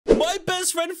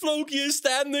best friend Floki is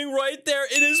standing right there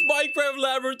in his Minecraft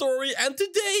laboratory, and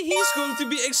today he's going to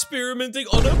be experimenting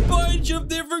on a bunch of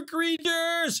different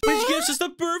creatures, which gives us the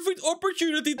perfect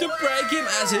opportunity to prank him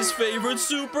as his favorite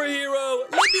superhero.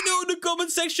 Let me know in the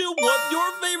comment section what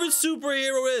your favorite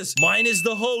superhero is. Mine is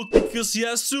the Hulk because he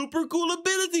has super cool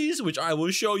abilities, which I will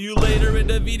show you later in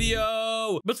the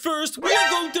video. But first, we are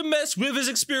going to mess with his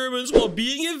experiments while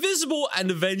being invisible, and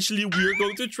eventually we are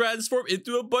going to transform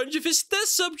into a bunch of his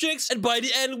test subjects, and by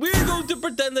the end we're going to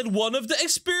pretend that one of the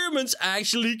experiments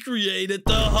actually created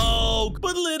the Hulk.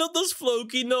 But little does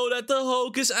Floki know that the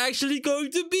Hulk is actually going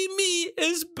to be me,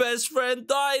 his best friend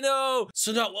Dino.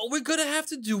 So now what we're gonna have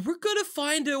to do, we're gonna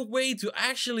find a way to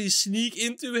actually sneak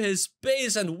into his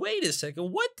base. And wait a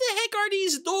second, what the heck are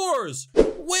these doors?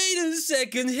 Wait a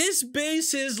second, his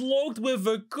base is locked with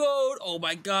a code. Oh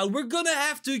my god, we're gonna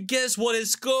have to guess what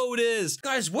his code is.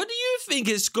 Guys, what do you think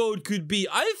his code could be?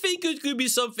 I think it could be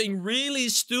something really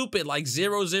stupid like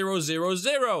 0000.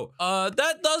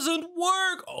 That doesn't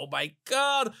work. Oh my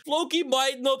god, Floki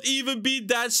might not even be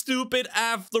that stupid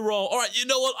after all. Alright, you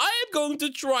know what? I am going to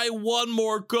try one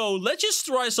more code. Let's just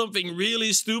try something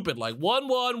really stupid like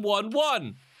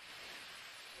 1111.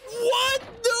 What?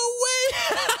 No way!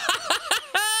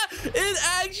 It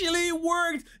actually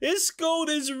worked. His code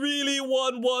is really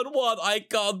 111. I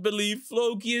can't believe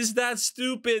Floki is that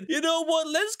stupid. You know what?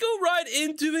 Let's go right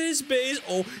into his base.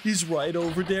 Oh, he's right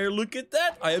over there. Look at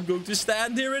that. I am going to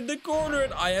stand here in the corner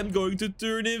and I am going to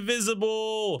turn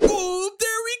invisible. Oh,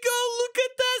 there we go. Look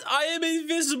at that. I am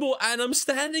invisible and I'm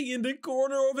standing in the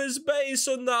corner of his base.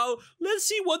 So now let's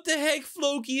see what the heck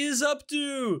Floki is up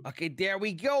to. Okay, there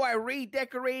we go. I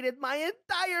redecorated my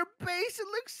entire base. It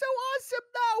looks so awesome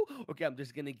now. Okay, I'm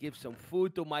just gonna give some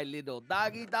food to my little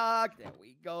doggy dog. There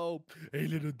we go. Hey,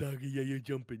 little doggy, yeah, you're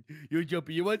jumping. You're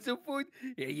jumping. You want some food?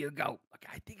 Here you go. Okay,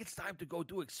 I think it's time to go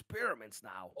do experiments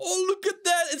now. Oh, look at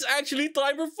that. It's actually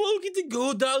time for Floki to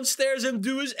go downstairs and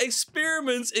do his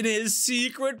experiments in his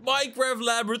secret Minecraft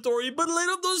laboratory. But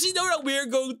little does he know that we're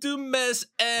going to mess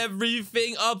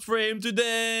everything up for him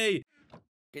today.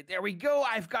 Okay, there we go.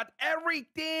 I've got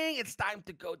everything. It's time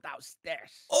to go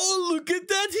downstairs. Oh, look at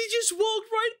that. He just walked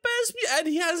right past me and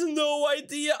he has no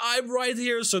idea I'm right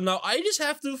here. So now I just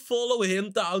have to follow him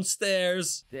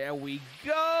downstairs. There we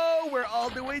go. We're all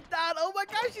the way down. Oh my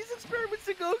gosh, these experiments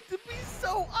are going to be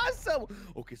so awesome.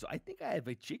 Okay, so I think I have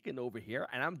a chicken over here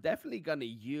and I'm definitely going to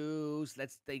use,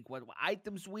 let's think what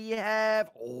items we have.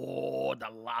 Oh, the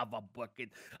lava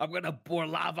bucket. I'm going to pour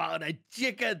lava on a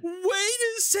chicken. Wait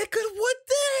a second. What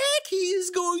the heck? He is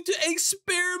going to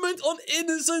experiment on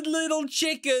innocent little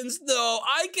chickens. No,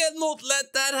 I cannot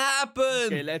let that happen.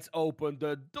 Okay, let's open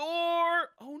the door.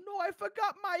 Oh no, I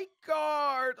forgot my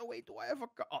card. Oh wait, do I have a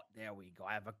card? Oh, there we go.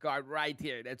 I have a card right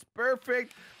here. That's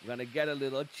perfect. I'm gonna get a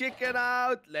little chicken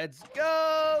out. Let's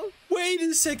go. Wait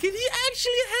a second. He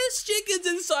actually has chickens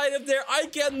inside of there. I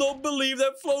cannot believe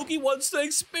that Floki wants to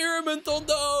experiment on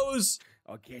those.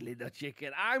 Okay, little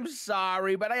chicken, I'm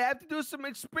sorry, but I have to do some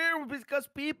experiments because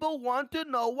people want to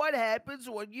know what happens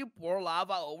when you pour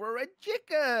lava over a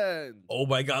chicken. Oh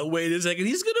my god, wait a second.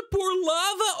 He's gonna pour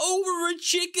lava over a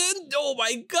chicken? Oh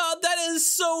my god, that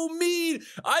is so mean.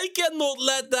 I cannot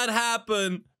let that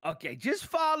happen. Okay, just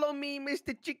follow me,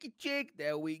 Mr. Chicky Chick.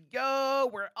 There we go.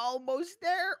 We're almost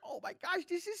there. Oh my gosh,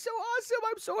 this is so awesome.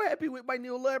 I'm so happy with my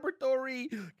new laboratory.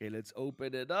 Okay, let's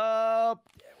open it up.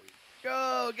 There we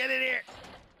go. Get in here.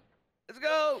 Let's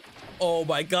go. Oh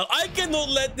my god, I cannot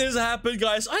let this happen,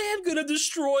 guys. I am gonna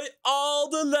destroy all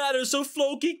the ladders so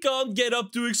Floki can't get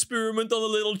up to experiment on a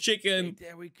little chicken. Okay,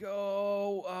 there we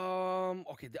go.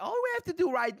 Okay, all we have to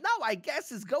do right now, I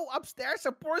guess, is go upstairs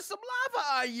and pour some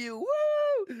lava on you.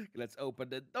 Woo! Let's open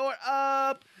the door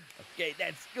up. Okay,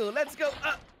 that's good. Let's go.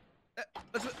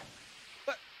 Let's go.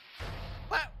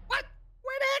 What?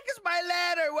 Where the heck is my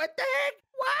ladder? What the heck?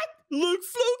 What? Look,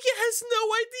 Floki has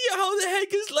no idea how the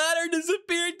heck his ladder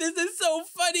disappeared. This is so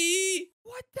funny.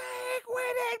 What the heck?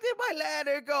 Where the heck did my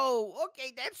ladder go?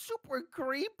 Okay, that's super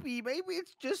creepy. Maybe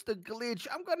it's just a glitch.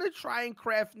 I'm gonna try and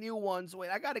craft new ones. Wait,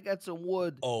 I gotta get some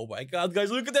wood. Oh my god, guys,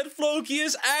 look at that. Floki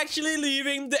is actually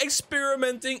leaving the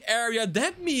experimenting area.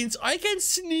 That means I can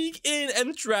sneak in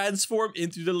and transform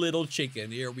into the little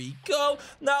chicken. Here we go.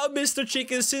 Now, Mr.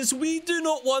 Chicken, since we do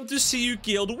not want to see you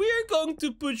killed, we're going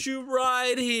to put you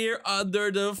right here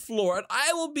under the floor. And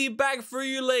I will be back for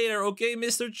you later, okay,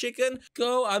 Mr. Chicken?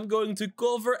 Go, I'm going to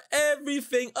cover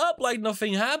everything up like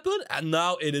nothing happened. And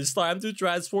now it is time to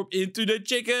transform into the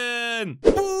chicken.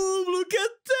 Boom, look at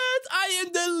that. I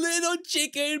am the little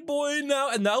chicken boy now.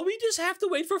 And now we just have to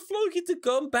wait for Floki to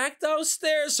come back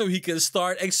downstairs so he can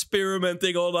start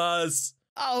experimenting on us.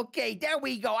 Okay, there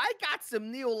we go. I got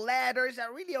some new ladders. I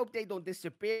really hope they don't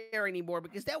disappear anymore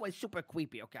because that was super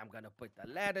creepy. Okay, I'm gonna put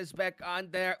the ladders back on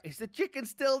there. Is the chicken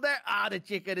still there? Ah, the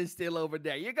chicken is still over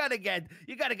there. You gotta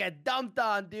get dumped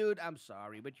on, dude. I'm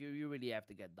sorry, but you really have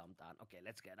to get dumped on. Okay,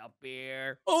 let's get up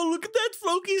here. Oh, look at that.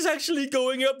 Floki's actually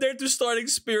going up there to start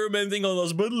experimenting on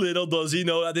us. But little does he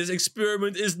know that this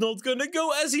experiment is not gonna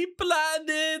go as he planned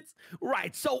it.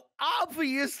 Right, so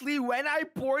obviously when I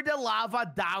pour the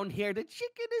lava down here, the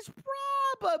chicken is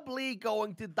probably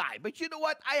going to die. But you know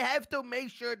what? I have to make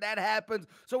sure that happens,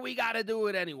 so we gotta do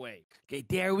it anyway. Okay,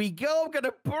 there we go. I'm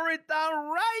gonna pour it down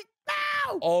right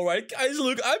now. All right, guys,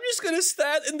 look, I'm just gonna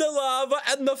stand in the lava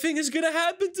and nothing is gonna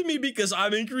happen to me because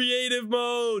I'm in creative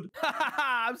mode.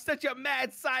 I'm such a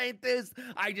mad scientist.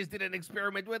 I just did an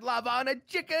experiment with lava on a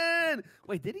chicken.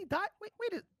 Wait, did he die?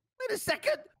 Wait a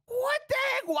second. What the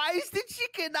heck? Why is the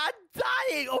chicken not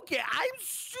dying? Okay, I'm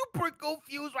super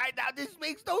confused right now. This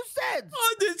makes no sense.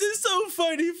 Oh, this is so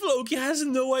funny. Floki has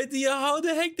no idea how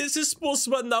the heck this is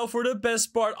possible. But now for the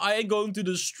best part, I am going to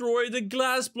destroy the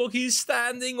glass block he's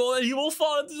standing on and he will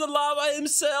fall into the lava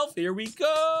himself. Here we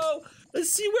go. Let's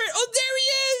see where... Oh, there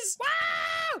he is.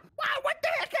 Wow! Wow, what the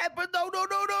heck happened? No.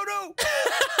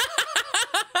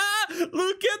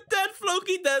 Look at that,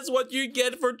 Floki. That's what you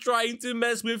get for trying to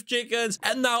mess with chickens.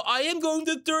 And now I am going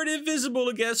to turn invisible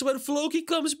again. So when Floki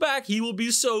comes back, he will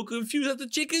be so confused that the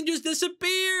chicken just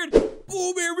disappeared.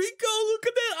 Boom, here we go. Look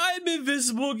at that. I am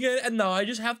invisible again. And now I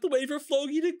just have to wait for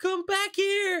Floki to come back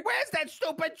here. Where's that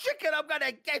stupid chicken? I'm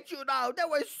gonna get you now. That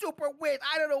was super weird.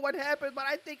 I don't know what happened, but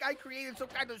I think I created some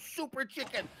kind of super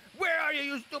chicken. Where are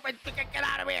you stupid chicken? Get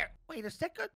out of here. Wait a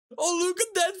second. Oh, look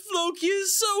at that. Floki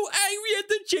is so angry at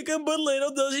the chicken, but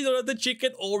little does he know that the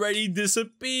chicken already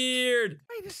disappeared.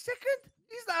 Wait a second.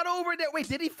 He's not over there. Wait,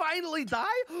 did he finally die?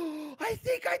 I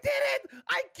think I did it.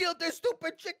 I killed the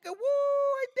stupid chicken. Woo,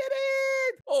 I did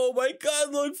it. Oh my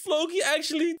god, look, Floki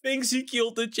actually thinks he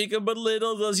killed the chicken, but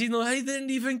little does he know he didn't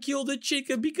even kill the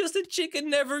chicken because the chicken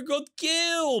never got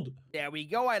killed. There we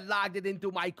go. I logged it into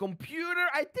my computer.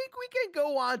 I think we can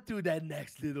go on to that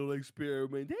next little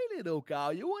experiment. Hey, little cow,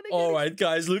 you want to All right,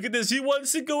 guys, look at this. He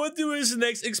wants to go and do his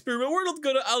next experiment. We're not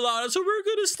going to allow it, so we're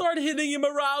going to start hitting him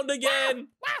around again.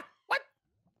 Wow.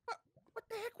 What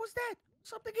the heck was that?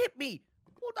 Something hit me.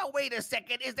 Hold on, wait a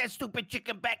second. Is that stupid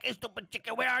chicken back? Hey, stupid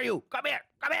chicken, where are you? Come here.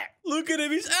 Look at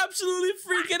him. He's absolutely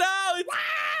freaking out.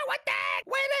 Wow, what the heck?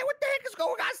 Wait, what the heck is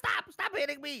going on? Stop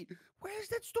hitting me. Where's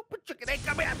that stupid chicken? Hey,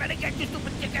 come here. I'm gonna get you,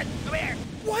 stupid chicken. Come here.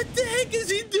 What the heck is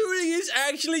he doing? He's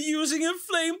actually using a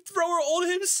flamethrower on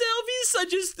himself. He's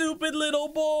such a stupid little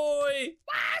boy.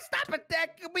 Stop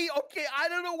attacking me. Okay, I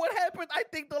don't know what happened. I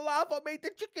think the lava made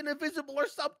the chicken invisible or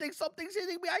something. Something's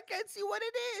hitting me. I can't see what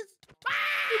it is.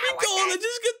 Here we go. Let's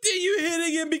just continue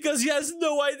hitting him because he has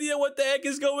no idea what the heck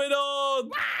is going on.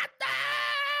 What? No!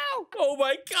 Oh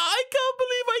my god, I can't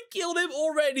believe I killed him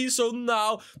already. So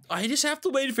now I just have to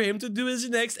wait for him to do his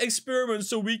next experiment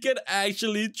so we can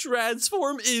actually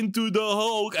transform into the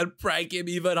Hulk and prank him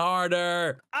even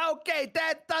harder. Okay,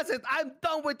 that does it. I'm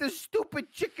done with the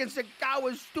stupid chickens and cows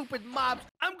and stupid mobs.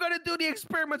 I'm gonna do the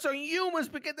experiments on humans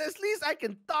because at least I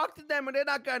can talk to them and they're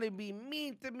not gonna be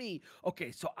mean to me.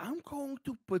 Okay, so I'm going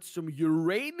to put some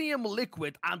uranium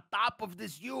liquid on top of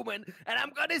this human and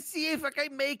I'm gonna see if I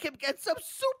can make him get some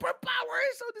superpowers.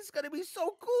 So this is gonna be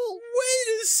so cool.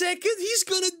 Wait a second, he's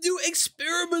gonna do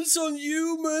experiments on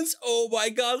humans. Oh my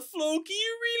god, Floki,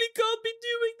 you really can't be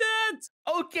doing that.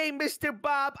 Okay, Mr.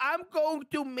 Bob, I'm going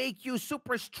to make you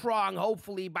super strong,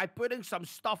 hopefully, by putting some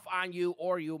stuff on you,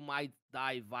 or you might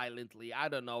die violently. I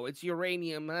don't know. It's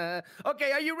uranium.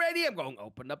 Okay, are you ready? I'm going to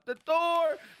open up the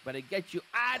door. Gonna get you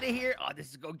out of here. Oh, this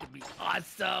is going to be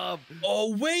awesome.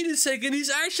 Oh, wait a second. He's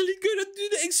actually gonna do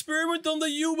the experiment on the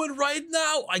human right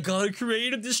now. I gotta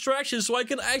create a distraction so I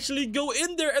can actually go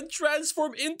in there and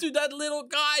transform into that little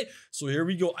guy. So here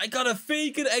we go. I gotta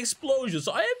fake an explosion.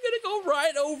 So I am gonna go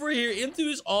right over here into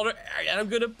his other area. And I'm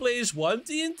gonna place one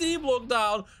TNT block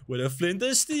down with a flint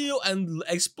and steel and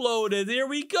explode it. Here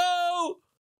we go.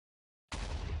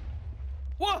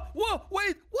 Whoa,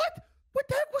 wait, what? What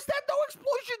the heck was that? No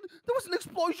explosion! There was an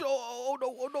explosion! Oh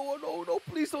no,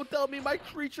 please don't tell me my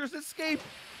creatures escaped!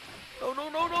 No.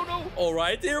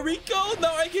 Alright, here we go.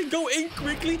 Now I can go in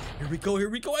quickly. Here we go.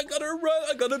 I gotta run.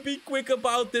 I gotta be quick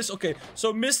about this. Okay,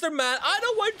 so Mr. Man, I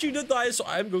don't want you to die, so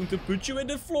I'm going to put you in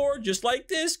the floor just like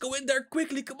this. Go in there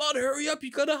quickly. Come on, hurry up. You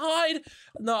gotta hide.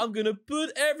 Now I'm gonna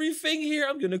put everything here.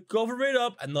 I'm gonna cover it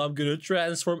up, and now I'm gonna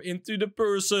transform into the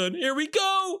person. Here we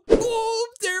go. Boom,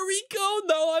 there we go.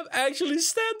 Now I'm actually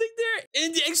standing there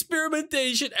in the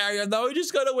experimentation area. Now we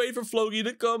just gotta wait for Floki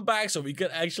to come back so we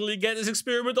can actually get this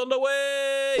experiment on the way.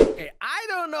 away. Okay, I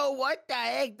don't know what the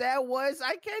heck that was.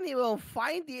 I can't even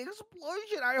find the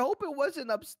explosion. I hope it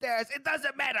wasn't upstairs. It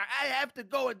doesn't matter. I have to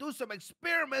go and do some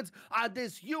experiments on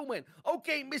this human.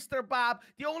 Okay, Mr. Bob,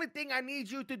 the only thing I need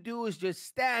you to do is just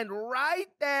stand right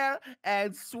there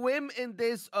and swim in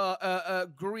this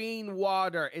green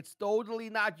water. It's totally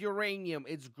not uranium.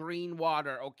 It's green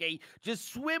water, okay?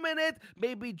 Just swim in it,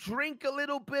 maybe drink a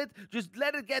little bit. Just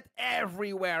let it get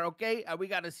everywhere, okay? And we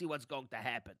got to see what's going to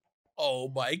happen.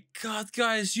 Oh my god,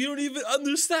 guys, you don't even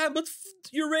understand, but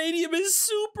uranium is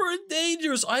super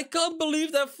dangerous. I can't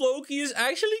believe that Floki is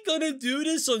actually gonna do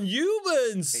this on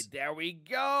humans. Okay, there we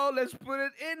go. Let's put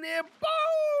it in there.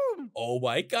 Boom! Oh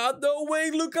my god, no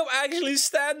way. Look, I'm actually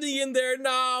standing in there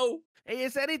now. Hey,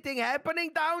 is anything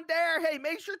happening down there? Hey,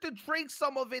 make sure to drink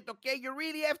some of it, okay? You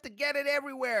really have to get it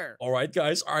everywhere. All right,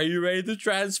 guys, are you ready to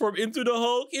transform into the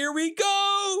Hulk? Here we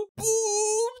go.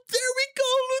 Boom! There we go.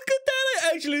 Look at that.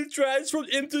 I actually transformed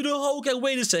into the Hulk. And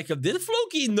wait a second. Did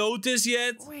Floki notice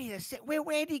yet? Wait a sec.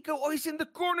 Where'd he go? Oh, he's in the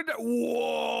corner there.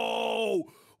 Whoa!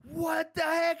 What the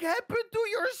heck happened to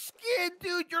your skin,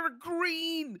 dude? You're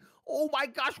green. Oh my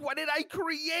gosh, what did I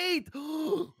create?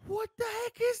 What the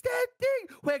heck is that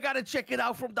thing? Wait, I gotta check it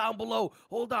out from down below.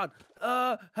 Hold on.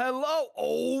 Hello?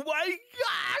 Oh my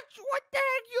gosh, what the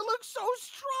heck? You look so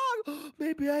strong.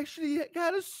 Maybe I actually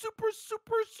got a super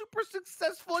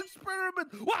successful experiment.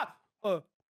 Wow.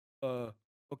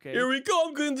 Okay. Here we go.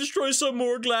 I'm going to destroy some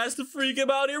more glass to freak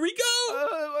him out. Here we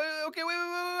go. Okay, wait.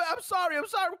 I'm sorry.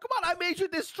 Come on, I made you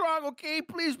this strong, okay?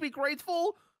 Please be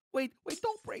grateful. Wait,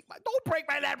 don't break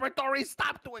my laboratory.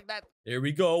 Stop doing that. Here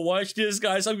we go. Watch this,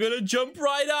 guys. I'm gonna jump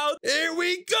right out. Here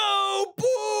we go.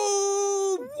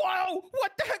 Boom. Whoa,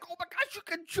 what the heck? Oh my gosh, you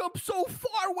can jump so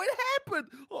far. What happened?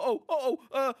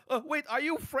 Wait, are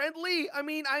you friendly? I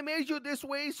mean, I made you this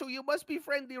way, so you must be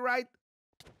friendly, right?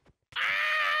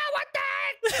 What the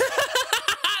heck?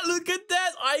 Look at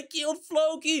that. I killed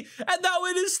Floki. And now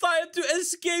it is time to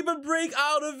escape and break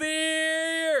out of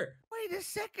here. Wait a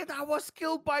second, I was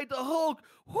killed by the Hulk.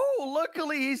 Oh,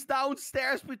 luckily he's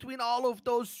downstairs between all of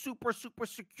those super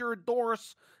secure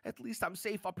doors. At least I'm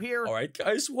safe up here. All right,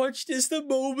 guys, watch this. The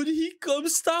moment he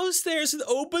comes downstairs and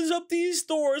opens up these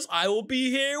doors, I will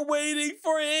be here waiting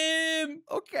for him.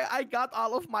 Okay, I got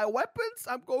all of my weapons.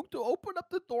 I'm going to open up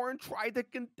the door and try to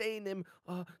contain him.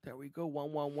 There we go.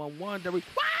 1, 1, 1, 1. There we go.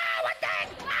 What the heck?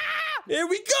 Here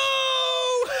we go.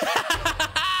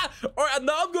 All right,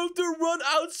 now I'm going to run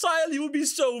outside. He will be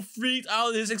so freaked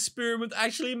out. His experiment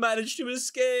actually managed to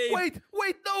escape. Wait,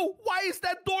 no. Why is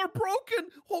that door broken?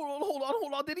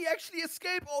 Hold on. Did he actually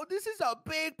escape? Oh, this is a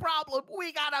big problem.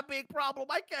 We got a big problem.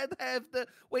 I can't have the...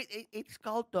 Wait, it's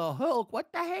called the Hulk.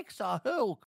 What the heck's a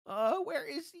Hulk? Where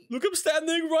is he? Look, I'm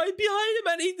standing right behind him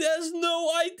and he has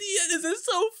no idea. This is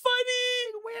so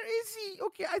funny. Where is he?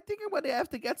 Okay, I think I'm going to have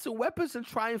to get some weapons and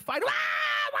try and fight him.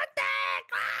 What the heck?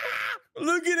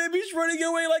 Look at him. He's running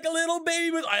away like a little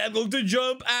baby, but I am going to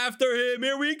jump after him.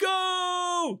 Here we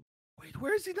go. Wait,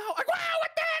 where is he now? What the heck?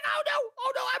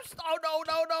 Oh,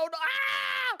 no. No.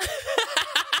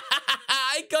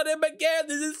 I got him again.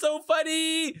 This is so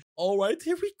funny. All right,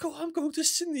 here we go. I'm going to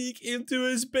sneak into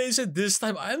his base, and this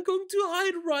time I'm going to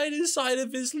hide right inside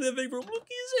of his living room. Look,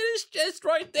 he's in his chest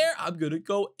right there. I'm going to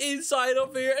go inside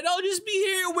of here, and I'll just be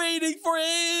here waiting for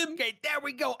him. Okay, there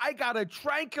we go. I got a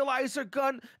tranquilizer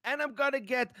gun, and I'm going to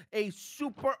get a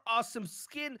super awesome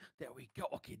skin. There we go.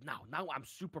 Okay, now I'm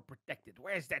super protected.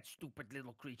 Where's that stupid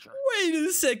little creature? Wait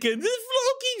a second. Did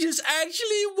Floki just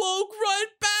actually walk right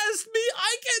past me?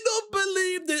 I cannot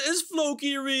believe this. Is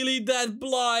Floki really that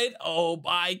blind? Oh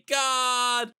my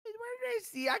god. Where is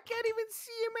he? I can't even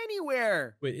see him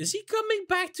anywhere. Wait, is he coming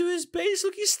back to his base?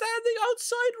 Look, he's standing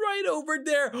outside right over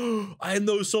there. I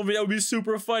know something that would be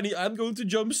super funny. I'm going to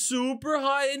jump super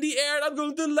high in the air and I'm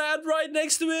going to land right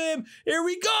next to him. Here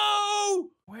we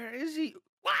go. Where is he?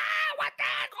 What the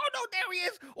heck? Oh, no, there he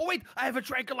is. Oh, wait, I have a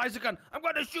tranquilizer gun. I'm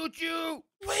going to shoot you.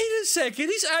 Wait a second.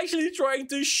 He's actually trying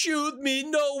to shoot me.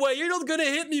 No way. You're not going to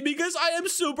hit me because I am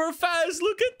super fast.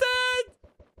 Look at that.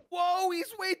 Whoa,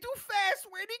 he's way too fast.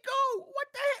 Where'd he go? What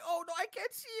the heck? Oh, no, I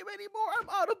can't see him anymore. I'm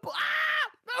out of...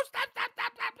 No, stop.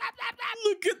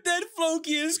 Look at that.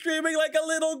 Floki is screaming like a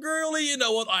little girlie. You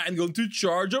know what? I am going to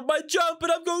charge up my jump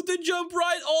and I'm going to jump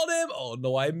right on him. Oh,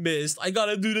 no, I missed. I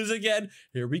gotta do this again.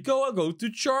 Here we go. I'm going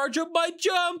to charge up my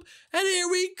jump. And here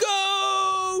we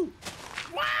go.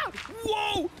 Wow!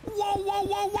 Whoa!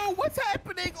 What's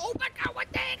happening? Oh my god,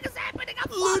 what the heck is happening? I'm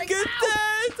falling Look at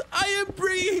that! I am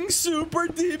bringing super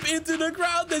deep into the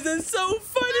ground. This is so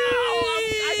funny! No,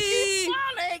 I keep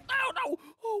falling! No!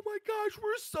 Oh my gosh,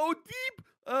 we're so deep!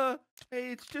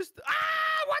 Hey, it's just...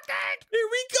 what the heck? Here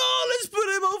we go!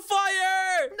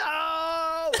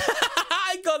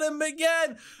 got him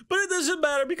again. But it doesn't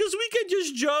matter because we can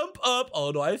just jump up.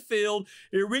 Oh no, I failed.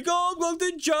 Here we go. I'm going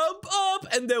to jump up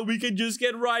and then we can just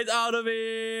get right out of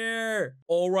here.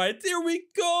 All right, there we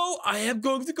go. I am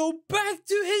going to go back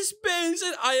to his base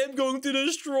and I am going to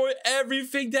destroy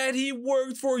everything that he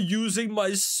worked for using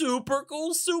my super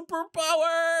cool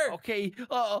superpower. Okay,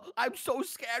 I'm so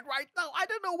scared right now. I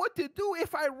don't know what to do.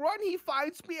 If I run, he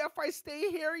finds me. If I stay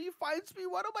here, he finds me.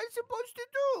 What am I supposed to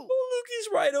do? Oh, look, he's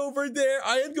right over there.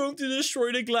 I am going to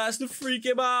destroy the glass to freak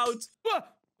him out.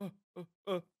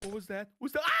 What was that?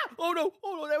 What's that? Ah! Oh no!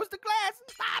 Oh no! That was the glass!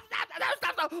 Stop!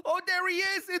 Oh, there he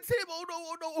is! It's him! Oh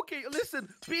no! Okay, listen.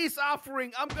 Peace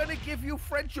offering. I'm gonna give you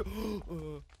friendship.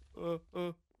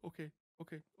 Okay.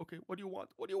 What do you want?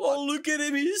 Oh, look at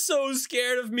him. He's so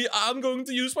scared of me. I'm going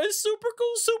to use my super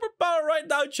cool superpower right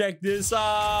now. Check this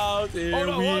out. Here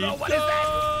we go. What is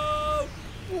that?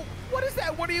 What is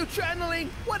that? What are you channeling?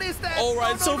 What is that? All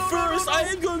right, so first I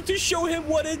am going to show him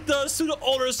what it does to the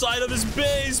other side of his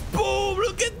base. Boom!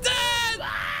 Look at that!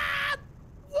 Ah!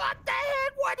 What the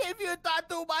heck? What have you done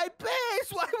to my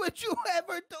base? Why would you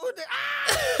ever do that?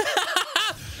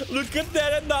 Ah! Look at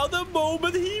that, and now the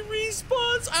moment he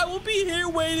respawns, I will be here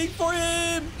waiting for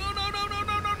him. No.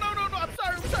 I'm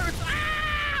sorry.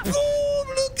 Ah! Boom!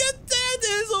 Look at that!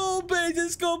 His whole base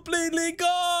is completely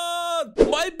gone.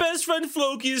 My best friend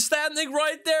Floki is standing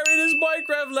right there in his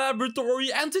Minecraft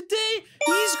laboratory, and today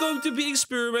he's going to be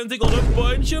experimenting on a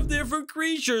bunch of different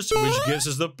creatures, which gives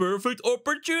us the perfect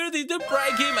opportunity to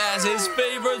prank him as his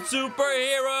favorite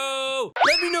superhero.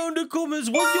 Let me know in the comments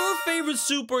what your favorite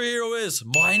superhero is.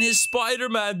 Mine is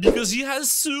Spider-Man because he has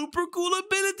super cool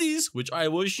abilities, which I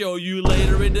will show you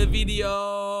later in the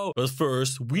video. But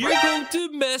first, we are going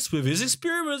to mess with his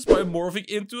experiments by morphing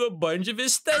into a bunch of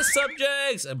his test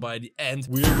subjects, and by the end,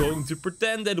 we are going to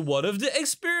pretend that one of the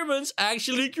experiments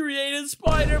actually created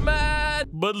Spider-Man.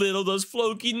 But little does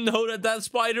Floki know that that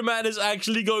Spider-Man is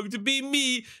actually going to be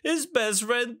me, his best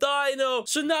friend Dino.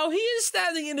 So now he is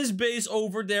standing in his base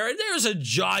over there, and there's a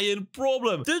giant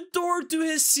problem. The door to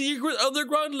his secret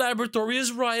underground laboratory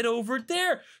is right over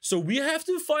there. So we have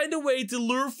to find a way to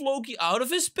lure Floki out of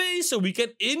his base so we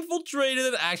can infiltrate it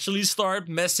and actually start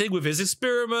messing with his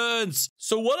experiments.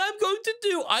 So what I'm going to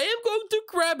do, I am going to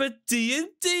grab a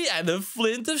TNT and a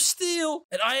flint of steel,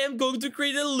 and I am going to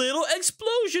create a little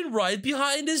explosion right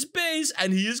behind his base,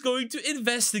 and he is going to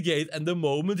investigate, and the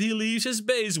moment he leaves his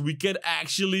base, we can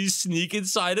actually sneak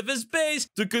inside of his base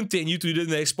to continue to the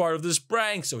next part of this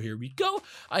prank. So here we go.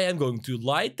 I am going to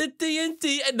light the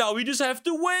TNT, and now we just have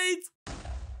to wait.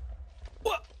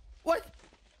 What?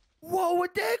 Whoa,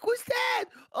 what the heck was that?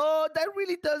 That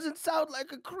really doesn't sound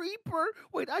like a creeper.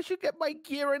 Wait, I should get my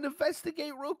gear and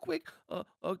investigate real quick.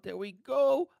 Oh, there we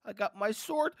go. I got my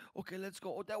sword. Okay, let's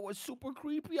go. Oh, that was super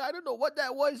creepy. I don't know what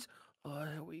that was.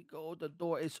 There we go. The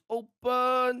door is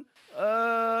open.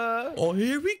 Oh,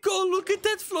 here we go. Look at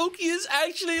that. Floki is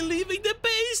actually leaving the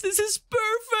base. This is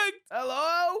perfect.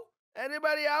 Hello?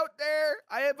 Anybody out there?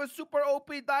 I have a super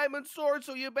OP diamond sword,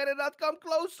 so you better not come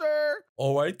closer.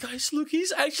 All right, guys, look,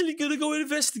 he's actually gonna go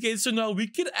investigate. So now we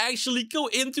can actually go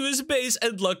into his base.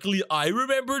 And luckily, I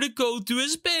remember the code to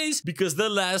his base because the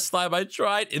last time I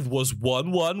tried, it was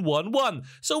 1111.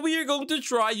 So we are going to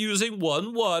try using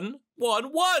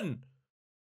 1111.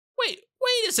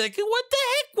 Wait a second. What the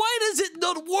heck? Why does it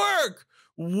not work?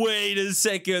 Wait a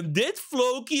second, did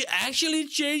Floki actually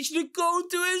change the code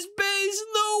to his base?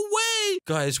 No way!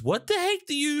 Guys, what the heck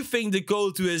do you think the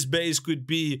code to his base could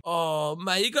be? Oh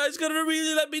man, you guys gotta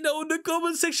really let me know in the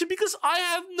comment section because I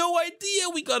have no idea.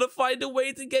 We gotta find a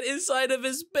way to get inside of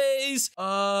his base.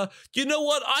 You know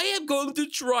what? I am going to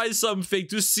try something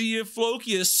to see if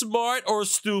Floki is smart or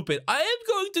stupid. I am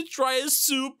going to try a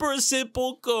super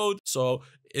simple code. So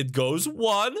it goes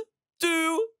 1,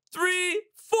 2, 3,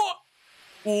 4.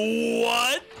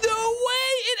 What? No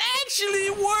way! It actually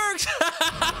works!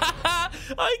 I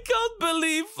can't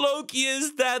believe Floki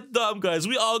is that dumb, guys.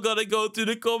 We all gotta go to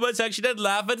the comment section and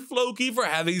laugh at Floki for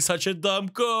having such a dumb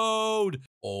code.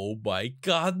 Oh my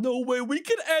god, no way. We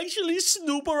can actually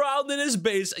snoop around in his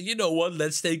base. And you know what?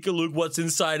 Let's take a look what's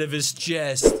inside of his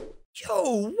chest.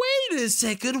 Yo, wait a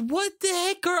second. What the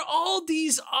heck are all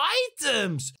these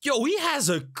items? Yo, he has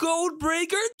a code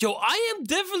breaker. Yo, I am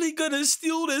definitely gonna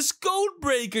steal this code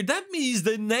breaker. That means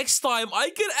the next time I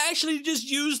can actually just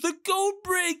use the code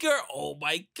breaker. Oh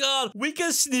my god. We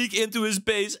can sneak into his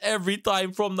base every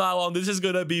time from now on. This is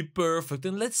gonna be perfect.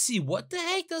 And let's see, what the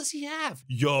heck does he have?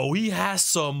 Yo, he has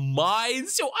some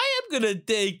mines. Yo, I am gonna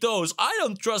take those. I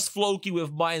don't trust Floki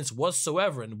with mines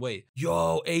whatsoever. And wait,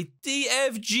 yo, a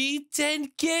TFG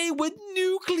 10K with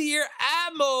nuclear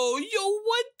ammo. Yo,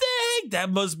 what the heck? That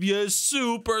must be a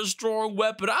super strong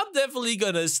weapon. I'm definitely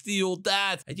gonna steal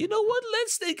that. And you know what?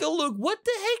 Let's take a look. What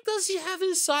the heck does he have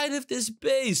inside of this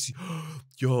base?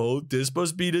 Yo, this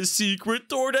must be the secret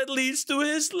door that leads to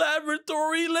his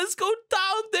laboratory. Let's go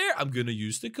down there. I'm gonna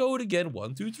use the code again.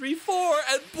 1, 2, 3, 4.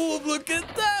 And boom, look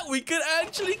at that. We can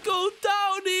actually go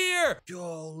down here.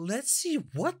 Yo, let's see.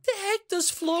 What the heck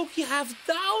does Floki have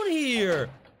down here?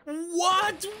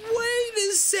 What? Wait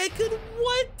a second.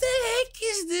 What the heck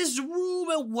is this room?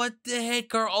 And what the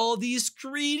heck are all these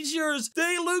creatures?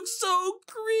 They look so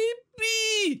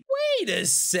creepy. Wait a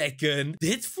second.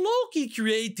 Did Floki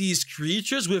create these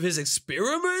creatures with his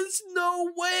experiments?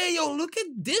 No way. Yo, look at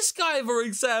this guy, for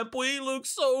example. He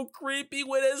looks so creepy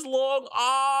with his long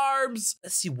arms.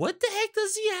 Let's see. What the heck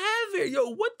does he have here?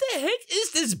 Yo, what the heck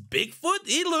is this Bigfoot?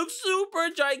 He looks super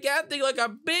gigantic like a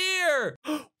bear.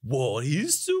 Whoa,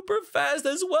 he's super fast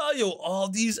as well. Yo, all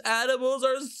these animals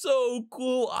are so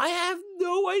cool. I have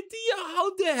no idea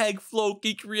how the heck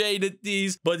Floki created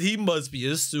these, but he must be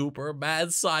a super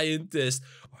mad scientist.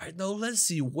 All right, now let's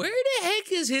see. Where the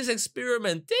heck is his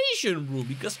experimentation room?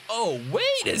 Because, oh,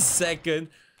 wait a second.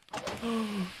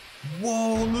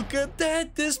 Whoa, look at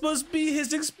that. This must be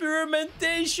his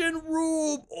experimentation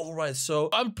room. All right, so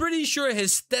I'm pretty sure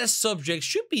his test subject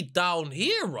should be down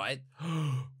here, right?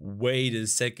 Wait a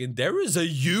second. There is a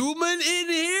human in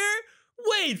here?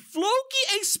 Wait, Floki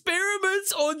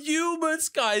experiments on humans?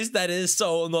 Guys, that is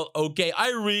so not okay. I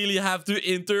really have to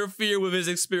interfere with his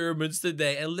experiments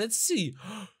today. And let's see.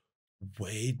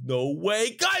 Wait, no way.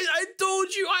 Guys, I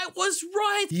told you I was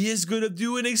right. He is gonna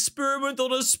do an experiment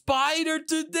on a spider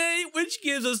today, which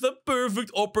gives us the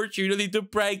perfect opportunity to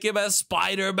prank him as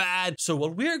Spider-Man. So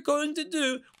what we are going to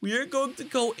do, we are going to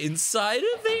go inside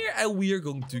of here and we are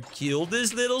going to kill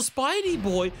this little Spidey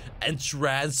boy and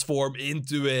transform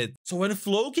into it. So when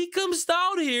Floki comes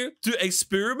down here to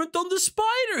experiment on the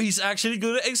spider, he's actually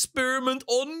gonna experiment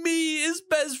on me, his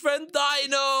best friend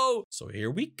Dino. So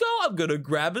here we go. I'm gonna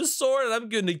grab a sword and I'm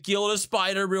gonna kill the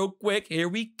spider real quick. Here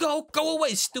we go. Go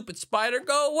away, stupid spider.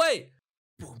 Go away.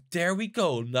 Boom. There we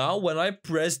go. Now, when I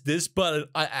press this button,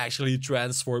 I actually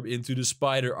transform into the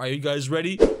spider. Are you guys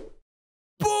ready?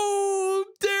 Boom.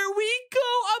 There we go.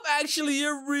 I'm actually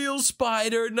a real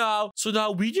spider now. So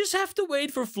now we just have to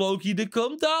wait for Floki to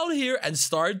come down here and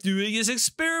start doing his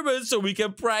experiments so we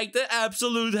can prank the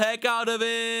absolute heck out of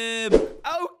him.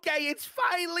 Okay, it's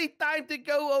finally time to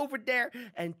go over there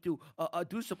and to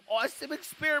do some awesome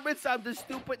experiments on the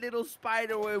stupid little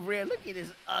spider over here. Look at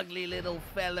this ugly little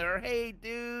feller. Hey,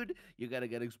 dude, you gotta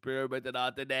get experimented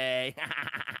on today.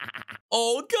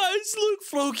 Oh, guys, look,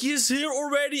 Floki is here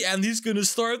already, and he's gonna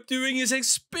start doing his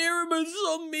experiments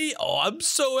on me. Oh, I'm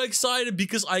so excited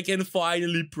because I can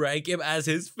finally prank him as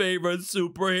his favorite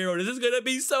superhero. This is gonna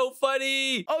be so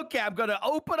funny. Okay, I'm gonna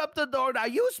open up the door. Now,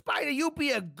 you, Spider, you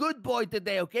be a good boy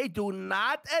today, okay? Do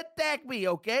not attack me,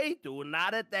 okay? Do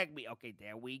not attack me. Okay,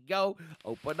 there we go.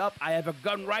 Open up. I have a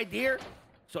gun right here.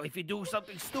 So if you do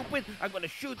something stupid, I'm gonna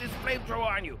shoot this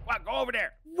flamethrower on you. Come on, go over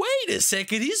there. Wait a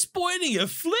second, he's pointing a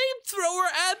flamethrower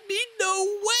at me?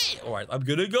 No way! Alright, I'm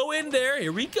gonna go in there.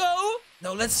 Here we go.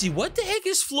 Now let's see, what the heck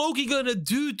is Floki gonna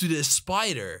do to this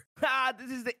spider? This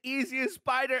is the easiest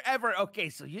spider ever. Okay,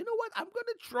 so you know what? I'm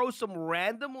gonna throw some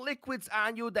random liquids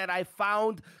on you that I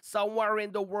found somewhere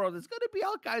in the world. It's gonna be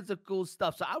all kinds of cool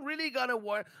stuff. So I'm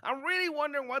really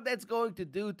wondering what that's going to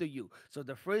do to you. So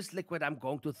the first liquid I'm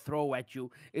going to throw at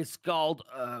you is called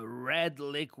red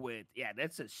liquid. Yeah,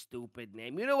 that's a stupid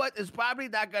name. You know what? It's probably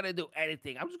not gonna do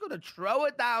anything. I'm just gonna throw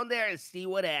it down there and see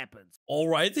what happens.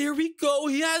 Alright, here we go.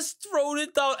 He has thrown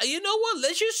it down. And you know what?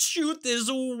 Let's just shoot this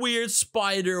weird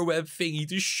spider web thingy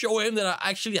to show him that I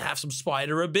actually have some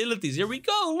spider abilities. Here we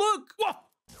go. Look. Whoa.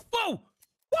 Whoa.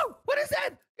 Whoa. What is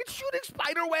that? It's shooting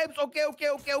spider webs. Okay.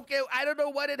 I don't know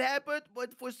what had happened,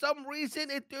 but for some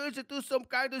reason, it turns into some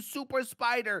kind of super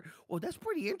spider. Well, that's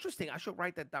pretty interesting. I should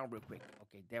write that down real quick.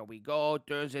 Okay, there we go.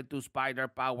 Turns into spider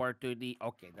power to the...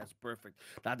 Okay, that's perfect.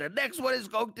 Now, the next one is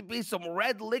going to be some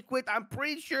red liquid. I'm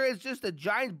pretty sure it's just a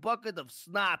giant bucket of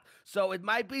snot, so it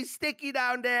might be sticky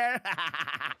down there.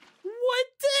 What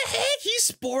the heck?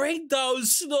 He's pouring down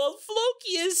snot.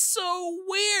 Floki is so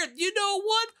weird. You know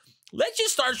what? Let's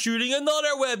just start shooting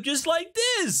another web just like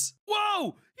this.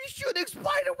 Whoa! He's shooting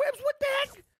spider webs? What the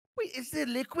heck? Wait, is the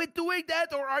liquid doing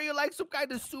that, or are you like some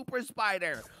kind of super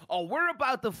spider? Oh, we're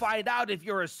about to find out if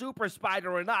you're a super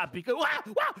spider or not, because...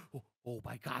 Oh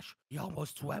my gosh, he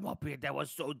almost swam up here. That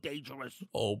was so dangerous.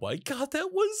 Oh my god,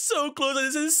 that was so close.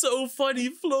 This is so funny.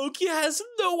 Floki has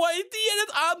no idea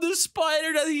that I'm the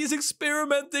spider that he's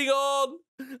experimenting on.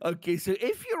 Okay, so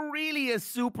if you're really a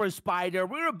super spider,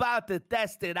 we're about to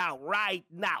test it out right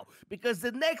now. Because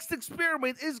the next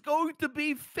experiment is going to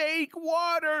be fake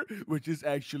water, which is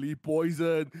actually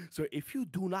poison. So if you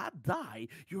do not die,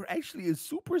 you're actually a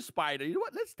super spider. You know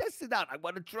what? Let's test it out. I'm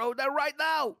going to throw that right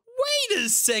now. Wait a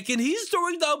second, he's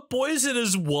throwing down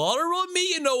poisonous water on me?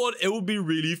 You know what? It would be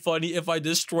really funny if I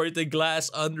destroyed the glass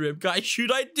under him. Guys,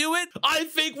 should I do it? I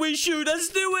think we should. Let's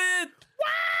do it.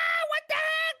 Wow, what the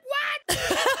heck?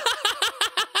 What?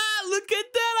 Look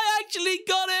at that. I actually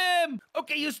got him.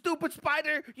 Okay, you stupid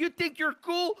spider. You think you're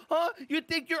cool, huh? You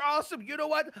think you're awesome. You know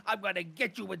what? I'm going to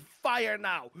get you with fire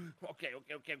now. Okay.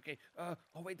 Oh,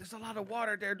 wait, there's a lot of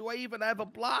water there. Do I even have a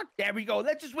block? There we go.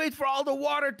 Let's just wait for all the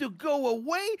water to go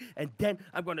away, and then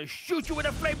I'm going to shoot you with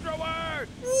a flamethrower.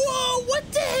 Whoa, what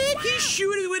the heck? Wow. He's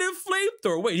shooting with a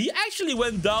flamethrower. Wait, he actually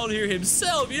went down here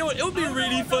himself. You know what? It would be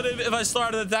really fun if I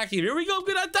started attacking him. Here we go. I'm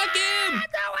going to attack him. No,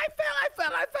 I fell.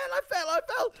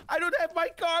 I don't have my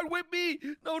card with me.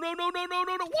 No.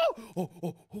 Whoa.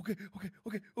 Oh, okay.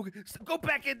 Go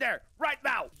back in there right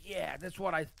now. Yeah, that's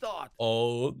what I thought.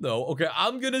 Oh, no. Okay,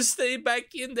 I'm going to stay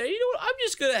back in there. You know what? I'm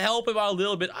just going to help him out a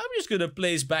little bit. I'm just going to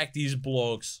place back these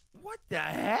blocks. What the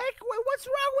heck? Wait, what's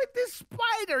wrong with this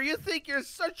spider? You think you're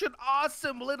such an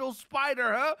awesome little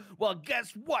spider, huh? Well,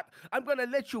 guess what? I'm gonna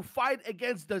let you fight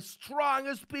against the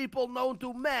strongest people known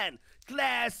to man.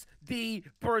 Class D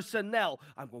personnel.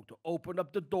 I'm going to open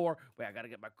up the door. Wait, I gotta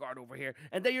get my card over here.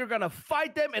 And then you're gonna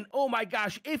fight them. And oh my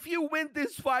gosh, if you win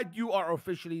this fight, you are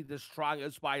officially the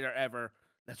strongest spider ever.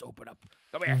 Let's open up.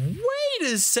 Come here.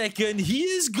 Wait a second. He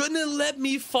is gonna let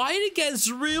me fight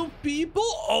against real people?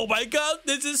 Oh my god,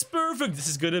 this is perfect. This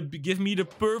is gonna give me the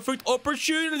perfect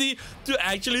opportunity to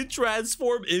actually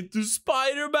transform into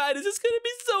Spider-Man. This is gonna be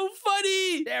so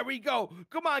funny. There we go.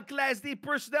 Come on, Class D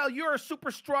personnel. You're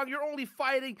super strong. You're only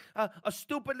fighting a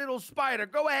stupid little spider.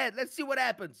 Go ahead. Let's see what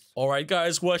happens. All right,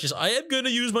 guys, watch this. I am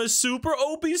gonna use my super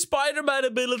OP Spider-Man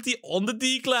ability on the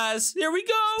D class. Here we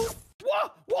go.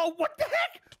 Whoa, what the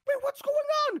heck? Wait, what's going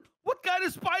on? What kind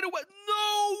of spider web?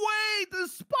 No way! The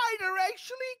spider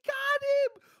actually got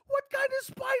him! What kind of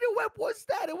spider web was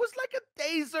that? It was like a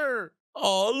taser.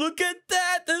 Oh, look at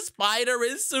that! The spider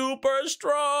is super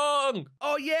strong!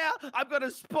 Oh, yeah? I'm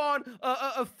gonna spawn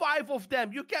 5 of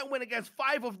them. You can't win against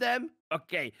 5 of them.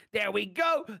 Okay, there we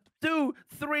go. 2,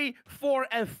 3, 4,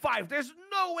 and 5. There's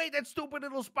no way that stupid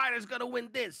little spider's gonna win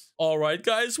this. All right,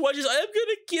 guys, watch this. I am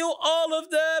gonna kill all of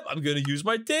them. I'm gonna use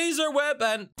my taser web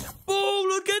and boom,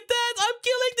 look at that. I'm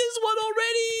killing this one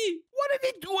already. What are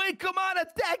they doing? Come on,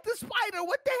 attack the spider.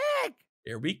 What the heck?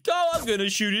 Here we go. I'm gonna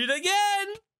shoot it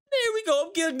again. There we go.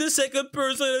 I'm killing the second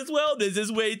person as well. This is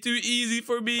way too easy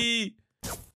for me.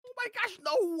 Oh my gosh,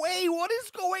 no way. What is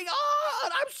going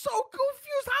on? I'm so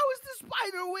confused. How is the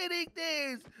spider winning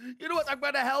this? You know what? I'm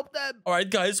going to help them. All right,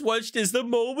 guys, watch this. The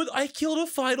moment I kill the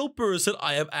final person,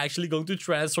 I am actually going to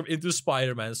transform into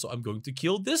Spider-Man. So I'm going to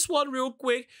kill this one real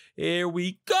quick. Here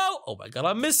we go. Oh my god,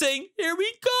 I'm missing. Here we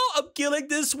go. I'm killing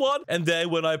this one. And then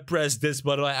when I press this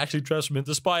button, I actually transform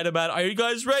into Spider-Man. Are you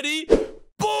guys ready?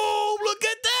 Boom! Look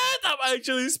at that! I'm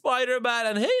actually Spider-Man.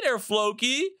 And hey there,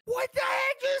 Floki. What the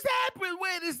heck just happened?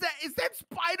 Wait, is that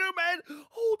Spider-Man?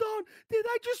 Hold on. Did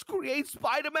I just create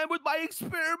Spider-Man with my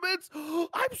experiments?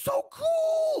 I'm so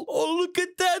cool. Oh, look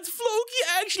at that.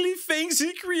 Floki actually thinks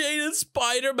he created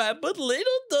Spider-Man. But little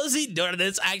does he know that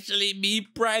it's actually me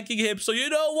pranking him. So you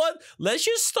know what? Let's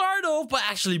just start off by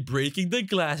actually breaking the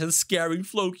glass and scaring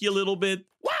Floki a little bit.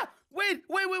 What?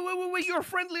 Wait, you're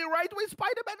friendly, right? Wait,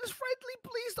 Spider-Man is friendly.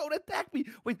 Please don't attack me.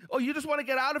 Wait, oh, you just want to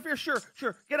get out of here? Sure,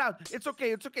 get out. It's okay.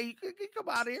 You can come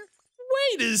out of here.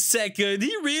 Wait a second.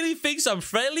 He really thinks I'm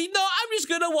friendly? No, I'm just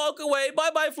gonna walk away.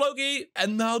 Bye-bye, Floki.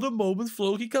 And now the moment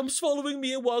Floki comes following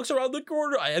me and walks around the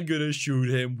corner, I am gonna shoot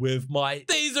him with my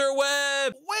taser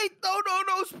web. Wait,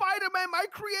 no, Spider-Man, my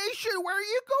creation. Where are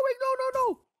you going?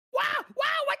 No. Wow,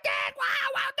 what the heck?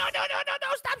 Wow, no,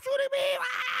 stop shooting me.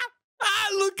 Wow. Ah,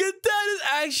 look at that. It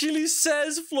actually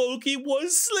says Floki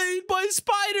was slain by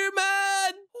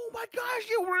Spider-Man. Oh my gosh,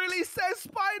 it really says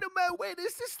Spider-Man. Wait,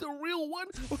 is this the real one?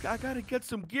 Okay, I gotta get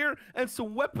some gear and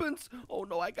some weapons. Oh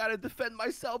no, I gotta defend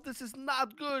myself. This is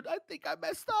not good. I think I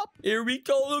messed up. Here we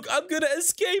go. Look, I'm gonna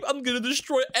escape. I'm gonna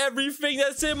destroy everything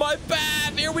that's in my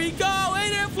path. Here we go. Hey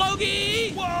there,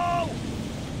 Floki. Whoa.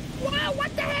 Wow,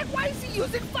 what the heck? Why is he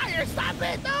using fire? Stop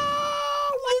it. No.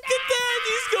 Look at that!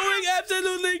 He's going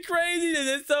absolutely crazy.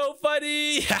 This is so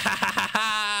funny.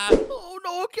 Oh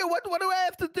Okay, what do I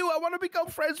have to do? I want to become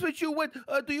friends with you. What?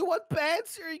 Do you want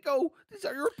pants? Here you go. These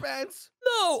are your pants.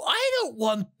 No, I don't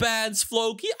want pants,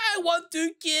 Floki. I want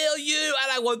to kill you,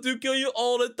 and I want to kill you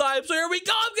all the time. So here we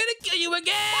go. I'm gonna kill you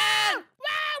again.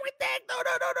 Wow, what the heck? No.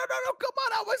 Come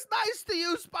on, I was nice to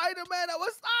you, Spider-Man.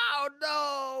 Oh,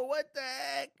 no. What the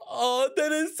heck? Oh,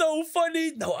 that is so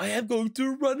funny. Now I am going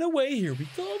to run away. Here we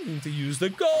go. I'm going to use the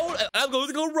gold. And I'm going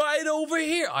to go right over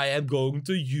here. I am going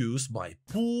to use my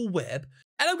pool web.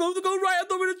 And I'm going to go right on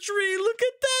top of the tree. Look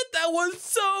at that. That was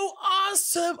so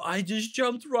awesome. I just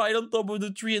jumped right on top of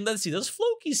the tree. And let's see. Does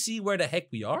Floki see where the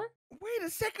heck we are? Wait a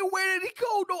second, where did he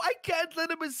go? No, I can't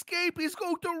let him escape. He's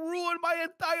going to ruin my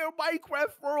entire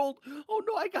Minecraft world. Oh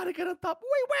no, I gotta get on top.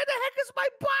 Wait, where the heck is my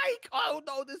bike? Oh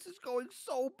no, this is going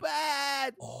so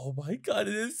bad. Oh my god,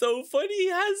 it is so funny. He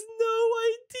has no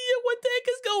idea what the heck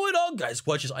is going on. Guys,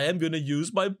 watch this. I am gonna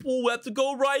use my pool web to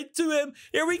go right to him.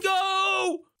 Here we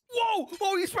go. Whoa!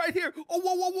 Oh, he's right here. Oh,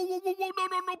 whoa.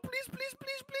 No. Please,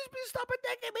 stop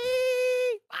attacking me.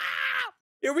 Ah!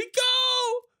 Here we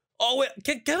go. Oh, wait,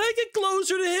 can I get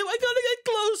closer to him? I gotta get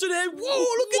closer to him. Whoa,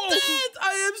 look at that.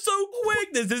 I am so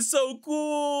quick. This is so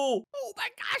cool. Oh my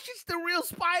gosh, it's the real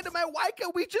Spider-Man. Why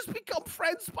can't we just become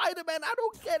friends, Spider-Man? I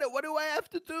don't get it. What do I have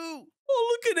to do?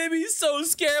 Oh, look at him. He's so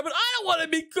scared, but I don't want to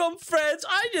become friends.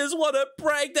 I just want to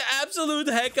prank the absolute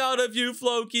heck out of you,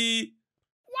 Floki.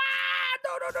 No.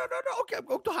 Okay, I'm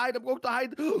going to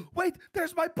hide. Wait,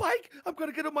 there's my bike. I'm going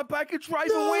to get on my bike and drive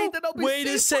away. Then I'll be Wait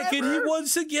a second. Forever. He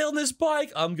wants to get on his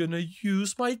bike. I'm going to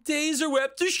use my taser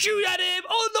web to shoot at him.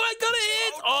 Oh, no, I got a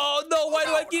hit. Oh, no. Why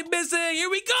do I keep missing? Here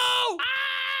we go.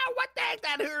 Ah, what the heck?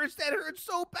 That hurts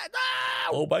so bad.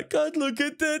 No! Oh, my God. Look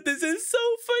at that. This is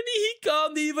so funny. He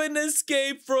can't even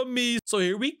escape from me. So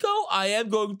here we go. I am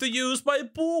going to use my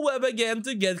pool web again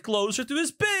to get closer to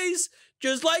his base.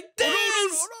 Just like this. No.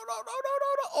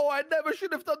 Oh, I never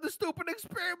should have done the stupid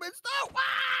experiments. No.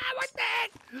 Ah, what the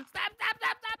heck? Stop.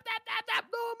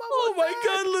 No, oh my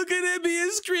god, look at him. He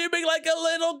is screaming like a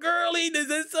little girlie. This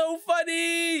is so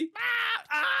funny.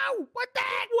 Ow, what the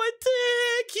heck? What the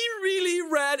heck? He really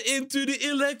ran into the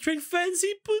electric fence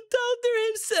he put down there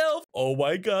himself. Oh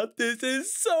my god, this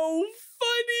is so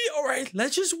funny. All right,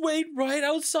 let's just wait right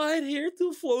outside here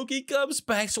till Floki comes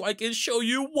back so I can show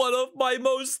you one of my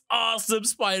most awesome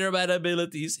Spider-Man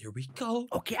abilities. Here we go.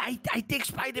 Okay, I think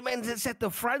Spider-Man is at the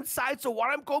front side, so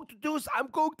what I'm going to do is I'm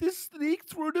going to sneak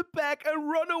through the back and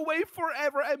run away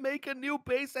forever and make a new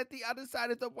base at the other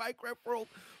side of the Minecraft world.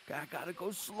 Okay, I gotta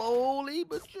go slowly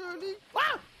but surely.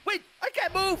 Wow, wait, I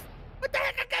can't move. What the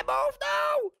heck? I can't move.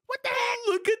 No! What the heck?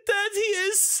 Look at that. He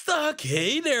is stuck.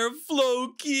 Hey there,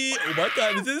 Floki. Oh my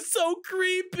god, this is so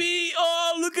creepy.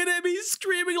 Oh, look at him. He's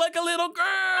screaming like a little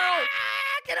girl.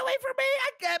 Get away from me.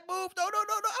 I can't move. No.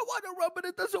 I want to run, but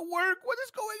it doesn't work. What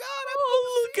is going on?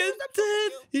 Look at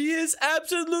that. He is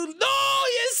absolutely... No,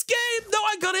 he escaped. No,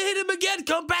 I gotta hit him again.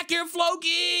 Come back here,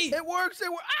 Floki. It works.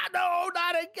 Ah, no,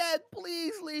 not again.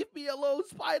 Please leave me alone,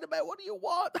 Spider-Man. What do you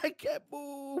want? I can't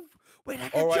move. Wait, I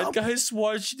can jump. Alright, guys,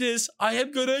 watch this. I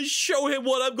am gonna show him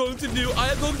what I'm going to do.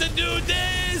 I am going to do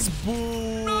this.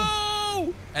 Boom.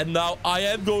 No! And now I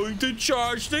am going to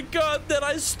charge the gun that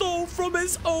I stole from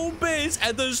his own base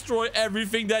and destroy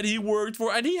everything that he worked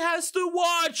for. And he has to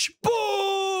watch.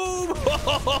 Boom!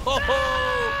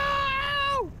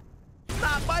 No!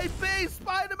 Not my base,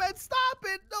 Spider-Man. Stop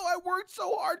it. No, I worked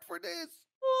so hard for this.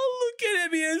 Oh, look at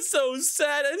him. He is so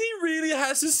sad. And he really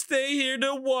has to stay here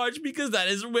to watch because that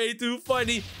is way too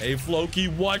funny. Hey, Floki,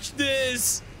 watch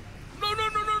this. No.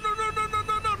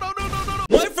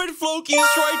 My friend Floki is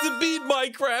trying to beat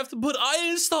Minecraft, but I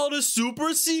installed a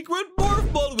super secret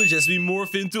Morph Mod, which has me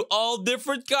morph into all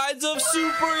different kinds of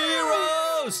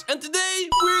superheroes. And today,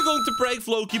 we're going to prank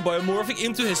Floki by morphing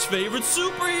into his favorite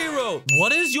superhero.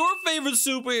 What is your favorite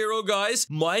superhero, guys?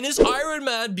 Mine is Iron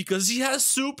Man because he has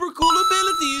super cool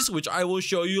abilities, which I will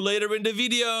show you later in the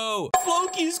video.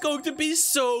 Floki is going to be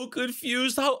so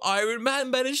confused how Iron Man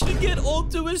managed to get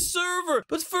onto his server.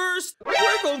 But first,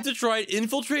 we're going to try and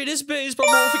infiltrate his base by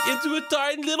morphing into a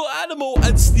tiny little animal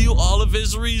and steal all of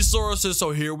his resources.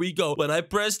 So here we go. When I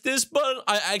press this button,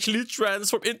 I actually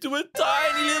transform into a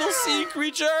tiny little sea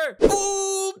creature.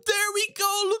 Boom! There we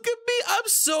go. Look at me. I'm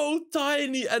so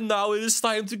tiny. And now it is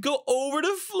time to go over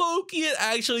to Floki and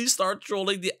actually start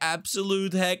trolling the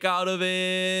absolute heck out of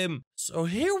him. So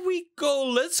here we go.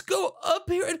 Let's go up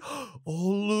here and... Oh,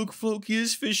 look. Floki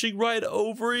is fishing right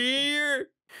over here.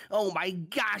 Oh my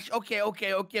gosh. Okay.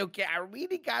 I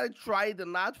really gotta try to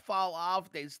not fall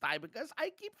off this time because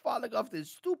I keep falling off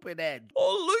this stupid edge.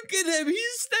 Oh, look at him.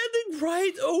 He's standing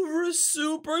right over a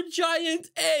super giant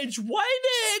edge. Why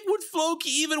the heck would Floki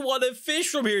even want to fish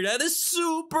from here? That is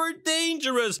super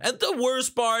dangerous. And the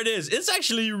worst part is, it's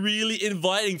actually really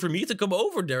inviting for me to come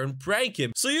over there and prank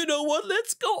him. So you know what?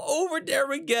 Let's go over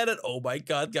there and get it. Oh my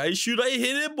god, guys. Should I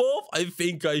hit him off? I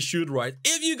think I should, right?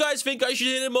 If you guys think I should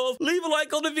hit him off, leave a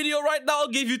like on the video right now. I'll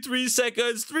give you 3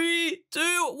 seconds. 3, 2,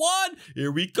 1.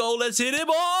 Here we go. Let's hit him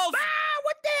off. Ah,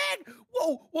 what the heck?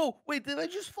 Whoa. Wait, did I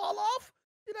just fall off?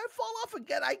 Did I fall off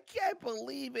again? I can't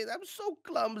believe it. I'm so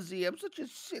clumsy. I'm such a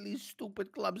silly,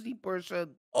 stupid, clumsy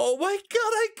person. Oh my god,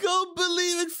 I can't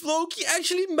believe it. Floki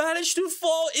actually managed to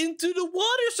fall into the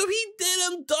water, so he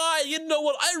didn't die. You know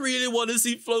what? I really want to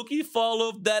see Floki fall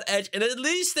off that edge and at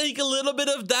least take a little bit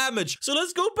of damage. So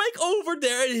let's go back over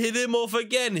there and hit him off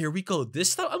again. Here we go.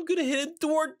 This time I'm gonna hit him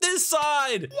toward this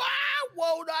side. Wow,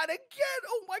 whoa, not again.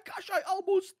 Oh my gosh, I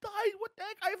almost died. What the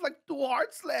heck? I have like 2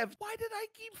 hearts left. Why did I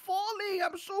keep falling?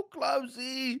 I'm so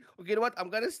clumsy. Okay, you know what? I'm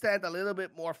gonna stand a little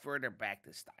bit more further back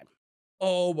this time.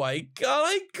 Oh my god,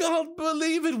 I can't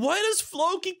believe it. Why does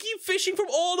Floki keep fishing from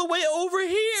all the way over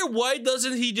here? Why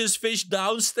doesn't he just fish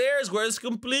downstairs where it's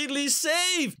completely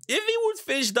safe? If he would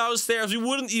fish downstairs, we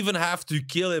wouldn't even have to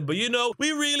kill him. But you know,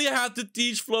 we really have to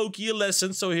teach Floki a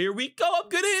lesson. So here we go. I'm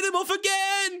gonna hit him off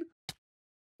again.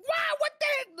 Wow, what the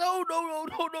heck? No,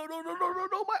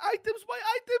 my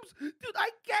items. Dude, I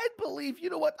can't believe, you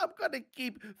know what? I'm gonna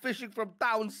keep fishing from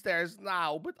downstairs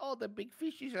now, but all the big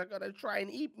fishies are gonna try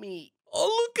and eat me. Oh,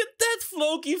 look at that.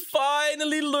 Floki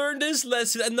finally learned his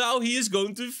lesson and now he is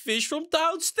going to fish from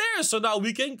downstairs. So now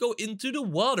we can go into the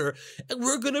water and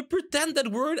we're gonna pretend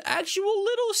that we're an actual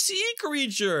little sea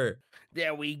creature.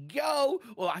 There we go.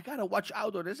 Well, I gotta watch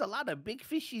out, though. There's a lot of big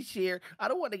fishies here. I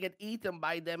don't want to get eaten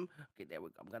by them. Okay, there we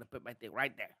go. I'm gonna put my thing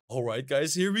right there. All right,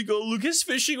 guys, here we go. Look, his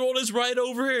fishing rod is right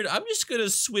over here. I'm just gonna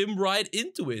swim right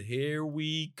into it. Here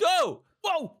we go.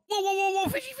 Whoa.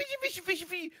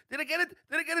 Fishy. Did I get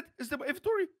it? Is that my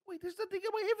inventory? Wait, there's nothing in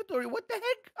my inventory. What the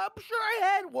heck? I'm sure I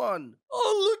had one.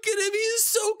 Oh, look at him. He is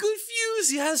so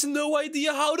confused. He has no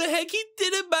idea how the heck he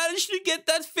didn't manage to get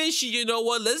that fishy. You know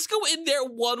what? Let's go in there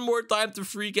one more time to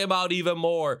freak him out even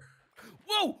more.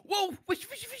 Whoa.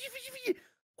 Fishy.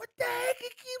 What the heck? He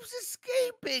keeps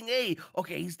escaping. Hey,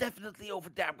 okay, he's definitely over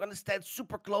there. I'm gonna stand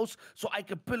super close so I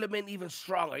can pull him in even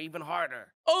stronger, even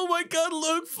harder. Oh my god,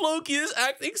 look, Floki is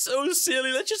acting so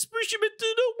silly. Let's just push him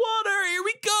into the water. Here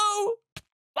we go.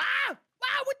 Wow,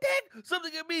 what the heck?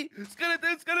 Something at me.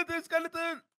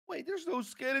 Skeleton. Wait, there's no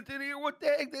skeleton here. What the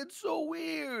heck? That's so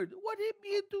weird. What hit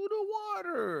me into the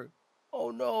water? Oh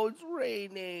no, it's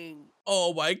raining.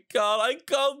 Oh my god, I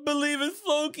can't believe it.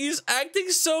 Floki is acting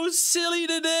so silly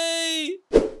today.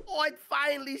 Oh, it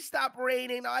finally stopped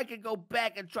raining. Now I can go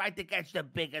back and try to catch the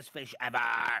biggest fish ever.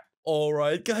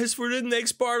 Alright guys, for the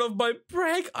next part of my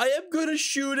prank, I am gonna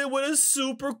shoot it with a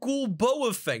super cool bow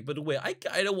effect. By the way, I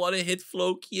kinda wanna hit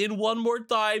Floki in one more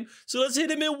time. So let's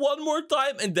hit him in one more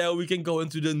time and then we can go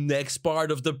into the next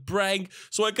part of the prank.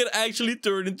 So I can actually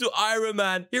turn into Iron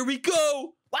Man. Here we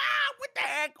go! Wow, what the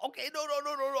heck? Okay, no.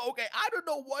 Okay, I don't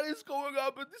know what is going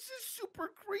on, but this is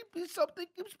super creepy. Something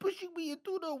keeps pushing me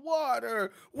into the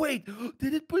water. Wait,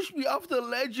 did it push me off the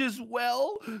ledge as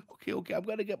well? Okay, I'm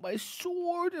gonna get my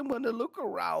sword. I'm gonna look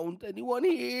around. Anyone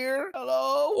here?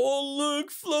 Hello? Oh,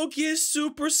 look, Floki is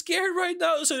super scared right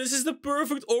now. So this is the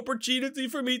perfect opportunity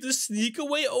for me to sneak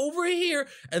away over here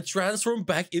and transform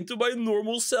back into my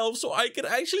normal self so I can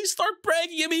actually start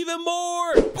pranking him even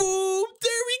more. Boom,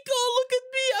 there we go. Look at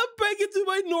me. I'm back into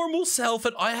my normal self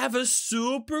and I have a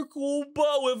super cool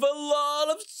bow with a lot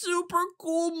of super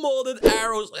cool modded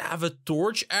arrows. I have a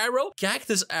torch arrow,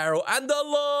 cactus arrow, and a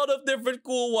lot of different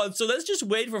cool ones. So let's just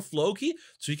wait for Floki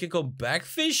so he can come back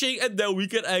fishing and then we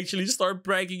can actually start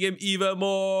pranking him even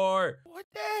more. What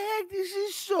the heck? This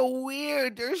is so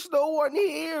weird. There's no one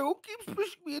here. Who keeps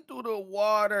pushing me into the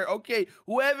water? Okay,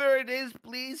 whoever it is,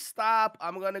 please stop.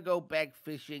 I'm gonna go back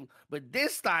fishing. But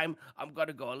this time, I'm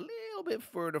gonna go a little bit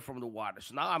further from the water.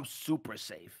 So now I'm super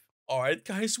safe. Alright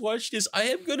guys, watch this. I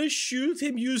am gonna shoot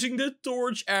him using the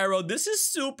torch arrow. This is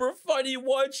super funny.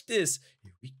 Watch this.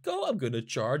 Here we go. I'm gonna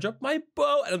charge up my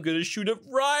bow and I'm gonna shoot it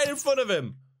right in front of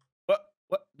him. What?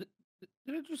 Did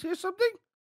I just hear something?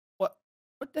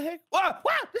 What the heck? Wow,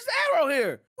 there's an arrow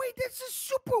here. Wait, this is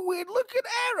super weird looking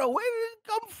arrow. Where did it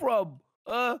come from?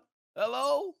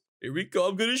 Hello? Here we go.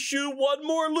 I'm gonna shoot one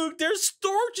more. Look, there's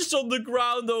torches on the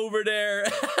ground over there.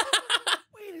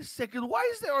 Wait a second. Why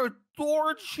is there a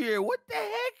torch here? What the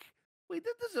heck? Wait,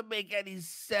 that doesn't make any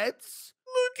sense.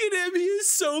 Look at him, he is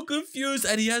so confused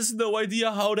and he has no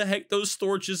idea how the heck those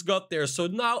torches got there. So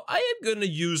now I am gonna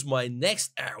use my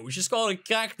next arrow, which is called a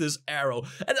cactus arrow.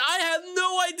 And I have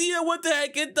no idea what the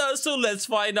heck it does, so let's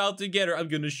find out together. I'm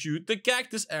gonna shoot the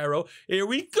cactus arrow. Here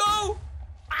we go!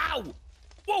 Ow!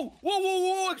 Whoa, whoa, whoa,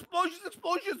 whoa, explosions,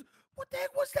 explosions! What the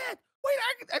heck was that? Wait,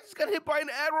 I just got hit by an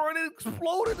arrow and it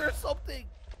exploded or something.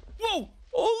 Whoa!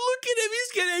 Oh, look at him.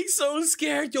 He's getting so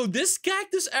scared. Yo, this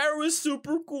cactus arrow is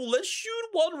super cool. Let's shoot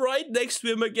one right next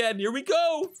to him again. Here we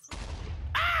go.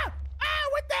 Ah! Ah!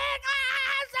 What the heck? Ah!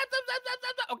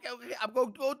 Stop. Okay. I'm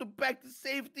going to go back to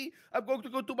safety. I'm going to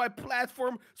go to my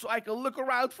platform so I can look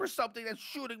around for something that's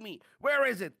shooting me. Where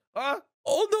is it? Huh?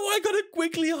 Oh no, I gotta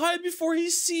quickly hide before he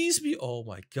sees me. Oh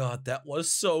my god, that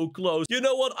was so close. You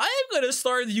know what? I am gonna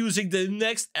start using the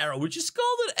next arrow, which is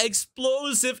called an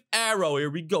explosive arrow. Here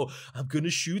we go. I'm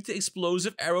gonna shoot the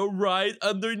explosive arrow right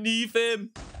underneath him.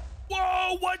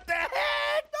 Whoa, what the heck?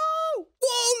 No!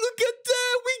 Whoa, look at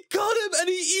that! We got him and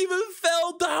he even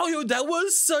fell down. Yo, that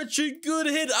was such a good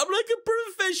hit. I'm like a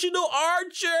professional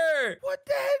archer. What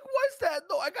the heck was that?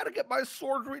 No, I gotta get my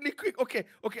sword really quick. Okay.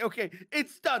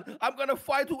 It's done. I'm gonna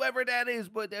fight whoever that is,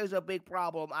 but there's a big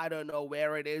problem. I don't know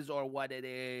where it is or what it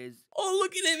is. Oh,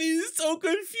 look at him. He's so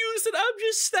confused and I'm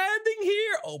just standing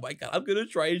here. Oh my god, I'm gonna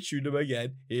try and shoot him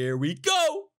again. Here we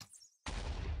go.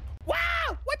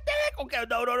 Wow! What the heck? Okay,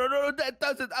 no, that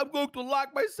doesn't. I'm going to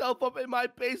lock myself up in my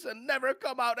base and never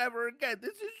come out ever again.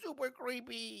 This is super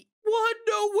creepy. What?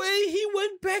 No way. He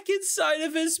went back inside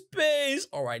of his base.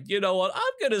 All right, you know what? I'm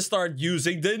going to start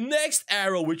using the next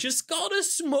arrow, which is called a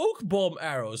smoke bomb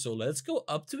arrow. So let's go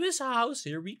up to his house.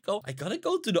 Here we go. I got to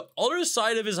go to the other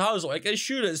side of his house so I can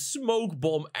shoot a smoke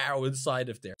bomb arrow inside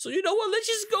of there. So you know what? Let's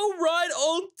just go right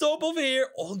on top of here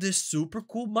on this super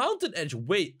cool mountain edge.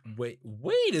 Wait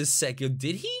a second.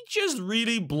 Did he just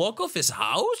really block off his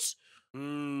house?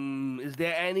 Is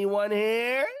there anyone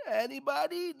here?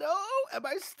 Anybody? No? Am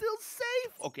I still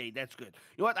safe? Okay, that's good.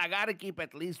 You know what? I gotta keep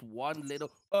at least one little,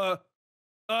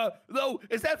 no,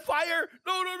 is that fire?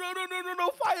 No,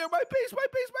 fire, my base,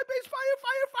 fire,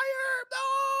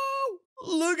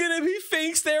 no! Look at him, he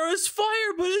thinks there is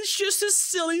fire, but it's just a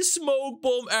silly smoke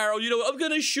bomb arrow. You know what? I'm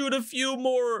gonna shoot a few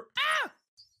more.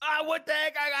 Ah, what the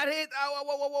heck? I got hit.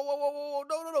 Whoa.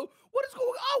 No. What is going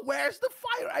on? Where's the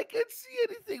fire? I can't see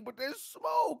anything, but there's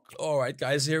smoke. All right,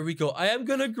 guys, here we go. I am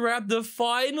going to grab the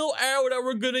final arrow that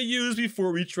we're going to use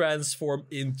before we transform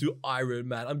into Iron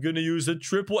Man. I'm going to use a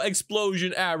triple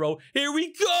explosion arrow. Here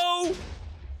we go.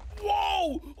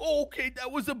 Whoa! Okay,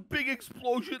 that was a big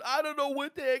explosion. I don't know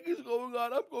what the heck is going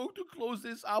on. I'm going to close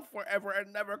this out forever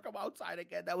and never come outside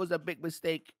again. That was a big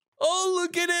mistake. Oh,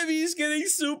 look at him. He's getting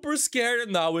super scared.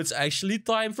 And now it's actually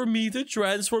time for me to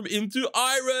transform into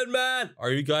Iron Man. Are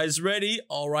you guys ready?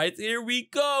 All right, here we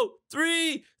go.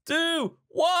 3, 2,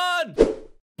 1.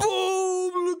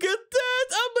 Boom! Look at that!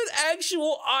 I'm an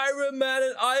actual Iron Man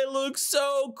and I look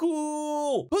so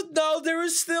cool! But now there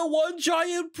is still one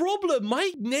giant problem.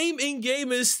 My name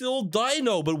in-game is still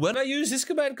Dino, but when I use this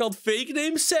command called fake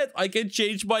name set, I can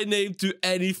change my name to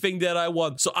anything that I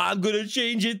want. So I'm gonna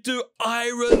change it to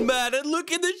Iron Man. And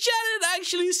look in the chat, it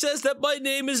actually says that my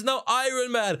name is now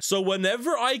Iron Man. So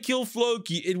whenever I kill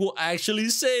Floki, it will actually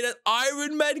say that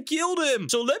Iron Man killed him.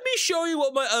 So let me show you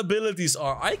what my abilities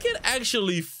are. I can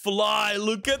actually fly.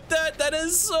 Look at that. That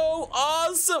is so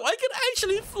awesome. I can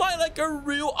actually fly like a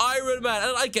real Iron Man.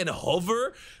 And I can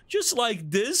hover just like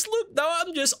this. Look, now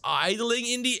I'm just idling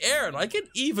in the air. And I can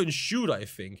even shoot, I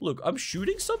think. Look, I'm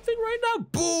shooting something right now.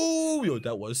 Boom. Yo,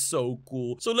 that was so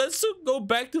cool. So let's go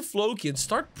back to Floki and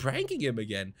start pranking him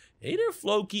again. Hey there,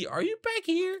 Floki. Are you back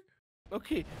here?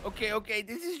 Okay.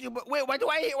 This is you. Wait, what do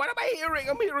I hear? What am I hearing?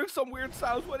 I'm hearing some weird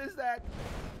sounds. What is that?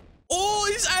 Oh,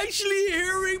 he's actually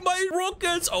hearing my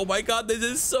rockets. Oh my god, this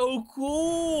is so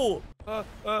cool. Oh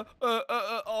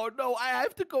no, I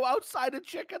have to go outside and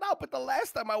check it out. But the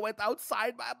last time I went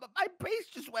outside, my base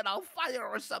just went on fire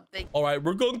or something. All right,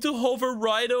 we're going to hover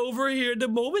right over here. The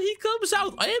moment he comes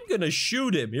out, I am going to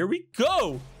shoot him. Here we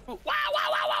go. Wow.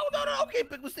 No. Okay,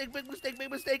 big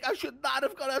mistake. I should not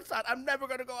have gone outside. I'm never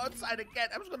going to go outside again.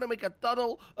 I'm just going to make a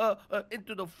tunnel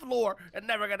into the floor and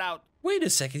never get out. Wait a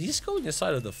second. He's going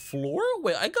inside of the floor?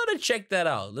 Wait, I got to check that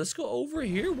out. Let's go over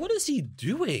here. What is he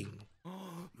doing?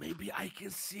 Maybe I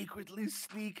can secretly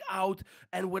sneak out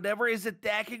and whatever is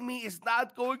attacking me is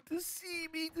not going to see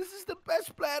me. This is the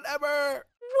best plan ever.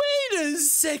 Wait a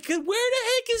second. Where the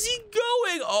heck is he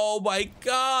going? Oh my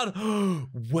god.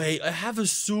 Wait, I have a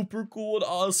super cool and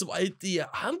awesome idea.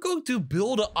 I'm going to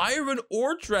build an iron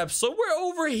ore trap somewhere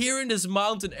over here in this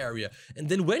mountain area. And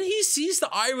then when he sees the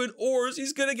iron ores,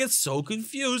 he's gonna get so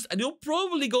confused and he'll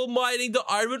probably go mining the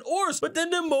iron ores. But then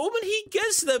the moment he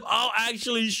gets them, I'll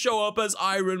actually show up as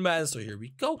Iron Man. So here we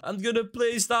go. I'm gonna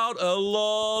place down a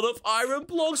lot of iron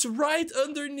blocks right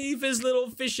underneath his little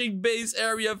fishing base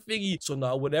area thingy. So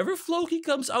now whenever Floki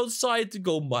comes outside to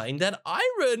go mine that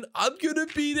iron, I'm gonna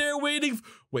be there waiting.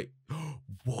 Wait.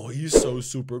 Whoa, he's so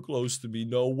super close to me.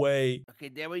 No way. Okay,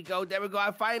 there we go. There we go.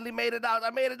 I finally made it out. I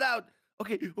made it out.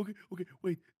 Okay.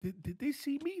 Wait, did they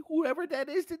see me? Whoever that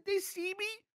is, did they see me?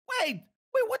 Wait,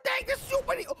 what the heck? There's so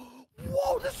many.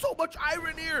 Whoa, there's so much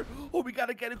iron here. Oh, we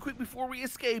gotta get it quick before we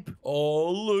escape.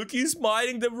 Oh, look, he's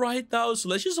mining them right now. So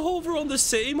let's just hover on the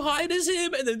same height as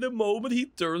him. And then the moment he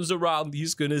turns around,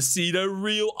 he's gonna see the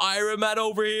real Iron Man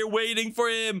over here waiting for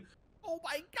him. Oh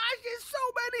my gosh, there's so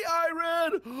many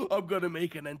iron. I'm gonna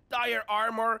make an entire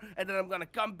armor, and then I'm gonna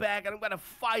come back, and I'm gonna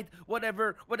fight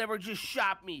whatever just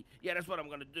shot me. Yeah, that's what I'm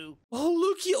gonna do. Oh,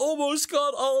 look, he almost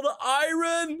got all the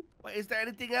iron. Wait, is there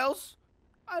anything else?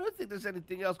 I don't think there's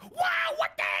anything else. Wow,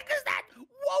 what the heck is that?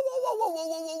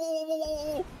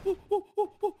 Whoa.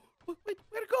 Wait,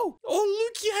 where'd it go? Oh,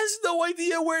 look, he has no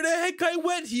idea where the heck I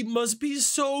went. He must be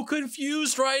so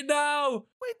confused right now.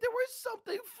 Wait, there was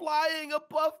something flying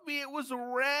above me. It was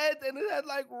red, and it had,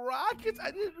 like, rockets.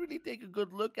 I didn't really take a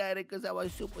good look at it because I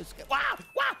was super scared. Wow,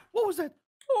 what was that?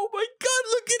 Oh my god,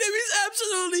 look at him. He's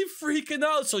absolutely freaking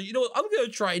out. So, you know what? I'm going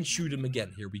to try and shoot him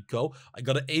again. Here we go. I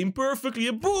got to aim perfectly,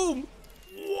 and boom.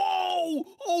 Whoa!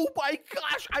 Oh my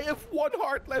gosh, I have 1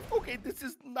 heart left. Okay, this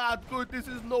is not good. This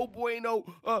is no bueno.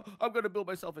 I'm gonna build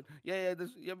myself in. Yeah,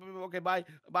 okay, bye.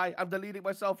 I'm deleting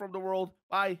myself from the world.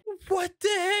 Bye. What the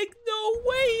heck? No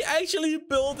way. He actually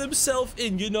built himself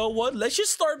in. You know what? Let's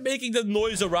just start making the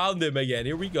noise around him again.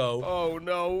 Here we go. Oh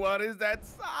no, what is that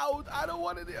sound? I don't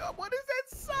want to do. What is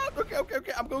that sound?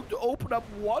 Okay. I'm going to open up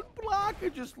 1 block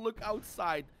and just look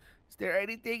outside. Is there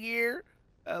anything here?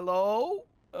 Hello?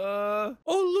 Oh,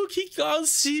 look, he can't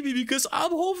see me because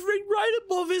I'm hovering right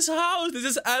above his house. This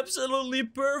is absolutely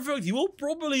perfect. He will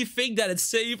probably think that it's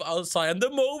safe outside. And the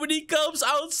moment he comes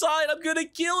outside, I'm gonna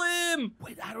kill him.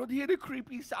 Wait, I don't hear the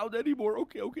creepy sound anymore.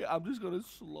 Okay. I'm just gonna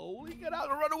slowly get out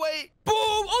and run away. Boom!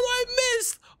 Oh, I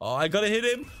missed. Oh, I gotta hit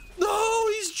him. No,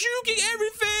 he's juking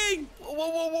everything. Whoa.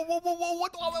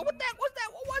 What the heck was that?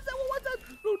 What was that?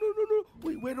 No.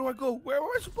 Wait, where do I go? Where am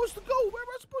I supposed to go?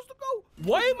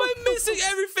 Why am I missing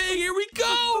everything? Here we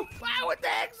go. Wow, what the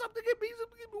heck? Something hit me.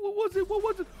 What was it?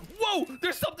 Whoa,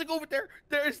 there's something over there.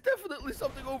 There is definitely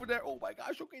something over there. Oh my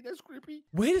gosh, okay, that's creepy.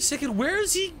 Wait a second, where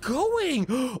is he going?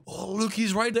 Oh, look,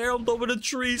 he's right there on top of the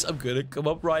trees. I'm gonna come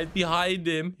up right behind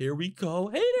him. Here we go.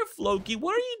 Hey there, Floki.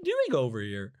 What are you doing over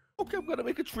here? Okay, I'm gonna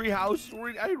make a tree house.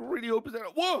 I really hope it's there.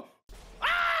 Whoa!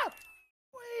 Ah!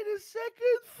 Wait a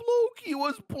second. Floki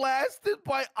was blasted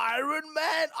by Iron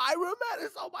Man. Iron Man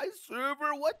is on my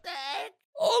server. What the heck?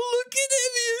 Oh, look at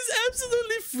him. He is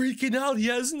absolutely freaking out. He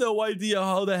has no idea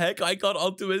how the heck I got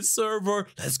onto his server.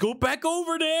 Let's go back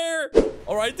over there.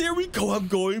 All right, there we go. I'm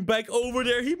going back over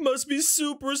there. He must be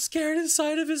super scared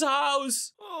inside of his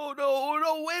house. Oh, no.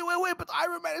 Wait. But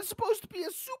Iron Man is supposed to be a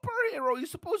superhero.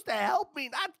 He's supposed to help me,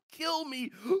 not kill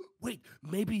me. Wait,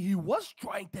 maybe he was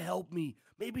trying to help me.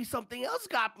 Maybe something else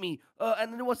got me,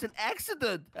 and it was an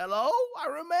accident. Hello,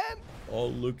 Iron Man? Oh,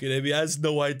 look at him. He has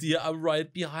no idea. I'm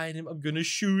right behind him. I'm gonna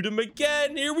shoot him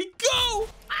again. Here we go.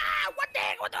 Ah, what the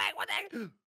heck?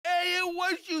 Hey, it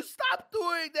was you. Stop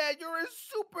doing that. You're a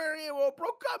superhero, bro.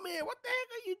 Come here. What the heck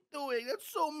are you doing? That's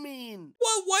so mean.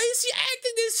 What? Why is he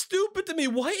acting this stupid to me?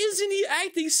 Why isn't he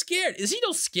acting scared? Is he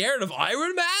not scared of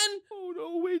Iron Man? Oh,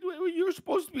 no. Wait. You're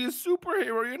supposed to be a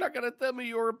superhero. You're not going to tell me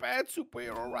you're a bad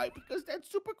superhero, right? Because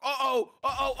that's super... Ah!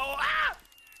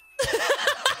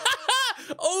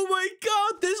 Oh my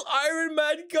god, this Iron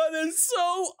Man gun is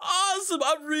so awesome.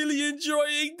 I'm really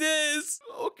enjoying this.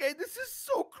 Okay, this is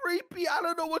so creepy. I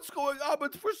don't know what's going on,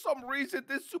 but for some reason,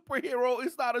 this superhero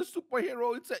is not a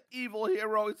superhero. It's an evil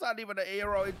hero. It's not even a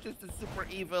hero. It's just a super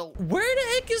evil. Where the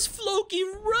heck is Floki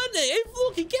running? Hey,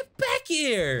 Floki, get back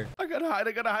here. I gotta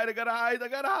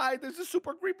hide. There's a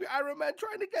super creepy Iron Man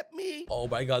trying to get me. Oh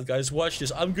my god, guys, watch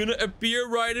this. I'm gonna appear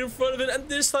right in front of it, and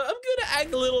this time I'm gonna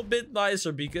act a little bit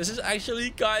nicer because it's actually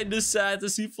kind of sad to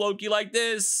see Floki like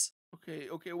this.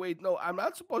 Okay, wait, no, I'm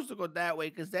not supposed to go that way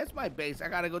because that's my base. I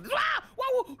gotta go this. Ah!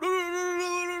 Whoa!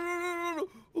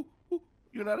 No.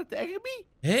 You're not attacking me?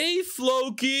 Hey,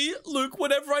 Floki. Look,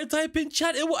 whenever I type in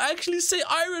chat, it will actually say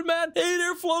Iron Man. Hey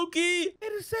there, Floki.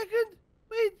 Wait a second.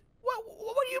 Wait,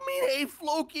 what do you mean, hey,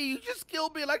 Floki? You just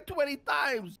killed me like 20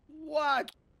 times.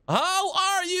 What? How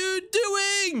are you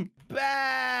doing?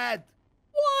 Bad.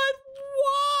 What?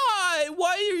 Why?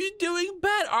 Why are you doing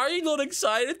bad? Are you not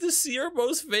excited to see your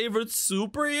most favorite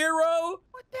superhero?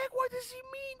 What the heck? What does he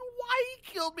mean? Why he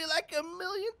killed me like a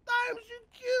million times? You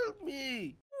killed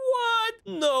me. What?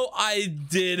 No, I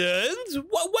didn't.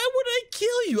 Why would I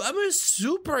kill you? I'm a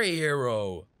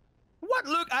superhero. What?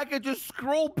 Look, I can just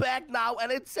scroll back now,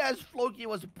 and it says Floki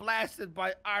was blasted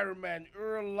by Iron Man.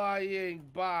 You're lying.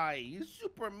 Bye. He's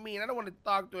super mean. I don't want to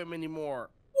talk to him anymore.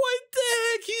 What the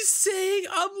heck? He's saying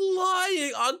I'm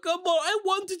lying. Oh, come on. I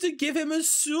wanted to give him a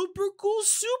super cool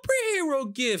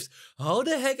superhero gift. How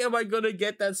the heck am I going to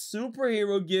get that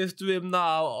superhero gift to him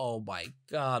now? Oh, my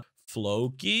God.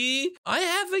 Floki, I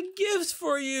have a gift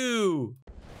for you.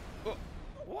 What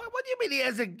do you mean he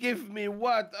has a gift me?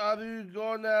 What? Are you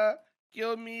gonna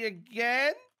kill me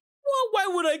again? Well, why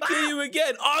would I kill you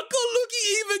again? Uncle Lucky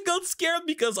even got scared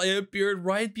because I appeared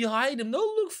right behind him. No,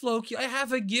 look, Floki, I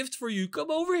have a gift for you. Come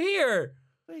over here.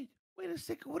 Wait a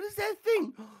second. What is that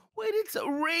thing? Wait, it's a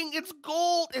ring. It's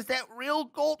gold. Is that real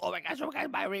gold? Oh my gosh,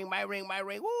 my ring.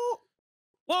 Whoa.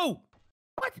 Whoa.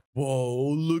 What?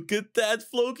 Whoa, look at that.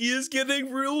 Floki is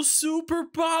getting real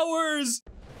superpowers.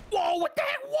 Whoa, what the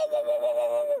heck?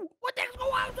 Whoa. What the heck's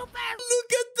going on so fast?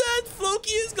 Look at that.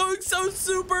 Floki is going so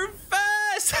super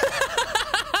fast.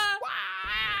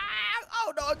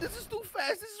 Oh, no, this is too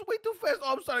fast. This is way too fast.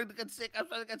 Oh, I'm starting to get sick.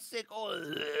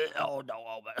 Oh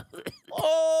no.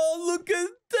 Oh, look at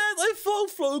that. I thought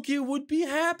Floki would be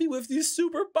happy with these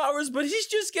superpowers, but he's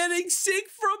just getting sick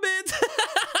from it.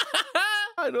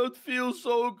 I don't feel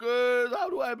so good. How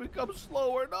do I become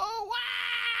slower? No.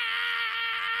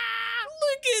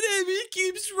 Look at him. He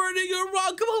keeps running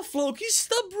around. Come on, Floki.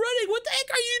 Stop running. What the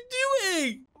heck are you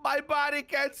doing? My body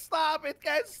can't stop. It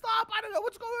can't stop. I don't know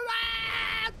what's going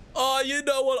on. Oh, you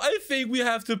know what? I think we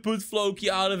have to put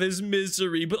Floki out of his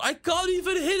misery, but I can't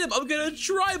even hit him. I'm gonna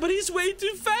try, but he's way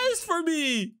too fast for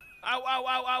me. Ow.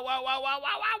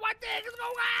 What the heck is going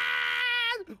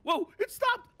on? Whoa, it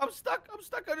stopped. I'm stuck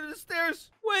under the stairs.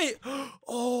 Wait.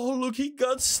 Oh, look, he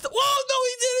got stuck. Oh, no,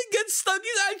 he didn't get stuck.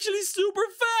 He's actually super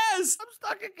fast. I'm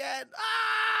stuck again.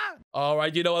 All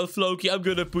right, you know what, Floki? I'm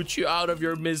gonna put you out of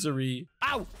your misery.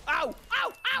 Ow. No.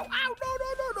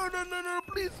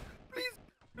 Please.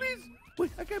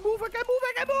 Wait, I can't move.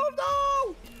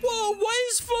 No. Whoa, why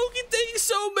is Floki taking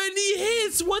so many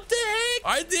hits? What the heck?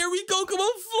 All right, there we go. Come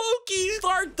on, Floki.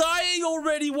 Start dying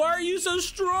already. Why are you so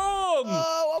strong?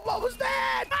 Oh, I'm almost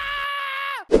dead.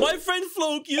 My friend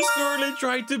Floki is currently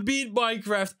trying to beat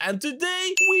Minecraft, and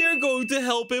today we are going to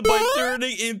help him by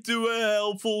turning into a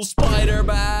helpful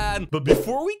Spider-Man. But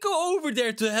before we go over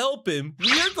there to help him,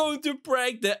 we are going to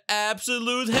prank the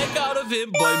absolute heck out of him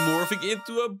by morphing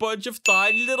into a bunch of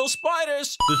tiny little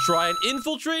spiders to try and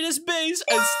infiltrate his base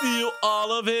and steal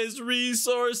all of his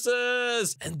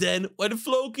resources. And then when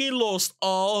Floki lost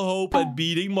all hope at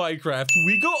beating Minecraft,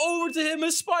 we go over to him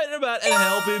as Spider-Man and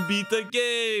help him beat the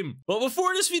game. But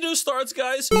before this video starts,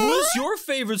 guys, who is your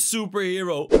favorite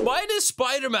superhero? Mine is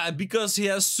Spider-Man because he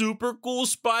has super cool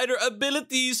spider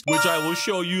abilities, which I will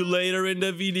show you later in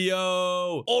the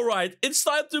video. Alright, it's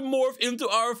time to morph into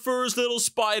our first little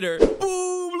spider.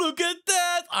 Boom, look at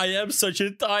that. I am such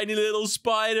a tiny little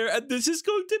spider, and this is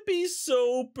going to be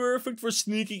so perfect for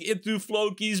sneaking into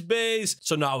Floki's base.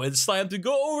 So now it's time to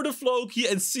go over to Floki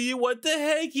and see what the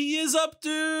heck he is up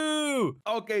to.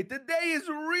 Okay, today is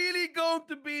really going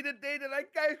to be the day that I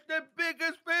catch the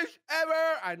biggest fish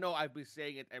ever. I know I've been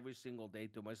saying it every single day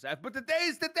to myself, but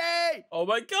today's the day. Oh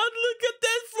my god, look at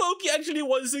that. Floki actually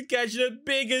wants to catch the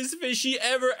biggest fishy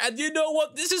ever. And you know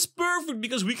what? This is perfect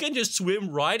because we can just swim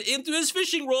right into his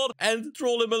fishing rod and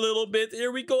troll him a little bit.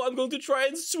 Here we go. I'm going to try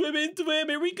and swim into him.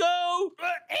 Here we go.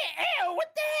 Ew, what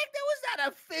the heck? That was not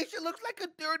a fish. It looks like a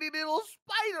dirty little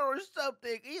spider or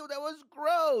something. Ew, that was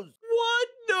gross. What?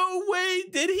 No way.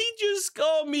 Did he just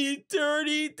call me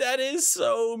dirty? That is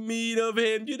so mean of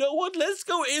him. You know what? Let's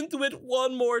go into it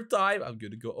one more time. I'm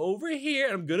going to go over here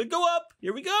and I'm going to go up.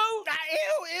 Here we go.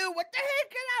 Ew, what the heck?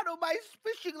 Get out of my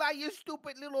fishing line, you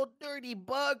stupid little dirty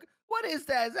bug. What is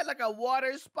that? Is that like a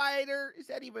water spider? Is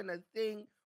that even a thing?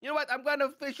 You know what? I'm going to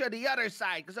fish on the other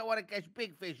side because I want to catch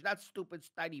big fish, not stupid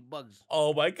tiny bugs.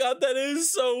 Oh my god, that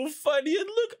is so funny. And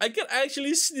look, I can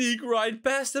actually sneak right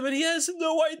past him and he has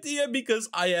no idea because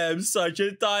I am such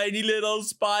a tiny little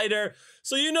spider.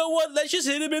 So you know what? Let's just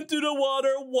hit him into the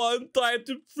water one time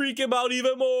to freak him out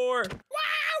even more. Wow,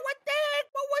 what the heck?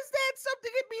 What was that?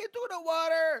 Something hit me into the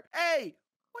water. Hey,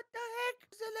 What the heck?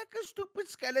 Is there like a stupid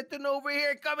skeleton over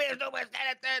here? Come here, stupid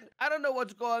skeleton. I don't know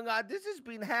what's going on. This has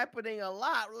been happening a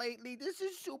lot lately. This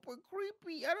is super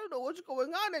creepy. I don't know what's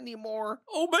going on anymore.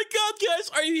 Oh my god, guys,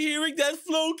 are you hearing that?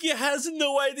 Floki has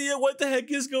no idea what the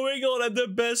heck is going on. And the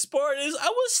best part is I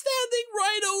was standing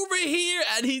right over here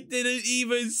and he didn't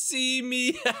even see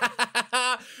me.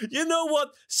 You know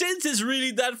what? Since it's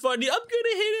really that funny, I'm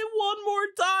gonna hit him one more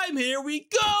time. Here we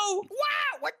go.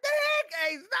 Wow, what the heck?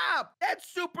 Hey, stop. That's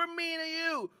super mean of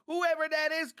you. Whoever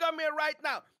that is, come here right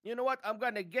now. You know what? I'm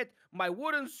gonna get my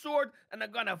wooden sword and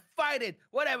I'm gonna fight it,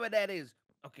 whatever that is.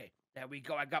 Okay. There we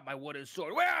go. I got my wooden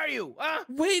sword. Where are you? Huh?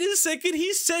 Wait a second.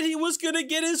 He said he was gonna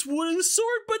get his wooden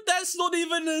sword, but that's not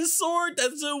even a sword.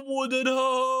 That's a wooden hoe.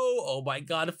 Oh my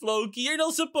god, Floki, you're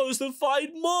not supposed to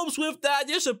fight mobs with that.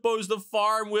 You're supposed to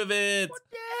farm with it. What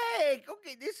the heck?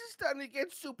 Okay, this is starting to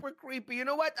get super creepy. You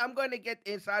know what? I'm gonna get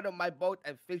inside of my boat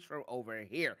and fish from over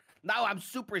here. Now I'm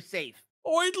super safe.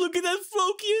 Alright, look at that.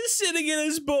 Floki is sitting in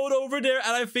his boat over there,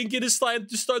 and I think it is time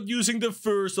to start using the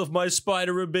first of my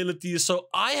spider abilities. So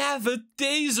I have a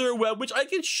taser web, which I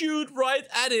can shoot right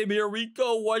at him. Here we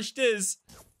go. Watch this.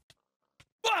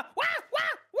 What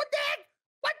the heck?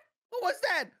 What was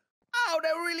that? Ow, that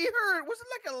really hurt. Was it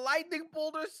like a lightning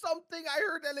bolt or something? I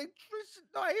heard electricity.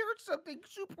 No, I heard something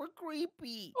super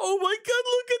creepy. Oh my god,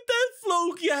 look at that.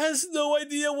 Floki has no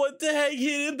idea what the heck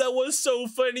hit him. That was so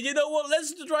funny. You know what?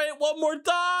 Let's try it one more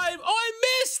time. Oh, I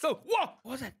missed. Oh, what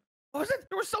was it? What was it?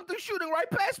 There was something shooting right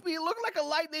past me. It looked like a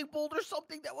lightning bolt or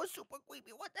something. That was super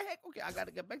creepy. What the heck? Okay, I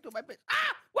gotta get back to my base.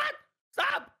 Ah! What?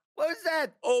 Stop! What is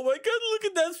that? Oh my god, look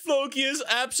at that. Floki is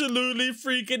absolutely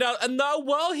freaking out. And now,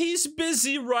 while he's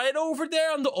busy right over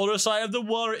there on the other side of the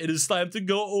water, it is time to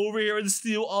go over here and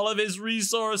steal all of his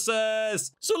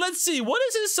resources. So let's see, what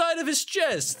is inside of his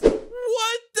chest?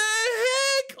 What the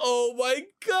heck? Oh my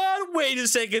god, wait a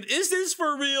second. Is this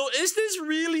for real? Is this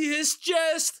really his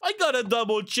chest? I gotta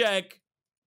double check.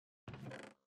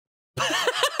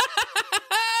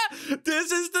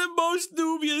 This is the most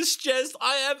dubious chest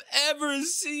I have ever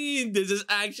seen. This is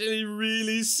actually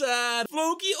really sad.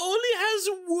 Floki only has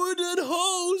wooden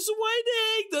hoes. Why the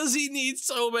heck does he need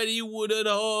so many wooden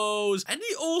hoes? And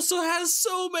he also has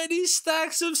so many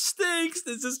stacks of sticks.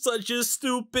 This is such a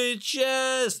stupid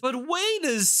chest. But wait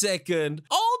a second.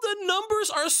 All the numbers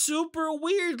are super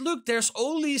weird. Look, there's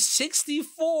only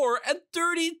 64 and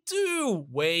 32.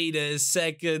 Wait a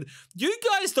second. You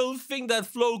guys don't think that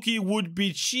Floki would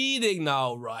be cheating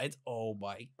now, right? Oh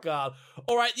my god.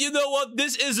 Alright, you know what?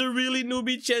 This is a really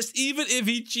newbie chest, even if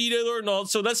he cheated or not.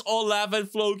 So let's all laugh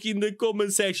at Floki in the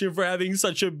comment section for having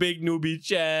such a big newbie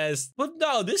chest. But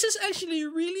now, this is actually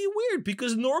really weird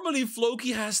because normally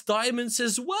Floki has diamonds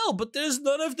as well, but there's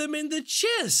none of them in the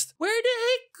chest. Where the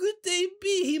heck could they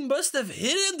be? He must have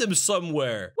hidden them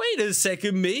somewhere. Wait a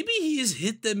second, maybe he's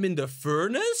hid them in the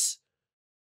furnace?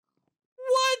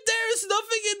 What? There's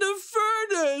nothing in the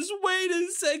furnace. Wait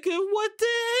a second. What the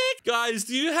heck? Guys,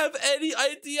 do you have any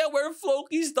idea where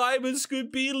Floki's diamonds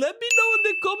could be? Let me know in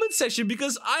the comment section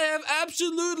because I have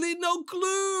absolutely no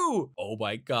clue. Oh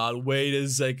my god. Wait a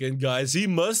second, guys. He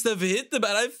must have hit them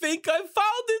and I think I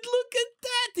found it. Look at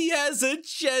that. He has a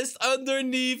chest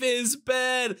underneath his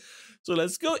bed. So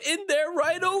let's go in there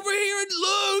right over here and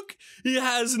look. He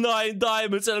has 9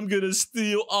 diamonds and I'm gonna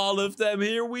steal all of them.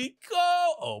 Here we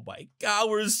go. Oh my god,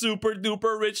 we're super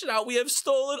duper rich now. We have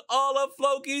stolen all of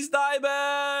Floki's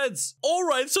diamonds.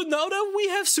 Alright, so now that we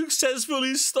have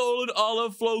successfully stolen all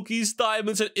of Floki's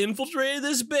diamonds and infiltrated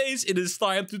his base, it is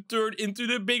time to turn into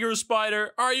the bigger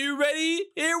spider. Are you ready?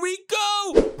 Here we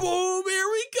go. Boom, here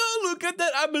we go. Look at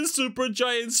that. I'm a super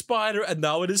giant spider. And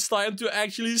now it is time to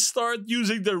actually start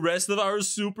using the rest of our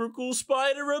super cool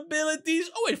spider abilities.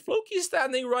 Oh wait, Floki's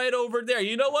standing right over there.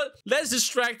 You know what? Let's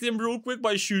distract him real quick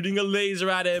by shooting a laser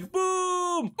at him.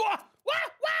 Boom! Wow,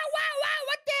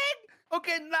 what the heck?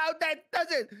 Okay, now that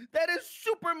does it. That is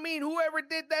super mean. Whoever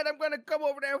did that, I'm gonna come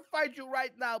over there and fight you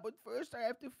right now. But first, I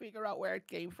have to figure out where it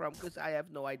came from because I have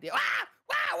no idea.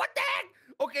 Wow, what the heck?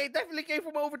 Okay, it definitely came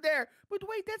from over there. But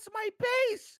wait, that's my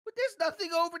base. But there's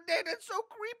nothing over there. That's so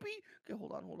creepy. Okay,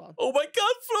 hold on. Oh my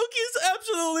god, Floki is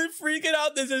absolutely freaking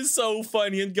out. This is so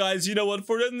funny. And guys, you know what?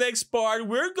 For the next part,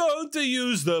 we're going to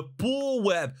use the pool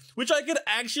web, which I can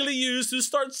actually use to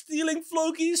start stealing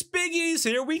Floki's piggies.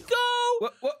 Here we go.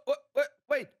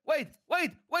 Wait.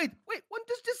 One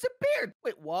just disappeared.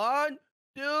 Wait, 1,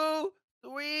 2,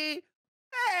 3.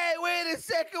 Hey, wait a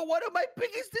second. One of my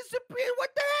piggies disappeared.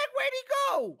 What the heck? Where'd he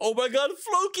go? Oh my god,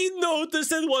 Floki noticed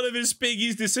that one of his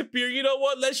piggies disappeared. You know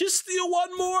what? Let's just steal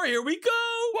one more. Here we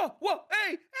go. Whoa.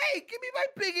 Hey, give me my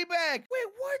piggy back. Wait,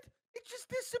 what? It just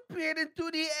disappeared into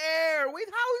the air. Wait,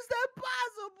 how is that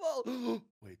possible?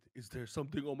 Wait, is there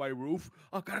something on my roof?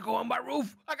 I gotta go on my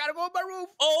roof. I gotta go on my roof.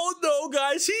 Oh no,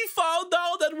 guys, he found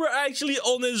out that we're actually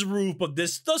on his roof, but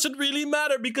this doesn't really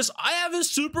matter because I have a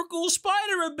super cool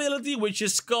spider ability, which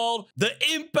is called the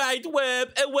impact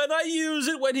web. And when I use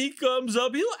it, when he comes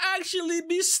up, he'll actually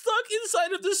be stuck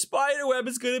inside of the spider web.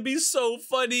 It's gonna be so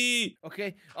funny.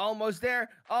 Okay, almost there.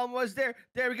 Almost there.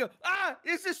 There we go. Ah,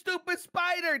 it's a stupid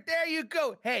spider. There you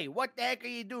go. Hey, what the heck are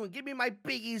you doing? Give me my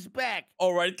piggies back.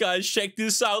 All right, guys, check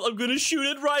this out. I'm gonna shoot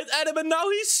it right at him, and now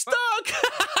he's stuck.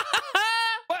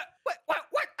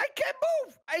 What? I can't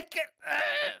move. I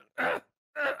can't.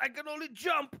 I can only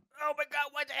jump. Oh my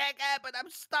god, what the heck happened? I'm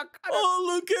stuck. Oh,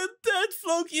 look at that.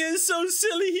 Floki is so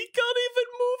silly. He can't even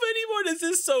move anymore. This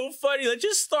is so funny. Let's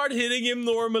just start hitting him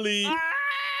normally.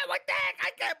 What the heck?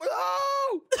 I can't move.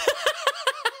 Oh!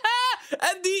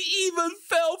 And he even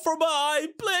fell from a high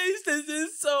place. This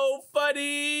is so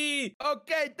funny.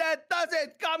 Okay, that does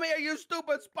it. Come here, you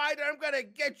stupid spider. I'm gonna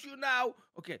get you now.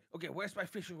 Okay, where's my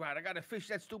fishing rod? I gotta fish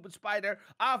that stupid spider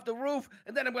off the roof,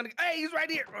 and then I'm gonna... Hey, he's right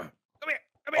here. Come here.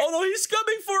 Oh, no, he's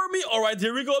coming for me. All right,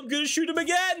 here we go. I'm gonna shoot him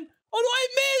again. Oh, no, I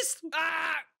missed. No,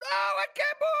 I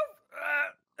can't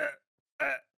move.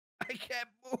 I can't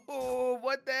move.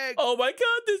 What the heck? Oh my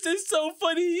god, this is so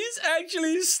funny. He's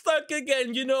actually stuck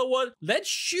again. You know what? Let's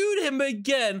shoot him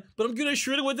again. But I'm gonna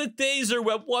shoot him with a taser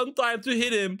web one time to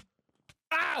hit him.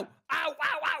 Ow!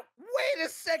 Wait a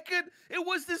second. It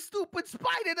was the stupid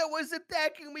spider that was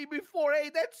attacking me before.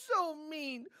 Hey, that's so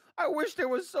mean. I wish there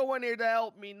was someone here to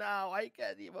help me now. I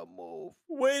can't even move.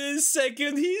 Wait a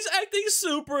second. He's acting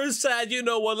super sad. You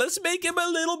know what? Let's make him a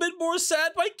little bit more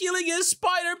sad by killing his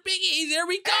spider piggy. There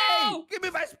we go. Hey, give me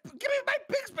my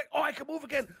pigs back. Oh, I can move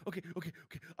again. Okay.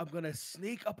 I'm gonna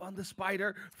sneak up on the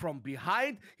spider from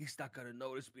behind. He's not gonna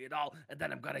notice me at all. And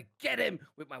then I'm gonna get him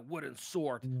with my wooden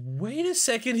sword. Wait a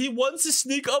second. He wants to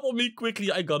sneak up on me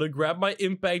quickly. I gotta grab my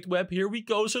impact web. Here we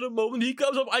go. So the moment he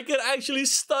comes up, I can actually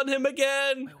stun him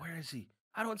again. Wait, where is he?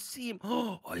 I don't see him.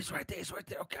 Oh, he's right there.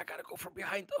 Okay, I gotta go from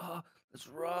behind. Let's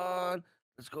run.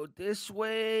 Let's go this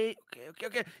way.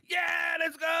 Okay. Yeah,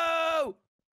 let's go.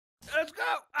 Let's go.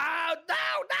 Oh, no,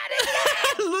 not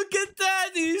again. Look at that.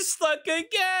 He's stuck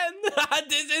again.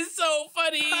 This is so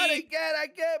funny. Not again. I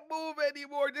can't move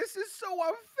anymore. This is so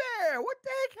unfair. What the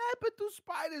heck happened to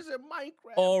spiders in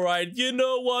Minecraft? All right, you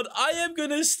know what? I am going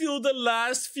to steal the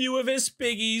last few of his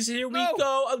piggies. Here we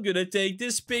go. I'm going to take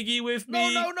this piggy with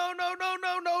me. No.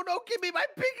 Give me my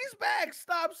piggies back.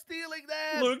 Stop stealing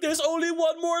them. Look, there's only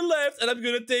one more left, and I'm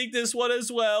going to take this one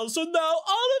as well. So now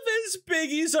all of his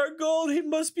piggies are gone. He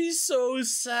must be so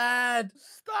sad.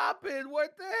 Stop it.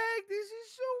 What the heck? This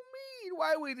is so mean.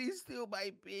 Why would he steal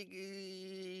my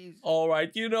piggies? All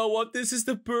right, you know what? This is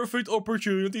the perfect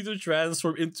opportunity to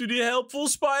transform into the helpful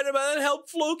Spider-Man and help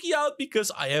Floki out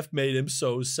because I have made him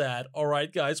so sad. All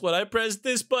right, guys, when I press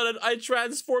this button, I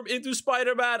transform into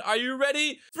Spider-Man. Are you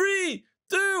ready? 3,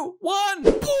 2, 1.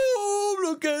 Boom!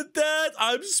 Look at that.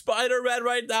 I'm Spider-Man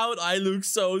right now and I look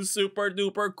so super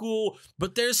duper cool.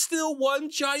 But there's still one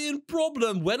giant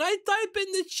problem. When I type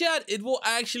in the chat, it will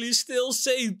actually still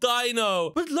say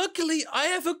Dino. But luckily, I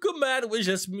have a command which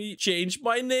lets me change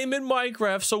my name in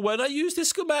Minecraft. So when I use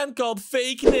this command called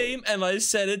fake name and I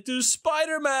set it to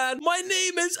Spider-Man, my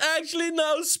name is actually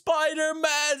now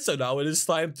Spider-Man. So now it is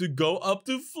time to go up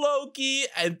to Floki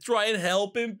and try and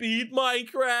help him beat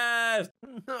Minecraft.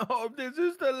 No, this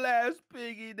is the last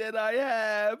piggy that I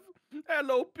have.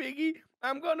 Hello, piggy.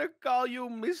 I'm gonna call you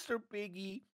Mr.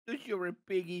 Piggy, because you're a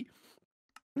piggy.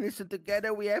 Listen,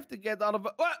 together we have to get out of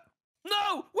it. What?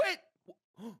 No, wait.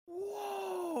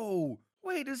 Whoa.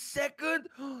 Wait a second.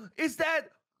 Is that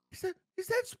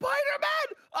Spider-Man?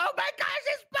 Oh my gosh,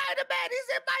 it's Spider-Man.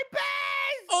 He's in my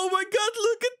base. Oh my god,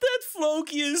 look at that.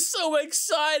 Floki is so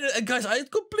excited. And guys, I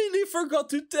completely forgot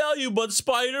to tell you, but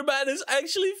Spider-Man is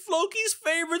actually Floki's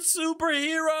favorite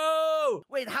superhero.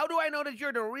 Wait, how do I know that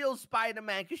you're the real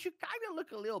Spider-Man? Because you kind of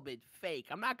look a little bit fake.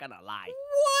 I'm not gonna lie.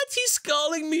 What? He's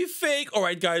calling me fake?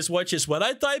 Alright guys, watch this. When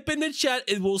I type in the chat,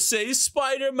 it will say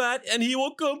Spider-Man and he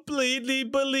will completely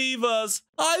believe us.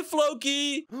 Hi,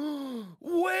 Floki.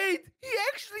 Wait, he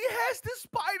actually has the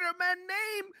Spider-Man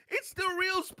name. It's the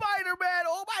real Spider-Man.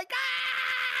 Oh my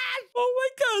gosh. Oh my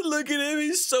god, look at him.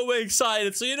 He's so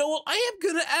excited. So you know what? I am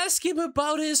gonna ask him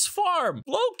about his farm.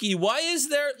 Floki, why is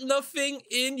there nothing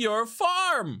in your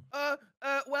farm?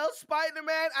 Well,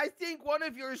 Spider-Man, I think one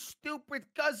of your stupid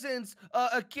cousins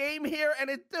came here and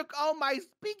it took all my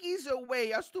piggies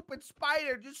away. A stupid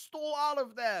spider just stole all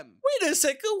of them. Wait a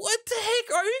second, what the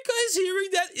heck? Are you guys hearing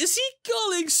that? Is he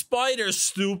calling spiders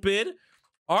stupid?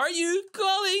 Are you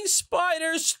calling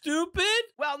spiders stupid?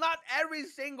 Well, not every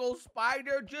single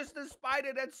spider, just the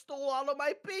spider that stole all of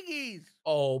my piggies.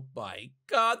 Oh my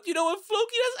god. You know what,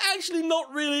 Floki? That's actually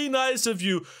not really nice of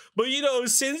you. But you know,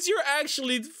 since you're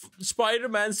actually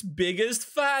Spider-Man's biggest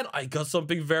fan, I got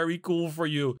something very cool for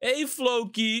you. Hey,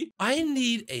 Floki, I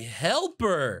need a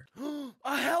helper.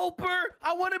 A helper?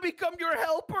 I want to become your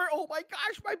helper. Oh my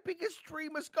gosh, my biggest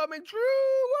dream is coming true.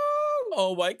 Woo!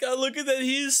 Oh my god, look at that.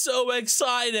 He's so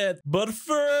excited. But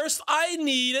first, I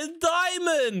need a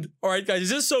diamond. Alright guys,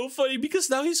 this is so funny because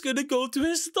now he's gonna go to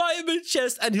his diamond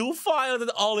chest and he'll find out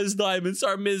that all his diamonds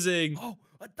are missing. Oh,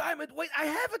 a diamond. Wait, I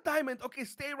have a diamond. Okay,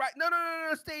 stay right. No,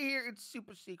 stay here. It's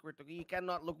super secret. Okay, you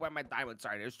cannot look where my diamonds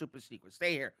are. They're super secret.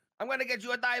 Stay here. I'm gonna get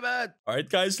you a diamond. Alright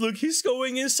guys, look, he's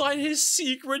going inside his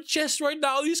secret chest right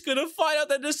now. He's gonna find out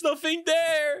that there's nothing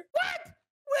there. What?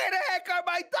 Where the heck are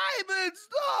my diamonds?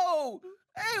 No!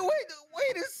 Hey,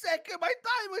 wait a second. My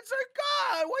diamonds are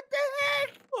gone. What the heck?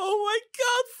 Oh my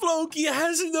god, Floki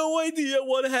has no idea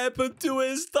what happened to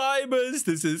his diamonds.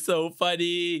 This is so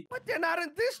funny. But they're not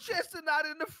in this chest, they're not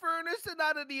in the furnace, they're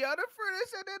not in the other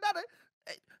furnace, and they're not in...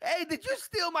 Hey, did you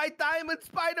steal my diamonds,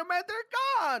 Spider-Man? They're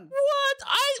gone. What?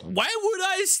 Why would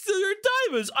I steal your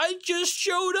diamonds? I just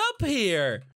showed up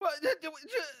here. But I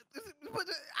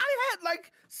had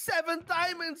like 7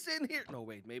 diamonds in here. No,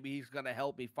 wait, maybe he's gonna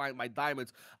help me find my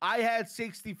diamonds. I had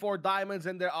 64 diamonds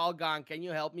and they're all gone. Can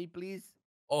you help me, please?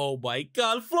 Oh my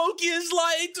god, Floki is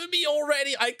lying to me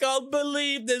already. I can't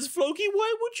believe this. Floki,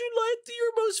 why would you lie to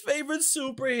your most favorite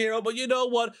superhero? But you know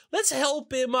what? Let's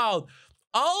help him out.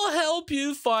 I'll help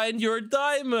you find your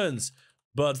diamonds.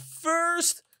 But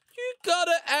first, you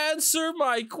gotta answer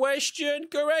my question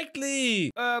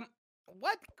correctly.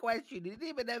 What question? You didn't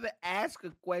even ever ask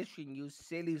a question, you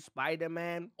silly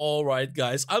Spider-Man. Alright,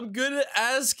 guys. I'm gonna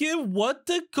ask him what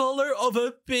the color of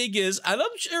a pig is. And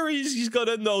I'm sure he's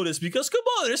gonna know this. Because, come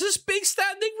on, there's this pig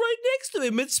standing right next to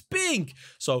him. It's pink.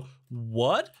 So,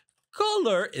 what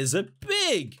color is a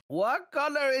pig? What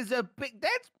color is a pig?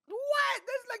 That's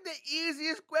like the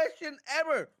easiest question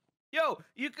ever. Yo,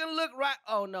 you can look right.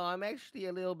 Oh no, I'm actually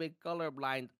a little bit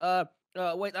colorblind.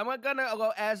 Wait, I'm gonna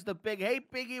go ask the pig. Hey,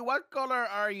 piggy, what color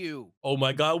are you? Oh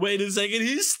my god, wait a second.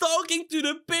 He's talking to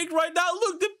the pig right now.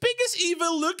 Look, the pig is even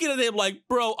looking at him like,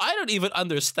 bro, I don't even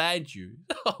understand you.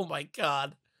 Oh my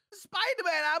god.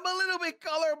 Spider-Man, I'm a little bit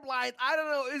colorblind. I don't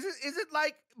know. Is it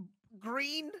like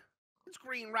green? It's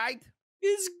green, right?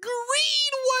 It's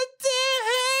green. What the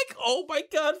heck? Oh my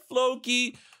god,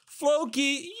 Floki.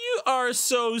 Floki, you are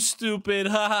so stupid.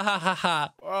 Ha ha ha ha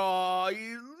ha. Oh,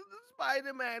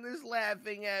 Spider-Man is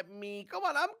laughing at me. Come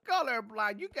on, I'm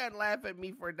colorblind. You can't laugh at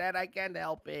me for that. I can't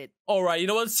help it. All right, you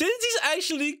know what? Since he's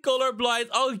actually colorblind,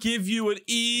 I'll give you an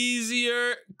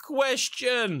easier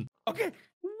question. Okay.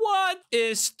 What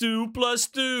is 2 plus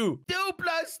 2? 2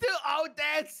 plus 2. Oh,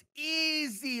 that's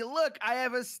easy. Look, I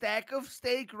have a stack of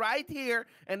steak right here.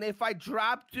 And if I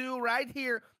drop 2 right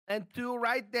here and 2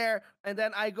 right there, and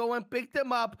then I go and pick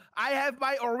them up, I have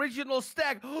my original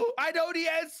stack. I know the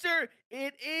answer.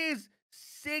 It is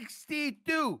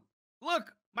 62.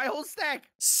 Look, my whole stack.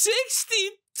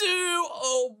 62?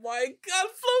 Oh my god,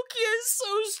 Floki is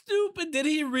so stupid. Did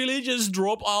he really just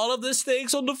drop all of the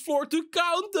steaks on the floor to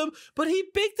count them? But he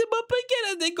picked them up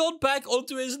again and they got back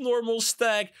onto his normal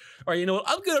stack. Or you know what,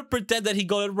 I'm gonna pretend that he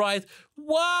got it right.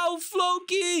 Wow,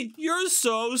 Floki, you're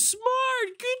so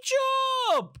smart. Good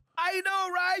job. I know,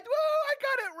 right? Woo, I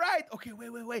got it right. Okay,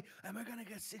 wait. Am I gonna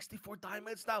get 64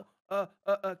 diamonds now?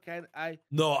 Can I?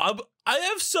 No, I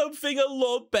have something a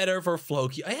lot better for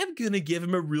Floki. I am gonna give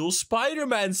him a real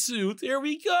Spider-Man suit. Here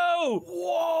we go.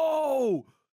 Whoa!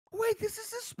 Wait, this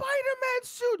is a Spider-Man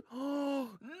suit.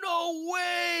 Oh, no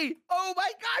way. Oh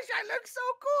my gosh, I look so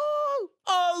cool.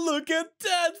 Oh, look at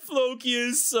that. Floki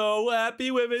is so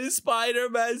happy with his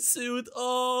Spider-Man suit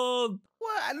on.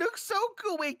 What? I look so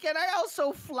cool. Wait, can I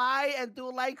also fly and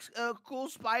do like cool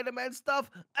Spider-Man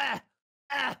stuff?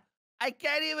 I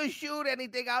can't even shoot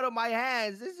anything out of my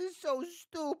hands. This is so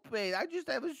stupid. I just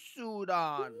have a suit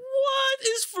on. What?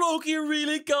 Is Floki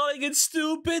really calling it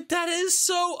stupid? That is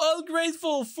so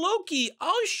ungrateful. Floki,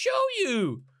 I'll show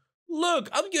you. Look,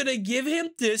 I'm gonna give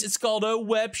him this. It's called a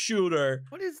web shooter.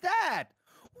 What is that?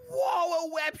 Whoa, a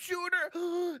web shooter?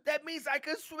 That means I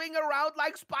can swing around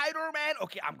like Spider-Man?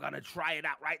 Okay, I'm gonna try it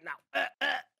out right now.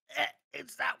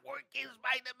 It's not working,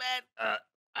 Spider-Man.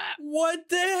 What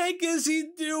the heck is he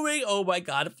doing? Oh my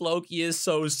god, Floki is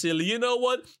so silly. You know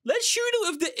what? Let's shoot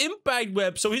him with the impact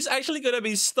web so he's actually gonna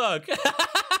be stuck.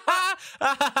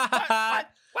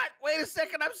 What? Wait a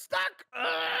second, I'm stuck.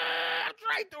 I'm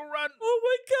trying to run. Oh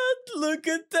my god, look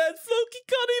at that. Floki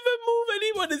can't even move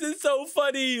anyone. This is so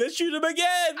funny. Let's shoot him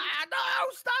again.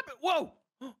 No, stop it. Whoa.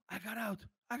 I got out.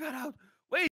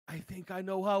 Wait, I think I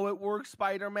know how it works,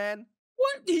 Spider-Man.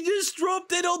 What? He just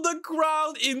dropped it on the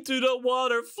ground into the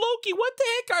water. Floki, what the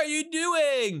heck are you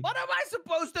doing? What am I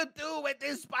supposed to do with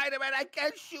this Spider-Man? I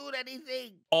can't shoot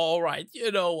anything. All right,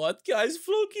 you know what, guys?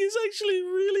 Floki is actually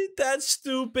really that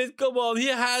stupid. Come on, he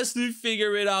has to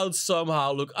figure it out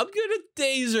somehow. Look, I'm gonna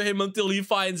taser him until he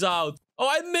finds out. Oh,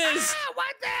 I missed.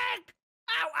 What the heck?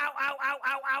 Ow.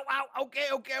 Okay.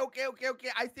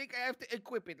 I think I have to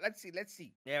equip it. Let's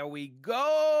see. There we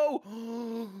go.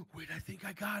 Wait, I think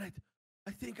I got it.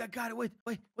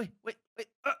 Wait.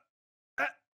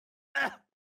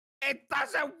 It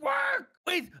doesn't work.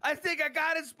 Wait, I think I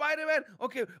got it, Spider-Man.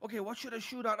 Okay, what should I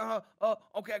shoot on?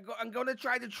 Okay, I'm gonna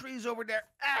try the trees over there.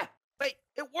 Wait,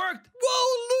 it worked.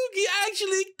 Whoa, look, he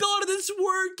actually got it. It's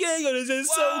working. Oh, this is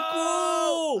so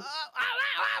cool.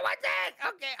 What the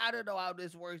heck? Okay, I don't know how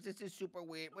this works. This is super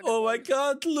weird. Oh my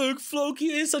god, look, Floki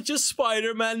is such a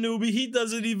Spider-Man newbie. He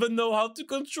doesn't even know how to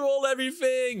control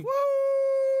everything. Woo!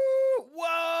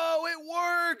 Whoa, it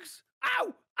works.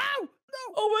 Ow! No.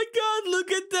 Oh my god,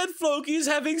 look at that. Floki is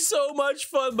having so much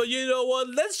fun. But you know what?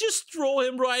 Let's just throw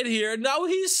him right here. Now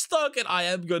he's stuck and I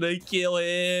am gonna kill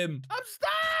him. I'm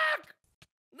stuck!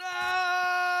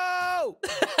 No!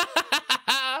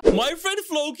 My friend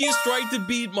Floki is trying to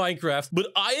beat Minecraft, but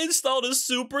I installed a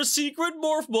super secret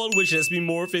morph mod which lets me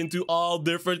morph into all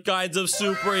different kinds of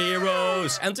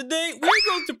superheroes. And today we're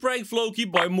going to prank Floki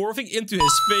by morphing into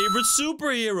his favorite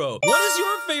superhero. What is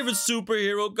your favorite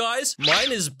superhero, guys?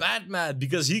 Mine is Batman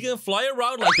because he can fly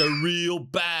around like a real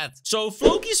bat. So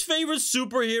Floki's favorite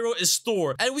superhero is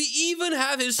Thor, and we even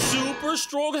have his super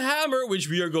strong hammer which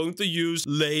we are going to use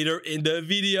later in the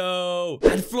video.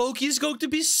 And Floki is going to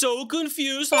be so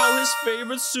confused how his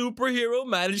favorite superhero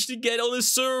managed to get on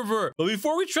his server. But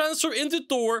before we transfer into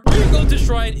Thor, we're going to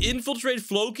try and infiltrate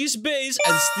Floki's base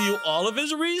and steal all of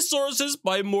his resources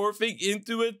by morphing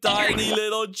into a tiny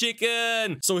little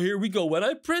chicken. So here we go. When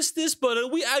I press this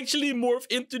button, we actually morph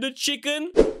into the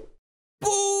chicken.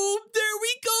 Boom! There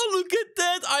we go! Look at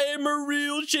that! I am a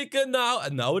real chicken now.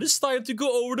 And now it is time to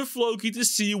go over to Floki to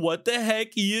see what the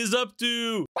heck he is up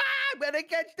to. I'm gonna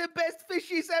catch the best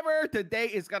fishies ever. Today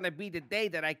is gonna be the day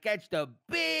that I catch the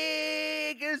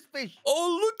biggest fish.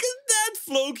 Oh, look at that!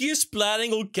 Floki is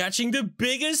planning on catching the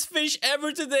biggest fish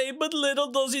ever today. But little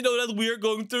does he know that we are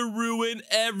going to ruin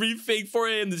everything for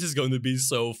him. This is going to be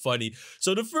so funny.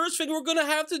 So the first thing we're gonna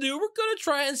have to do, we're gonna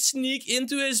try and sneak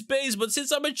into his base. But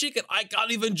since I'm a chicken, I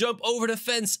can't even jump over the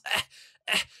fence.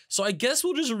 So I guess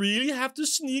we'll just really have to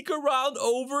sneak around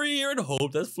over here and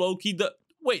hope that Floki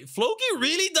Wait, Floki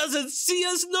really doesn't see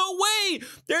us? No way!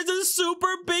 There's a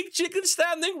super big chicken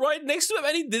standing right next to him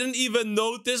and he didn't even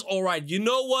notice. Alright, you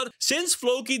know what? Since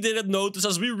Floki didn't notice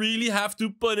us, we really have to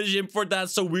punish him for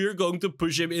that. So we're going to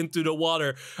push him into the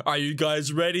water. Are you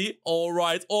guys ready?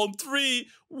 Alright, on 3,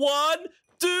 1,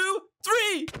 2,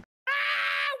 3!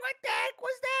 What the heck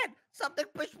was that? Something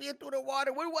pushed me into the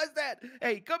water. What was that?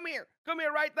 Hey, come here. Come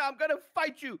here right now. I'm gonna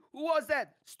fight you. Who was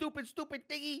that? Stupid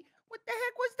thingy. What the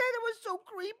heck was that? It was so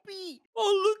creepy.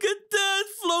 Oh, look at that.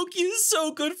 Floki is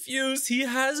so confused. He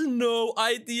has no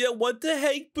idea what the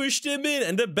heck pushed him in.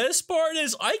 And the best part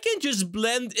is I can just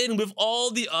blend in with all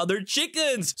the other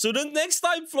chickens. So the next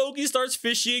time Floki starts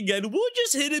fishing again, we'll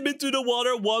just hit him into the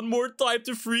water one more time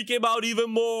to freak him out even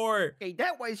more. Okay,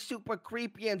 that was super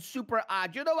creepy and super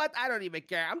odd. You know what? I don't even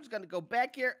care. I'm just gonna go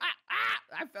back here.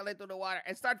 I fell into the water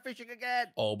and start fishing again.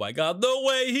 Oh my god, no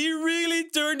way. He really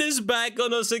turned his back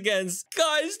on us again.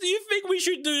 Guys, do you think we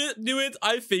should do it?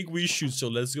 I think we should. So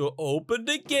let's go open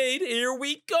the gate. Here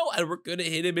we go. And we're gonna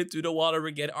hit him into the water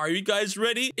again. Are you guys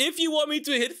ready? If you want me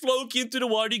to hit Floki into the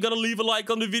water, you gotta leave a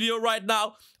like on the video right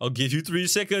now. I'll give you 3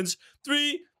 seconds.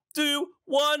 3, 2,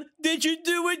 1. Did you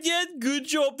do it yet? Good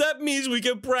job. That means we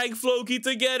can prank Floki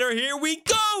together. Here we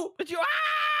go. But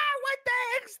what the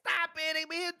heck? Stop hitting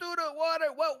me into the water.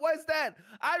 What was that?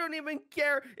 I don't even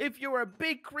care if you're a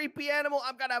big creepy animal.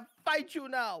 I'm gonna fight you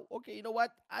now. Okay, you know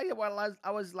what? I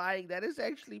was lying. That is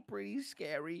actually pretty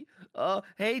scary.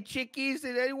 Hey chickies,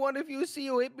 did any one of you see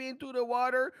who hit me into the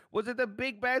water? Was it a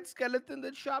big bad skeleton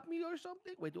that shot me or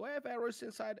something? Wait, do I have arrows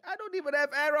inside? I don't even have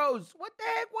arrows. What the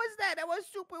heck was that? That was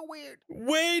super weird.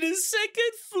 Wait a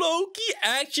second. Floki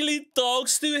actually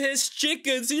talks to his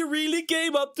chickens. He really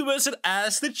came up to us and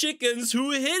asked the chickens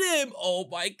who hit him. Oh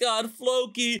my god,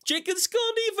 Floki. Chickens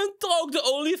can't even talk. The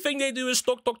only thing they do is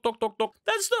talk, talk, talk, talk, talk.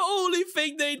 That's the only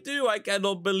thing they do. I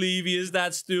cannot believe he is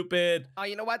that stupid. Oh,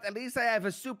 you know what? At least I have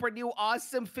a super new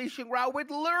awesome fishing rod with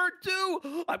lure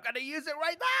too. I'm gonna use it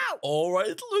right now. All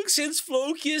right, look, since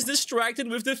Floki is distracted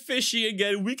with the fishing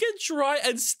again, we can try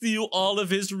and steal all of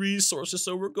his resources.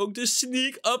 So we're going to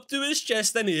sneak up to his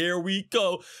chest, and here we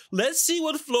go. Let's see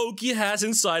what Floki has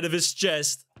inside of his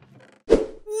chest. What?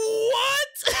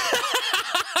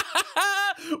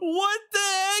 What the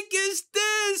heck is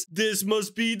this? This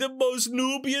must be the most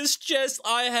noobiest chest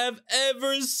I have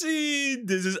ever seen.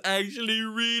 This is actually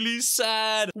really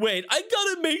sad. Wait, I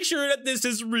gotta make sure that this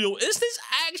is real. Is this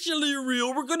actually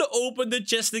real? We're gonna open the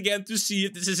chest again to see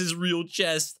if this is his real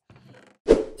chest.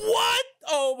 What?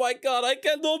 Oh my god, I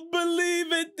cannot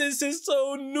believe it. This is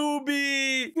so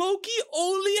newbie. Floki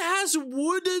only has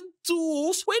wooden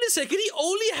tools. Wait a second, he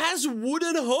only has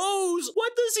wooden hoes.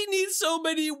 What does he need so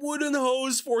many wooden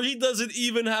hoes for? He doesn't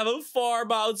even have a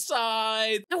farm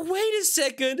outside. Now wait a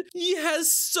second, he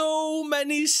has so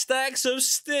many stacks of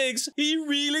sticks. He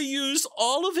really used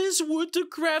all of his wood to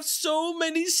craft so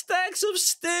many stacks of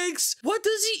sticks. What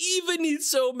does he even need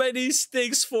so many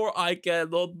sticks for? I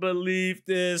cannot believe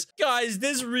this. Guys,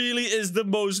 this really is the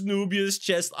most noobiest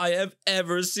chest I have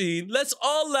ever seen. Let's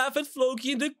all laugh at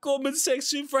Floki in the comment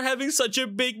section for having such a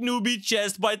big newbie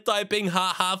chest by typing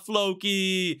haha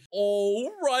Floki.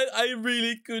 Alright, I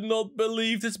really could not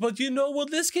believe this, but you know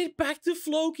what? Let's get back to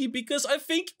Floki because I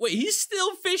think, wait, he's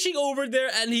still fishing over there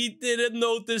and he didn't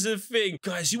notice a thing.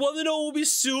 Guys, you want to know what would be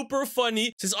super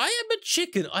funny? Since I am a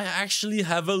chicken, I actually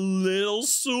have a little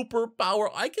superpower.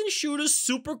 I can shoot a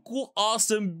super cool,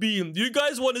 awesome beam. Do you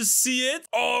guys want to see it?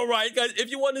 Alright, guys, if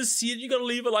you want to see it, you gotta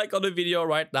leave a like on the video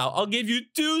right now. I'll give you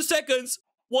 2 seconds.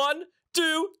 1,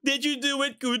 2, did you do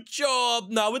it? Good job.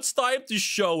 Now it's time to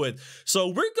show it. So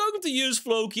we're going to use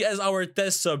Floki as our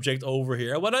test subject over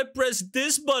here. When I press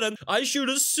this button, I shoot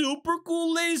a super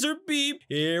cool laser beam.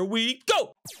 Here we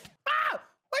go. Ah!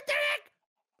 What the heck?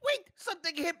 Wait,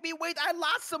 something hit me. Wait, I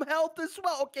lost some health as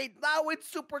well. Okay, now it's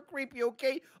super creepy,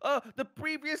 okay? The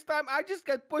previous time I just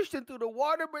got pushed into the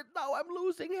water, but now I'm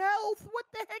losing health. What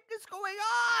the heck is going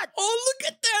on? Oh,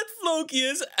 look at that. Floki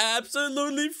is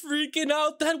absolutely freaking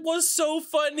out. That was so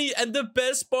funny. And the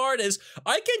best part is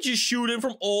I can just shoot him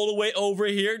from all the way over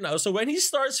here now. So when he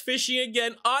starts fishing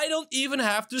again, I don't even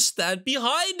have to stand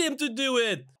behind him to do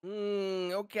it.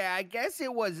 Okay, I guess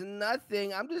it was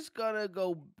nothing. I'm just gonna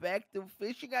go back to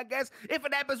fishing, I guess. If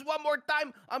it happens one more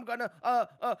time, I'm gonna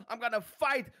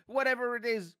fight whatever it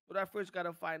is. But I first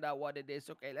gotta find out what it is.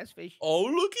 Okay, let's fish. Oh,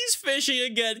 look, he's fishing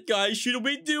again, guys. Should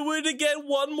we do it again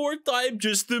one more time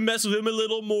just to mess with him a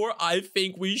little more? I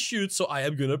think we should. So I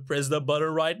am gonna press the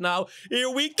button right now. Here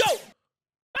we go.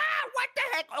 Ah, what the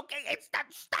heck? Okay,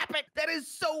 stop it. That is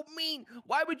so mean.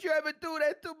 Why would you ever do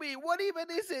that to me? What even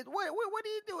is it? What are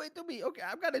you doing to me? Okay,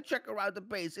 I'm gonna check around the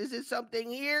base. Is there something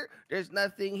here? There's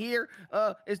nothing here.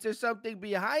 Is there something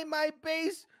behind my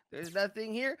base? There's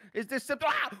nothing here. Is there something?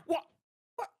 Ah, what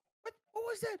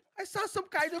was that? I saw some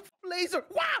kind of laser.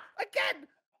 Wow, again.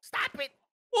 Stop it.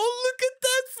 Oh, look at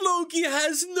that. Floki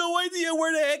has no idea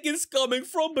where the heck it's coming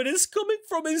from, but it's coming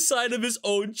from inside of his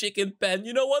own chicken pen.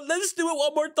 You know what? Let's do it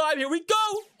one more time. Here we go.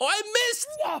 Oh, I missed.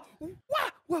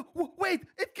 Wait,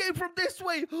 it came from this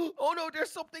way. Oh, no,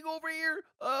 there's something over here.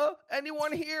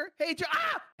 Anyone here?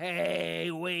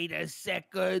 Hey, wait a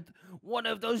second. One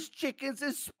of those chickens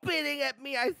is spitting at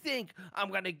me, I think.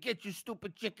 I'm gonna get you,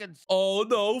 stupid chickens. Oh,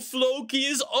 no. Floki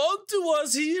is on to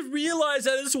us. He realized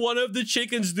that it's one of the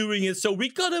chickens doing it, so we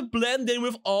gotta blend in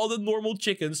with all the normal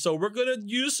chickens. So we're gonna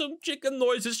use some chicken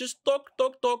noises, just talk,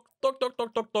 talk, talk, talk, talk,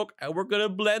 talk, talk, talk, and we're gonna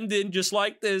blend in just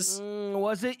like this.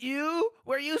 Was it you?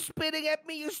 Were you spitting at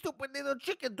me, you stupid little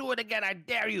chicken? Do it again, I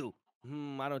dare you.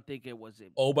 I don't think it was him.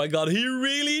 Oh my god, he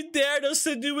really dared us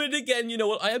to do it again. You know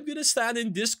what? I am gonna stand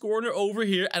in this corner over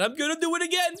here, and I'm gonna do it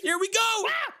again. Here we go.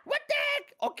 Ah, what the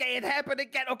heck? Okay, it happened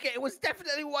again. Okay, it was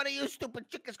definitely one of you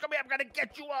stupid chickens. Come here, I'm gonna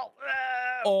get you all.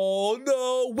 Oh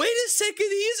no, wait a second.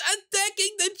 He's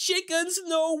attacking the chickens.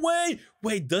 No way.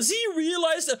 Wait, does he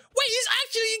realize that? Wait, he's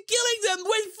actually killing them.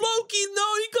 Wait, Floki,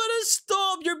 no, you gotta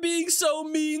stop. You're being so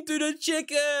mean to the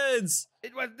chickens.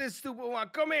 It was this stupid one.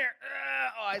 Come here.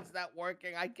 Oh, it's not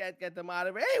working. I can't get them out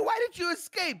of here. Hey, why did you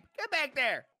escape? Get back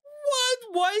there.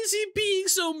 What? Why is he being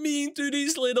so mean to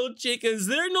these little chickens?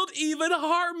 They're not even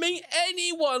harming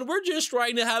anyone. We're just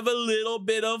trying to have a little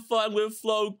bit of fun with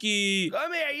Floki.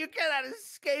 Come here. You cannot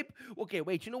escape. Okay,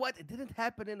 wait. You know what? It didn't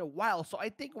happen in a while, so I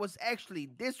think it was actually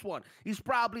this one. He's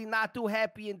probably not too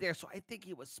happy in there, so I think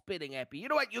he was spitting at me. You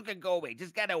know what? You can go away.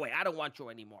 Just get away. I don't want you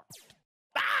anymore.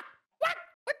 Ah!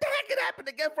 What the heck it happen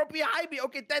again from behind me.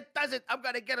 Okay, that does it. I'm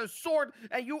gonna get a sword,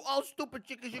 and you all stupid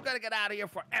chickens, you gotta get out of here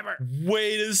forever.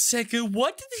 Wait a second,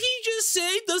 what did he just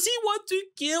say? Does he want to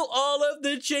kill all of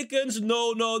the chickens?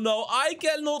 No, no, no, I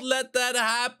cannot let that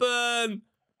happen.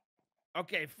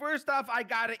 Okay, first off, I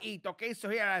gotta eat, okay? So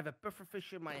here I have a puffer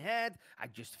fish in my hand. I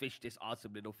just fished this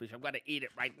awesome little fish. I'm gonna eat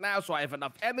it right now so I have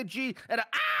enough energy. And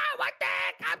what the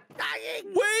heck? I'm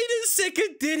dying! Wait a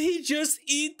second, did he just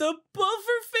eat the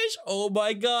puffer fish? Oh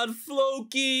my god,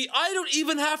 Floki, I don't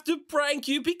even have to prank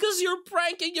you because you're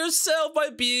pranking yourself by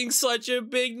being such a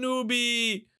big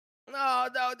newbie. No,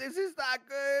 this is not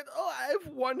good. Oh, I have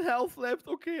 1 health left.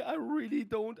 Okay, I really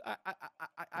don't.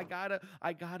 I gotta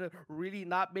really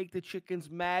not make the chickens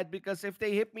mad because if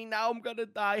they hit me now, I'm gonna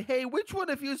die. Hey, which one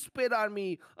of you spit on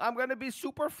me? I'm gonna be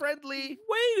super friendly.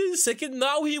 Wait a second,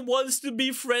 now he wants to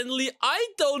be friendly. I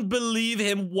don't believe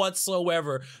him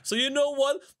whatsoever. So you know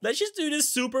what? Let's just do this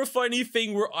super funny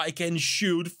thing where I can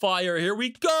shoot fire. Here we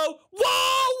go.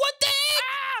 Whoa, what the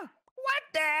heck? What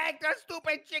the heck? The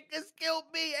stupid chickens killed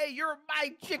me. Hey, you're my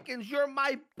chickens. You're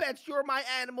my pets. You're my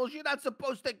animals. You're not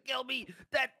supposed to kill me.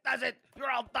 That does it.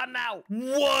 You're all done now.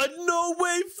 What? No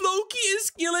way. Floki is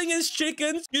killing his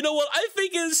chickens. You know what? I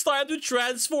think it's time to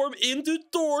transform into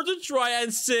Thor to try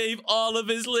and save all of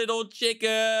his little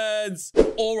chickens.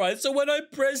 Alright, so when I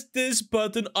press this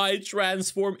button, I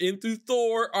transform into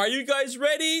Thor. Are you guys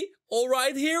ready?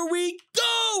 Alright, here we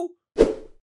go.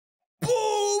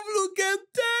 Boom! Look at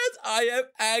that! I am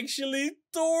actually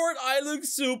Thor. I look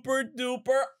super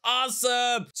duper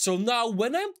awesome. So now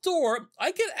when I'm Thor,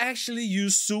 I can actually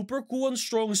use super cool and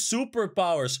strong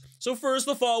superpowers. So first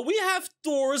of all, we have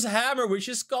Thor's hammer, which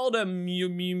is called a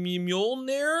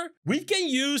Mjolnir. We can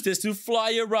use this to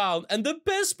fly around. And the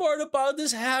best part about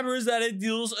this hammer is that it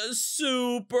deals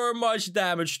super much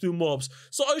damage to mobs.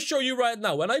 So I'll show you right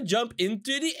now. When I jump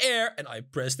into the air and I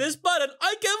press this button,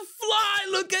 I can fly.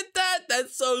 Look at that.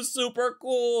 That's so super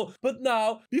cool. But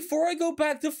now, before I go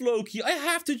back to Floki, I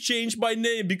have to change my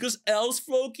name because else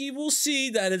Floki will see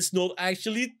that it's not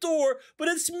actually Thor, but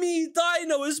it's me,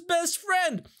 Dino, his best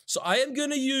friend. So I am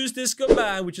gonna use this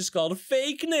command, which is called a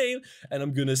fake name, and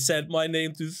I'm gonna set my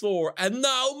name to Thor. And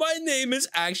now my name is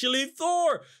actually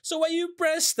Thor. So when you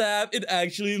press tab, it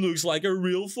actually looks like a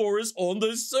real Thor is on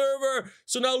the server.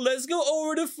 So now let's go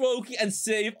over to Floki and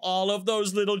save all of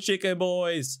those little chicken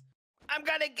boys. I'm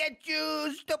gonna get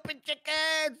you, stupid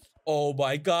chickens. Oh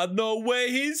my god, no way.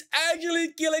 He's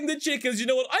actually killing the chickens. You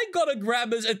know what? I gotta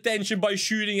grab his attention by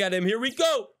shooting at him. Here we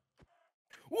go.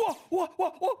 Whoa,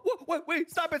 wait,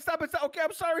 stop it. Okay,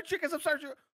 I'm sorry, chickens, I'm sorry.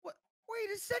 What? Wait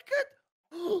a second.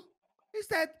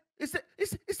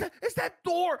 Is that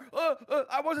Thor?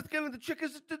 I wasn't killing the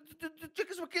chickens. The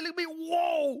chickens were killing me.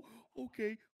 Whoa.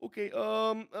 Okay.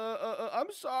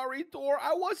 I'm sorry, Thor.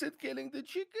 I wasn't killing the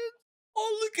chickens.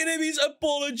 Oh, look at him. He's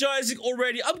apologizing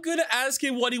already. I'm gonna ask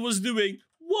him what he was doing.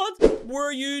 What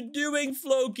were you doing,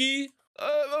 Floki?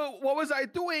 What was I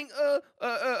doing?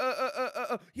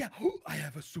 Yeah, I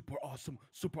have a super awesome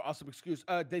excuse.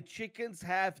 The chickens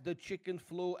have the chicken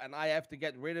flu, and I have to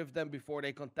get rid of them before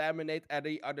they contaminate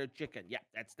any other chicken. Yeah,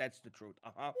 that's the truth.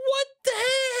 What the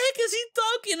heck is he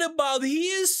talking about? He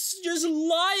is just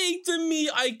lying to me.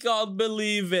 I can't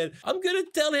believe it. I'm gonna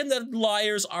tell him that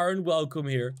liars aren't welcome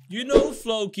here. You know,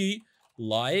 Floki,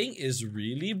 lying is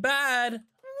really bad.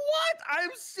 What?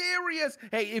 I'm serious.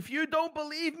 Hey, if you don't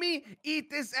believe me, eat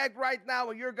this egg right now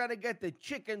and you're gonna get the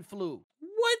chicken flu.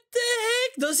 What the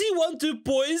heck? Does he want to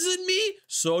poison me?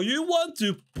 So you want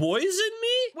to poison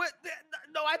me? What?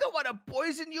 No, I don't want to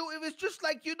poison you. It was just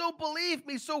like you don't believe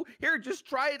me. So here, just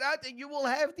try it out and you will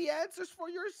have the answers for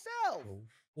yourself.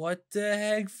 What the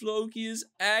heck? Floki is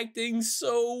acting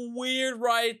so weird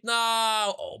right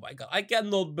now. Oh my god, I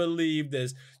cannot believe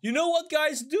this. You know what,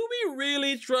 guys? Do we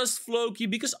really trust Floki?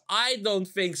 Because I don't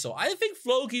think so. I think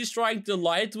Floki is trying to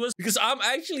lie to us because I'm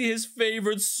actually his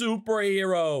favorite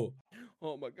superhero.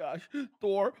 Oh my gosh,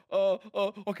 Thor.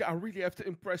 Okay, I really have to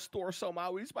impress Thor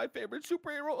somehow. He's my favorite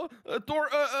superhero. Thor,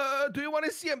 do you want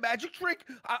to see a magic trick?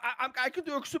 I can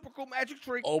do a super cool magic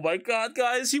trick. Oh my god,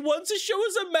 guys, he wants to show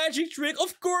us a magic trick.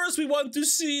 Of course, we want to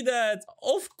see that.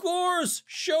 Of course,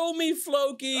 show me,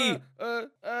 Floki. Okay.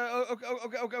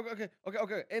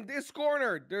 In this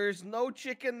corner, there's no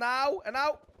chicken now, and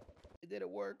now. It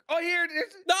didn't work. Oh, here it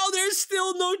is. Now there's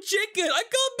still no chicken. I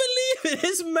can't believe it.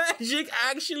 His magic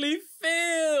actually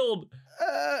failed.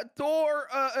 Thor,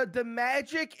 the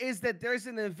magic is that there's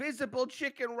an invisible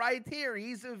chicken right here.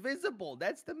 He's invisible.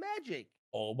 That's the magic.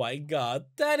 Oh my god,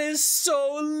 that is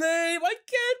so lame. I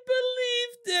can't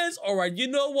believe this. Alright, you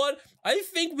know what? I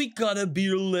think we gotta be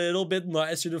a little bit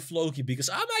nicer to Floki because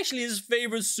I'm actually his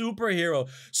favorite superhero.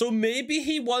 So maybe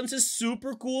he wants a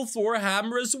super cool Thor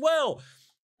hammer as well.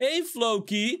 Hey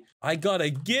Floki, I got a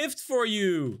gift for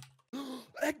you.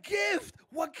 A gift?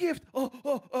 What gift?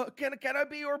 Can I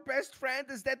be your best friend?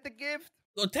 Is that the gift?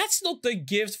 No, that's not the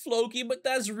gift, Floki, but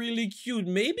that's really cute.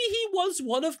 Maybe he wants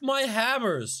one of my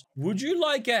hammers. Would you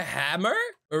like a hammer?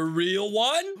 A real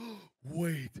one?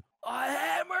 Wait, a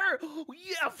hammer?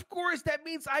 Yeah, of course. That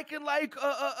means I can like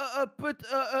put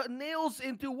nails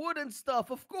into wood and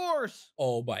stuff. Of course.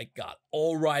 Oh my god.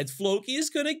 All right, Floki is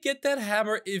gonna get that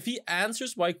hammer if he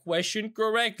answers my question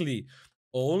correctly.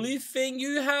 Only thing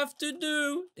you have to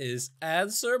do is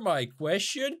answer my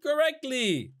question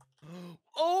correctly.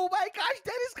 Oh my gosh,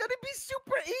 that is gonna be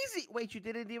super easy. Wait, you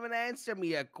didn't even answer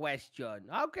me a question.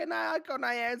 How can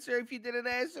I answer if you didn't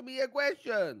answer me a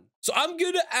question? So I'm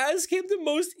gonna ask him the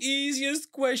most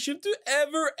easiest question to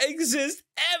ever exist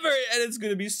ever. And it's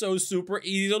gonna be so super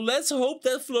easy. So let's hope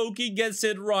that Floki gets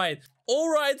it right.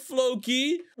 Alright,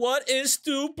 Floki, what is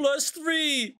 2 plus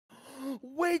 3?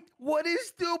 Wait, what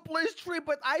is 2 plus 3?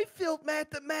 But I failed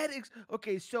mathematics.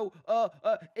 Okay, so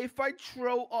if I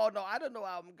throw, oh no, I don't know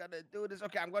how I'm gonna do this.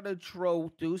 Okay, I'm gonna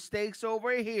throw 2 stakes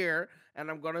over here, and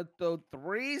I'm gonna throw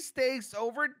 3 stakes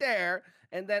over there,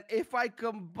 and then if I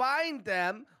combine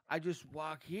them, I just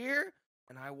walk here.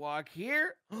 And I walk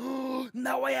here.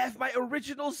 Now I have my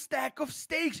original stack of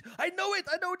stakes. I know it.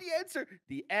 I know the answer.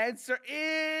 The answer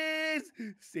is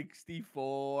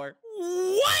 64.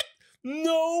 What?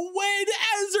 No way, the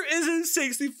answer isn't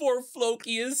 64.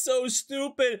 Floki is so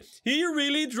stupid. He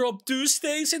really dropped 2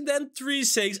 stakes and then 3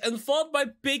 stakes and thought by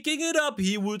picking it up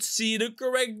he would see the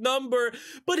correct number.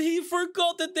 But he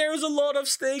forgot that there's a lot of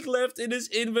stake left in his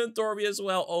inventory as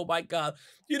well. Oh my god.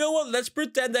 You know what? Let's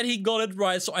pretend that he got it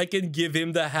right so I can give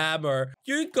him the hammer.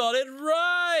 You got it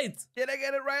right. Did I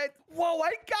get it right? Whoa,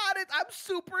 I got it. I'm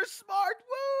super smart.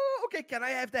 Woo. Okay, can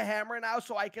I have the hammer now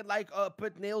so I can like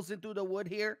put nails into the wood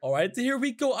here? All right, here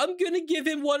we go. I'm gonna give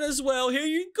him one as well. Here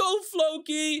you go,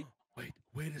 Floki.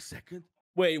 Wait a second.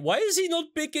 Wait, why is he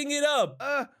not picking it up?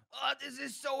 Oh, this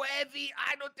is so heavy.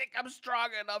 I don't think I'm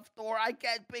strong enough, Thor. I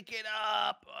can't pick it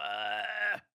up.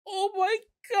 Oh my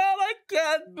god, I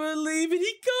can't believe it.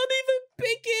 He can't even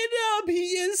pick it up. He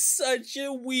is such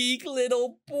a weak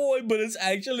little boy, but it's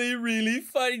actually really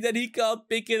funny that he can't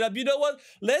pick it up. You know what?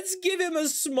 Let's give him a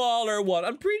smaller one.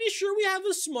 I'm pretty sure we have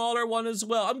a smaller one as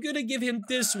well. I'm gonna give him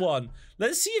this one.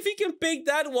 Let's see if he can pick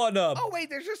that one up. Oh,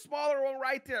 wait, there's a smaller one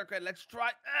right there. Okay, let's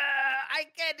try. I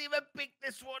can't even pick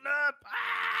this one up.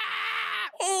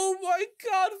 Oh my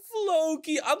god,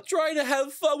 Floki. I'm trying to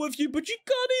have fun with you, but you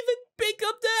can't even pick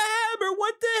up the hammer.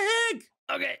 What the heck?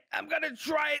 Okay, I'm gonna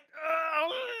try it.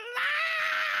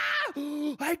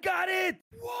 I got it.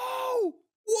 Whoa.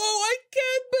 Whoa, I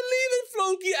can't believe it.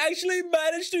 Floki actually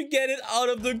managed to get it out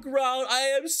of the ground. I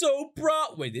am so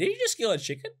proud. Wait, did he just kill a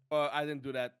chicken? I didn't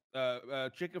do that.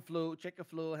 Chicken flu.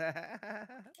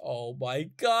 Oh my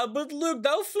god, but look,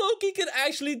 now Floki can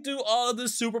actually do all of the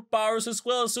superpowers as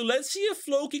well. So let's see if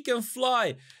Floki can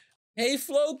fly. Hey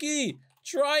Floki,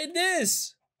 try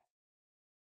this.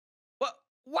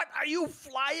 What are you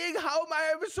flying? How am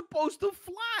I ever supposed to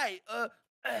fly?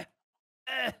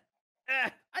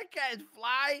 I can't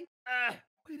fly.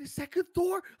 Wait a second,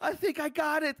 Thor. I think I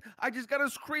got it. I just gotta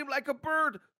scream like a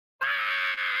bird.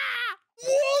 Whoa,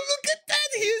 look at that!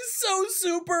 He is so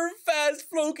super fast.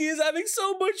 Floki is having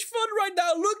so much fun right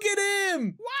now. Look at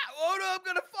him. Wow. Oh no, I'm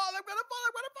gonna fall.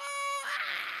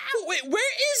 Oh, wait,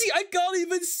 where is he? I can't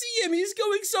even see him. He's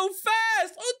going so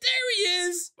fast. Oh, there he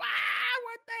is. What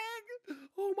the heck?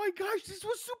 Oh my gosh, this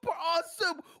was super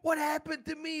awesome. What happened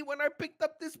to me when I picked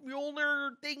up this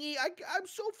Mjolnir thingy? I'm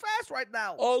so fast right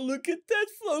now. Oh, look at that.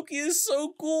 Floki is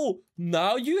so cool.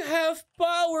 Now you have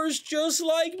powers just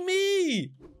like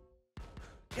me.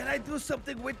 Can I do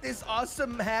something with this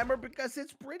awesome hammer? Because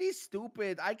it's pretty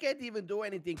stupid. I can't even do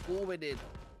anything cool with it.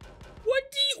 What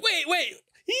do you... Wait.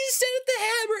 He said that the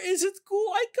hammer isn't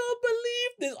cool. I can't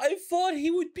believe this. I thought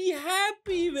he would be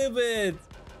happy with it.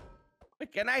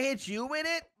 Wait, can I hit you with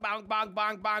it? Bang, bang,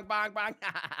 bang, bang, bang, bang.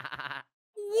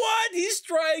 What? He's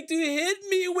trying to hit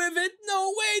me with it?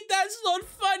 No, wait, that's not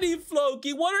funny,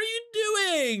 Floki. What are you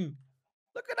doing?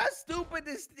 Look at how stupid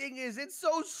this thing is. It's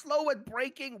so slow at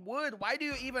breaking wood. Why do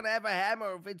you even have a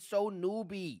hammer if it's so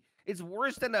newbie? It's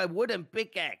worse than a wooden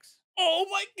pickaxe. Oh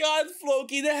my god,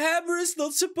 Floki, the hammer is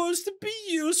not supposed to be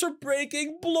used for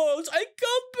breaking blocks. I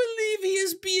can't believe believe he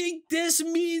is being this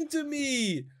mean to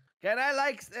me. Can I,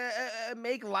 like,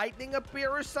 make lightning appear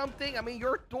or something? I mean,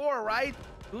 you're Thor, right?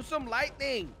 Do some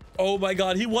lightning. Oh my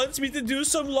god, he wants me to do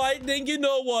some lightning. You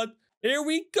know what? Here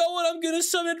we go, and I'm gonna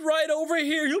summon it right over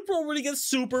here. You'll probably get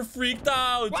super freaked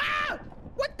out. Wow!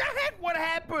 What the heck? What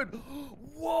happened?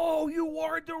 Whoa, you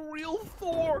are the real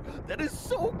Thor. That is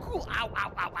so cool. Ow,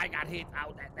 ow, ow, I got hit.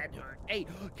 Ow, that hurt. Hey,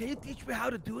 can you teach me how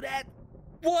to do that?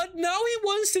 What? Now he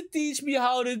wants to teach me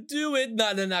how to do it?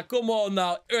 Nah, come on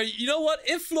now. You know what?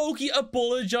 If Floki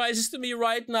apologizes to me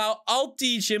right now, I'll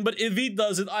teach him. But if he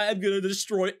doesn't, I am gonna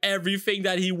destroy everything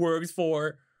that he worked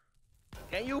for.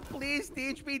 Can you please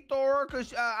teach me, Thor?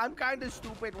 Because I'm kind of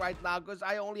stupid right now because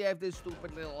I only have this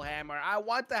stupid little hammer. I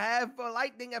want to have a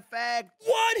lightning effect.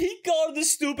 What? He called the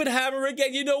stupid hammer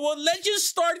again. You know what? Let's just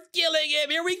start killing him.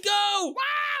 Here we go.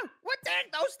 Wow! What the heck?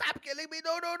 No, stop killing me.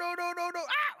 No. Ow,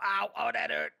 ow. Oh, that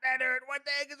hurt. What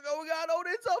the heck is going on? Oh,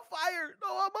 it's on fire. No,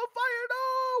 I'm on fire.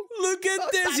 No. Look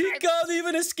at this. He can't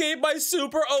even escape my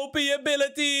super OP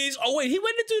abilities. Oh, wait. He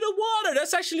went into the water.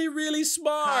 That's actually really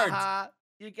smart.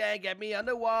 You can't get me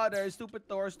underwater, stupid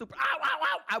Thor, stupid. Ow, ow,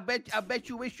 ow. I bet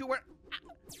you wish you were.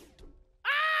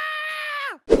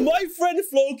 My friend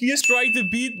Floki is trying to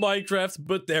beat Minecraft,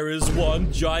 but there is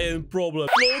one giant problem.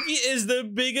 Floki is the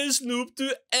biggest noob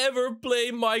to ever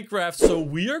play Minecraft, so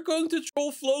we are going to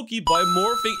troll Floki by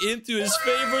morphing into his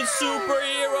favorite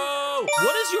superhero.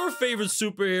 What is your favorite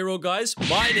superhero, guys?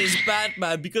 Mine is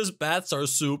Batman, because bats are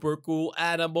super cool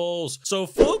animals. So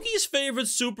Floki's favorite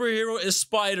superhero is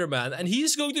Spider-Man, and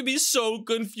he's going to be so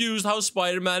confused how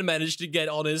Spider-Man managed to get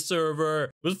on his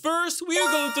server. But first, we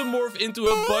are going to morph into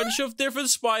a bunch of different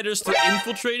spiders to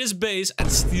infiltrate his base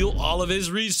and steal all of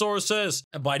his resources.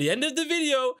 And by the end of the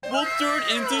video, we'll turn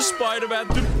into Spider-Man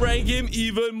to prank him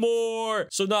even more.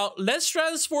 So now, let's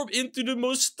transform into the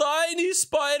most tiny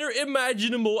spider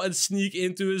imaginable and sneak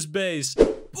into his base.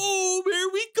 Boom! Here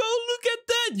we go! Look at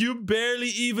that! You barely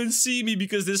even see me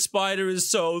because this spider is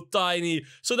so tiny.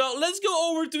 So now, let's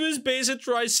go over to his base and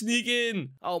try sneak in.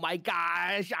 Oh my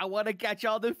gosh, I want to catch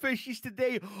all the fishies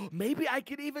today. Maybe I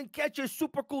can even catch a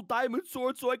super cool diamond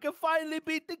sword so I can finally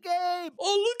beat the game.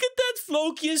 Oh, look at that!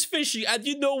 Floki is fishing. And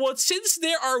you know what? Since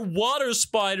there are water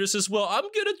spiders as well, I'm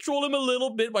gonna troll him a little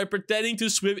bit by pretending to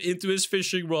swim into his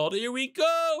fishing rod. Here we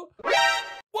go!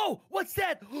 Whoa, what's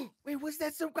that? Wait, was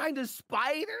that some kind of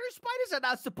spider? Spiders are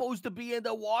not supposed to be in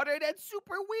the water. That's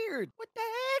super weird. What the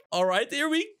heck? All right, here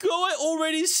we go. I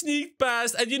already sneaked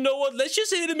past. And you know what? Let's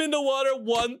just hit him in the water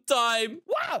one time.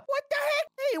 Wow, what the heck?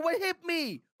 Hey, what hit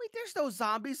me? Wait, there's no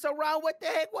zombies around. What the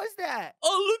heck was that?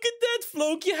 Oh, look at that.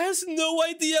 Floki has no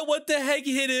idea what the heck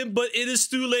hit him, but it is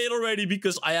too late already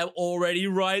because I am already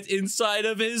right inside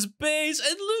of his base.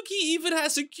 And look, he even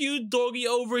has a cute doggy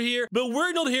over here. But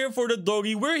we're not here for the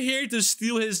doggy. We're here to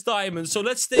steal his diamonds. So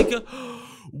let's take a...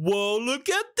 Whoa, look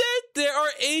at that. There are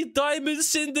 8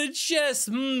 diamonds in the chest.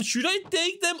 Should I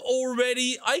take them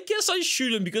already? I guess I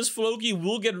shouldn't because Floki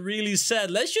will get really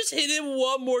sad. Let's just hit him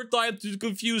one more time to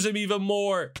confuse him even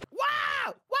more.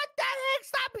 Wow! What the heck?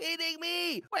 Stop hitting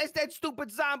me! Where's that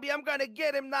stupid zombie? I'm gonna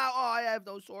get him now. Oh, I have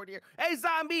no sword here. Hey,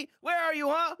 zombie! Where are you,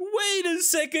 huh? Wait a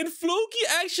second. Floki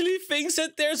actually thinks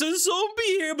that there's a zombie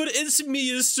here, but it's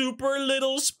me, a super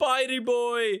little spidey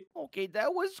boy. Okay,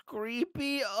 that was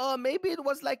creepy. Maybe it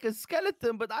was like a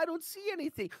skeleton, but I don't see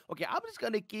anything. Okay, I'm just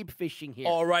gonna keep fishing here.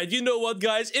 Alright, you know what,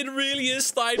 guys? It really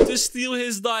is time to steal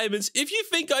his diamonds. If you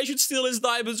think I should steal his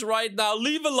diamonds right now,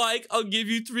 leave a like. I'll give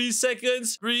you 3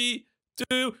 seconds. 3,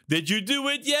 2. Did you do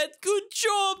it yet? Good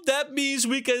job. That means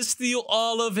we can steal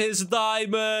all of his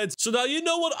diamonds. So now, you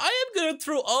know what? I am gonna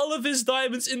throw all of his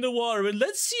diamonds in the water. And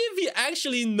let's see if he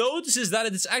actually notices that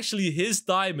it's actually his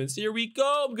diamonds. Here we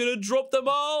go. I'm gonna drop them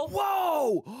all.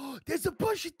 Whoa! There's a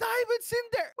bunch of diamonds in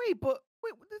there. Wait,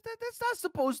 that's not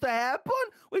supposed to happen.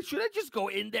 Wait, should I just go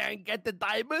in there and get the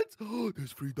diamonds? Oh,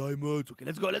 there's 3 diamonds. Okay,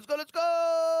 let's go.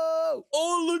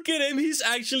 Oh, look at him. He's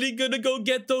actually gonna go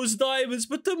get those diamonds.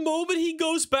 But the moment he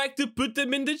goes back to put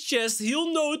them in the chest,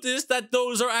 he'll notice that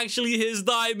those are actually his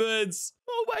diamonds.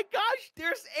 Oh my gosh,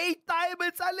 there's 8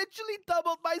 diamonds. I literally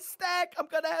doubled my stack. I'm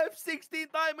gonna have 16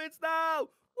 diamonds now.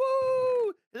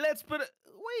 Woo! Let's put it.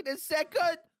 Wait a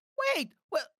second. Wait,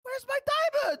 where's my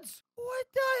diamonds? What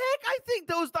the heck? I think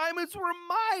those diamonds were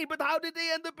mine, but how did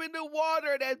they end up in the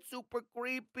water? That's super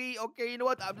creepy. Okay, you know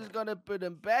what? I'm just gonna put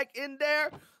them back in there.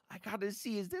 I gotta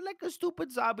see. Is there like a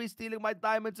stupid zombie stealing my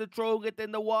diamonds and throwing it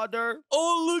in the water?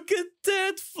 Oh, look at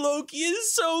that. Floki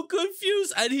is so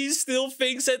confused. And he still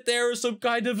thinks that there is some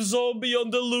kind of zombie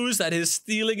on the loose that is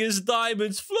stealing his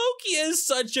diamonds. Floki is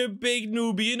such a big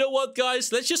newbie. You know what,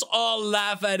 guys? Let's just all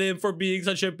laugh at him for being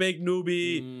such a big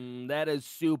newbie. That is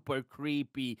super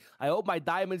creepy. I hope my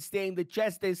diamonds stay in the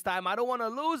chest this time. I don't want to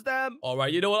lose them. All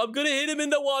right, you know what? I'm going to hit him in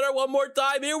the water one more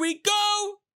time. Here we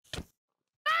go.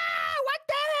 What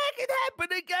the heck? It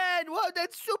happened again. Whoa,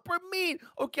 that's super mean.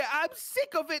 Okay, I'm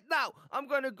sick of it now. I'm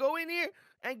gonna go in here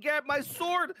and get my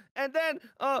sword, and then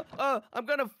I'm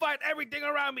gonna fight everything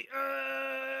around me.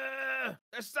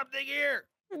 There's something here.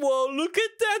 Whoa, look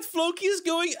at that. Floki is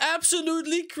going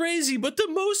absolutely crazy. But the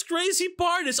most crazy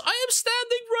part is I am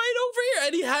standing right over here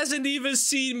and he hasn't even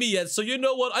seen me yet. So you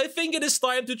know what? I think it is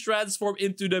time to transform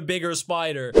into the bigger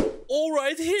spider. All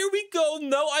right, here we go.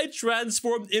 Now I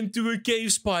transformed into a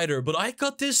cave spider. But I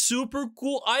got this super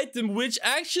cool item which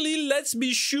actually lets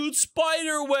me shoot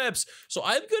spider webs. So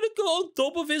I'm gonna go on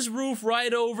top of his roof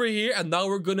right over here. And now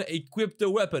we're gonna equip the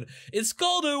weapon. It's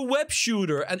called a web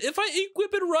shooter. And if I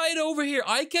equip it right over here,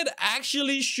 I can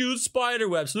actually shoot spider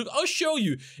webs. Look, I'll show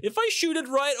you. If I shoot it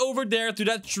right over there to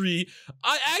that tree,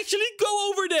 I actually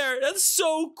go over there. That's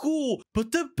so cool.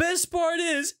 But the best part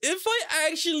is, if I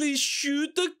actually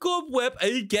shoot the cobweb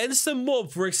against a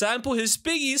mob, for example, his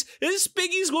piggies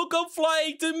will come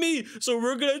flying to me. So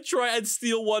we're gonna try and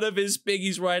steal one of his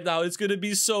piggies right now. It's gonna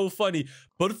be so funny.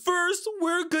 But first,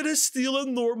 we're gonna steal a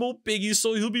normal piggy,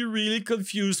 so he'll be really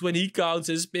confused when he counts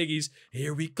his piggies.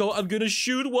 Here we go. I'm gonna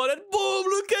shoot one and boom,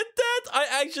 look at that. I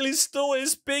actually stole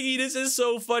his piggy. This is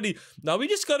so funny. Now we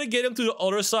just gotta get him to the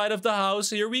other side of the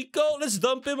house. Here we go. Let's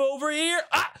dump him over here.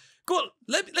 Ah! Cool.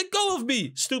 Let go of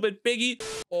me, stupid piggy.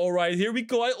 All right, here we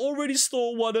go. I already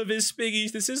stole one of his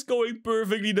piggies. This is going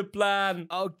perfectly to plan.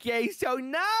 Okay, so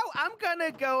now I'm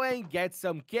gonna go and get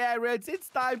some carrots. It's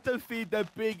time to feed the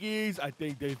piggies. I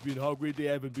think they've been hungry. They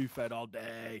haven't been fed all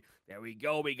day. There we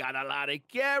go. We got a lot of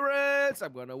carrots.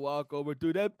 I'm gonna walk over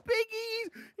to the piggies.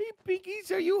 Hey,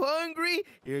 piggies, are you hungry?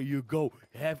 Here you go.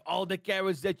 Have all the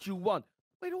carrots that you want.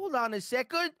 Wait, hold on a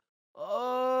second.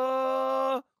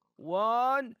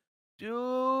 1,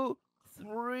 2,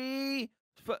 3.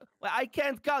 I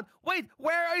can't count. Wait,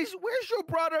 where's your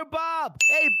brother Bob?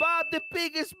 Hey, Bob, the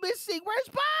pig is missing. Where's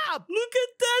Bob? Look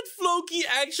at that. Floki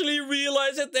actually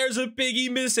realized that there's a piggy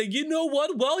missing. You know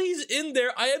what? While he's in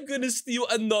there, I am gonna steal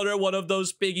another one of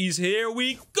those piggies. Here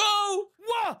we go.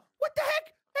 Whoa, what the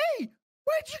heck? Hey,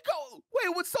 where'd you go?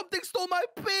 Wait, what? Something stole my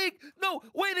pig. No,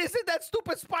 wait, is it that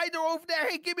stupid spider over there?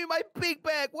 Hey, give me my pig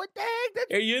back. What the heck?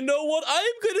 Hey, you know what? I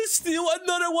am gonna steal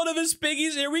another one of his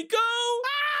piggies. Here we go.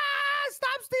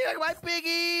 Stop stealing my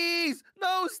piggies!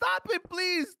 No, stop it,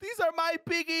 please! These are my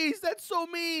piggies! That's so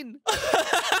mean!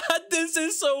 This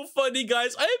is so funny,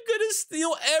 guys. I am gonna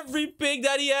steal every pig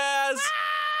that he has.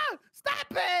 Stop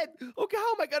it! Okay,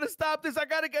 how am I gonna stop this? I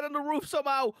gotta get on the roof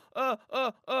somehow.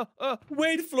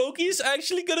 Wait, Floki's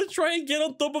actually gonna try and get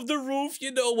on top of the roof.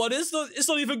 You know what? It's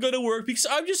not even gonna work because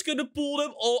I'm just gonna pull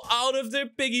them all out of their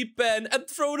piggy pen and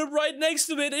throw them right next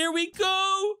to it. Here we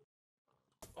go!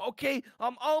 Okay,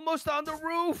 I'm almost on the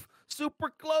roof.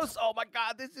 Super close. Oh my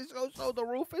god, this is so the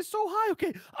roof is so high.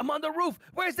 Okay, I'm on the roof.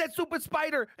 Where's that stupid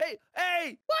spider? Hey,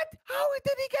 what? How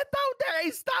did he get down there?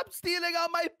 Hey, stop stealing all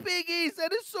my piggies.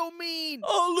 That is so mean.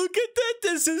 Oh, look at that.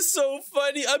 This is so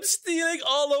funny. I'm stealing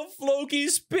all of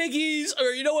Floki's piggies.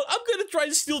 Or you know what? I'm gonna try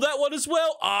to steal that one as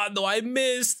well. Ah, no, I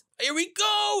missed. Here we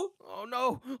go. Oh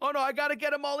no, I gotta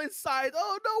get them all inside.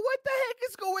 Oh no, what the heck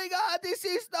is going on? This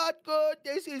is not good.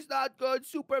 This is not good.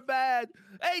 Super bad.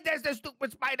 Hey, there's the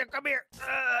stupid spider. Come here.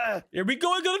 Here we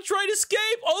go. I'm gonna try to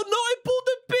escape. Oh no, I pulled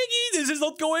the piggy. This is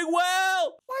not going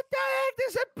well. What the heck?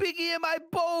 There's a piggy in my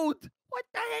boat. What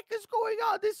the heck is going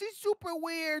on? This is super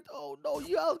weird. Oh no,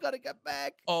 you all gotta get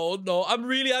back. Oh no, I'm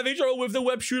really having trouble with the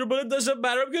web shooter, but it doesn't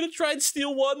matter. I'm gonna try and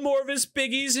steal one more of his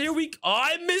piggies. Here we go. Oh,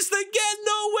 I missed again.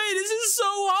 No way, this is so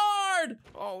hard.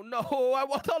 Oh no, I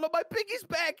want all of my piggies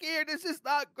back here. This is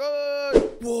not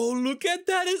good. Whoa, look at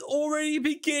that. It already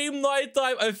became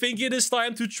nighttime. I think it is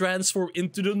time to transform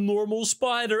into the normal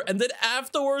spider. And then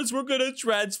afterwards, we're gonna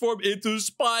transform into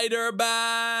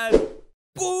Spider-Man.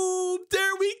 Boom!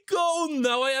 There we go!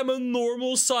 Now I am a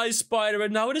normal size spider,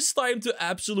 and now it is time to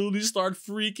absolutely start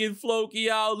freaking Floki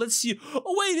out. Let's see. Oh,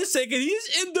 wait a second.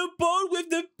 He's in the boat with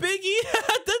the piggy.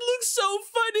 That looks so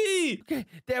funny. Okay,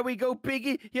 there we go,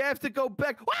 piggy. You have to go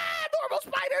back. Normal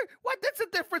spider! What? That's a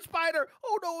different spider.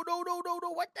 Oh, no.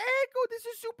 What the heck? Oh, this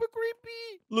is super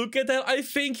creepy. Look at that. I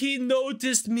think he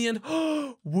noticed me. And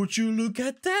would you look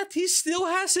at that? He still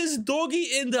has his doggy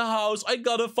in the house. I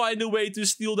gotta find a way to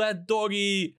steal that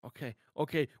doggy.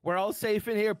 Okay, we're all safe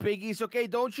in here, piggies, okay?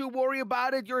 Don't you worry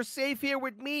about it. You're safe here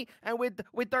with me and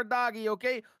with our doggy,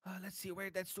 okay? Let's see where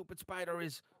that stupid spider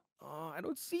is. I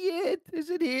don't see it. Is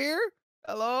it here?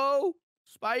 Hello?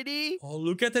 Spidey? Oh,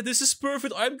 look at that. This is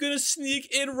perfect. I'm gonna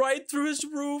sneak in right through his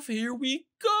roof. Here we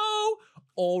go.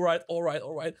 All right.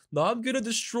 Now I'm gonna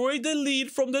destroy the lead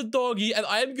from the doggy, and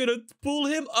I'm gonna pull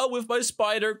him up with my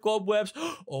spider cobwebs.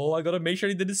 Oh, I gotta make sure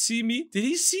he didn't see me. Did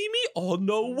he see me? Oh,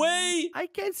 no way. I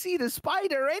can't see the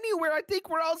spider anywhere. I think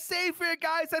we're all safe here,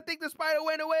 guys. I think the spider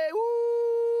went away.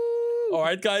 Woo! All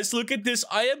right, guys, look at this.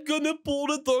 I am gonna pull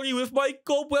the doggy with my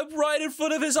cobweb right in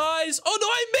front of his eyes. Oh, no,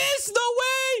 I missed. No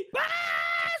way.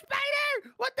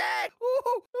 Spider! What the heck?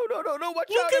 Ooh, no, watch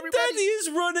Look out, at everybody. that, he's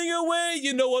running away.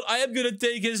 You know what? I am gonna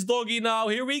take his doggy now.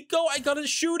 Here we go. I gotta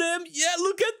shoot him. Yeah,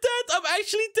 look at that. I'm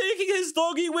actually taking his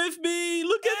doggy with me.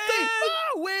 Look at that.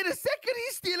 Oh, wait a second.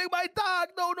 He's stealing my dog.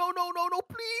 No,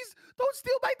 please. Don't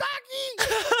steal my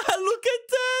doggy. Look at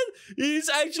that. He's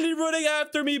actually running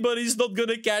after me, but he's not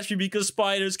gonna catch me because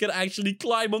spiders can actually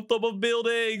climb on top of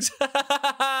buildings.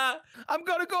 I'm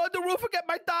gonna go on the roof and get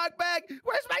my dog back.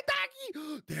 Where's my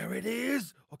doggy? There it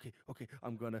is. Okay.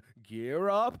 I'm gonna gear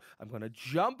up. I'm gonna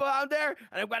jump on there,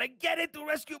 and I'm gonna get it to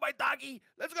rescue my doggy.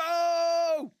 Let's go.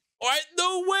 All right,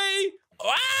 no way.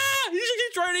 He's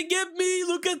actually trying to get me.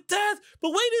 Look at that.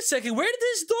 But wait a second. Where did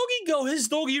his doggy go? His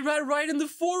doggy ran right in the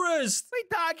forest. Wait,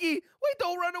 doggy. Wait,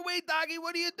 don't run away, doggy.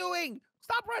 What are you doing?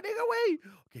 Stop running away.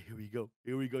 Okay, here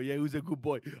we go. Yeah, who's a good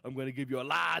boy? I'm gonna give you a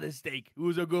lot of steak.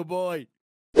 Who's a good boy?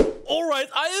 Alright,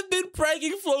 I have been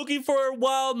pranking Floki for a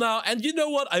while now, and you know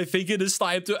what? I think it is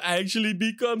time to actually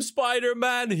become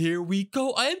Spider-Man. Here we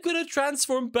go. I am gonna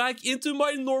transform back into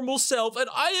my normal self, and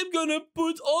I am gonna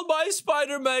put on my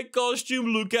Spider-Man costume.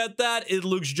 Look at that. It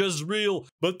looks just real.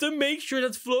 But to make sure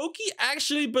that Floki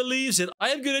actually believes it, I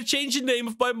am gonna change the name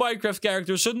of my Minecraft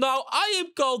character. So now I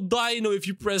am called Dino if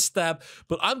you press tab,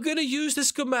 but I'm gonna use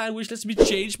this command which lets me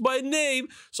change my name.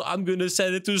 So I'm gonna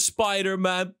set it to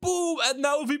Spider-Man. Boom! And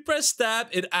now if we press tab,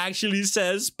 it actually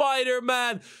says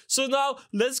Spider-Man. So now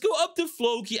let's go up to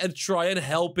Floki and try and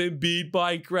help him beat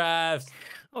Minecraft.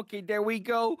 Okay, there we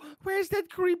go. Where's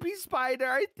that creepy spider?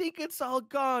 I think it's all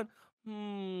gone.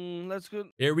 Let's go.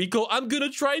 Here we go. I'm gonna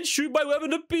try and shoot my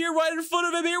weapon appear right in front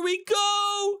of him. Here we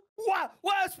go.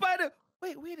 What, spider?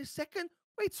 Wait a second.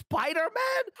 Wait,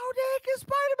 Spider-Man? How the heck is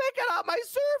Spider-Man get on my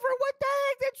server? What the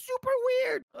heck? That's super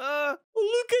weird.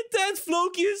 Look at that.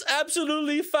 Floki is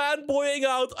absolutely fanboying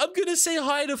out. I'm gonna say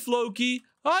hi to Floki.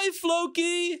 Hi,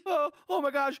 Floki. Oh my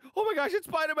gosh, it's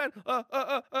Spider-Man.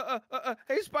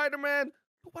 Hey, Spider-Man.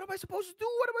 What am I supposed to do?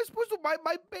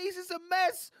 My base is a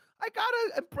mess. I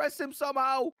gotta impress him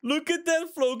somehow. Look at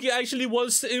that. Floki actually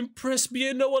wants to impress me.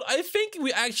 You know what? I think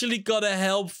we actually gotta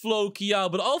help Floki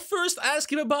out. But I'll first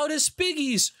ask him about his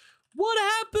piggies. What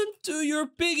happened to your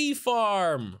piggy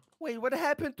farm? Wait, what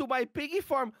happened to my piggy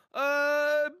farm?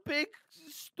 Big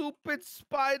stupid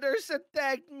spiders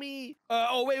attacked me.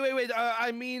 Wait.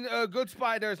 I mean, good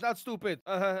spiders, not stupid.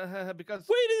 Because...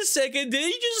 Wait a second. Did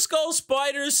he just call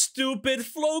spiders stupid?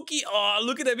 Floki, oh,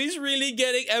 look at him. He's really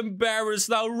getting embarrassed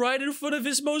now right in front of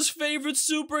his most favorite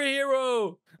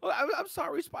superhero. I'm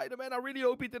sorry, Spider-Man. I really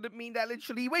hope he didn't mean that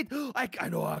literally. Wait, I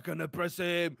know I can impress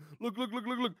him. Look.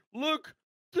 Look,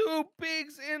 2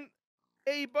 pigs in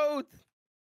a boat.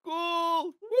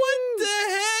 Cool. What the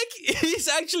heck? He's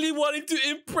actually wanting to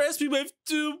impress me with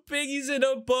 2 piggies in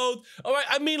a boat. All right,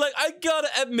 I mean, like, I gotta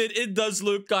admit, it does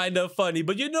look kind of funny.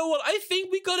 But you know what? I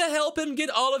think we gotta help him get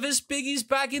all of his piggies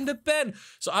back in the pen.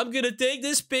 So I'm gonna take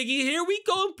this piggy. Here we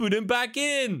go and put him back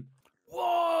in.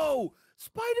 Whoa!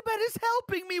 Spider-Man is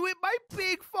helping me with my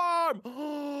pig farm.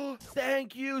 Oh,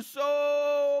 thank you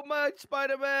so much,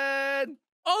 Spider-Man.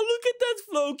 Oh, look at that.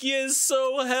 Floki is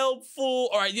so helpful.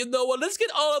 All right, you know what? Let's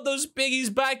get all of those piggies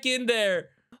back in there.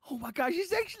 Oh my gosh,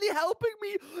 he's actually helping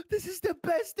me. This is the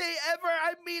best day ever.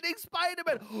 I'm meeting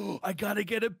Spider-Man. Oh, I gotta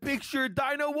get a picture.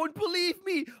 Dino won't believe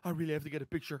me. I really have to get a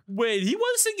picture. Wait, he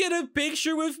wants to get a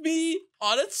picture with me?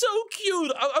 Oh, that's so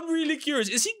cute. I'm really curious.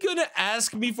 Is he gonna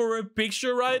ask me for a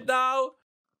picture right now?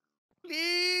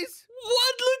 Please?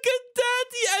 What? Look at that!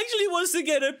 He actually wants to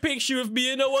get a picture with me.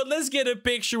 You know what? Let's get a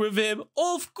picture with him.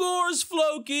 Of course,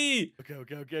 Floki.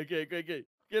 Okay.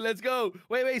 Okay, let's go.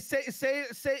 Wait.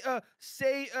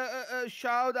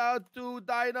 Shout out to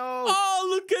Dino. Oh,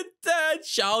 look at that.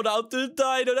 Shout out to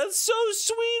Dino. That's so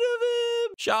sweet of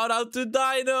him. Shout out to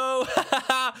Dino.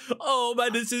 Oh,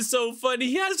 man, this is so funny.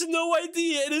 He has no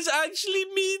idea. It is actually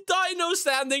me, Dino,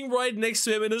 standing right next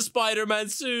to him in a Spider-Man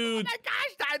suit. Oh my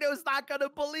gosh, Dino's not gonna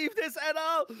believe this at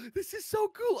all. This is so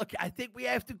cool. Okay, I think we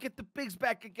have to get the pigs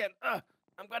back again. I'm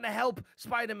gonna help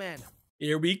Spider-Man.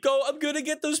 Here we go. I'm gonna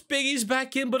get those piggies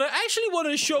back in, but I actually want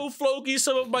to show Floki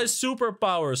some of my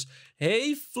superpowers.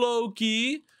 Hey,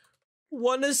 Floki.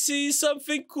 Wanna see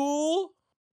something cool?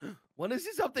 Wanna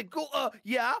see something cool?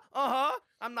 Yeah,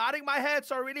 I'm nodding my head,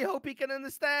 so I really hope he can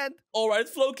understand. All right,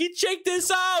 Floki, check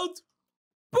this out.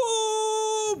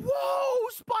 Boom! Whoa,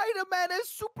 Spider-Man has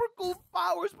super cool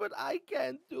powers, but I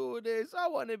can't do this. I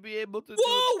want to be able to do this.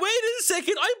 Whoa, wait a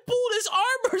second. I pulled his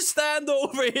armor stand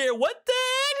over here. What the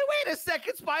heck? Hey, wait a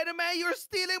second, Spider-Man. You're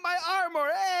stealing my armor.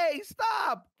 Hey,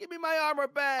 stop. Give me my armor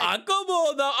back. Come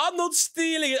on now. I'm not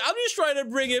stealing it. I'm just trying to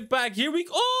bring it back. Here we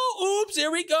go. Oh, oops.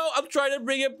 Here we go. I'm trying to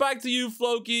bring it back to you,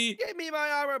 Floki. Give me my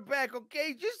armor back,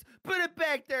 okay? Just put it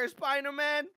back there,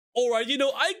 Spider-Man. Alright, you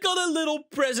know, I got a little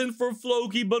present for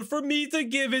Floki, but for me to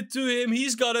give it to him,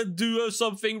 he's gotta do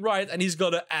something right, and he's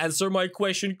gotta answer my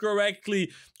question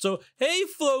correctly. So, hey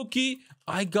Floki,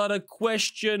 I got a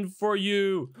question for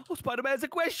you. Oh, Spider-Man has a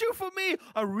question for me.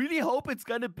 I really hope it's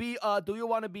gonna be, do you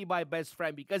want to be my best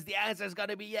friend? Because the answer is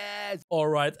gonna be yes.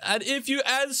 Alright, and if you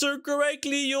answer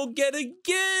correctly, you'll get a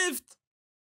gift.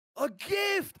 A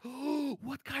gift?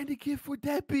 What kind of gift would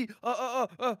that be?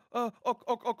 Okay. Come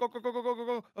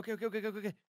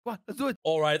on, let's do it.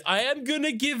 Alright, I am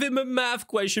gonna give him a math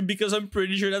question because I'm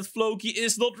pretty sure that Floki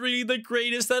is not really the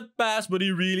greatest at math, but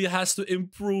he really has to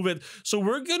improve it. So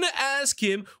we're gonna ask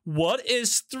him, what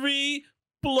is 3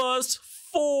 plus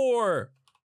 4?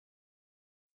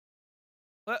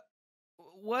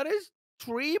 What is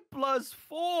 3 plus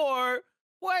 4?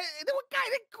 What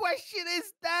kind of question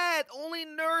is that? Only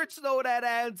nerds know that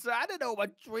answer. I don't know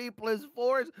what 3 plus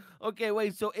 4 is. Okay,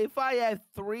 wait. So if I have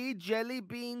 3 jelly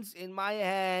beans in my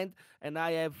hand and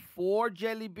I have 4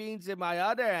 jelly beans in my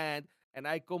other hand and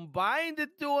I combine the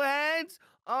 2 hands,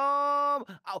 I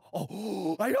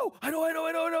know.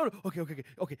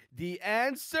 Okay. The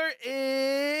answer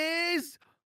is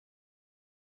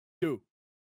 2.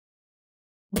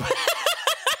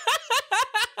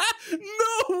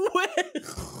 No way!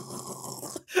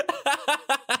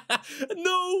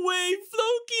 No way!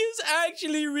 Floki is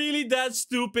actually really that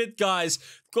stupid, guys.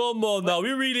 Come on now, we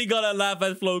really gotta laugh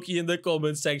at Floki in the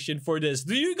comment section for this.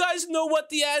 Do you guys know what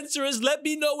the answer is? Let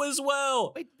me know as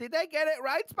well. Wait, did I get it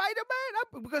right,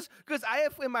 Spider-Man? Because I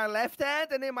have in my left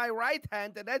hand and in my right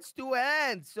hand, and that's 2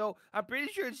 hands. So I'm pretty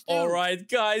sure it's 2. Alright,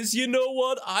 guys, you know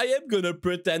what? I am gonna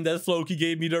pretend that Floki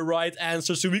gave me the right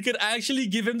answer so we can actually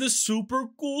give him the super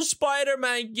cool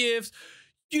Spider-Man gift.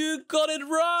 You got it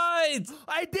right!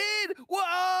 I did! Whoa!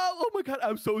 Oh my god,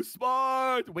 I'm so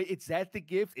smart! Wait, is that the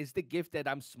gift? Is the gift that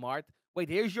I'm smart? Wait,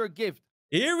 here's your gift.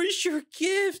 Here is your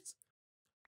gift!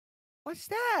 What's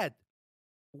that?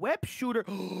 Web shooter.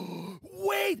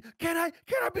 Wait, can I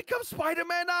become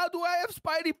Spider-Man now? Do I have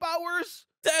Spidey powers?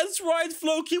 That's right,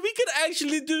 Floki. We can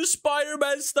actually do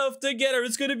Spider-Man stuff together.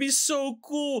 It's gonna be so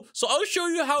cool. So I'll show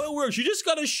you how it works. You just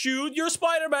gotta shoot your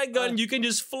Spider-Man gun. You can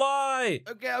just fly.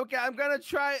 Okay. I'm gonna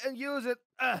try and use it.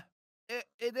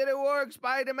 It didn't work,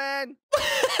 Spider-Man.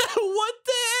 What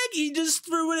the heck? He just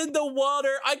threw it in the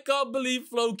water. I can't believe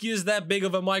Floki is that big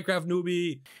of a Minecraft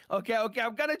newbie. Okay.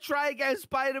 I'm gonna try again,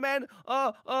 Spider-Man.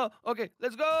 Okay.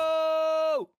 Let's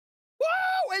go.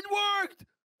 Whoa! It worked.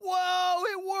 Whoa,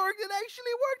 it worked. It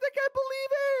actually worked. I can't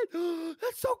believe it.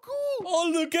 That's so cool. Oh,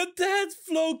 look at that.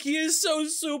 Floki is so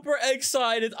super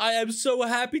excited. I am so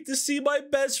happy to see my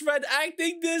best friend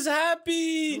acting this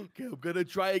happy. Okay, I'm going to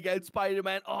try again,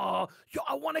 Spider-Man. Oh, yo,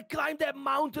 I want to climb that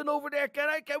mountain over there. Can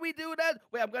we do that?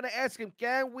 Wait, I'm going to ask him.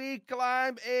 Can we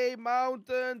climb a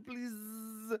mountain,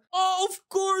 please? Oh, of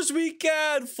course we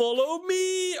can. Follow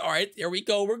me. All right, here we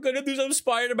go. We're going to do some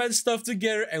Spider-Man stuff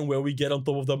together. And when we get on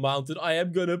top of the mountain, I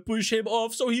am going to push him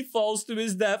off so he falls to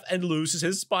his death and loses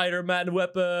his Spider-Man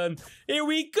weapon. Here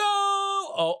we go.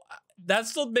 Oh,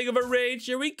 that's not big of a range.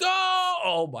 Here we go.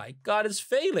 Oh my god, it's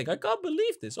failing. I can't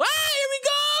believe this. Ah, here we go.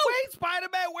 Wait,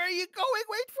 Spider-Man, where are you going?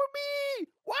 Wait for me.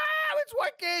 Wow, it's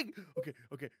working.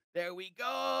 Okay. There we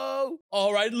go.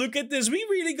 All right, look at this. We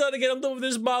really got to get on top of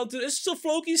this mountain. Is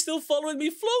Floki still following me?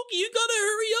 Floki, you got to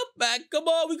hurry up, man. Come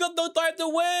on, we got no time to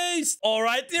waste. All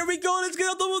right, here we go. Let's get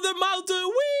on top of the mountain.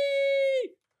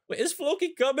 Whee! Wait, is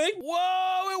Floki coming?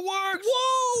 Whoa, it works.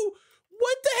 Whoa!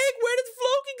 What the heck? Where did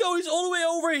Floki go? He's all the way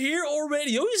over here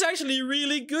already. Oh, he's actually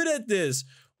really good at this.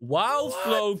 Wow, What?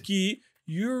 Floki,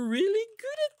 you're really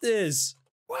good at this.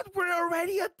 What? We're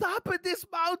already on top of this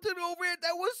mountain over here.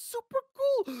 That was super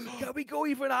cool. Can we go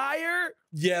even higher?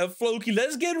 Yeah, Floki,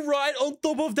 let's get right on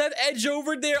top of that edge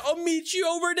over there. I'll meet you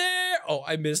over there. Oh,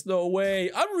 I missed. No way.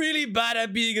 I'm really bad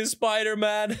at being a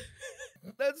Spider-Man.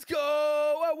 Let's go.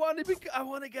 I want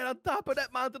to get on top of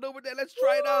that mountain over there. Let's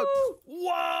try it out.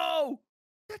 Whoa.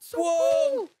 That's so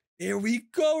cool. Here we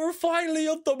go. We're finally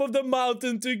on top of the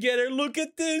mountain together. Look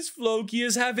at this. Floki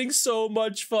is having so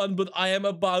much fun, but I am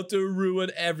about to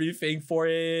ruin everything for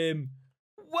him.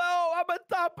 Whoa, I'm on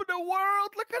top of the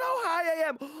world. Look at how high I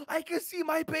am. I can see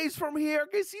my base from here.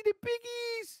 I can see the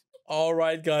piggies. All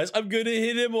right, guys. I'm going to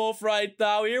hit him off right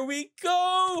now. Here we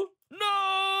go.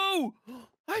 No.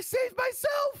 I saved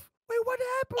myself. Wait, what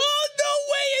happened? Oh, no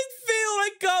way it failed. I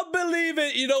can't believe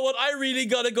it. You know what? I really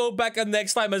gotta go back and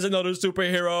next time as another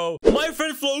superhero. My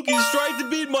friend Floki is trying to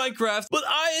beat Minecraft, but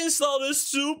I installed a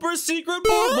super secret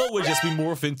Morph Mod, which has been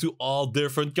morphed into all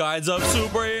different kinds of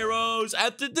superheroes.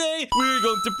 And today, we're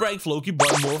going to prank Floki by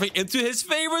morphing into his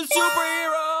favorite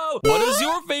superhero. What is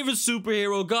your favorite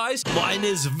superhero, guys? Mine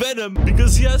is Venom,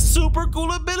 because he has super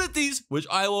cool abilities, which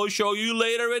I will show you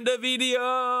later in the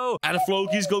video. And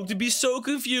Floki's going to be so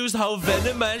confused how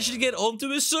Venom managed to get onto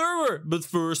his server. But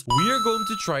first, we are going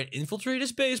to try and infiltrate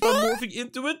his base by morphing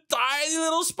into a tiny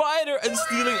little spider and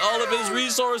stealing all of his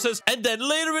resources. And then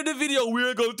later in the video, we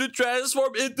are going to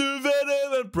transform into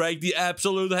Venom and prank the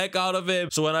absolute heck out of him.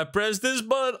 So when I press this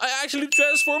button, I actually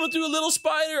transform into a little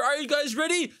spider. Are you guys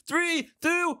ready? 3,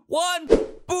 2, 1.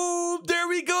 Boom! There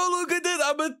we go. Look at that.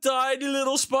 I'm a tiny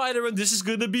little spider, and this is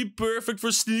gonna be perfect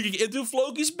for sneaking into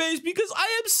Floki's base because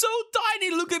I am so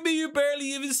tiny. Look at me. You barely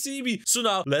even see me. So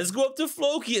now, let's go up to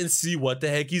Floki and see what the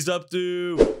heck he's up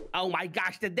to. Oh my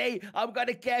gosh, today I'm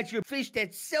gonna catch a fish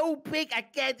that's so big I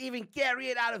can't even carry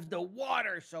it out of the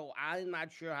water. So I'm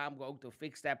not sure how I'm going to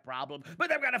fix that problem,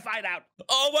 but I'm gonna find out.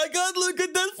 Oh my god, look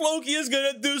at that. Floki is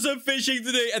gonna do some fishing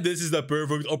today, and this is the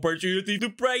perfect opportunity to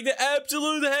prank the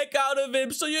absolute heck out of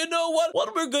him. So you know what?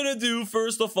 What we're gonna do,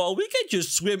 first of all, we can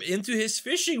just swim into his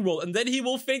fishing rod, and then he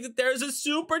will think that there's a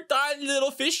super tiny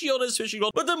little fishy on his fishing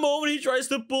rod. But the moment he tries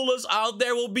to pull us out,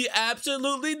 there will be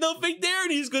absolutely nothing there,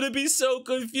 and he's gonna be so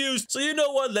confused. So you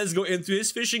know what? Let's go into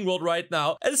his fishing rod right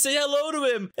now and say hello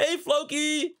to him. Hey,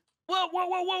 Floki. Whoa, whoa,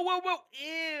 whoa, whoa, whoa, whoa.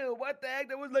 Ew, what the heck?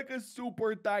 That was like a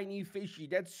super tiny fishy.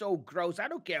 That's so gross. I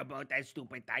don't care about that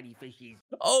stupid tiny fishies.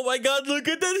 Oh my god, look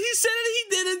at that. He said that he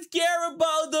didn't care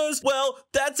about us. Well,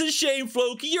 that's a shame,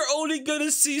 Floki. You're only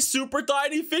gonna see super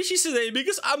tiny fishies today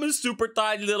because I'm a super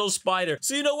tiny little spider.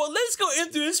 So you know what? Let's go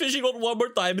into his fishing rod one more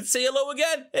time and say hello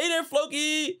again. Hey there,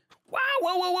 Floki. Wow,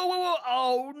 whoa, whoa, whoa, whoa, whoa.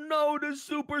 Oh no, the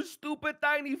super stupid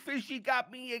tiny fishy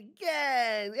got me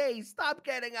again. Hey, stop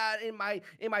getting out in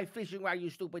my fishing rod, you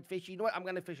stupid fishy. You know what? I'm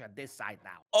gonna fish on this side now.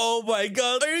 Oh my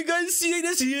god, are you guys seeing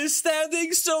this? He is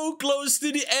standing so close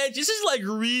to the edge. This is like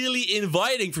really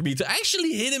inviting for me to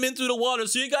actually hit him into the water.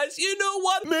 So you guys, you know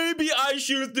what? Maybe I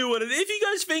should do it. And if you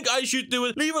guys think I should do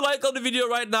it, leave a like on the video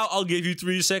right now. I'll give you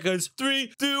 3 seconds.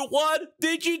 3, 2, 1.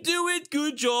 Did you do it?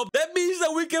 Good job. That means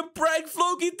that we can prank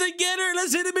Floki together.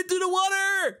 Let's hit him into the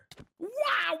water.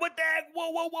 Wow, what the heck?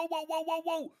 Whoa, whoa, whoa, whoa, whoa, whoa,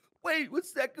 whoa. Wait, 1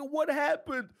 second. What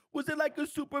happened? Was it like a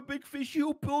super big fishy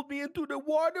who pulled me into the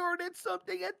water, or did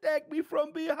something attack me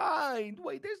from behind?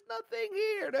 Wait, there's nothing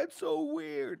here. That's so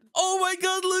weird. Oh my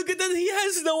god, look at that. He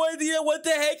has no idea what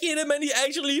the heck hit him, and he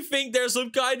actually thinks there's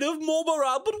some kind of mob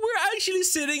around, but we're actually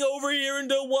sitting over here in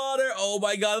the water. Oh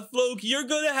my god, Floki, you're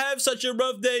gonna have such a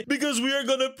rough day because we are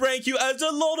gonna prank you as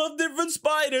a lot of different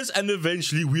spiders, and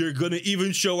eventually we are gonna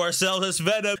even show ourselves as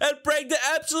Venom and prank the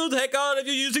absolute heck out of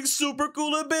you using super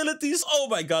cool abilities. Oh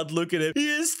my god, look at him. He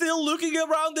is still looking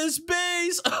around his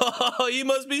base. Oh, he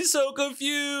must be so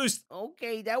confused.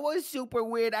 Okay, that was super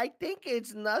weird. I think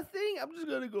it's nothing. I'm just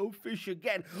gonna go fish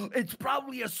again. It's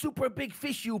probably a super big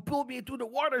fish who pulled me into the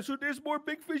water, so there's more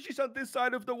big fishies on this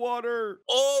side of the water.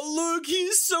 Oh, look,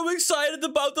 he's so excited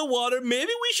about the water.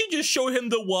 Maybe we should just show him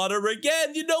the water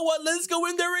again. You know what? Let's go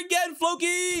in there again,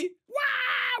 Floki.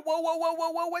 Wow! Whoa, whoa, whoa,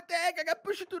 whoa, whoa, what the heck? I got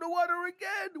pushed into the water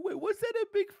again. Wait, was that a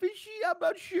big fishy? I'm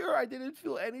not sure. I didn't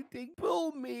feel anything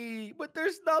pull me, but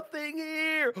there's nothing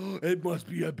here. It must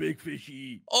be a big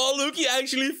fishy. Oh, look, he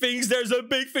actually thinks there's a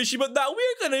big fishy, but now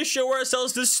we're gonna show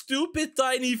ourselves the stupid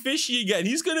tiny fishy again.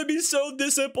 He's gonna be so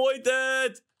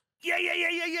disappointed. Yeah.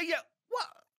 What?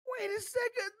 Wait a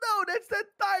second. No, that's that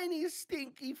tiny,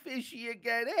 stinky fishy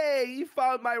again. Hey, he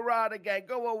found my rod again.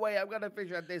 Go away. I'm going to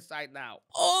fish on this side now.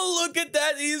 Oh, look at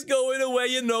that. He's going away.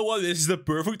 You know what? This is the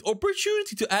perfect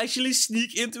opportunity to actually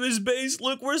sneak into his base.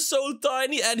 Look, we're so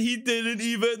tiny and he didn't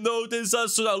even notice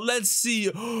us. So now let's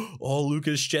see. Oh,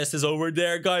 Lucas' chest is over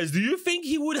there, guys. Do you think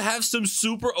he would have some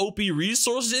super OP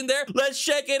resources in there? Let's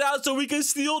check it out so we can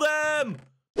steal them.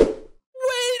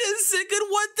 Wait a second,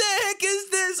 what the heck is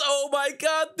this? Oh my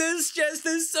god, this chest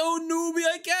is so newbie,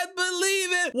 I can't believe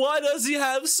it. Why does he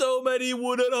have so many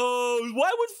wooden hoes?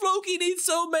 Why would Floki need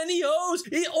so many hoes?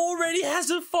 He already has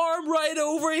a farm right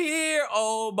over here.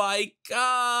 Oh my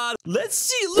god. Let's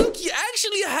see, look, he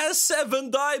actually has 7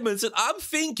 diamonds. And I'm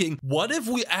thinking, what if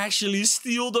we actually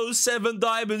steal those 7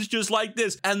 diamonds just like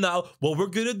this? And now, what we're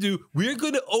gonna do, we're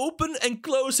gonna open and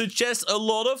close the chest a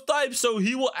lot of times so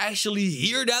he will actually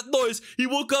hear that noise. He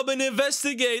will come and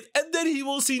investigate, and then he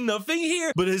will see nothing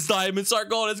here. But his diamonds are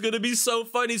gone. It's gonna be so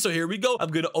funny. So here we go. I'm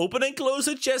gonna open and close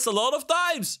the chest a lot of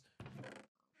times.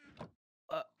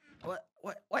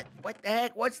 What the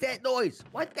heck? What's that noise?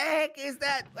 What the heck is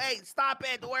that? Hey, stop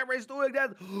it. Whoever is doing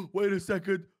that. Wait a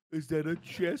second. Is that a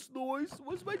chest noise?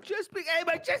 Was my chest being... Hey,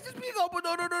 my chest is being opened.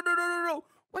 No.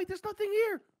 Wait, there's nothing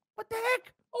here. What the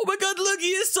heck? Oh my god, look, he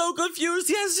is so confused.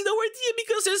 He has no idea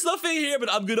because there's nothing here, but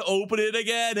I'm gonna open it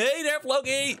again. Hey there,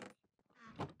 Floki.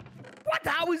 What?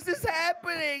 How is this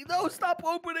happening? No, stop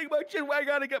opening my chest. I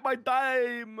gotta get my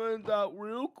diamond out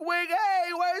real quick.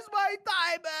 Hey, where's my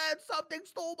diamond? Something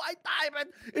stole my diamond.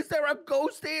 Is there a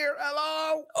ghost here?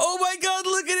 Hello? Oh my god,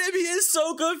 look at him. He is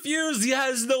so confused. He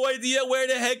has no idea where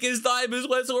the heck his diamonds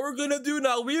went. So what we're gonna do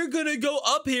now, we're gonna go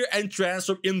up here and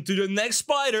transform into the next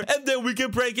spider. And then we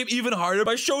can prank him even harder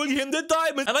by showing him the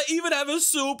diamond. And I even have a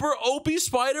super OP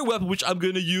spider weapon, which I'm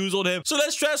gonna use on him. So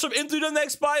let's transform into the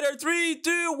next spider. 3,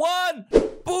 2, 1.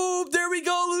 Boom, there we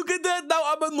go. Look at that. Now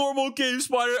I'm a normal cave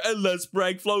spider and let's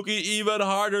prank Floki even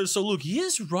harder. So look, he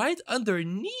is right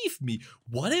underneath me.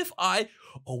 What if I...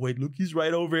 Oh wait, look, he's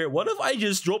right over here. What if I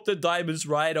just drop the diamonds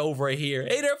right over here?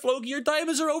 Hey there, Floki, your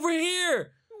diamonds are over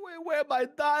here. Wait, where my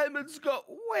diamonds go?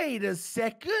 Wait a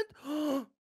second.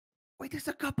 Wait, there's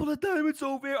a couple of diamonds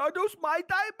over here. Are those my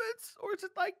diamonds? Or is it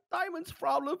like diamonds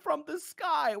falling from the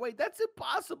sky? Wait, that's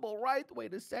impossible, right?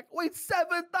 Wait a sec. Wait, 7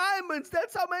 diamonds.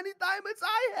 That's how many diamonds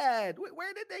I had. Wait,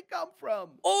 where did they come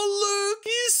from? Oh, look,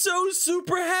 he's so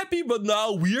super happy. But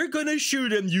now we're gonna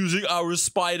shoot him using our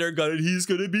spider gun. And he's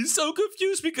gonna be so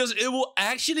confused because it will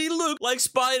actually look like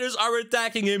spiders are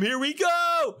attacking him. Here we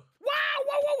go.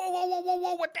 Wow,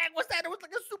 whoa, what the heck was that? It was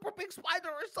like a super big spider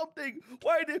or something.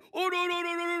 Why did... Oh,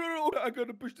 no. I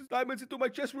gotta push these diamonds into my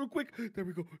chest real quick. There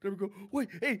we go. Wait,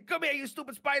 hey, come here, you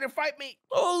stupid spider. Fight me.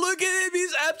 Oh, look at him.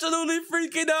 He's absolutely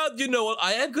freaking out. You know what?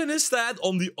 I am gonna stand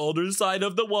on the other side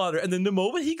of the water. And then the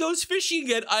moment he goes fishing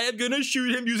again, I am gonna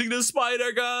shoot him using the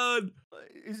spider gun.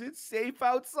 Is it safe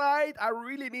outside? I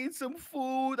really need some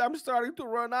food. I'm starting to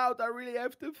run out. I really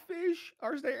have to fish.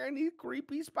 Are there any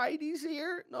creepy spideys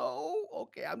here? No?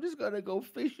 Okay, I'm just gonna go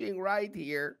fishing right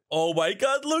here. Oh my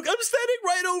god, look, I'm standing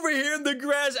right over here in the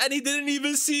grass and he didn't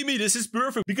even see me. This is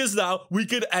perfect because now we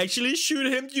can actually shoot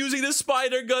him using the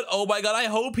spider gun. Oh my god, I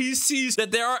hope he sees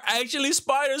that there are actually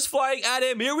spiders flying at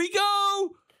him. Here we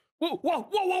go. Whoa, what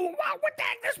the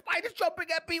heck? The spider's jumping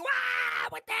at me. Wow,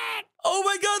 what the heck? Oh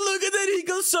my god, look at that. He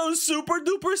got so super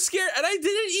duper scared. And I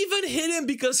didn't even hit him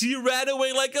because he ran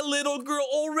away like a little girl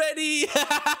already.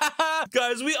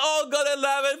 Guys, we all gotta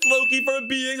laugh at Floki for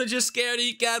being such a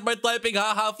scaredy cat by typing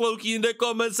haha Floki in the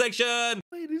comment section.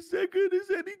 Wait a second,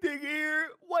 is anything here?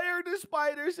 Why are the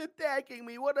spiders attacking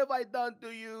me? What have I done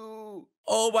to you?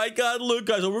 Oh my god, look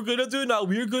guys, what we're gonna do now,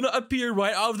 we're gonna appear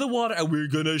right out of the water and we're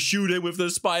gonna shoot him with the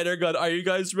spider gun. Are you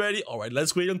guys ready? Alright,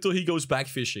 let's wait until he goes back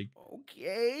fishing.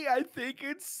 Okay, I think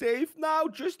it's safe now.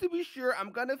 Just to be sure,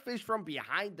 I'm gonna fish from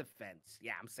behind the fence.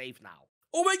 Yeah, I'm safe now.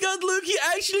 Oh my god, look, he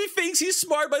actually thinks he's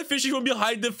smart by fishing from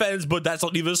behind the fence, but that's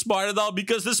not even smart at all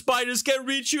because the spiders can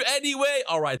reach you anyway.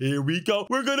 Alright, here we go.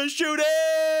 We're gonna shoot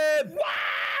him! Wow!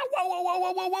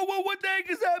 Whoa, what the heck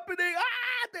is happening?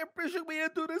 Ah, they're pushing me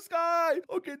into the sky.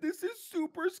 Okay, this is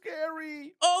super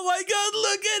scary. Oh my god,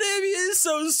 look at him. He is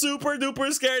so super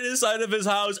duper scared inside of his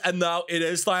house. And now it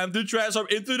is time to transform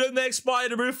into the next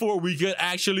spider before we can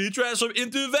actually transform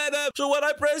into Venom. So when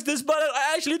I press this button,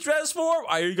 I actually transform.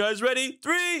 Are you guys ready?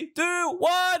 3, 2,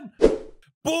 1.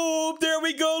 Boom, there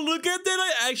we go. Look at that.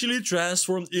 I actually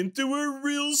transformed into a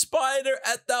real spider.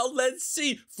 And now let's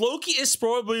see. Floki is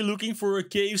probably looking for a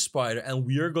cave spider. And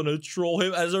we are gonna troll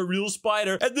him as a real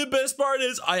spider. And the best part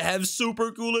is I have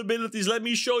super cool abilities. Let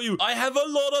me show you. I have a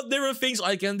lot of different things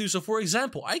I can do. So for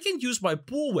example, I can use my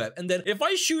pull web. And then if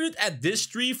I shoot it at this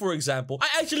tree, for example, I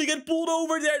actually get pulled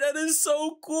over there. That is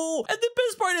so cool. And the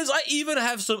best part is I even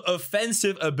have some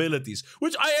offensive abilities,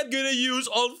 which I am gonna use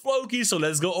on Floki. So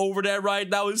let's go over there right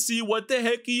now and see what the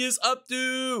heck he is up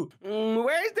to.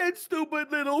 Where's that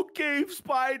stupid little cave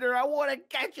spider? I want to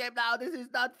catch him now. This is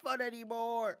not fun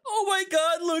anymore. Oh my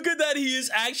god, look at that. He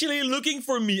is actually looking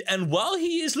for me. And while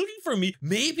he is looking for me,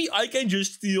 maybe I can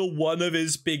just steal one of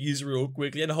his piggies real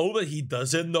quickly and hope that he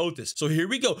doesn't notice. So here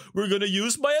we go. We're gonna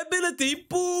use my ability.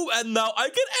 Boom. And now I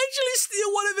can actually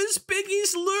steal one of his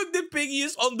piggies. Look, the piggy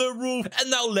is on the roof. And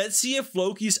now let's see if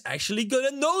Floki is actually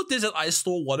gonna notice that I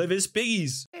stole one of his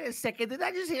piggies. Wait a second. Did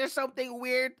I just hear something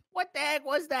weird? What the heck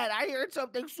was that? I heard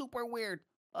something super weird.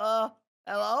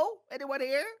 Hello? Anyone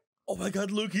here? Oh my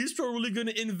god, look, he's probably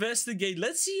gonna investigate.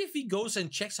 Let's see if he goes and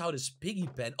checks out his piggy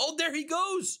pen. Oh, there he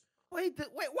goes. Wait,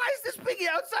 why is this piggy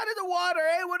outside of the water?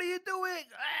 Hey, what are you doing?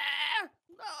 Ah,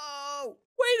 no.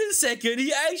 Wait a second,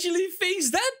 he actually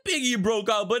thinks that piggy broke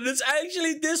out, but it's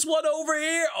actually this one over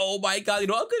here. Oh my god, you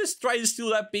know, I'm gonna try to steal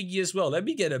that piggy as well. Let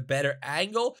me get a better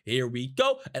angle. Here we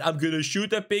go. And I'm gonna shoot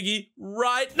that piggy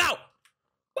right now.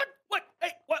 What?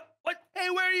 Hey, what? Hey,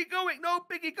 where are you going? No,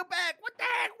 piggy, come back. What the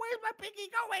heck? Where's my piggy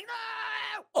going?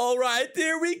 No! All right,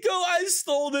 there we go. I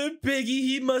stole the piggy.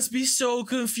 He must be so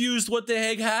confused. What the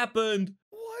heck happened?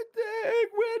 What the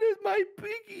heck? Where did my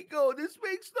piggy go? This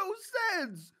makes no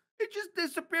sense. It just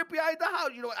disappeared behind the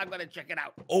house. You know what? I'm gonna check it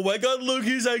out. Oh my god, look,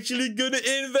 he's actually gonna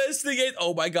investigate.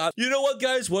 Oh my god. You know what,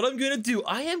 guys? What I'm gonna do,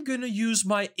 I am gonna use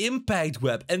my impact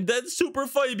web. And that's super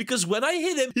funny because when I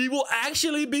hit him, he will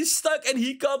actually be stuck and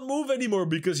he can't move anymore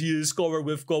because he is covered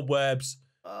with cobwebs.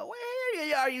 Where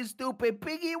you are, you stupid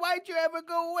piggy? Why'd you ever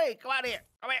go away? Come on here.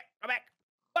 Come here. Come back.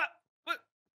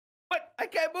 What? I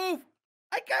can't move.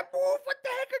 I can't move. What the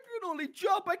heck? I can only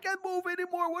jump. I can't move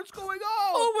anymore. What's going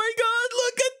on? Oh my god,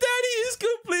 look at that. He is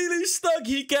completely stuck.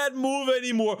 He can't move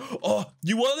anymore. Oh,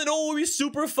 you want to know what would be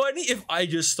super funny? If I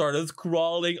just started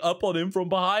crawling up on him from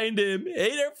behind him.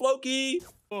 Hey there, Floki.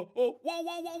 Whoa. No.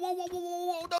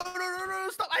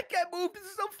 Stop. I can't move. This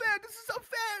is unfair.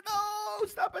 No,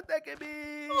 stop attacking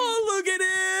me. Oh, look at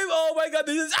him. Oh my god,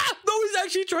 no, he's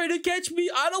actually trying to catch me.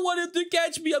 I don't want him to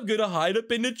catch me. I'm gonna hide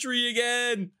up in the tree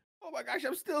again. Oh my gosh,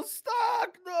 I'm still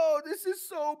stuck. No, this is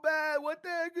so bad. What the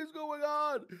heck is going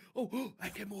on? Oh, I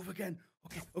can move again.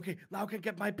 Okay. Now I can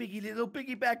get my little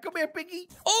piggy back. Come here, piggy.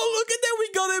 Oh, look at that.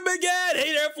 We got him again.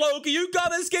 Hey there, Floki. You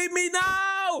gotta escape me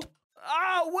now.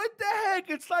 Oh, what the heck?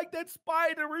 It's like that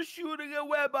spider is shooting a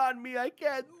web on me. I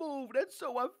can't move. That's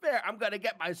so unfair. I'm gonna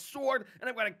get my sword and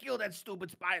I'm gonna kill that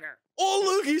stupid spider. Oh,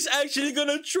 look, he's actually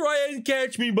gonna try and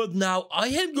catch me, but now I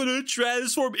am gonna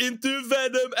transform into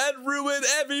Venom and ruin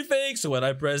everything. So when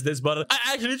I press this button, I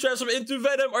actually transform into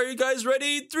Venom. Are you guys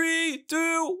ready? 3,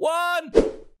 2, 1.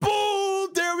 Boom!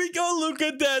 There we go. Look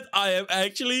at that. I am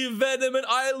actually Venom and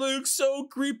I look so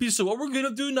creepy. So what we're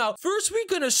gonna do now, first we're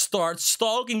gonna start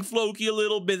stalking Floki a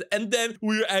little bit and then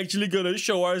we're actually gonna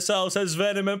show ourselves as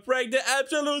Venom and prank the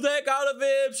absolute heck out of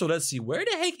him. So let's see, where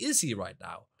the heck is he right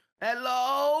now?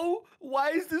 Hello? Why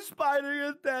is the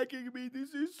spider attacking me?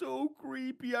 This is so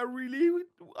creepy. I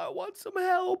want some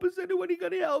help. Is anybody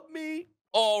gonna help me?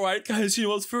 Alright guys, you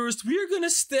know what, first we're gonna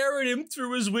stare at him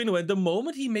through his window and the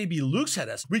moment he maybe looks at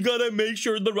us, we gotta make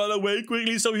sure to run away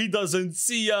quickly so he doesn't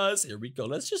see us. Here we go,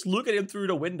 let's just look at him through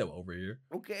the window over here.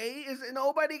 Okay, is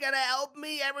nobody gonna help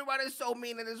me? Everyone is so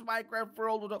mean in this Minecraft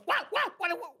world. Wow,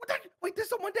 wait, there's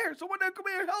someone there, come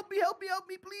here, help me,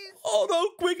 please. Oh no,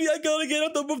 quickly, I gotta get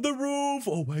on top of the roof.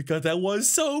 Oh my god, that was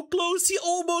so close, he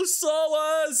almost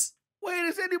saw us. Wait,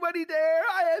 is anybody there?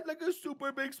 I had like a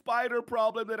super big spider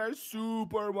problem that I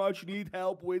super much need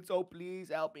help with, so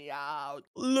please help me out.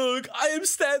 Look, I am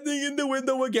standing in the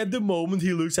window again. The moment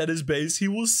he looks at his base, he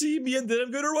will see me and then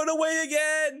I'm gonna run away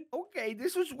again. Okay,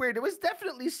 this was weird. There was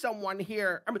definitely someone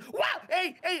here. I mean, wow!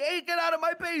 Hey, get out of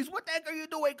my base. What the heck are you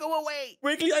doing? Go away.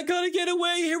 Quickly, I gotta get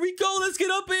away. Here we go. Let's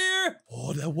get up here.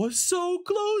 Oh, that was so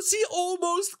close. He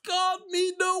almost caught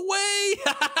me. No way.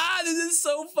 This is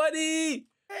so funny.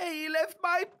 Hey, he left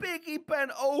my piggy pen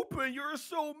open. You're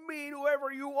so mean,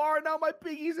 whoever you are. Now my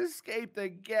piggy's escaped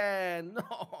again.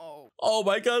 No. Oh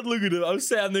my god, look at him. I'm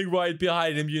standing right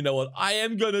behind him. You know what? I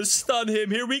am gonna stun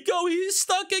him. Here we go. He's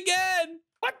stuck again.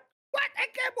 What? I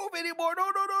can't move anymore. No.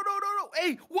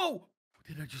 Hey, whoa.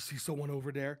 Did I just see someone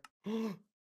over there?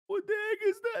 What the heck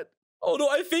is that? Oh no,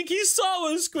 I think he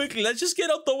saw us. Quickly, let's just get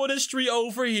up top of this tree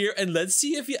over here and let's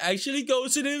see if he actually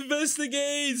goes and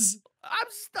investigates. I'm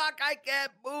stuck. I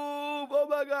can't move. Oh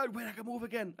my god. Wait, I can move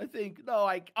again. I think. No,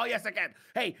 Oh, yes, I can.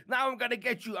 Hey, now I'm gonna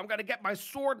get you. I'm gonna get my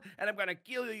sword and I'm gonna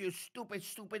kill you, you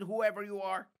stupid, whoever you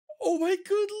are. Oh my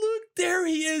god, look, there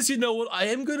he is. You know what? I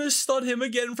am gonna stun him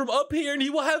again from up here and he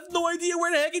will have no idea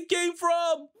where the heck it came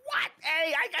from. What?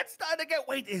 Hey, I got stunned again.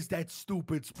 Wait, is that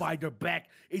stupid spider back?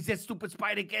 Is that stupid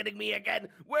spider getting me again?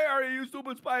 Where are you,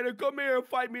 stupid spider? Come here and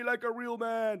fight me like a real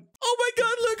man. Oh my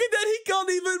god, look at that. He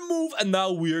can't even move. And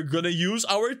now we're gonna use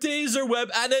our taser web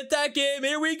and attack him.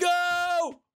 Here we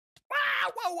go.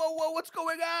 Ah, whoa, what's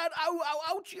going on?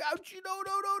 Ouchie, no.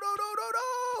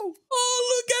 Oh,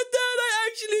 look at that. I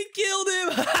actually killed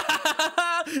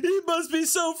him. He must be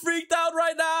so freaked out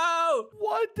right now.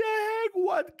 What the heck?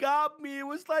 What got me? It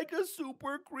was like a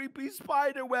super creepy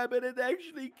spider web and it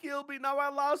actually killed me. Now I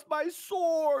lost my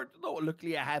sword. No,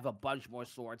 luckily I have a bunch more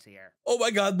swords here. Oh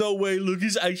my god, no way. Look,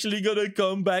 he's actually gonna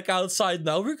come back outside.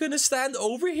 Now we're gonna stand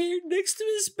over here next to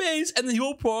his base and he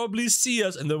will probably see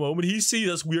us. And the moment he sees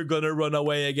us, we're gonna run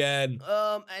away again.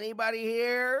 Anybody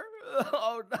here?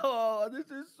 Oh no, this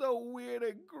is so weird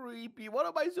and creepy. What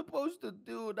am I supposed to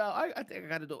do now? I think I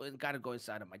gotta go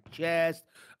inside of my chest.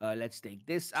 Let's take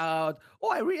this out.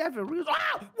 Oh, I really have a real.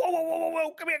 Ah!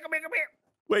 Whoa! Come here!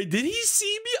 Wait, did he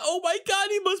see me? Oh my god,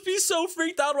 he must be so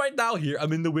freaked out right now. Here,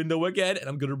 I'm in the window again, and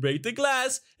I'm gonna break the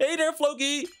glass. Hey there,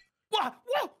 Floki. Whoa!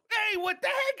 Hey, what the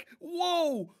heck?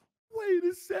 Whoa! Wait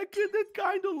a second, that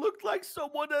kind of looked like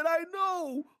someone that I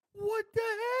know. What the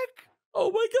heck?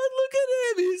 Oh my god, look at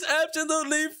him. He's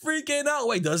absolutely freaking out.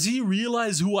 Wait, does he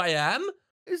realize who I am?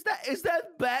 Is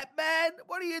that Batman?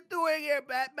 What are you doing here,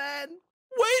 Batman?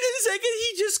 Wait a second,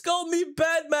 he just called me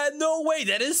Batman. No way,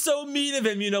 that is so mean of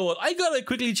him. You know what? I gotta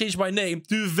quickly change my name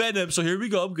to Venom. So here we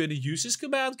go. I'm gonna use this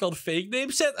command called fake name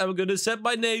set. I'm gonna set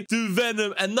my name to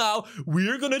Venom. And now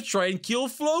we're gonna try and kill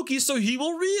Floki so he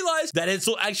will realize that it's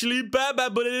not actually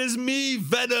Batman, but it is me,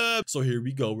 Venom. So here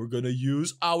we go. We're gonna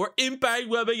use our impact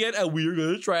web again and we're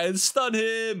gonna try and stun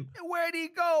him. Where'd he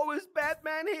go? Is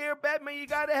Batman here? Batman, you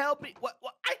gotta help me. What?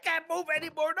 I can't move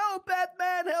anymore. No,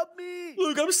 Batman, help me.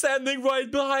 Look, I'm standing right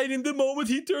behind him. The moment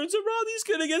he turns around, he's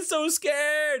gonna get so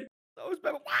scared. Those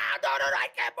Batman. Wow, no, I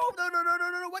can't move.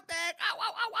 No. What the heck?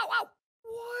 Ow.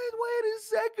 What? Wait a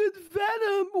second.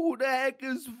 Venom. Who the heck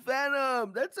is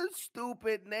Venom? That's a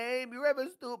stupid name. You have a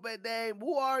stupid name.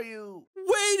 Who are you?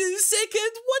 Wait a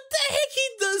second. What the heck? He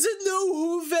doesn't know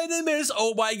who Venom is.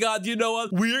 Oh my god, you know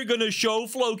what? We're gonna show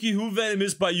Floki who Venom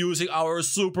is by using our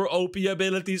super OP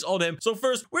abilities on him. So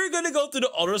first, we're gonna go to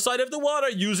the other side of the water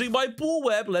using my pool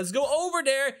web. Let's go over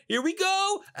there. Here we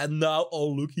go. And now, oh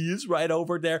look, he is right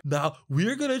over there. Now,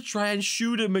 we're gonna try and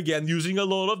shoot him again using a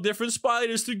lot of different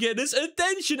spiders to get his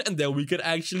attention. And then we can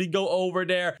actually go over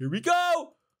there. Here we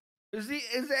go. Is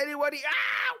anybody?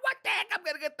 Ah, what the heck? I'm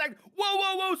gonna get attacked.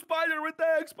 Whoa, spider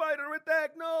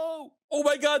attack, no. Oh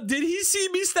my god, did he see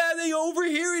me standing over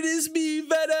here? It is me,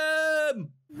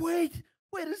 Venom. Wait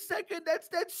a second. That's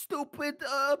that stupid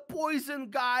poison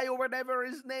guy or whatever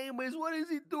his name is. What is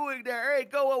he doing there? Hey,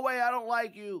 go away. I don't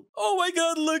like you. Oh my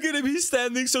god, look at him. He's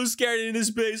standing so scared in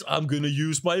his base. I'm gonna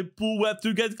use my pool web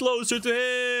to get closer to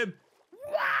him.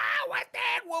 Wow, what the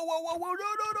heck? Whoa, no.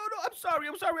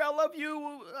 I'm sorry, I love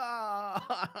you.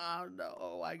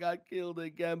 No, I got killed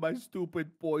again by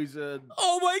stupid poison.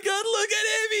 Oh my god, look at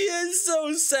him. He is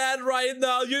so sad right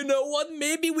now. You know what?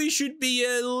 Maybe we should be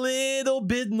a little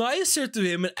bit nicer to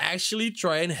him and actually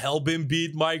try and help him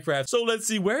beat Minecraft. So let's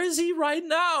see, where is he right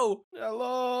now?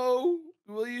 Hello?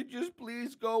 Will you just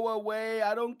please go away?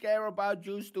 I don't care about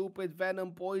you, stupid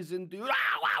Venom poison dude.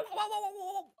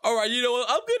 Alright, you know what?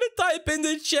 I'm gonna type in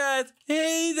the chat.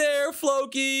 Hey there,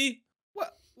 Floki.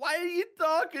 What? Why are you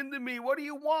talking to me? What do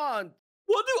you want?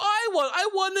 What do I want? I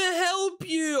want to help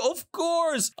you, of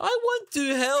course. I want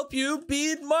to help you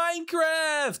beat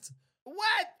Minecraft.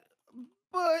 What?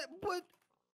 But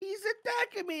he's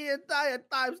attacking me the entire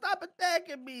time. Stop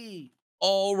attacking me.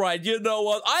 Alright, you know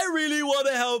what? I really want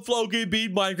to help Floki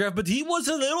beat Minecraft, but he was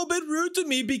a little bit rude to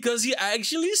me because he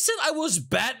actually said I was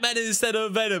Batman instead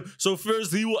of Venom. So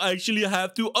first, he will actually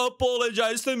have to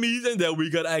apologize to me, and then we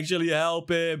can actually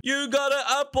help him. You gotta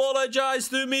apologize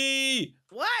to me.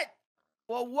 What?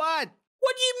 For what?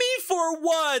 What do you mean for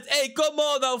what? Hey, come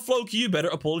on now, Floki. You better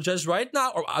apologize right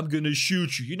now or I'm gonna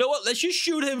shoot you. You know what? Let's just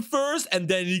shoot him first and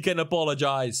then he can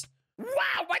apologize.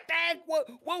 Wow, what the heck?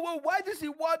 Whoa, why does he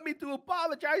want me to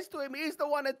apologize to him? He's the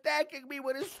one attacking me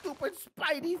with his stupid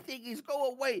spidey thingies.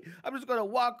 Go away. I'm just gonna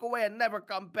walk away and never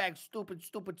come back. Stupid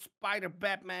spider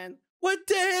Batman. What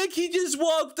the heck? He just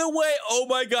walked away. Oh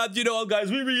my god, you know what,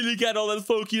 guys? We really cannot let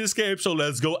Floki escape, so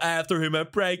let's go after him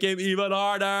and prank him even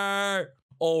harder.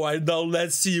 Alright, now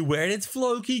let's see. Where did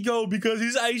Floki go? Because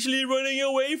he's actually running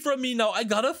away from me now. I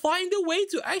gotta find a way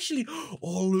to actually...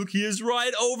 Oh, look, he is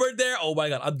right over there. Oh my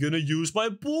god, I'm gonna use my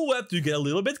pool web to get a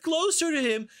little bit closer to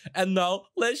him. And now,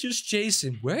 let's just chase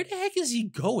him. Where the heck is he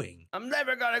going? I'm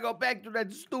never gonna go back to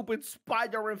that stupid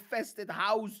spider-infested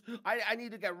house. I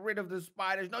need to get rid of the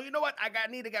spiders. No, you know what?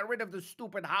 Need to get rid of the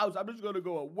stupid house. I'm just gonna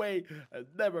go away and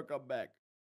never come back.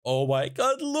 Oh my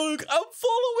god, look, I'm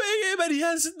following him and he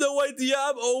has no idea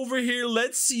I'm over here.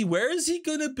 Let's see, where is he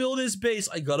gonna build his base?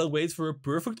 I gotta wait for a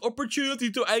perfect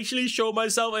opportunity to actually show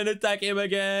myself and attack him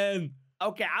again.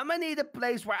 Okay, I'm gonna need a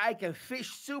place where I can fish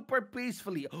super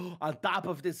peacefully on top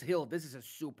of this hill. This is a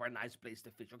super nice place to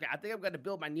fish. Okay, I think I'm gonna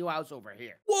build my new house over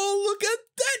here. Whoa, look at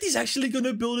that. He's actually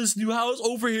gonna build his new house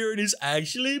over here and he's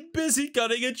actually busy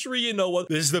cutting a tree. You know what?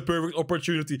 This is the perfect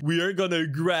opportunity. We are gonna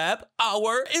grab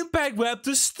our impact web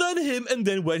to stun him. And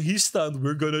then when he's stunned,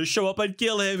 we're gonna show up and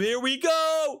kill him. Here we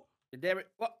go. There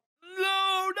what?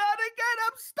 No, not again.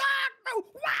 I'm stuck. No.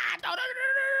 What? No.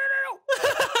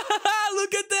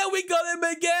 Look at that, we got him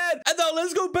again. And now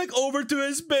let's go back over to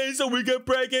his base so we can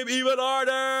prank him even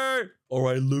harder.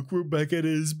 Alright, look, we're back at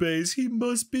his base. He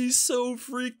must be so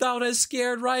freaked out and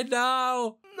scared right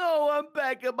now. No, I'm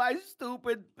back in my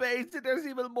stupid base. There's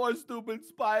even more stupid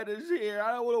spiders here.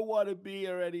 I don't want to be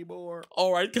here anymore.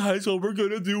 Alright, guys, what we're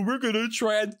gonna do, we're gonna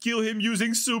try and kill him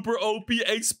using super OP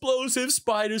explosive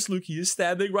spiders. Look, he is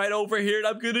standing right over here and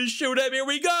I'm gonna shoot him. Here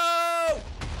we go.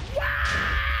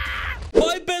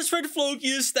 My best friend Floki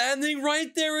is standing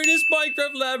right there in his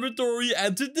Minecraft laboratory,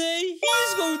 and today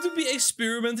he's going to be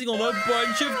experimenting on a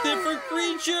bunch of different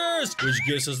creatures, which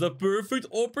gives us the perfect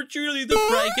opportunity to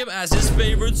prank him as his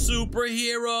favorite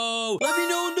superhero. Let me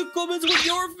know in the comments what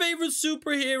your favorite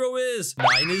superhero is.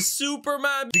 Mine is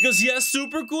Superman, because he has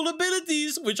super cool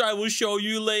abilities, which I will show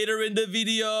you later in the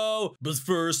video. But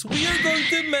first, we are going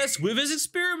to mess with his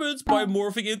experiments by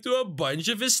morphing into a bunch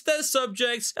of his test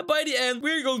subjects, and by the end,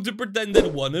 we're going to pretend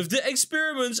that one of the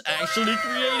experiments actually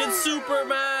created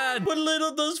Superman. But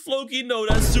little does Floki know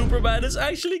that Superman is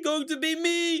actually going to be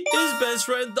me, his best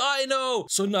friend Dino.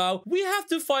 So now we have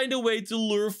to find a way to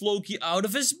lure Floki out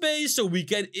of his base so we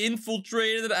can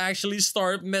infiltrate it and actually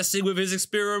start messing with his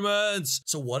experiments.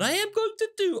 So what I am going to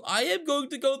do, I am going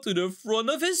to go to the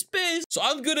front of his base. So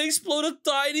I'm gonna explode a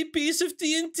tiny piece of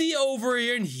TNT over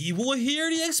here and he will hear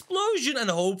the explosion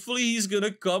and hopefully he's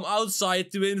gonna come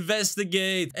outside to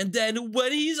investigate. And then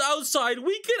when he's outside,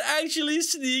 we can actually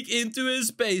sneak into his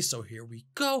base. So here we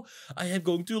go. I am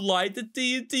going to light the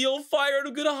TNT on fire and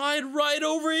I'm gonna hide right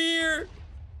over here.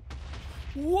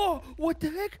 Whoa, what the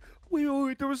heck?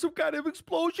 Wait, there was some kind of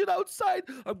explosion outside.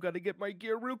 I'm gonna get my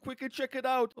gear real quick and check it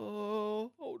out.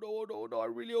 Oh no, I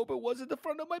really hope it wasn't the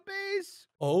front of my base.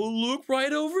 Oh, look,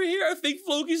 right over here. I think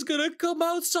Floki's gonna come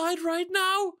outside right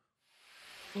now.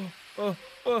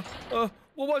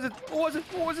 What was it?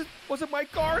 Was it my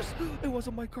cars? It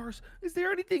wasn't my cars. Is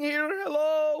there anything here?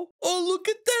 Hello? Oh, look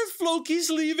at that. Floki's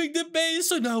leaving the base.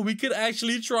 So now we can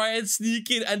actually try and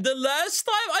sneak in. And the last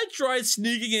time I tried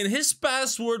sneaking in, his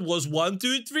password was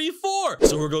 1234.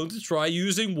 So we're going to try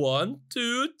using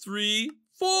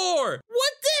 1234.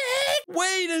 What the heck?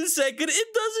 Wait a second.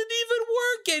 It doesn't even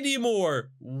work anymore.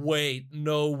 Wait,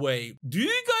 no way. Do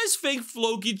you guys think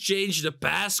Floki changed the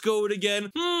passcode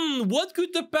again? What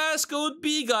could the passcode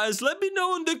be, guys? Let me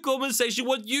know in the comment section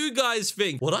what you guys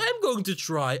think. What I'm going to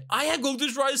try, I am going to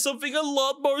try something a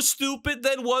lot more stupid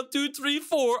than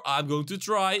 1234. I'm going to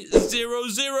try 0000. What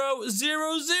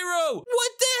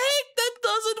the heck? That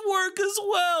doesn't work as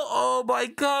well. Oh my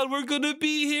god, we're gonna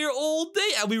be here all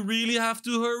day and we really have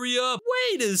to hurry up.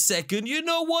 Wait a second, you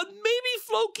know what? Maybe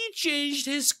Floki changed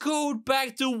his code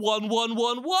back to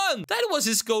 1111. That was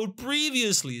his code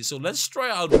previously. So let's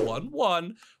try out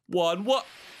 1111.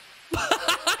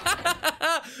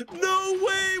 No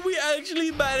way, we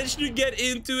actually managed to get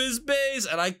into his base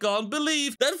and I can't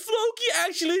believe that Floki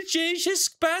actually changed his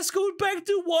passcode back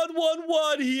to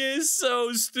 111. He is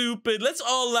so stupid. Let's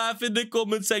all laugh in the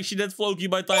comment section at Floki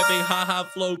by typing haha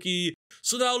Floki.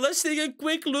 So now let's take a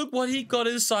quick look what he got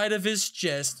inside of his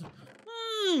chest.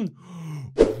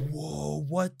 Whoa,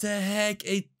 what the heck?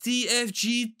 A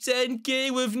TFG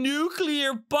 10K with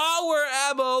nuclear power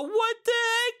ammo. What the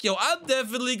heck? Yo, I'm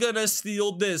definitely gonna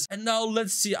steal this. And now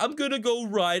let's see. I'm gonna go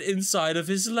right inside of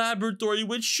his laboratory,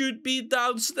 which should be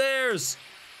downstairs.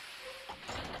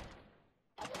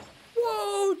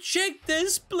 Whoa, Yo, check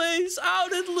this place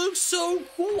out. It looks so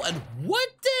cool. And what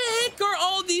the heck are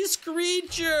all these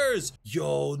creatures?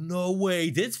 Yo, no way.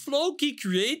 Did Floki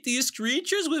create these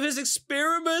creatures with his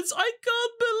experiments? I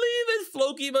can't believe it.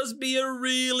 Floki must be a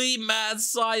really mad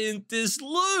scientist.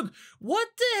 Look, what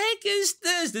the heck is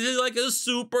this? This is like a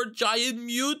super giant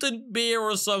mutant bear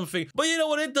or something. But you know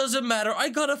what? It doesn't matter. I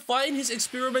gotta find his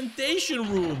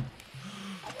experimentation room.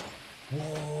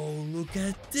 Whoa, look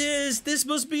at this. This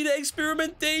must be the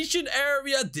experimentation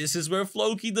area. This is where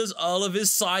Floki does all of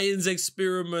his science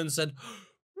experiments. And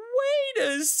wait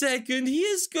a second, he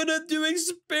is gonna do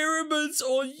experiments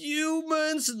on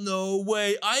humans? No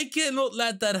way, I cannot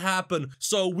let that happen.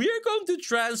 So we're going to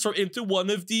transfer into one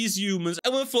of these humans,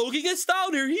 and when Floki gets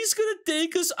down here, he's gonna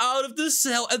take us out of the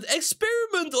cell and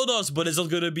experiment on us. But it's not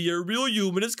gonna be a real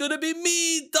human, it's gonna be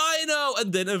me, Dino.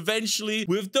 And then eventually,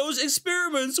 with those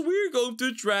experiments, we're going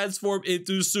to transform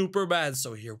into Superman.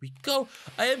 So here we go.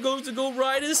 I am going to go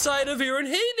right inside of here, and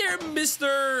hey there,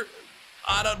 Mr.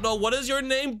 I don't know, what is your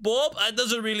name, Bob? It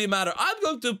doesn't really matter. I'm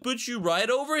going to put you right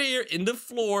over here in the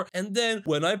floor, and then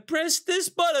when I press this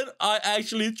button, I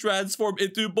actually transform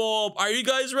into Bob. Are you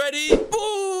guys ready?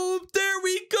 Boom! There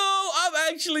we go!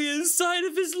 I'm actually inside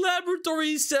of his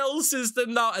laboratory cell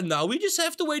system now, and now we just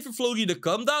have to wait for Floki to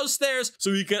come downstairs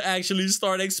so he can actually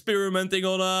start experimenting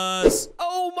on us.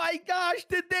 Oh my gosh,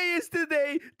 today is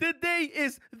today. Today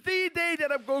is the day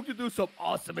that I'm going to do some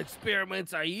awesome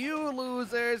experiments. Are you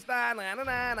losers?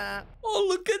 Oh,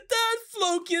 look at that.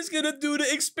 Floki is gonna do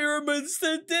the experiments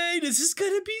today. This is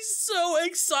gonna be so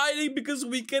exciting because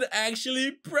we can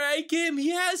actually prank him. He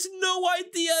has no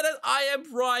idea that I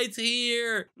am right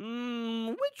here.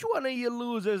 Which one of you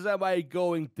losers am I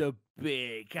going to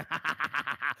pick?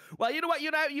 Well, you know what?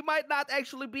 You might not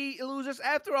actually be losers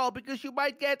after all, because you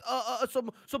might get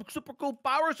some super cool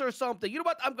powers or something. You know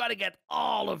what? I'm gonna get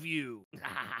all of you.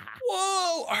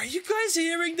 Whoa, are you guys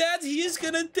hearing that? He is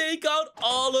gonna take out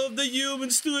all of the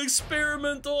humans to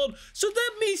experiment on. So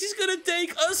that means he's gonna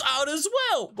take us out as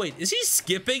well. Wait, is he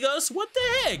skipping us? What the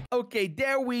heck? Okay,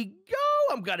 there we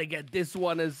go. I'm gonna get this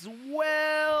one as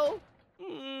well.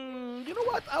 You know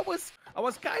what? I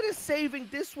was kind of saving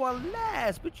this one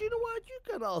last, but you know what? You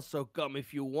can also come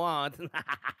if you want.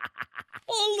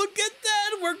 Oh, look at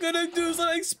that. We're gonna do some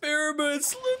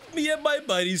experiments. Look, me and my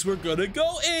buddies, we're gonna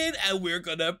go in and we're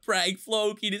gonna prank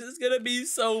Floki. This is gonna be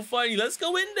so funny. Let's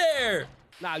go in there.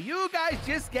 Now, you guys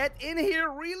just get in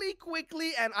here really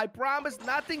quickly, and I promise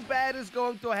nothing bad is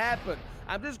going to happen.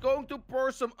 I'm just going to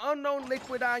pour some unknown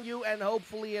liquid on you, and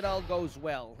hopefully it all goes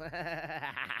well.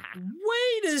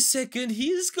 Wait a second,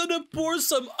 he's gonna pour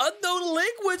some unknown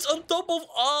liquids on top of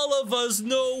all of us.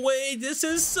 No way, this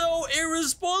is so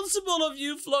irresponsible of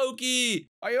you, Floki.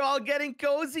 Are you all getting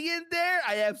cozy in there?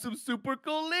 I have some super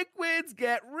cool liquids.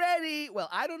 Get ready. Well,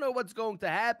 I don't know what's going to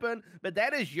happen, but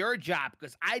that is your job,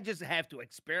 because I just have to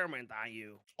experiment on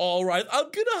you. All right, I'm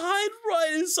gonna hide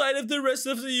right inside of the rest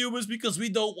of the humans because we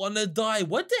don't want to die.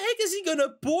 What the heck is he gonna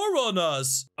pour on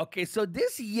us? Okay, so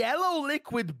this yellow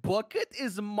liquid bucket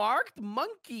is marked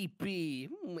monkey pee.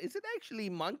 Is it actually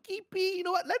monkey pee? You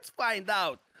know what? Let's find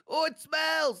out. Oh, it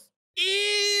smells.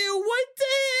 Ew, what the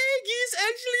heck? He's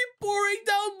actually pouring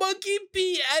down monkey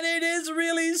pee and it is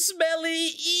really smelly.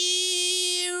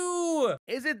 Ew.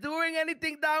 Is it doing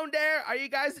anything down there? Are you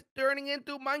guys turning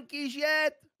into monkeys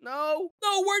yet? No?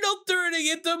 No, we're not turning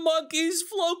into monkeys,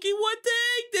 Floki. What the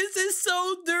heck? This is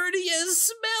so dirty and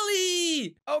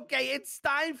smelly. Okay, it's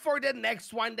time for the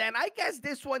next one then. I guess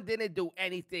this one didn't do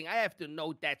anything. I have to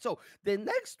note that. So the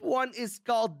next one is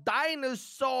called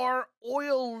dinosaur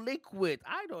oil liquid.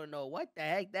 I don't know what the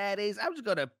heck that is. I'm just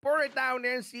gonna pour it down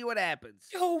there and see what happens.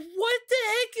 Yo, what the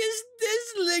heck is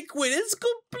this liquid? It's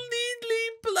completely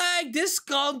black. This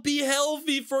can't be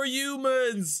healthy for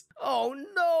humans. Oh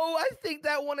no, I think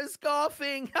that one is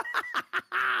coughing.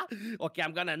 Okay,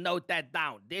 I'm gonna note that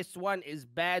down. This one is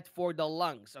bad for the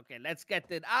lungs. Okay, let's get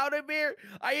it out of here.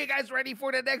 Are you guys ready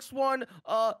for the next one?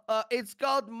 It's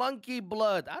called monkey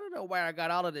blood. I don't know where I got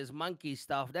all of this monkey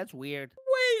stuff. That's weird.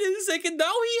 Wait a second,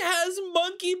 now he has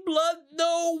monkey blood?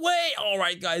 No way. All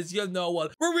right, guys, you know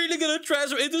what? We're really gonna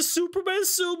transfer into Superman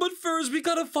soon, but first we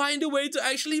gotta find a way to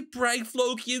actually prank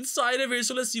Floki inside of here.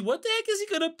 So let's see, what the heck is he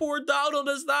gonna pour down on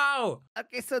us now?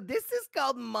 Okay, so this is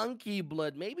called monkey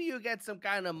blood. Maybe you get some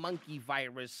kind of monkey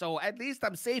virus, so at least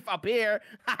I'm safe up here.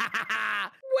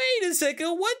 Wait a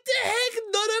second, what the heck?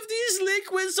 No none of these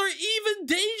liquids are even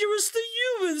dangerous to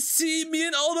humans. See, me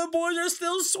and all the boys are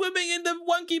still swimming in the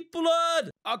wonky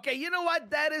blood. Okay, you know what?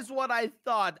 That is what I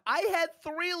thought. I had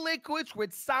 3 liquids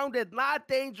which sounded not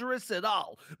dangerous at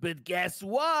all. But guess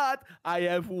what? I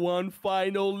have one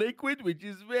final liquid which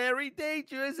is very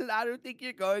dangerous, and I don't think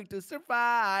you're going to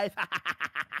survive.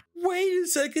 Wait a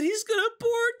second, he's gonna pour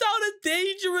down a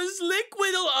dangerous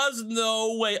liquid on us.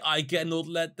 No way, I cannot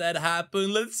let that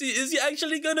happen. Let's see, is he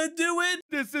actually gonna do it?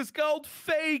 This is called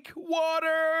fake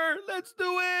water. Let's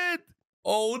do it.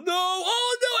 Oh no,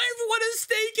 everyone is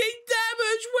taking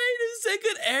damage. Wait a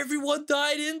second, everyone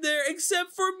died in there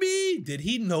except for me. Did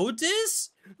he notice?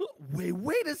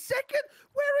 Wait a second.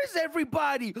 Where is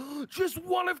everybody? Just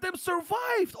one of them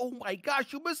survived. Oh my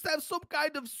gosh, you must have some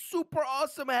kind of super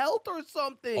awesome health or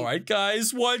something. All right,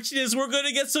 guys, watch this. We're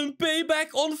gonna get some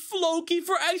payback on Floki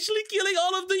for actually killing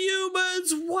all of the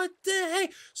humans. What the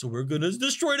heck? So we're gonna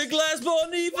destroy the glass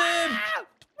beneath him.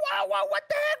 Wow, what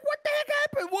the heck? What the heck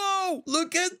happened? Whoa!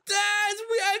 Look at that!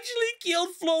 We actually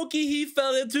killed Floki. He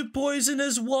fell into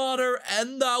poisonous water.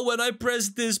 And now when I press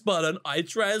this button, I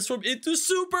transform into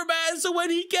Superman. So when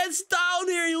he gets down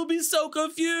here, he'll be so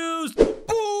confused.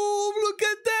 Boom! Look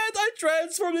at that! I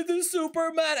transformed into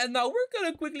Superman. And now we're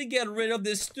gonna quickly get rid of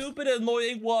this stupid,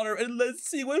 annoying water. And let's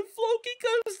see, when Floki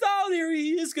comes down here,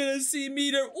 he is gonna see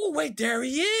me there. Oh, wait, there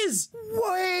he is!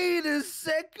 Wait a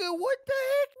second. What the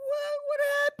heck? What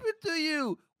happened to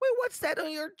you? Wait, what's that on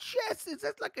your chest? Is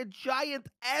that like a giant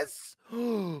S?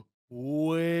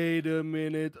 Wait a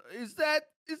minute. Is that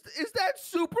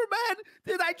Superman?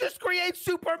 Did I just create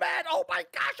Superman? Oh my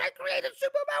gosh, I created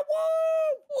Superman.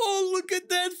 Whoa! Oh, look at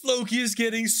that. Floki is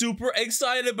getting super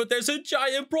excited, but there's a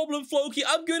giant problem, Floki.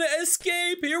 I'm gonna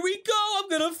escape. Here we go. I'm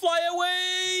gonna fly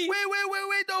away. Wait.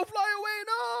 Don't fly away.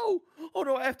 No. Oh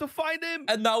no, I have to find him.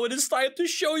 And now it is time to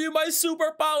show you my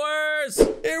superpowers.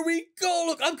 Here we go.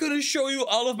 Look, I'm gonna show you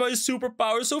all of my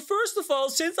superpowers. So first of all,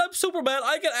 since I'm Superman,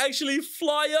 I can actually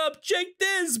fly up. Check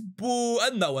this. Boo.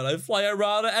 And now when I fly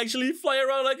around, I actually fly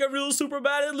around like a real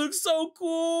Superman. It looks so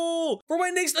cool. For my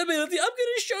next ability, I'm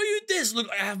gonna show you this. Look,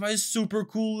 I have my super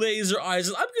cool laser eyes,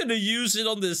 and I'm gonna use it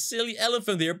on this silly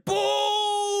elephant here.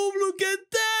 Boom! Look at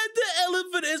that. The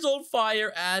elephant is on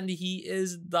fire and he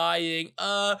is dying.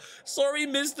 Sorry,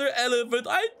 Mr. Elephant.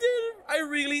 I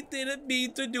really didn't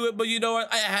mean to do it, but you know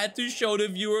what? I had to show the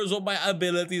viewers what my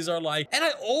abilities are like. And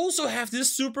I also have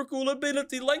this super cool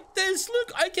ability like this.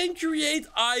 Look, I can create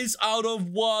ice out of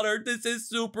water. This is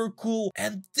super cool.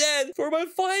 And then for my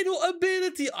final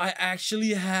ability, I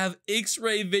actually have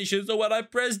X-ray vision. So when I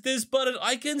press this button,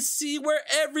 I can see where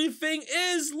everything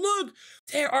is. Look,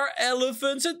 there are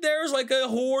elephants and there's like a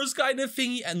horse kind of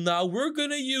thingy. And now we're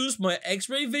gonna use my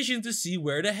X-ray vision to see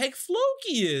where the heck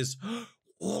Floki is.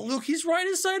 Oh, look, he's right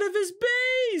inside of his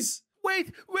base.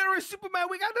 Wait, where is Superman?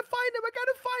 We gotta find him. I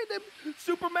gotta find him.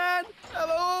 Superman,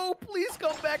 hello, please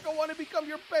come back. I want to become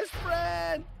your best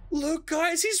friend. Look,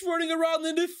 guys, he's running around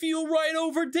in the field right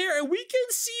over there, and we can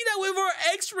see that with our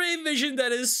X-ray vision.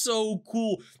 That is so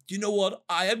cool. You know what?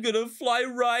 I am gonna fly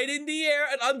right in the air,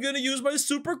 and I'm gonna use my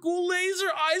super cool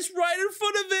laser eyes right in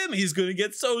front of him. He's gonna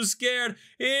get so scared.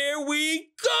 Here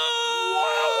we go!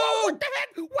 Whoa, what the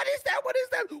heck? What is that? What is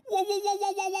that? Whoa.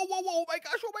 Oh my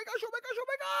gosh.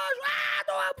 Ah,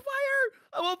 no,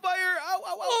 I'm on fire. Ow.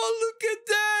 Oh, look at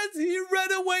that. He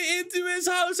ran away into his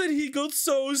house, and he got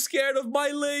so scared of my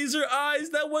laser eyes.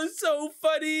 That was so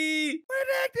funny. Where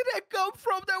the heck did that come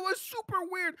from? That was super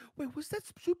weird. Wait, was that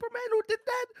Superman who did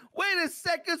that? Wait a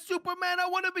second, Superman. I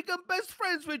want to become best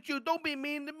friends with you. Don't be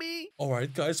mean to me. All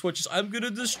right, guys, watch this. I'm going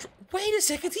to destroy... Wait a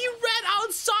second. He ran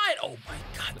outside. Oh, my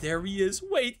God. There he is.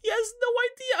 Wait, he has no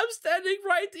idea I'm standing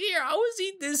right here. How is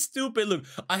he this stupid? Look,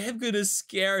 I am going to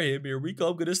scare him. Here we go.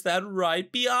 I'm going to stand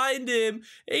right behind him.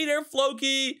 Hey there,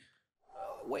 Floki.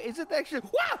 Wait, is it actually...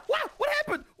 Wow, what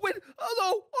happened? Wait,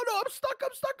 oh no, I'm stuck.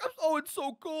 Oh, it's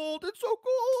so cold. Look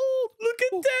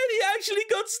at that. He actually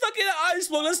got stuck in an ice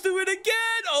block. Let's do it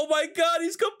again. Oh my God,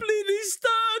 he's completely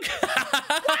stuck.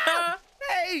 Wow.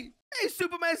 Hey,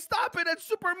 Superman, stop it. That's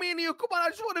super mean of you. Come on, I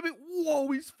just want to be... Whoa,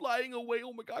 he's flying away.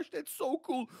 Oh my gosh, that's so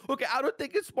cool. Okay, I don't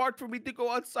think it's smart for me to go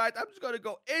outside. I'm just going to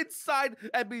go inside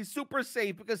and be super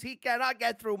safe because he cannot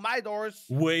get through my doors.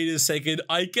 Wait a second.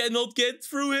 I cannot get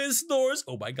through his doors.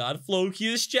 Oh my God, Floki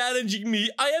is challenging me.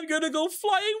 I am going to go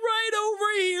flying right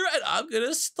over here and I'm going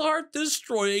to start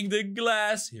destroying the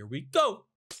glass. Here we go.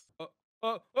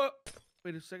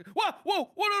 Wait a second. Whoa,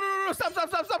 whoa, whoa, no, stop,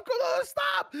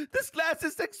 stop. This glass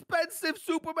is expensive,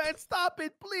 Superman. Stop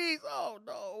it, please. Oh,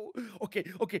 no. Okay,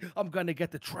 I'm gonna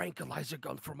get the tranquilizer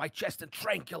gun from my chest and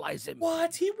tranquilize him.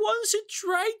 What? He wants to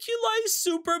tranquilize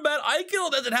Superman? I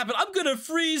can let that happen. I'm gonna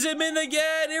freeze him in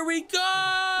again. Here we go.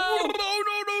 No.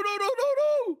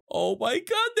 Oh my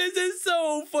god, this is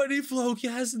so funny. Floki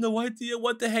has no idea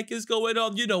what the heck is going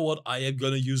on. You know what? I am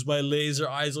gonna use my laser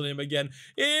eyes on him again.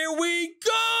 Here we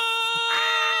go!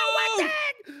 What the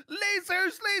heck?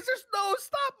 Lasers, no,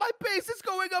 stop. My base is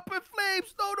going up in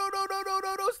flames. No,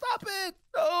 stop it.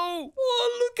 No.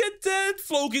 Oh, look at that.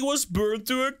 Floki was burned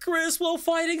to a crisp while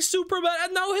fighting Superman,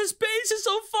 and now his base is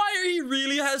on fire. He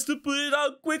really has to put it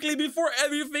out quickly before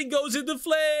everything goes into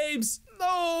flames.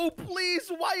 No,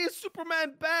 please. Why is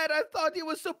Superman bad? I thought he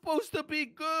was supposed to be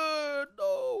good.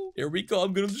 No. Here we go.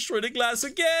 I'm gonna destroy the glass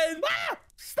again. Ah!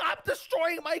 Stop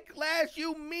destroying my glass,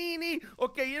 you meanie.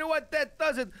 Okay, you know what? That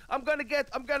does it. I'm gonna get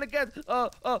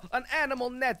an animal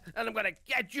net, and I'm gonna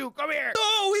get you. Come here.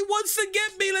 No, he wants to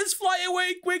get me. Let's fly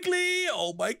away quickly.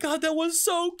 Oh my god, that was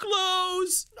so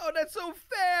close. No, that's so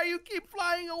fair. You keep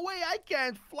flying away. I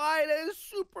can't fly. That is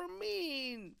super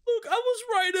mean. Look, I was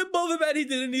right above him, and he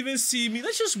didn't even see me.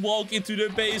 Let's just walk into the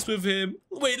base with him.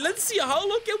 Wait, let's see. How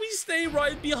long can we stay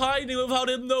right behind him without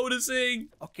him noticing?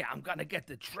 Okay, I'm gonna get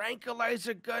the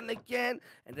tranquilizer gun again,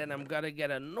 and then I'm gonna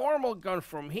get a normal gun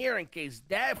from here in case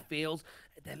that fails.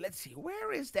 And then let's see,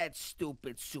 where is that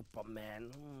stupid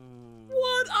Superman?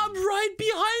 What? I'm right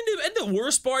behind him. And the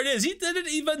worst part is he didn't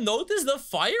even notice the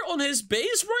fire on his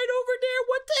base right over there.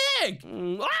 What the heck?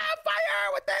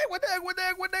 Fire! What the heck?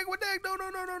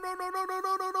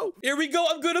 No. Here we go.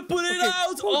 I'm gonna put it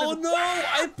out. Oh no,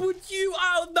 I put you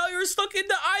out. Now you're stuck in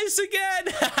the ice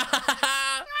again.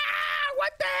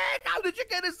 What the heck? How did you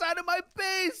get inside of my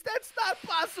base? That's not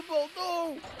possible.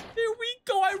 No. Here we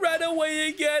go. I ran away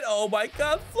again. Oh my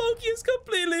god. Floki is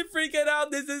completely freaking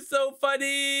out. This is so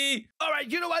funny. All right.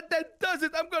 You know what? That does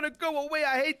it. I'm going to go away.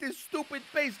 I hate this stupid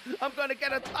base. I'm going to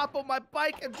get on top of my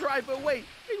bike and drive away.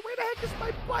 Hey, where the heck is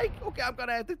my bike? Okay, I'm going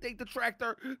to have to take the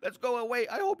tractor. Let's go away.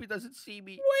 I hope he doesn't see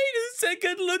me. Wait a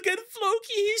second. Look at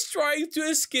Floki. He's trying to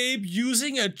escape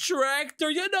using a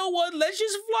tractor. You know what? Let's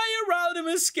just fly around him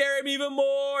and scare him even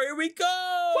more. Here we go.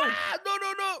 Ah, no.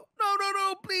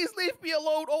 Please leave me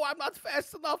alone. Oh, I'm not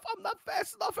fast enough. I'm not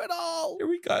fast enough at all. Here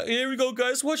we go,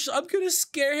 guys. Watch. I'm going to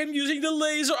scare him using the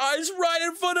laser eyes right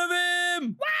in front of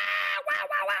him. Wow.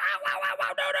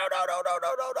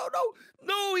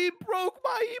 No, he broke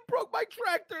my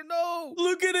tractor. No.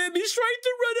 Look at him. He's trying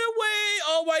to run away.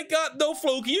 Oh my god. No,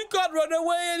 Floki, you can't run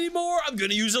away anymore. I'm going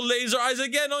to use the laser eyes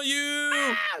again on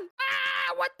you.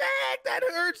 What the heck? That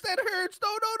hurts. No.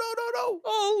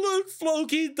 Oh, look,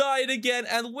 Floki died again.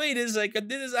 And wait a second,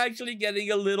 this is actually getting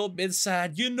a little bit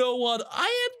sad. You know what? I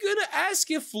am gonna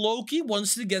ask if Floki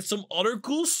wants to get some other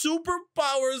cool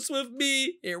superpowers with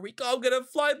me. Here we go. I'm gonna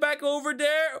fly back over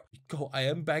there. Go. I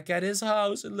am back at his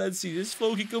house. And let's see, this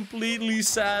Floki completely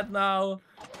sad now.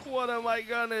 What am I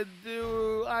gonna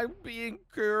do? I'm being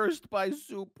cursed by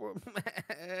Superman.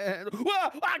 Get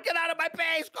out of my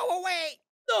base. Go away.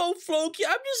 No, Floki,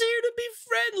 I'm just here to be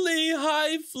friendly.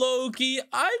 Hi, Floki.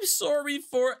 I'm sorry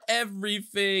for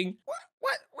everything.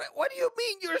 What do you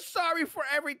mean you're sorry for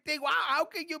everything? Wow, how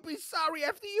can you be sorry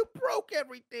after you broke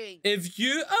everything? If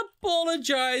you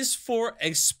apologize for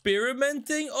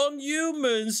experimenting on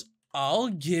humans, I'll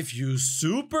give you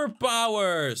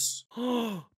superpowers.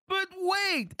 But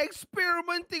wait,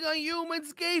 experimenting on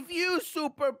humans gave you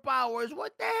superpowers.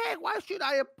 What the heck? Why should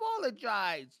I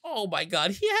apologize? Oh my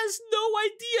god, he has no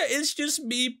idea. It's just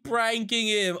me pranking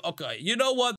him. Okay, you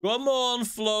know what? Come on,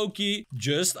 Floki.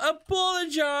 Just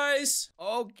apologize.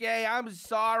 Okay, I'm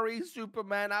sorry,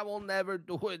 Superman. I will never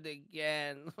do it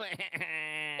again.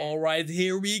 Alright,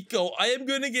 here we go. I am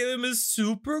gonna give him a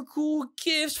super cool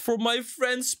gift for my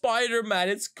friend Spider-Man.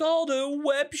 It's called a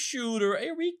web shooter.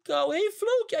 Here we go. Hey,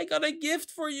 Floki, I got a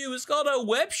gift for you. It's called a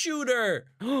web shooter.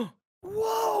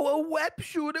 Whoa, a web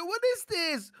shooter? What is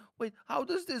this? Wait, how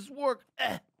does this work?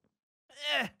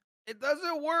 It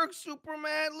doesn't work,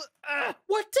 Superman.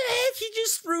 What the heck? He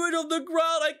just threw it on the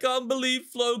ground. I can't believe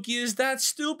Floki is that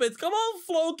stupid. Come on,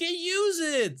 Floki, use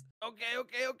it. Okay,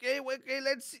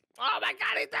 let's see. Oh my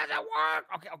god, it doesn't work.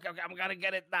 Okay, I'm gonna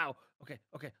get it now. Okay.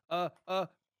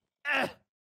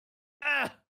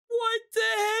 What the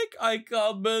heck? I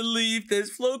can't believe this.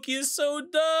 Floki is so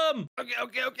dumb. Okay.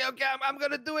 I'm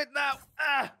gonna do it now.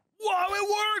 Whoa, it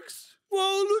works.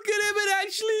 Whoa, look at him. It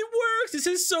actually works. This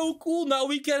is so cool. Now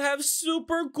we can have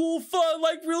super cool fun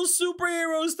like real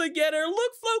superheroes together.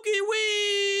 Look, Floki,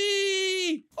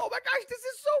 wee! Oh my gosh, this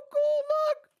is so cool.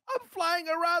 Look. I'm flying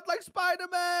around like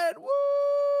Spider-Man.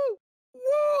 Woo!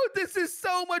 Woo! This is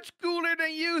so much cooler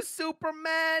than you,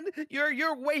 Superman.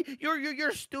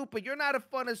 You're stupid. You're not a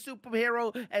fun a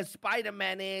superhero as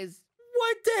Spider-Man is.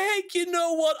 What the heck? You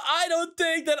know what? I don't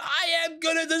think that I am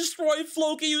gonna destroy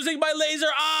Floki using my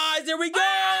laser eyes. There we go!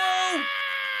 Ah!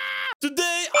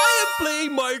 Today, I am playing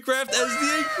Minecraft as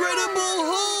the Incredible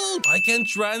Hulk. I can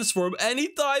transform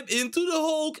anytime into the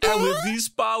Hulk. And with these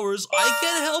powers, I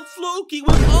can help Floki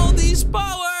with all these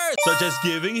powers. Such as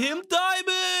giving him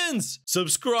diamonds.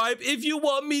 Subscribe if you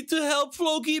want me to help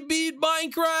Floki beat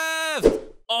Minecraft.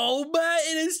 Oh man,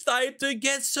 it is time to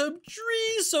get some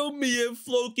trees so me and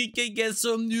Floki can get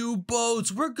some new boats.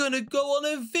 We're gonna go on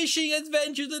a fishing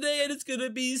adventure today and it's gonna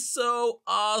be so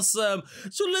awesome.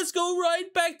 So let's go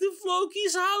right back to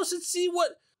Floki's house and see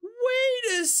what...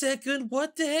 Wait a second,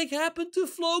 what the heck happened to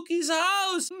Floki's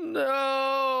house?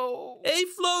 No. Hey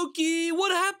Floki,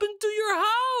 what happened to your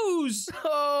house?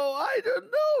 Oh, I don't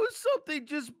know. Something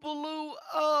just blew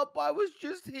up. I was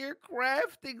just here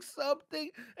crafting something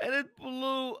and it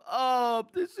blew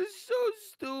up. This is so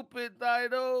stupid,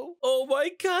 Dino. Oh my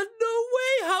god, no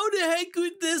way! How the heck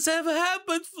could this have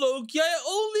happened, Floki? I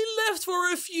only left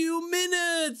for a few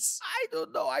minutes. I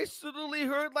don't know. I suddenly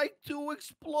heard like 2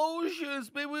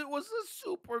 explosions. Maybe it was a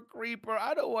super creeper.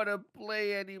 I don't want to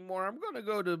play anymore. I'm gonna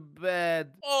go to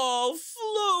bed. Oh,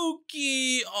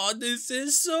 Floki! Oh, this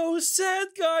is so sad,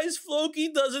 guys. Floki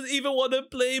doesn't even want to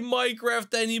play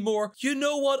Minecraft anymore. You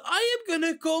know what? I am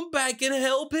gonna come back and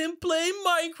help him play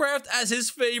Minecraft as his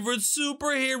favorite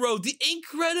superhero, the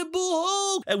Incredible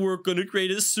Hulk. And we're gonna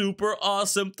create a super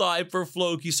awesome type for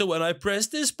Floki. So when I press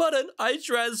this button, I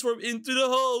transform into the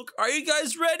Hulk. Are you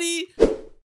guys ready?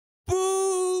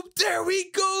 Boom! There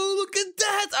we go! Look at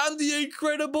that! I'm the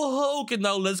Incredible Hulk! And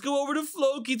now let's go over to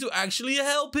Floki to actually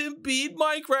help him beat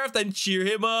Minecraft and cheer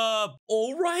him up.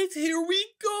 Alright, here we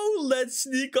go! Let's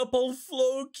sneak up on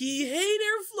Floki. Hey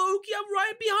there, Floki! I'm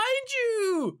right behind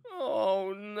you!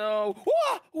 Oh no.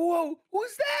 Whoa! Whoa!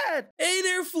 Who's that? Hey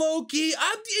there, Floki!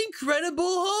 I'm the Incredible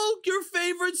Hulk, your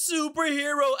favorite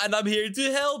superhero, and I'm here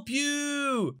to help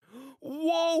you!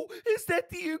 Whoa! Is that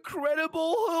the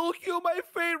Incredible Hulk? You're my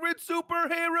favorite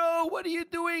superhero! What are you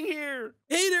doing here?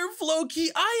 Hey there, Floki!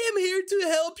 I am here to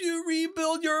help you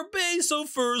rebuild your base. So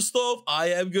first off, I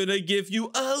am gonna give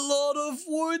you a lot of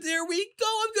wood. Here we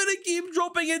go! I'm gonna keep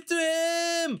dropping it to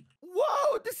him!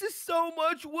 Whoa, this is so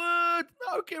much wood.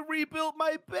 Now I can rebuild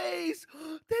my base.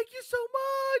 Thank you so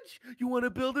much. You want to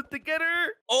build it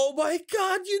together? Oh my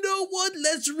god, you know what?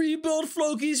 Let's rebuild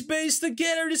Floki's base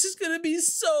together. This is gonna be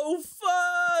so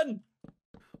fun.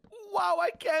 Wow, I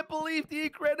can't believe the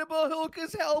Incredible Hulk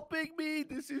is helping me.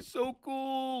 This is so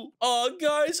cool. Oh,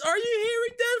 guys, are you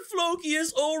hearing that? Floki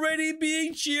is already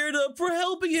being cheered up for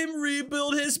helping him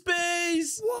rebuild his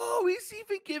base. Whoa, he's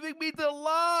even giving me the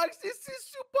logs. This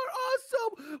is super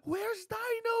awesome. Where's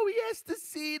Dino? He has to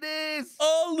see this.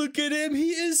 Oh, look at him.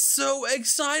 He is so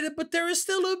excited, but there is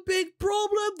still a big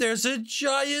problem. There's a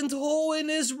giant hole in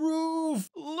his roof.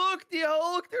 Look, the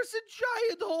Hulk. There's a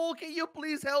giant hole. Can you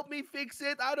please help me fix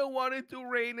it? I don't want it to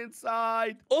rain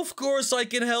inside. Of course I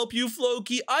can help you,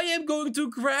 Floki. I am going to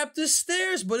grab the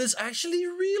stairs, but it's actually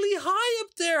really high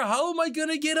up there. How am I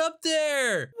gonna get up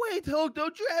there? Wait, Hulk,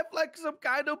 don't you have like some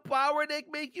kind of power that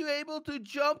make you able to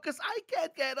jump? Because I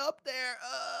can't get up there.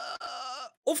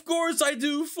 Of course I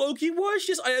do, Floki. Watch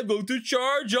this. I am going to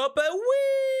charge up and whee!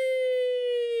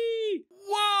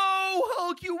 Whoa,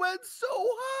 Hulk, you went so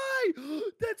high.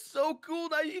 That's so cool.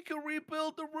 Now you can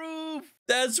rebuild the roof.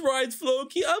 That's right,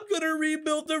 Floki. I'm gonna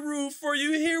rebuild the roof for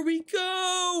you. Here we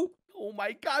go. Oh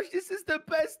my gosh, this is the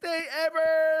best day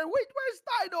ever. Wait, where's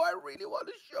Dino? I really want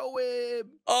to show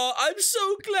him. I'm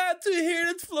so glad to hear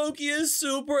that Floki is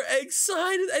super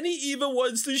excited and he even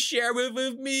wants to share it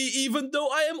with me, even though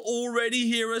I am already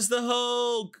here as the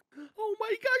Hulk. Oh my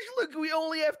gosh, look, we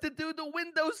only have to do the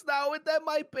windows now and then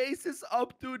my base is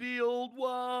up to the old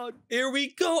one. Here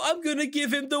we go. I'm gonna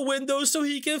give him the windows so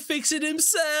he can fix it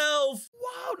himself.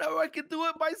 Wow, now I can do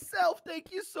it myself.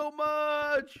 Thank you so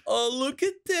much. Oh, look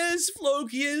at this.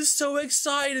 Floki is so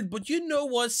excited. But you know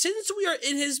what? Since we are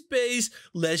in his base,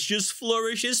 let's just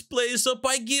flourish his place up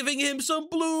by giving him some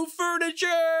blue furniture.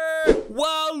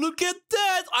 Wow, look at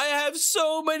that. I have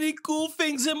so many cool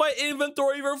things in my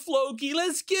inventory for Floki.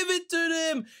 Let's give it to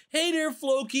them. Hey there,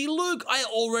 Floki. Look, I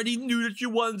already knew that you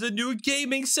wanted a new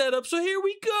gaming setup. So here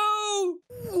we go.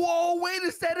 Whoa, wait,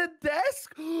 is that a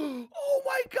desk? Oh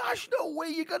my gosh, no way.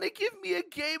 You're gonna give me a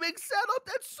gaming setup?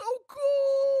 That's so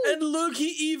cool. And look, he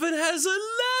even has a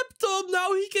laptop.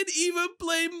 Now he can even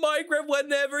play Minecraft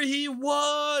whenever he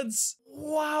wants.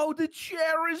 Wow, the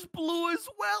chair is blue as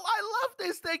well. I love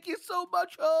this. Thank you so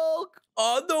much, Hulk.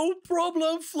 Oh, no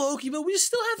problem, Floki, but we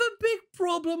still have a big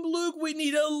problem, Luke. We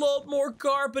need a lot more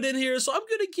carpet in here, so I'm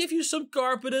gonna give you some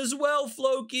carpet as well,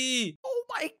 Floki. Oh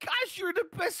my gosh, you're the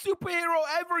best superhero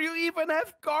ever. You even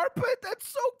have carpet. That's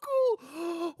so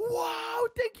cool. Wow,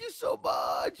 thank you so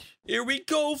much. Here we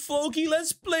go, Floki.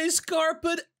 Let's place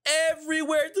carpet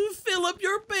everywhere to fill up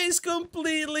your base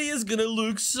completely. It's gonna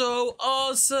look so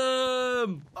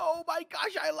awesome. Oh my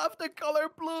gosh, I love the color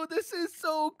blue. This is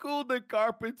so cool. The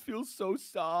carpet feels so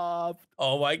soft.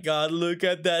 Oh my god, look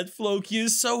at that. Floki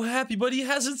is so happy, but he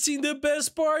hasn't seen the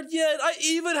best part yet. I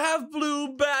even have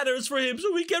blue banners for him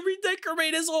so we can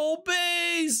redecorate his whole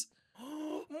base.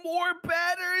 More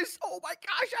banners. Oh my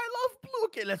gosh, I love blue.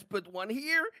 Okay, let's put one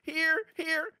here, here,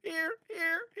 here, here,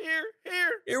 here, here,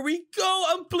 here. Here we go.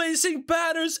 I'm placing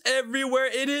banners everywhere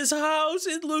in his house.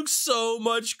 It looks so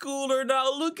much cooler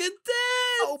now. Look at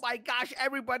that. Oh my gosh,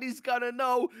 everybody's gonna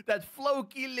know that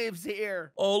Floki lives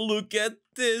here. Oh, look at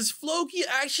this. Floki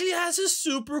actually has a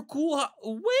super cool house.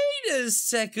 Wait a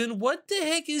second. What the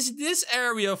heck is this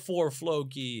area for,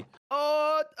 Floki?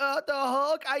 Oh, the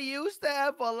Hulk, I used to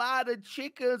have a lot of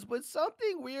chickens, but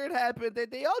something weird happened and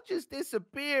they all just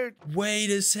disappeared. Wait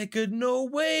a second, no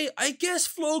way. I guess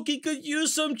Floki could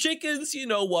use some chickens. You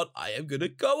know what? I am gonna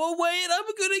go away and I'm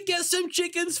gonna get some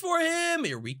chickens for him.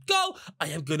 Here we go. I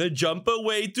am gonna jump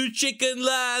away to chicken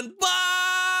land.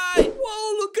 Bye!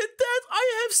 Whoa, look at that.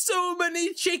 I have so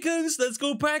many chickens. Let's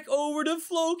go back over to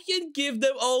Floki and give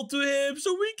them all to him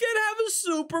so we can have a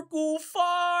super cool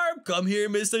farm. Come here,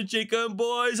 Mr. Chicken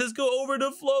Boys. Let's go over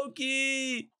to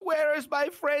Floki. Where is my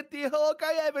friend the Hulk?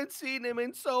 I haven't seen him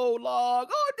in so long.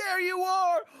 Oh, there you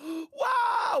are.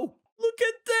 Wow. Look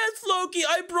at that, Floki.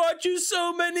 I brought you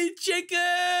so many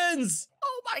chickens.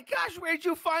 Oh my gosh, where'd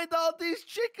you find all these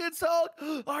chickens,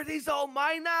 Hulk? Are these all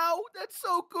mine now? That's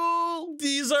so cool.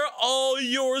 These are all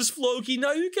yours, Floki.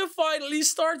 Now you can finally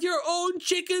start your own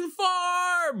chicken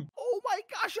farm. Oh my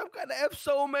gosh, I'm gonna have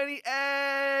so many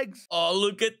eggs. Oh,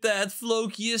 look at that.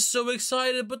 Floki is so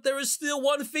excited, but there is still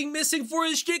one thing missing for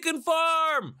his chicken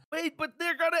farm. Wait, but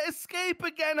they're gonna escape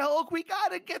again, Hulk. We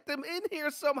gotta get them in here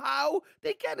somehow.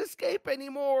 They can't escape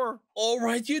anymore. All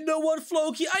right, you know what,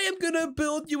 Floki? I am gonna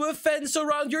build you a fence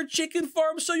around your chicken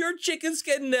farm so your chickens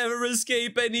can never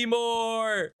escape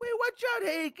anymore. Wait, watch out.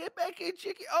 Hey, get back in,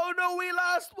 chicken. Oh no, we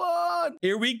lost one.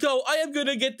 Here we go. I am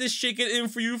gonna get this chicken in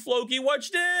for you, Floki.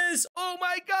 Watch this. Oh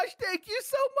my gosh, thank you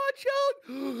so much,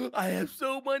 Hulk. I have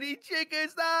so many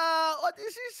chickens now. Oh,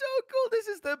 this is so cool. This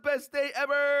is the best day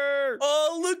ever.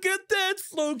 Oh, look at that.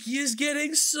 Floki is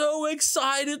getting so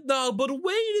excited now. But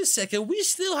wait a second. We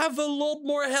still have a lot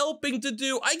more helping to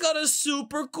do. I got a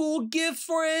super cool gift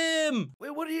for him.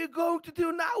 Wait, what are you going to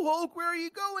do now, Hulk? Where are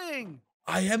you going?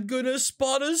 I am gonna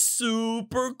spot a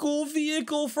super cool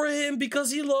vehicle for him because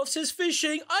he loves his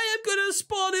fishing. I am gonna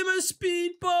spot him a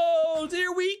speedboat.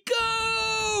 Here we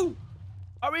go.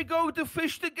 Are we going to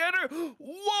fish together?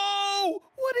 Whoa!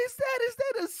 What is that? Is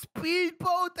that a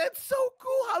speedboat? That's so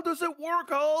cool. How does it work,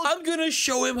 Hulk? I'm gonna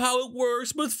show him how it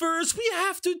works, but first we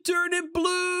have to turn it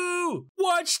blue.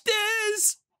 Watch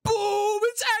this. Boom!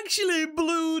 It's actually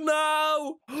blue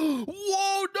now.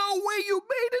 Whoa, no way, you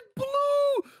made it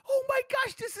blue. Oh my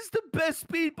gosh, this is the best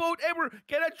speedboat ever.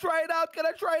 Can I try it out? Can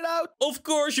I try it out? Of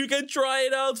course you can try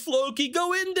it out, Floki.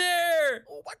 Go in there.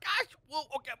 Oh my gosh. Whoa,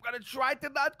 okay, I'm gonna try to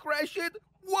not crash it.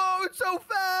 Whoa, it's so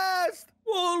fast.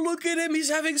 Whoa, look at him. He's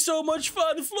having so much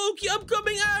fun. Floki, I'm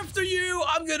coming after you.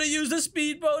 I'm gonna use the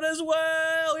speedboat as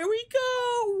well. Here we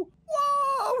go.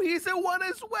 Whoa, he's a one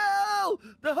as well.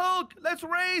 The Hulk, let's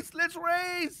race, let's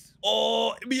race.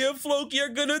 Oh, me and Floki are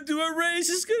gonna do a race.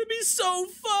 It's gonna be so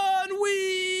fun.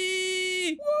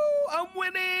 Whee! Woo, I'm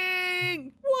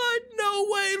winning. What? No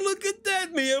way. Look at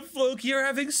that. Me and Floki are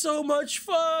having so much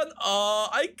fun. Oh,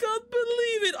 I can't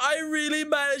believe it. I really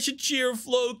managed to cheer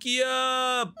Floki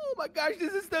up. Oh my gosh,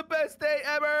 this is the best day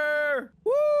ever.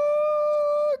 Woo!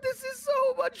 This is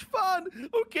so much fun.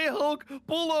 Okay, Hulk,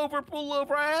 pull over, pull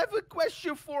over. I have a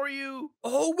question for you.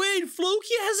 Oh, wait,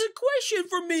 Floki has a question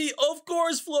for me. Of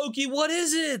course, Floki. What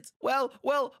is it? Well,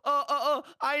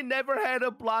 I never had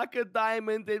a block of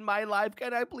diamond in my life.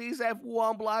 Can I please have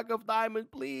one block of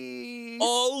diamond, please?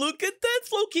 Oh, look at that.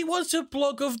 Floki wants a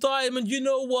block of diamond. You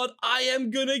know what? I am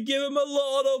gonna give him a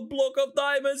lot of block of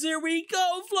diamonds. Here we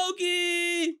go,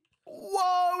 Floki.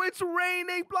 Whoa, it's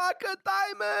raining block of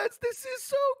diamonds. This is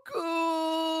so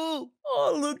cool.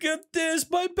 Oh, look at this.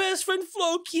 My best friend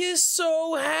Floki is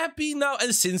so happy now.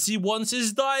 And since he wants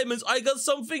his diamonds, I got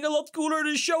something a lot cooler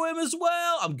to show him as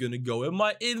well. I'm gonna go in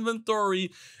my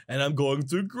inventory and I'm going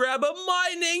to grab a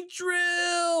mining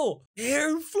drill.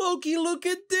 Here, Floki, look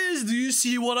at this. Do you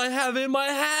see what I have in my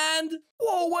hand?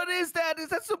 Whoa, what is that? Is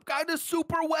that some kind of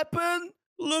super weapon?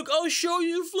 Look, I'll show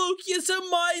you, Floki. It's a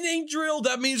mining drill.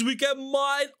 That means we can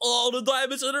mine all the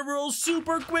diamonds in the world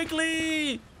super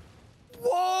quickly.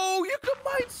 Whoa, you can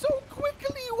mine so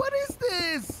quickly. What is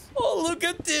this? Oh, look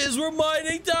at this. We're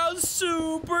mining down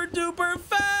super duper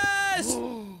fast.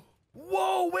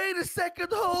 Whoa, wait a second,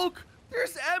 Hulk.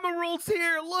 There's emeralds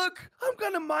here. Look, I'm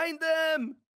gonna mine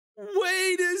them.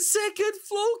 Wait a second.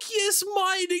 Floki is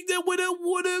mining them with a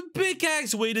wooden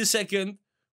pickaxe. Wait a second.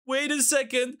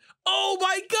 Oh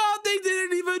my god, they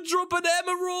didn't even drop an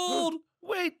emerald.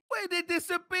 Wait, they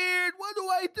disappeared. What do?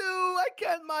 I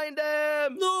can't mine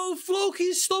them. No,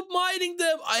 Floki, stop mining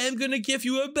them. I am gonna give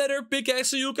you a better pickaxe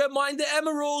so you can mine the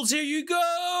emeralds. Here you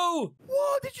go.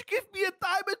 Whoa, did you give me a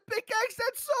diamond pickaxe?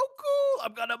 That's so cool.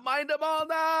 I'm gonna mine them all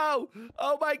now.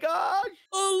 Oh my gosh.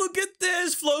 Oh, look at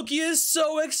this. Floki is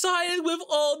so excited with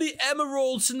all the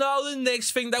emeralds. Now the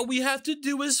next thing that we have to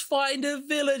do is find a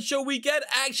village so we can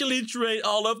actually trade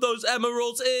all of those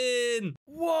emeralds in.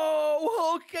 Whoa,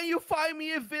 Hulk, can you find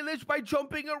me a village by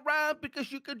jumping around?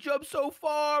 Because you can jump so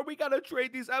far. We gotta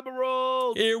trade these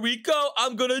emeralds. Here we go.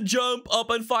 I'm gonna jump up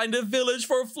and find a village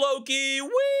for Floki. Whee!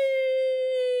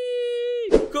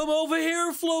 Come over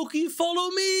here, Floki. Follow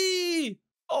me.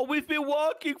 Oh, we've been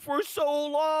walking for so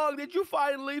long. Did you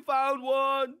finally found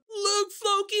one? Look,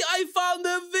 Floki, I found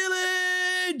a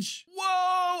village.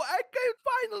 Whoa, I can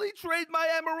finally trade my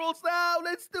emeralds now.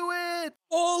 Let's do it.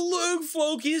 Oh, look,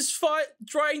 Floki is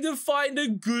trying to find a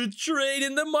good trade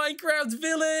in the Minecraft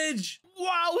village.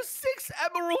 Wow, 6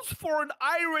 emeralds for an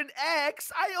iron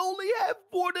axe. I only have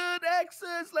wooden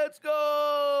axes. Let's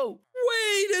go.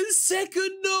 Wait a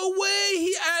second. No way.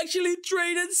 He actually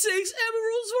traded 6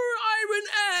 emeralds for an iron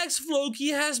axe. Floki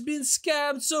has been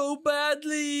scammed so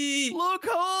badly. Look,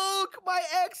 Hulk, my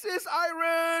axe is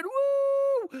iron.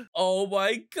 Woo! Oh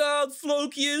my god,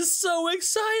 Floki is so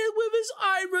excited with his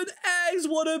iron axe.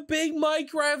 What a big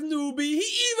Minecraft newbie. He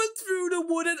even threw the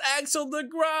wooden axe on the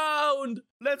ground.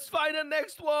 Let's find the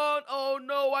next one. Oh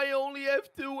no, I only have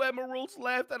 2 emeralds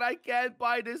left and I can't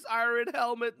buy this iron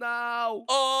helmet now.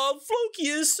 Oh, Floki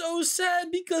is so sad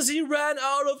because he ran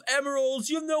out of emeralds.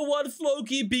 You know what,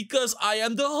 Floki? Because I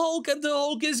am the Hulk and the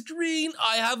Hulk is green,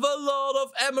 I have a lot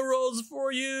of emeralds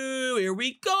for you. Here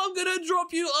we go. I'm gonna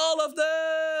drop you all of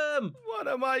them. What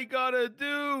am I gonna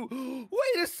do?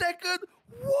 Wait a second.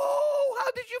 Whoa,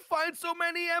 how did you find so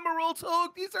many emeralds,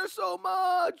 Hulk? These are so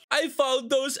much. I found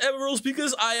those emeralds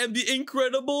because I am the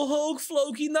Incredible Hulk,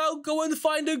 Floki. Now go and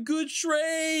find a good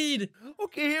trade.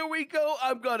 Okay, here we go.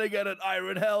 I'm gonna get an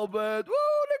iron helmet. Woo,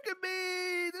 look at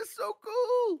me. This is so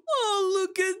cool. Oh,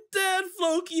 look at that.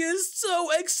 Floki is so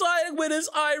excited with his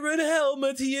iron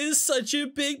helmet. He is such a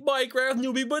big Minecraft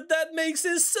newbie, but that makes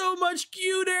this so much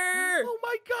cuter. Oh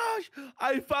my gosh.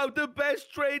 I found the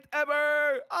best trade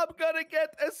ever. I'm gonna get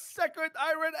a second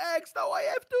iron axe. Now I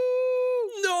have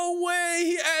 2. No way.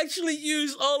 He actually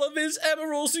used all of his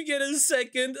emeralds to get a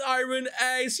second iron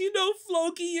axe. You know,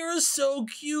 Floki, you're so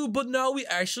cute, but now we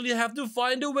actually have to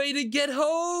find a way to get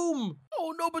home.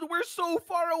 Oh no, but we're so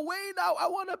far away now. I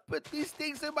want to put these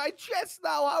things in my chest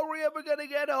now. How are we ever gonna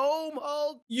get home,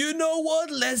 Hulk? You know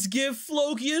what? Let's give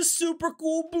Floki a super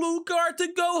cool blue card to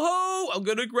go home. I'm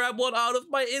gonna grab one out of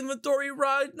my inventory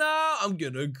right now. I'm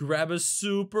gonna grab a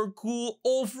super cool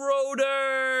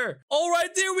off-roader. All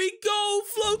right, there we go.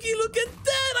 Floki, look at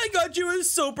that. I got you a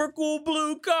super cool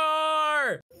blue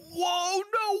car. Whoa,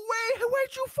 no way.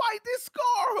 Where'd you find this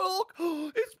car, Hulk?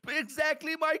 It's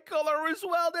exactly my color as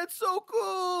well. That's so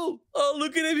cool. Oh,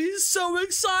 look at him. He's so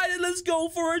excited. Let's go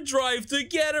for a drive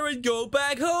together and go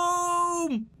back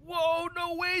home. Whoa,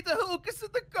 no way. The Hulk is in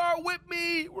the car with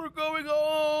me. We're going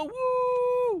home.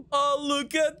 Woo! Oh,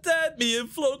 look at that. Me and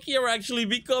Floki are actually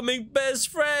becoming best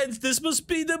friends. This must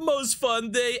be the most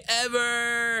fun day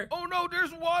ever. Oh, no,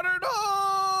 there's water.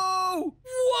 No!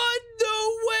 What?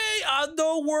 No way.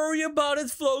 Don't worry about it,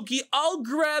 Floki. I'll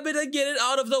grab it and get it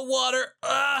out of the water.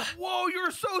 Whoa,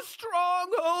 you're so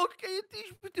strong, Hulk. Can you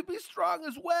teach me to be strong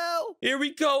as well? Here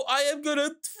we go. I am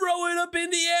gonna throw it up in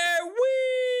the air.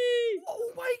 Whee!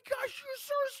 Oh my gosh, you're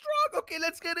so strong. Okay,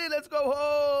 let's get in. Let's go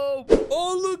home.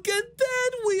 Oh, look at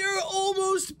that. We are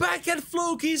almost back at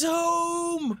Floki's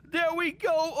home. There we go.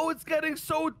 Oh, it's getting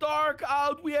so dark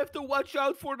out. We have to watch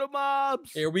out for the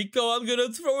mobs. Here we go. I'm gonna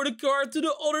throw the car to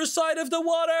the other side of the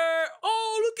water.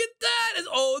 Oh, look at that.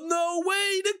 Oh, no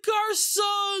way. The car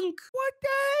sunk. What the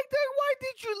heck? Then why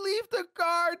did you leave the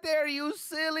car there, you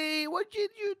silly? What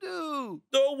did you do?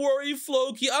 Don't worry,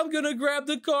 Floki. I'm gonna grab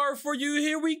the car for you.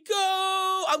 Here we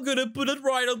go. I'm gonna put it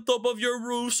right on top of your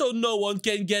roof so no one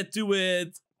can get to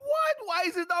it. What? Why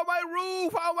is it on my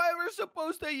roof? How am I ever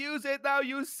supposed to use it now,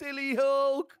 you silly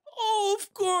Hulk? Oh,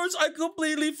 of course, I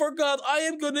completely forgot. I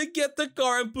am gonna get the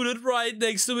car and put it right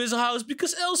next to his house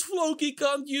because else Floki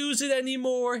can't use it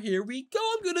anymore. Here we go.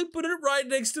 I'm gonna put it right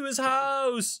next to his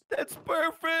house. That's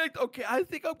perfect. Okay, I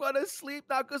think I'm gonna sleep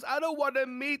now because I don't want to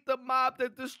meet the mob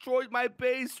that destroyed my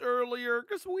base earlier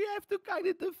because we have to kind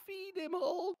of defeat him,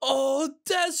 Hulk. Oh,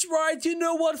 that's right. You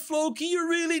know what, Floki? You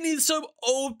really need some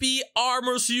OP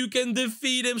armor so you can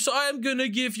defeat him. So I'm gonna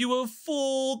give you a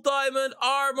full diamond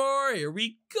armor. Here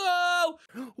we go.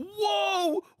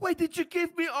 Whoa! Wait, did you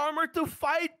give me armor to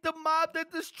fight the mob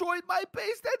that destroyed my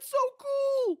base? That's so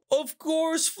cool! Of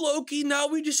course, Floki. Now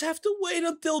we just have to wait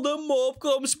until the mob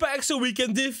comes back so we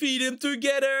can defeat him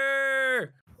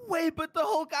together. Wait, but the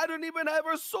Hulk, I don't even have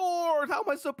a sword. How am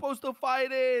I supposed to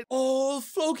fight it? Oh,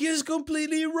 Floki is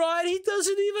completely right. He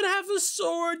doesn't even have a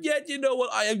sword yet. You know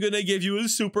what? I am gonna give you a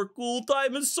super cool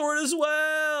diamond sword as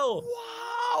well.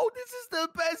 Wow, this is the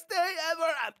best day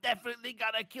ever. I'm definitely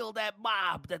gonna kill that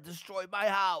mob that destroyed my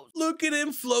house. Look at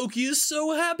him. Floki is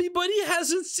so happy, but he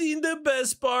hasn't seen the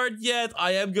best part yet.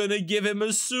 I am gonna give him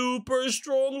a super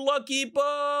strong lucky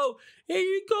bow. Here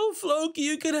you go, Floki.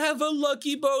 You can have a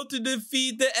lucky bow to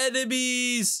defeat the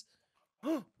enemies.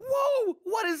 Whoa,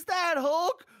 what is that,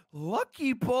 Hulk?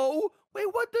 Lucky bow? Wait,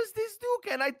 what does this do?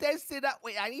 Can I test it out?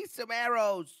 Wait, I need some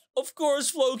arrows. Of course,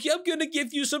 Floki. I'm gonna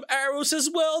give you some arrows as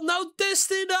well. Now test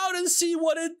it out and see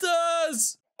what it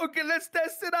does. Okay, let's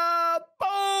test it out.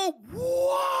 Boom!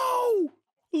 Whoa!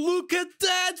 Look at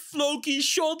that! Floki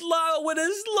shot lava with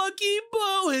his lucky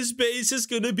bow. His base is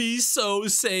gonna be so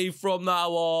safe from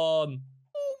now on.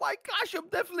 Oh my gosh, I'm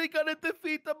definitely gonna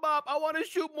defeat the mob. I want to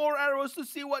shoot more arrows to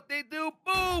see what they do.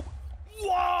 Boom!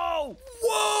 Whoa!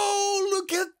 Whoa!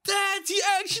 Look at that! He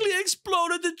actually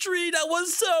exploded the tree. That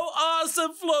was so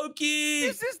awesome, Floki!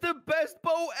 This is the best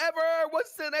bow ever!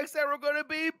 What's the next arrow gonna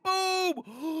be? Boom!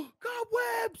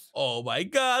 Cobwebs! Oh my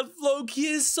god, Floki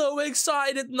is so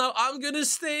excited. Now I'm gonna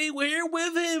stay here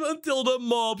with him until the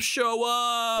mobs show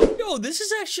up. Yo, this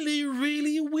is actually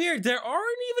really weird. There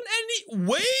aren't even any...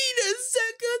 Wait a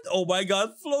second! Oh my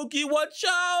god, Floki, watch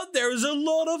out! There's a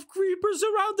lot of creepers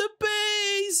around the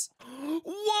base!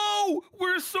 Whoa!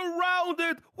 We're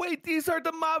surrounded! Wait, these are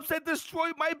the mobs that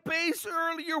destroyed my base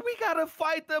earlier. We gotta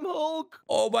fight them, Hulk.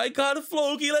 Oh my god,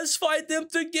 Floki, let's fight them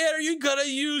together. You gotta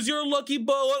use your lucky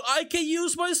bow and I can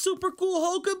use my super cool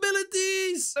Hulk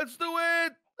abilities. Let's do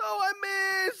it. No, I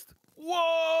missed.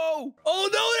 Whoa! Oh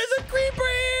no, there's a creeper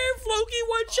here. Floki,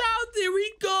 watch out. Here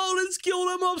we go. Let's kill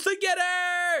them up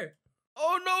together.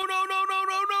 Oh no, no, no, no,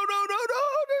 no, no, no, no, no.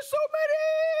 There's so many.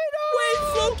 No. Wait,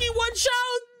 Floki, watch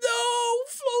out. No,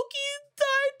 Floki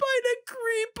died by the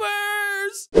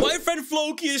creepers. My friend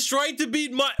Floki is trying to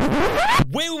beat my...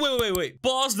 Wait.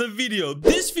 Pause the video.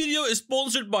 This video is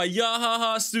sponsored by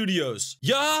Yahaha Studios.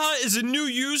 Yahaha is a new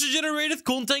user-generated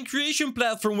content creation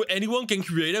platform where anyone can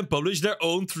create and publish their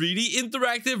own 3D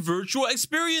interactive virtual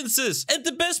experiences. And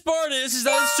the best part is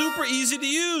that it's super easy to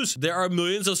use. There are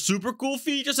millions of super cool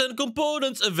features and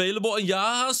components available in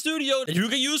Yahaha Studio that you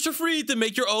can use for free to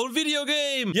make your own video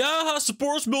game. Yahaha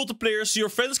supports multiplayer so your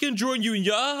friends can join you in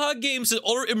Yahaha games and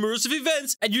other immersive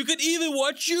events, and you can even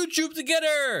watch YouTube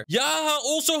together. Yahaha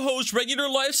also hosts regular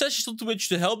live sessions on Twitch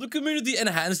to help the community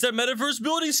enhance their metaverse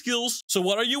building skills. So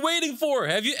what are you waiting for?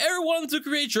 Have you ever wanted to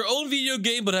create your own video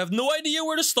game but have no idea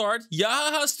where to start?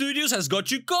 Yahaha Studios has got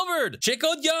you covered. Check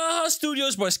out Yahaha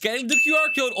Studios by scanning the QR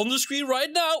code on the screen right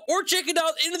now or check it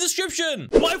out in the description.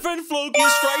 My friend Floki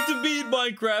is trying to beat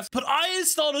Minecraft, but I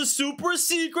installed a super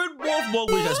secret Morph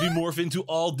Mod which has been morphed into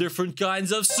all different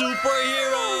kinds of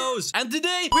superheroes. And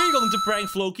today we're going to prank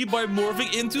Floki by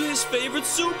morphing into his favorite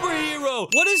superhero.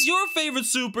 What is your favorite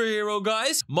superhero,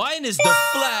 guys? Mine is the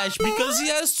Flash because he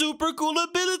has super cool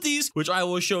abilities, which I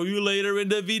will show you later in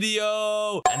the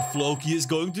video. And Floki is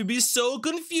going to be so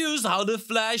confused how the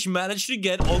Flash managed to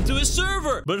get onto his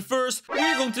server. But first,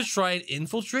 we're going to try and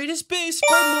infiltrate his base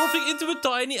by morphing into a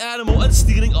tiny animal and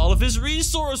stealing all of his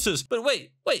resources. But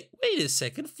wait a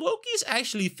second. Floki is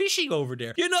actually fishing over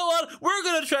there. You know what? We're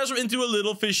gonna transform into a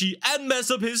little fishy fishy and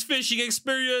mess up his fishing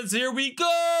experience. Here we go.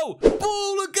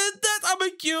 Oh, look at that. I'm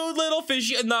a cute little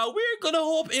fishy. And now we're gonna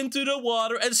hop into the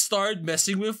water and start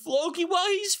messing with Floki while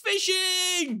he's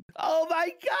fishing. Oh my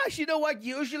gosh, you know what?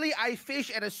 Usually I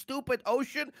fish at a stupid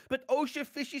ocean, but ocean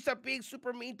fishies are being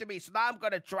super mean to me. So now I'm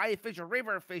gonna try and fish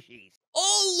river fishies.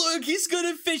 Oh, look, he's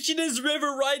gonna fish in his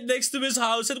river right next to his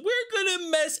house, and we're gonna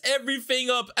mess everything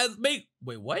up and make...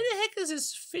 Wait, why the heck is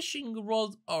his fishing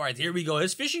rod... Alright, here we go.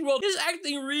 His fishing rod is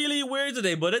acting really weird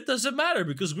today, but it doesn't matter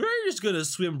because we're just gonna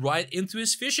swim right into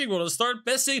his fishing rod and start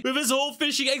messing with his whole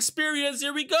fishing experience.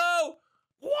 Here we go!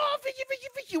 Whoa, fishy, fishy,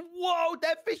 fishy. Whoa,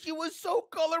 that fishy was so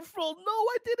colorful. No,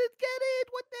 I didn't get it.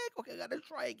 What the heck? Okay, I gotta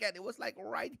try again. It was like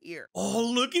right here.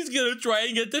 Oh, look, he's gonna try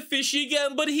and get the fishy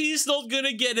again, but he's not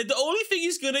gonna get it. The only thing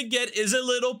he's gonna get is a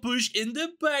little push in the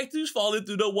back to fall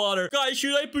into the water. Guys,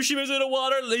 should I push him into the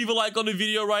water? Leave a like on the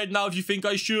video right now if you think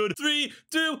I should. 3,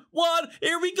 2, 1.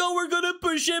 Here we go. We're gonna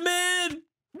push him in.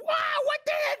 Wow, what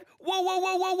the heck? Whoa, whoa,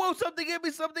 whoa, whoa, whoa. Something hit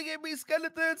me,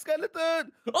 skeleton,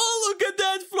 skeleton. Oh, look at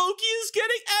that. Floki is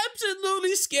getting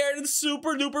absolutely scared and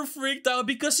super duper freaked out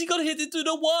because he got hit into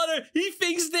the water. He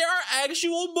thinks there are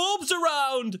actual mobs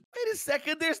around. Wait a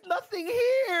second, there's nothing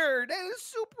here. That is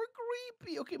super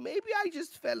creepy. Okay, maybe I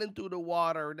just fell into the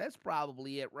water. That's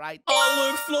probably it, right? Oh,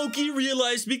 look, Floki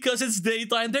realized because it's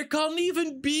daytime, there can't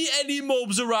even be any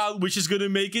mobs around, which is gonna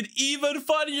make it even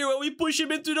funnier when we push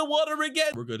him into the water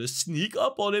again. We're gonna sneak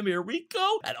up on him. Here we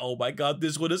go. And oh my god,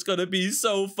 this one is gonna be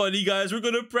so funny, guys. We're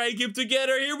gonna prank him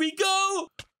together. Here we go.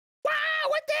 Wow,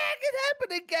 what the heck? It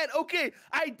happened again. Okay,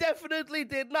 I definitely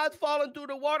did not fall into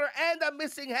the water, and I'm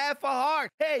missing half a heart.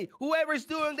 Hey, whoever's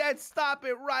doing that, stop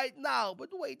it right now. But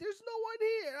wait, there's no one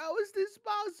here. How is this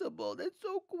possible? That's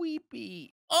so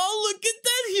creepy. Oh, look at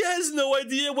that. He has no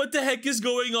idea what the heck is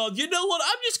going on. You know what?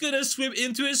 I'm just gonna swim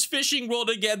into his fishing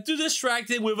rod again to distract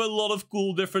him with a lot of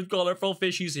cool, different, colorful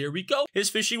fishies. Here we go.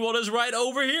 His fishing rod is right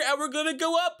over here, and we're gonna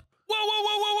go up. Whoa, whoa,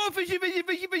 whoa, whoa, whoa, fishy, fishy,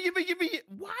 fishy, fishy, fishy, fishy.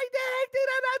 Why the heck did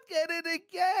I not get it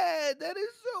again? That is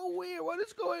so weird. What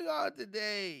is going on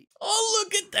today? Oh,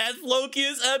 look at that. Floki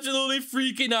is absolutely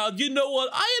freaking out. You know what?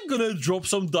 I am gonna drop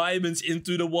some diamonds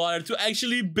into the water to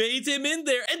actually bait him in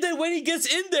there. And then when he gets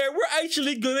in there, we're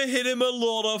actually gonna hit him a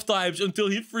lot of times until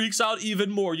he freaks out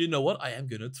even more. You know what? I am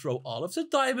gonna throw all of the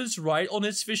diamonds right on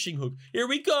his fishing hook. Here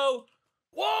we go.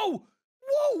 Whoa!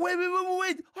 Whoa,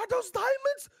 wait. Are those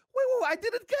diamonds? Wait, I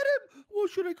didn't get him. Well,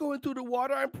 should I go into the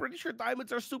water? I'm pretty sure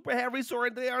diamonds are super heavy, so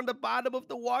they are on the bottom of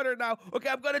the water now. Okay,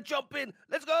 I'm gonna jump in.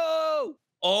 Let's go.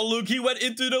 Oh, look, he went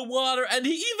into the water and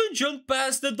he even jumped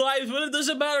past the dives, but it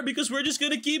doesn't matter because we're just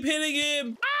gonna keep hitting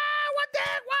him. Ah, what the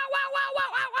heck? Wow,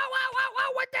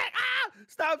 what the heck? Ah,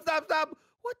 stop.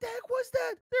 What the heck was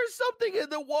that? There's something in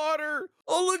the water.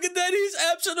 Oh, look at that. He's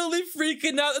absolutely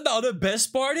freaking out. And now the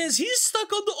best part is he's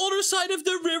stuck on the other side of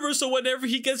the river. So whenever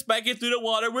he gets back into the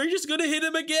water, we're just going to hit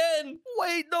him again.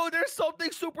 Wait, no, there's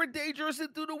something super dangerous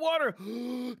into the water.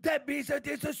 That means that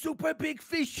there's a super big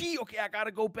fishy. Okay, I got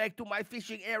to go back to my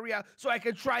fishing area so I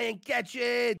can try and catch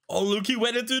it. Oh, look, he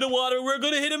went into the water. We're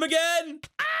going to hit him again.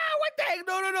 Ah, what the heck?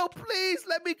 No, please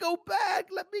let me go back.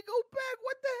 What the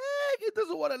heck? It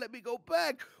doesn't want to let me go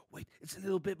back. Wait, it's a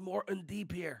little bit more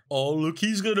undeep here. Oh, look,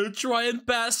 he's gonna try and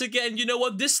pass again. You know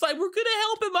what? This time we're gonna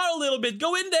help him out a little bit.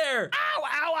 Go in there. Ow,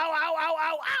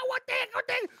 what the heck?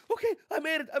 Okay, I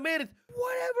made it.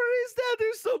 Whatever is that?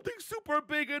 There's something super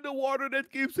big in the water that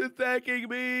keeps attacking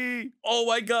me. Oh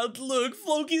my god, look,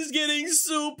 Floki's getting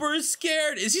super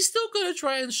scared. Is he still gonna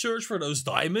try and search for those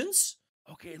diamonds?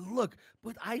 Okay, look,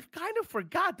 but I kind of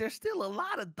forgot there's still a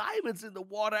lot of diamonds in the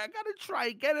water. I gotta try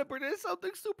and get it, but there's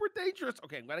something super dangerous.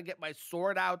 Okay, I'm gonna get my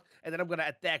sword out, and then I'm gonna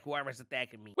attack whoever's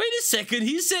attacking me. Wait a second,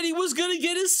 he said he was gonna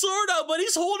get his sword out, but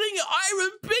he's holding an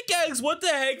iron pickaxe. What the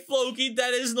heck, Floki?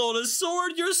 That is not a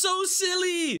sword. You're so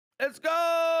silly. Let's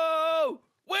go!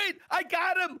 Wait, I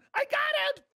got him!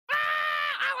 Ah!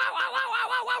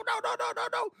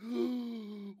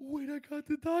 No. Wait, I got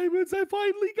the diamonds. I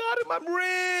finally got him. I'm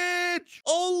rich.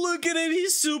 Oh, look at him.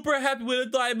 He's super happy with the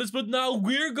diamonds. But now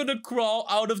we're gonna crawl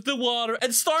out of the water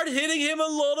and start hitting him a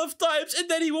lot of times. And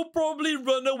then he will probably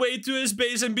run away to his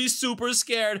base and be super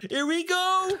scared. Here we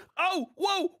go. Oh,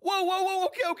 whoa.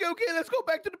 Okay. Let's go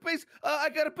back to the base. I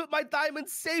gotta put my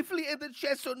diamonds safely in the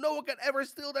chest so no one can ever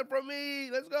steal them from me.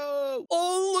 Let's go.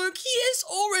 Oh, look. He is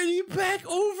already back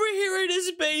over here in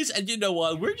his base. And you know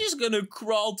what? We're just gonna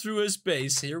crawl through his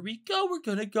base. Here we go. We're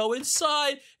gonna go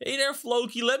inside. Hey there,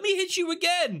 Floki. Let me hit you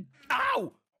again.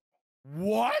 Ow!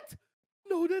 What?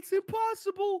 No, that's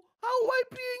impossible. How am I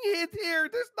being hit here?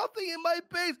 There's nothing in my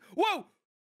base. Whoa!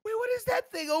 Wait, what is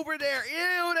that thing over there?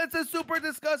 Ew, that's a super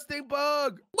disgusting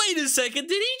bug. Wait a second,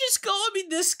 did he just call me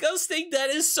disgusting?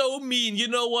 That is so mean. You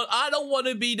know what? I don't want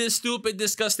to be this stupid,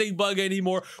 disgusting bug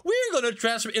anymore. We're gonna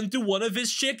transfer into one of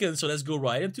his chickens. So let's go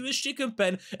right into his chicken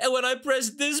pen. And when I press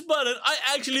this button, I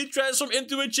actually transform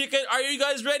into a chicken. Are you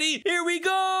guys ready? Here we go!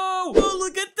 Oh,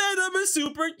 look at that. I'm a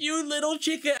super cute little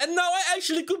chicken. And now I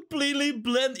actually completely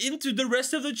blend into the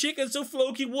rest of the chicken. So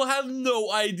Floki will have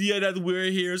no idea that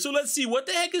we're here. So let's see, what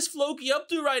the heck is Floki up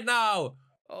to right now?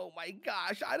 Oh my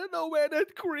gosh, I don't know where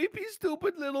that creepy,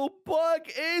 stupid little bug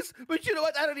is. But you know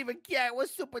what? I don't even care. It was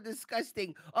super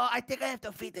disgusting. I think I have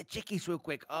to feed the chickies real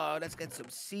quick. Let's get some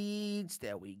seeds.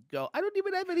 There we go. I don't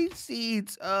even have any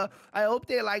seeds. I hope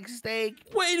they like steak.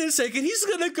 Wait a second. He's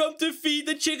gonna come to feed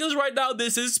the chickens right now.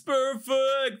 This is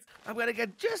perfect. I'm gonna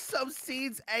get just some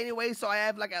seeds anyway, so I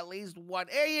have like at least one.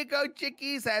 There you go,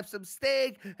 chickies. Have some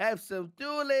steak, have some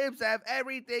tulips, have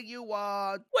everything you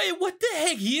want. Wait, what the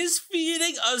heck? He is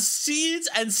feeding us seeds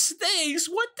and steaks?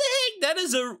 What the heck? That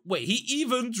is a... Wait, he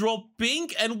even dropped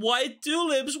pink and white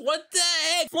tulips. What the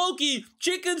heck? Floki,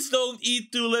 chickens don't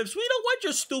eat tulips. We don't want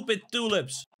your stupid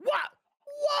tulips. What?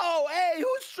 Whoa, hey,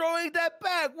 who's throwing that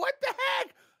back? What the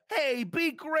heck? Hey,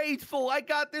 be grateful. I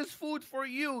got this food for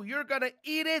you. You're gonna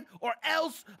eat it or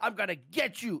else I'm gonna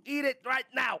get you. Eat it right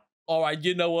now. All right,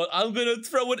 you know what? I'm gonna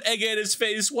throw an egg at his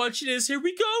face. Watch this. Here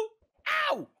we go.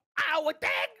 Ow! Ow, what the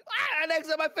heck? Ah, an egg's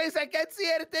on my face. I can't see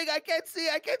anything. I can't see.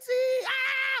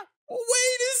 Ah!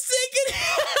 Wait a second.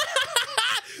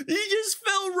 He just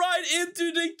fell right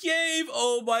into the cave.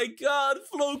 Oh my god.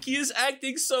 Floki is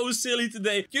acting so silly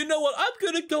today. You know what? I'm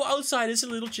gonna go outside as a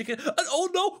little chicken. And oh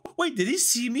no. Wait, did he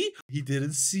see me? He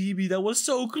didn't see me. That was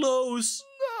so close.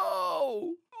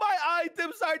 No! My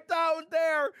items are down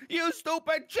there! You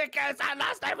stupid chickens! I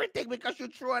lost everything because you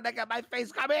threw an egg at my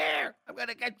face! Come here! I'm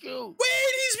gonna get you!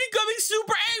 Wait, he's becoming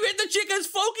super angry at the chickens!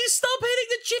 Floki, stop hitting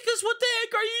the chickens! What the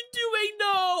heck are you doing?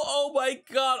 No! Oh my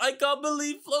god, I can't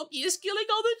believe Floki is killing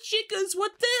all the chickens!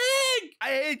 What the heck? I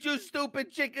hate you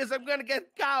stupid chickens! I'm gonna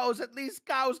get cows! At least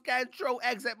cows can't throw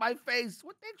eggs at my face!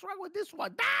 What the heck's wrong with this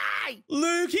one? Die!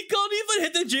 Look, he can't even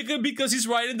hit the chicken because he's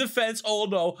right in the fence. Oh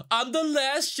no, I'm the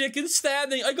last chicken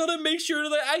standing. I gotta make sure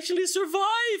that I actually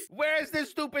survive. Where's this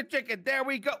stupid chicken? There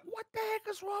we go. What the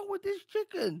heck is wrong with this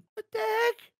chicken? What the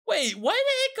heck? Wait, why the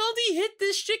heck can't he hit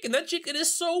this chicken? That chicken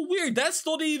is so weird. That's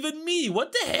not even me.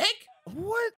 What the heck?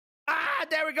 What? Ah,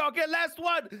 there we go. Okay, last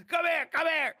one. Come here, come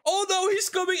here. Oh no, he's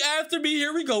coming after me.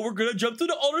 Here we go. We're gonna jump to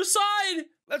the other side.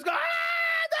 Let's go. Ah,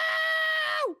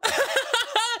 no!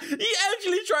 He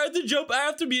actually tried to jump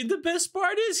after me, and the best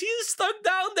part is he's stuck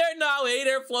down there now. Hey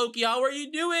there, Floki, how are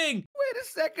you doing? Wait a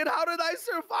second, how did I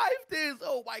survive this?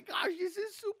 Oh my gosh, this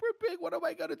is super big. What am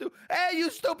I gonna do? Hey, you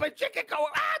stupid chicken, go!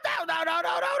 Ah,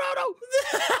 no!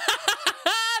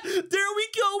 There we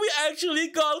go. We actually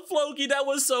got Floki. That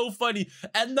was so funny.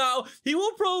 And now he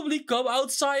will probably come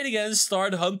outside again and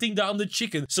start hunting down the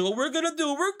chicken. So what we're gonna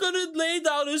do, we're gonna lay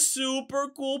down a super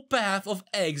cool path of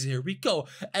eggs. Here we go.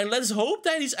 And let's hope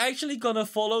that he's actually gonna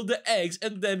follow the eggs.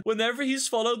 And then whenever he's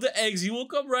followed the eggs, he will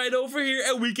come right over here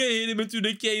and we can hit him into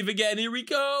the cave again. Here we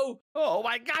go. Oh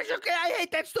my gosh, okay, I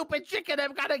hate that stupid chicken.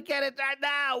 I'm gonna get it right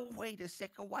now. Wait a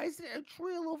second, why is there a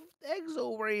trail of eggs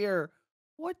over here?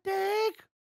 What the heck?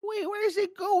 Wait, where is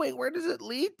it going? Where does it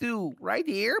lead to? Right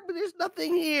here? But there's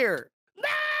nothing here. No!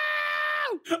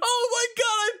 Oh my god,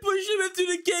 I pushed him into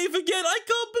the cave again. I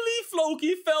can't believe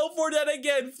Floki fell for that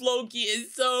again. Floki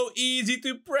is so easy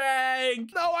to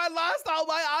prank. No, I lost all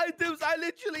my items. I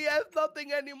literally have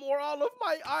nothing anymore. All of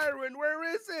my iron.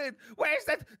 Where is it? Where's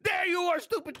that? There you are,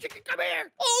 stupid chicken. Come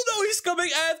here. Oh no, he's coming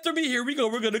after me. Here we go.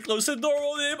 We're gonna close the door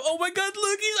on him. Oh my god,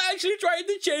 look, he's actually trying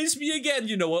to chase me again.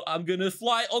 You know what? I'm gonna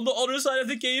fly on the other side of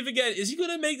the cave again. Is he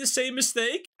gonna make the same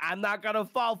mistake? I'm not gonna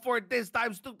fall for it this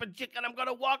time, stupid chicken. I'm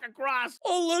gonna walk across.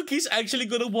 Oh look, he's actually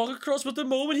gonna walk across, but the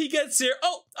moment he gets here,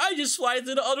 oh, I just fly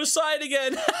to the other side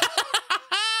again.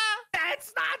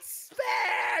 That's not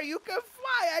fair. You can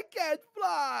fly. I can't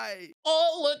fly.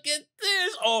 Oh, look at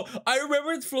this. Oh, I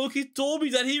remember Floki told me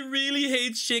that he really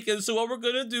hates chickens. So what we're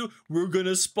gonna do, we're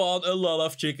gonna spawn a lot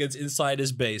of chickens inside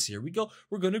his base. Here we go.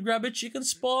 We're gonna grab a chicken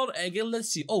spawn egg and let's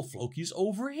see. Oh, Floki's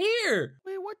over here.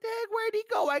 Wait, what the heck? Where'd he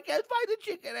go? I can't find the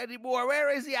chicken anymore. Where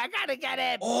is he? I gotta get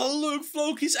him. Oh, look,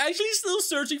 Floki's actually still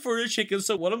searching for the chicken.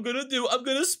 So what I'm gonna do, I'm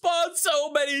gonna spawn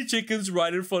so many chickens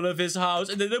right in front of his house.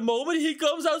 And then the moment he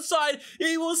comes outside,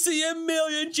 he will see a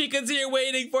million chickens here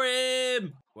waiting for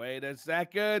him. Wait a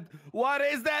second. What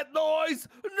is that noise?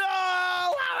 No!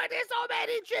 How are there so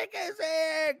many chickens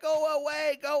here. Go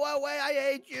away, I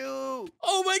hate you.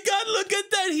 Oh my god, look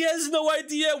at that. He has no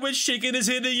idea which chicken is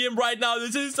hitting him right now.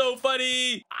 This is so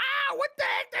funny. Ah, what the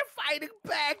heck? They're fighting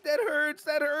back. That hurts.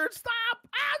 Stop.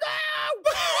 Ah, no.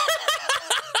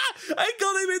 I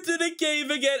got him into the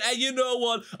cave again, and you know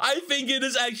what? I think it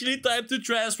is actually time to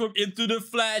transform into the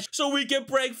Flash so we can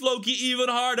prank Floki even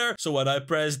harder. So when I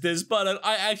press this button,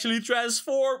 I actually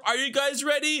transform. Are you guys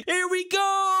ready? Here we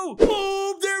go!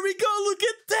 Boom! There we go! Look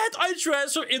at that! I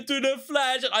transfer into the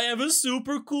Flash, and I have a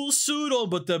super cool suit on.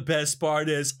 But the best part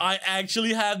is, I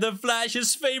actually have the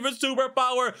Flash's favorite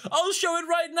superpower. I'll show it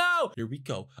right now. Here we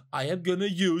go. I am gonna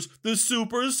use the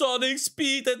supersonic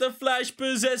speed that the Flash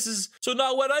possesses. So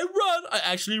now when I run, I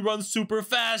actually run super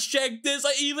fast. Check this,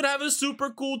 I even have a super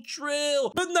cool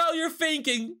trail. But now you're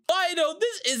thinking, I know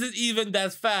this isn't even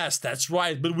that fast. That's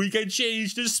right, but we can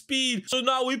change the speed. So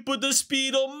now we put the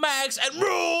speed on max and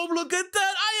boom, look at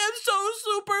that. I am so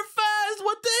super fast.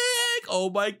 What the heck? Oh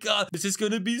my god, this is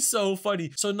gonna be so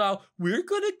funny. So now we're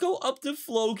gonna go up to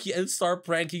Floki and start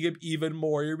pranking him even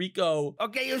more. Here we go.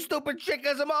 Okay, you stupid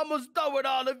chickens, I'm almost done with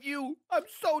all of you. I'm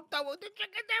so done with the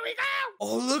chickens. There we go.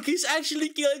 Oh, look, he's actually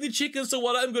killing the chicken. So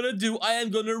what I'm gonna do, I am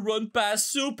gonna run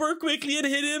past super quickly and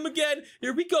hit him again.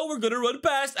 Here we go. We're gonna run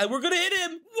past and we're gonna hit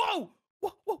him. Whoa!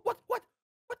 What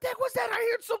the heck was that? I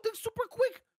heard something super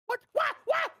quick.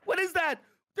 What is that?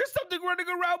 There's something running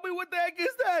around me. What the heck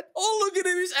is that? Oh, look at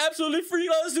him. He's absolutely freaking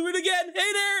out. Let's do it again.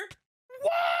 Hey there. Whoa.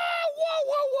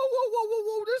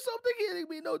 There's something hitting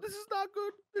me. No, this is not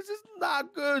good. This is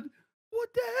not good.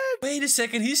 What the heck? Wait a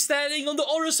second. He's standing on the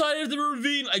other side of the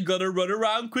ravine. I gotta run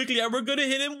around quickly and we're gonna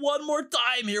hit him one more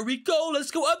time. Here we go.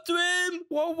 Let's go up to him.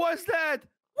 What was that?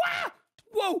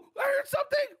 Whoa, I heard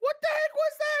something. What the heck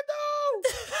was that? No.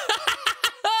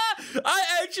 I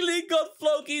actually got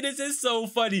Floki. This is so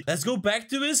funny. Let's go back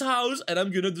to his house and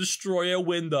I'm gonna destroy a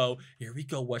window. Here we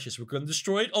go. Watch this. We're gonna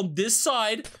destroy it on this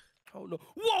side. Oh no.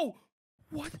 Whoa.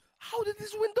 What? How did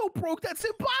this window broke? That's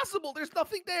impossible. There's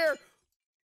nothing there.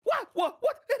 What?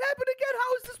 It happened again.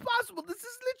 How is this possible? This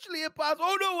is literally impossible.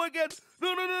 Oh no, again.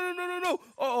 No.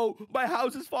 Uh-oh, my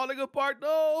house is falling apart.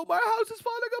 No, my house is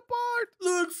falling apart.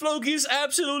 Look, Floki's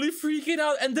absolutely freaking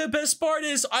out. And the best part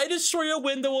is, I destroy a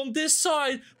window on this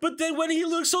side. But then when he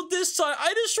looks on this side,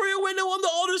 I destroy a window on the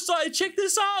other side. Check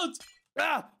this out.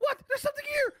 What? There's something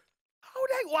here. How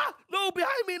the heck? What? No,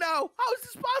 behind me now. How is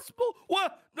this possible?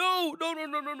 What? No.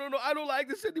 I don't like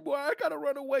this anymore. I gotta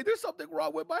run away. There's something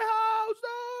wrong with my house.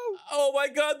 No. Oh my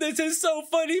god, this is so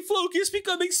funny. Floki's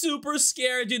becoming super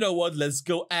scared. You know what? Let's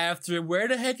go after him. Where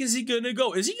the heck is he gonna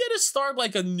go? Is he gonna start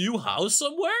like a new house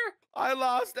somewhere? I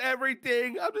lost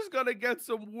everything. I'm just gonna get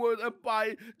some wood and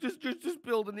buy, just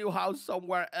build a new house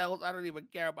somewhere else. I don't even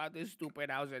care about this stupid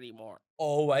house anymore.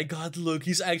 Oh my god, look,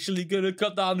 he's actually gonna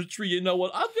cut down the tree. You know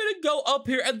what? I'm gonna go up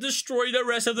here and destroy the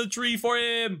rest of the tree for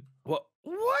him. What?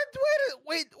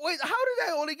 Wait, how did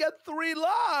I only get 3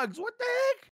 logs? What the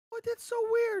heck? What? That's so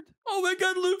weird. Oh my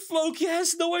god, look, Floki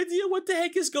has no idea what the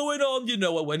heck is going on. You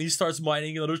know what? When he starts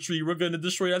mining another tree, we're gonna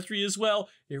destroy that tree as well.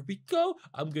 Here we go.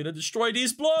 I'm gonna destroy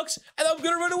these blocks, and I'm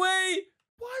gonna run away.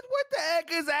 What the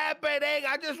heck is happening?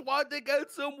 I just want to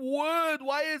get some wood.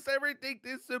 Why is everything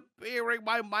disappearing?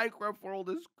 My Minecraft world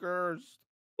is cursed.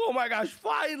 Oh my gosh,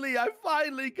 I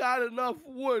finally got enough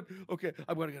wood. Okay,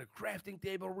 I'm gonna get a crafting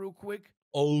table real quick.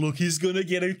 Oh, look, he's gonna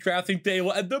get a crafting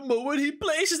table. And the moment he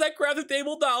places that crafting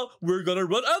table down, we're gonna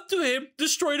run up to him,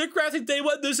 destroy the crafting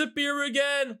table, and disappear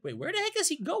again. Wait, where the heck is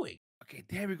he going? Okay,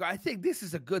 there we go. I think this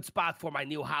is a good spot for my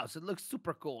new house. It looks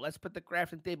super cool. Let's put the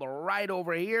crafting table right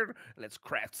over here. And let's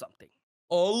craft something.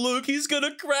 Oh, look, he's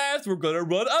gonna craft. We're gonna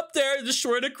run up there,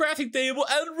 destroy the crafting table,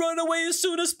 and run away as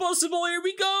soon as possible. Here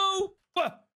we go.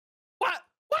 What?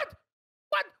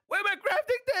 Where'd my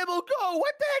crafting table go?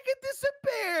 What the heck? It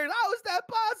disappeared. How is that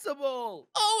possible?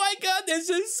 Oh my god, this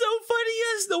is so funny. He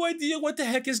has no idea what the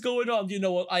heck is going on. You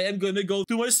know what? I am gonna go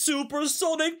to my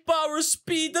supersonic power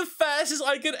speed, the fastest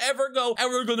I can ever go.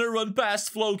 And we're gonna run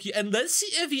past Floki. And let's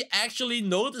see if he actually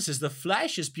notices the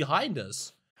flashes behind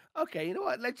us. Okay, you know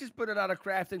what? Let's just put it on a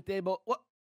crafting table.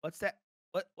 What's that?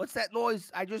 What's that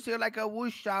noise? I just hear like a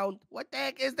whoosh sound. What the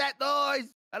heck is that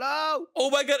noise? Hello? Oh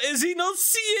my god, is he not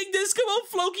seeing this? Come on,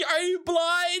 Floki, are you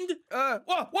blind?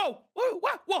 What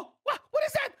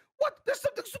is that? What? There's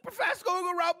something super fast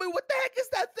going around me. What the heck is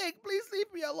that thing? Please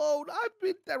leave me alone. I've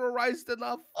been terrorized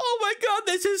enough. Oh my god,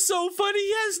 this is so funny.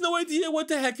 He has no idea what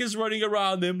the heck is running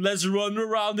around him. Let's run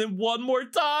around him one more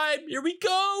time. Here we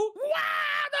go.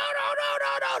 What? No.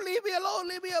 Leave me alone.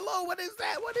 Leave me alone. What is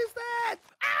that? What is that?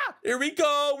 Ah! Here we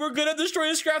go. We're gonna destroy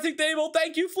his crafting table.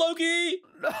 Thank you, Floki.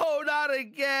 No, not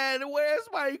again. Where's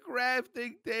my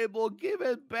crafting table? Give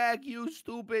it back, you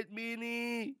stupid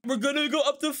meanie. We're gonna go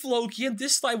up to Floki, and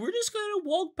this time we're just gonna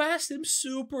walk past him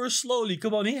super slowly.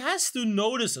 Come on, he has to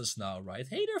notice us now, right?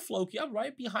 Hey there, Floki. I'm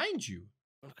right behind you.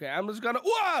 Okay, I'm just gonna...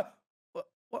 Whoa!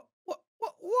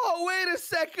 Whoa, wait a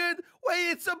second.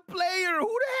 Wait, it's a player.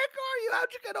 Who the heck are you?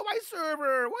 How'd you get on my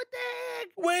server? What the heck?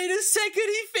 Wait a second.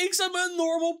 He thinks I'm a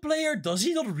normal player. Does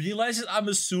he not realize that I'm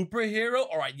a superhero?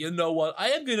 All right, you know what?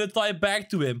 I am going to type back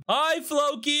to him. Hi,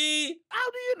 Floki.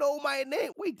 How do you know my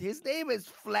name? Wait, his name is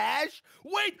Flash?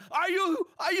 Wait, are you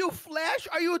Flash?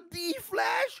 Are you the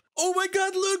Flash? Oh my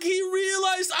god, look, he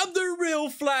realized I'm the real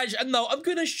Flash. And now I'm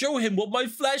going to show him what my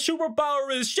Flash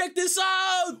superpower is. Check this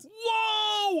out.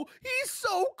 Whoa, he's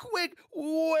so quick.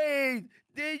 Wait,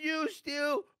 did you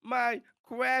steal my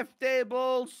craft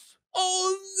tables?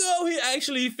 Oh no, he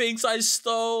actually thinks I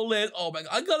stole it. Oh my god,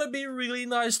 I gotta be really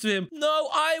nice to him. No,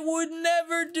 I would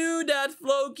never do that,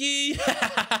 Floki.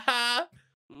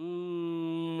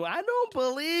 I don't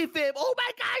believe him. Oh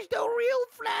my gosh, the real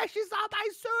Flash is on my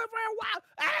server. Wow.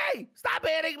 Hey, stop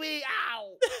hitting me.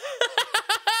 Ow.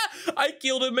 I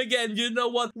killed him again. You know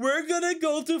what? We're gonna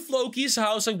go to Floki's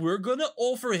house and we're gonna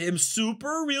offer him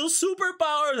real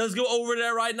superpower. Let's go over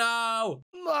there right now.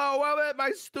 No, I'm at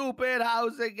my stupid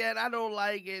house again. I don't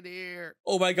like it here.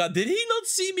 Oh my god, did he not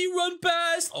see me run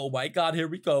past? Oh my god, here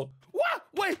we go. What?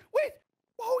 Wait.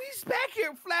 Oh, he's back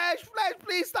here. Flash,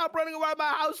 please stop running around my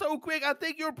house so quick. I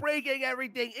think you're breaking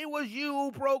everything. It was you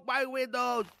who broke my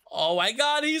windows. Oh my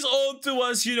god, he's on to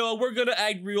us. You know, we're gonna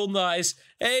act real nice.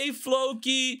 Hey,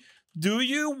 Floki, do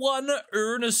you wanna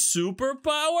earn a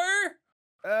superpower?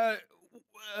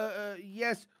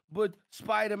 Yes, but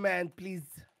Spider-Man, please.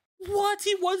 What?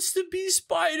 He wants to be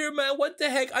Spider-Man? What the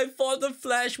heck? I thought the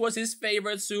Flash was his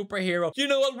favorite superhero. You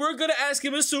know what? We're gonna ask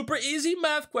him a super easy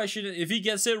math question. And if he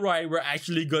gets it right, we're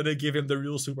actually gonna give him the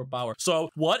real superpower.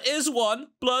 So, what is 1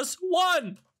 plus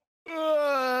 1?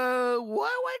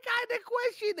 What kind of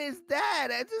question is that?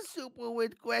 That's a super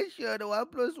weird question. 1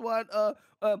 plus 1,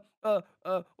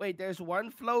 wait, there's 1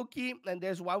 Floki and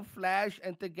there's 1 Flash,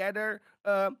 and together,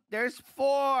 there's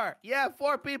 4. Yeah,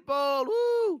 4 people.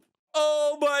 Woo!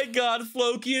 Oh my god,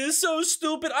 Floki is so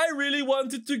stupid. I really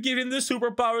wanted to give him the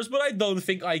superpowers, but I don't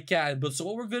think I can. But so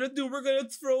what we're gonna do, we're gonna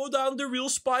throw down the real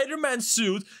Spider-Man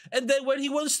suit. And then when he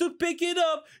wants to pick it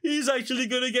up, he's actually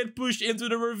gonna get pushed into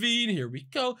the ravine. Here we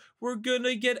go. We're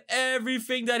gonna get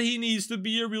everything that he needs to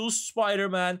be a real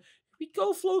Spider-Man. Here we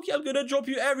go, Floki. I'm gonna drop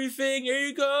you everything. Here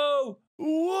you go.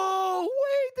 Whoa,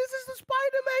 wait, this is the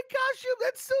Spider-Man costume.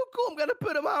 That's so cool. I'm gonna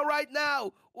put him on right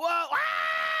now. Whoa,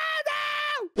 no!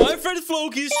 My friend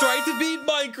Floki is trying to beat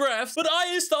Minecraft, but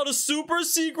I installed a super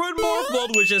secret Morph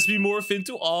Mod, which has me morph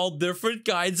into all different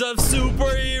kinds of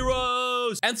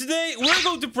superheroes. And today, we're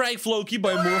going to prank Floki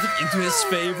by morphing into his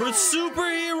favorite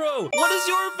superhero. What is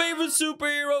your favorite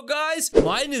superhero, guys?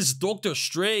 Mine is Doctor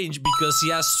Strange, because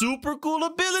he has super cool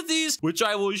abilities, which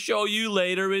I will show you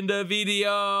later in the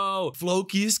video.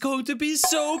 Floki is going to be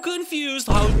so confused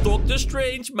how Doctor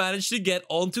Strange managed to get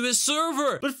onto his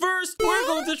server. But first, we're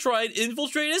going to try and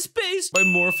infiltrate his base by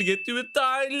morphing it to a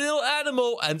tiny little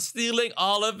animal and stealing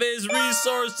all of his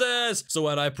resources. So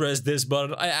when I press this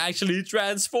button, I actually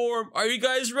transform. Are you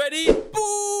guys ready?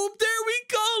 Boom! There we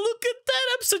go! Look at that!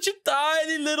 I'm such a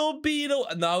tiny little beetle.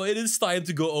 And now it is time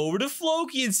to go over to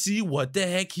Floki and see what the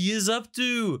heck he is up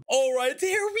to. Alright,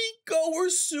 here we go. We're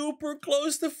super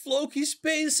close to Floki's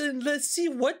base, and let's see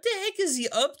what the heck is he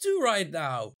up to right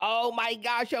now. Oh my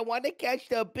gosh, I want to catch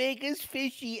the biggest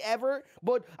fishy ever,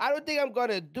 but I don't think I'm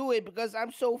gonna do it because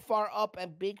I'm so far up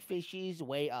and big fishies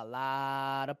weigh a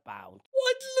lot of pounds.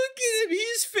 What? Look at him.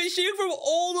 He's fishing from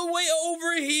all the way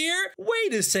over here.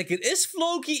 Wait a second. Is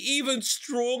Floki even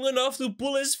strong enough to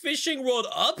pull his fishing rod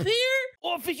up here?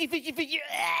 Oh, fishy. What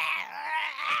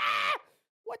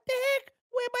the heck?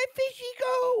 Where'd my fishy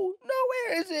go? No,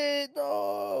 where is it?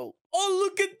 No. Oh,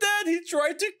 look at that. He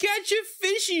tried to catch a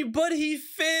fishy, but he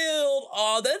failed.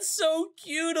 Oh, that's so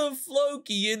cute of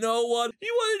Floki. You know what?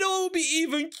 You want to know what would be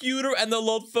even cuter and a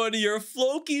lot funnier?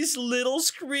 Floki's little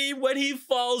scream when he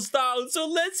falls down. So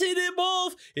let's hit him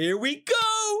off. Here we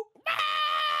go.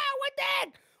 Ah, what the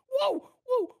heck? Whoa.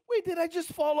 Wait, did I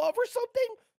just fall off or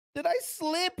something? Did I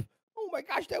slip? Oh my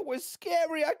gosh, that was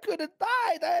scary. I could have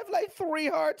died. I have like 3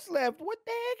 hearts left. What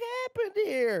the heck happened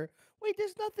here? Wait,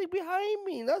 there's nothing behind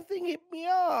me. Nothing hit me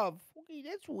off. Okay,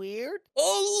 that's weird.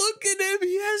 Oh, look at him.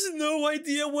 He has no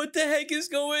idea what the heck is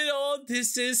going on.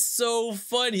 This is so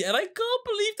funny. And I can't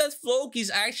believe that Floki's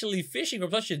actually fishing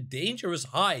from such a dangerous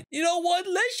height. You know what?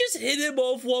 Let's just hit him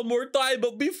off one more time.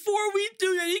 But before we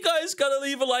do that, you guys gotta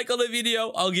leave a like on the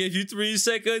video. I'll give you 3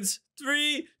 seconds.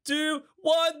 3, 2,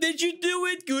 1. Did you do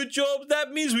it? Good job.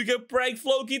 That means we can prank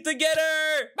Floki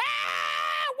together.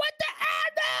 Ah! What the hell?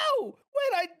 No!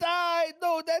 Wait, I died.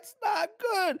 No, that's not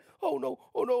good. Oh, no.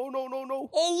 Oh, no, no, no, no.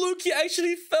 Oh, look, he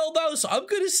actually fell down. So I'm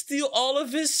gonna steal all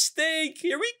of his steak.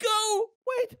 Here we go.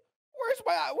 Wait,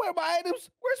 where are my items?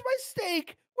 Where's my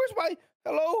steak?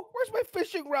 Hello? Where's my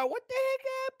fishing rod? What the heck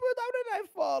happened? How did I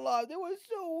fall off? That was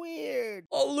so weird.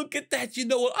 Oh, look at that. You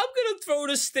know what? I'm gonna throw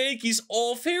the steakies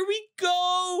off. Here we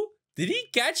go. Did he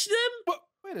catch them?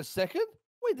 Wait a second.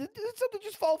 Wait, did something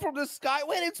just fall from the sky?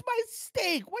 Wait, it's my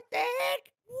steak. What the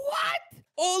heck? What?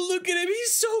 Oh, look at him.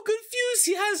 He's so confused.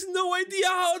 He has no idea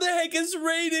how the heck it's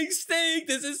raining steak.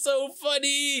 This is so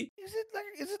funny.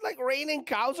 Is it like raining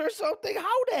cows or something?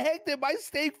 How the heck did my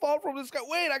steak fall from the sky?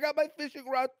 Wait, I got my fishing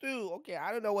rod too. Okay,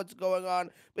 I don't know what's going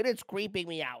on, but it's creeping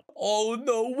me out. Oh,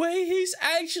 no way. He's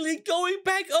actually going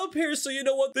back up here. So you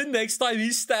know what? The next time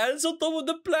he stands on top of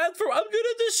the platform, I'm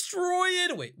gonna destroy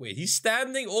it. Wait. He's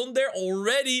standing on there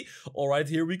already. All right,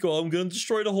 here we go. I'm gonna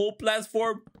destroy the whole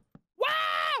platform.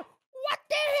 Wow! What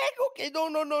the heck? Okay,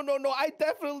 no. I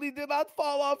definitely did not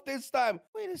fall off this time.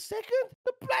 Wait a second.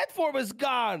 The platform is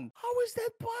gone. How is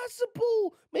that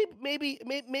possible? Maybe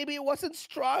it wasn't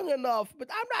strong enough, but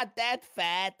I'm not that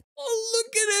fat. Oh,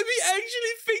 look at him. He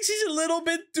actually thinks he's a little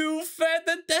bit too fat,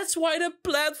 and that's why the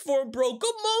platform broke. Come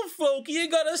on, Floki. You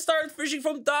gotta start fishing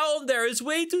from down there. It's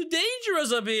way too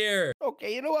dangerous up here.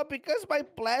 Okay, you know what? Because my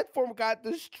platform got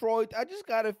destroyed, I just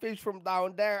gotta fish from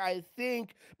down there, I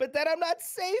think. But then I'm not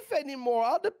safe anymore.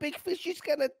 All the big fishies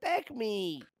can attack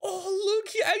me. Oh, look.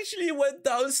 He actually went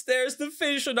downstairs to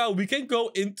fish, so now we can go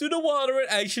into the water and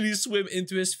actually swim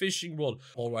into his fishing rod.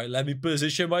 All right, let me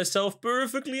position myself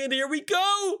perfectly, and here we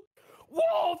go.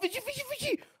 Whoa,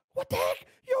 fishy. What the heck?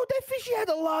 Yo, that fishy had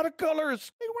a lot of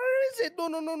colors. Hey, where is it?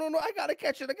 No. I gotta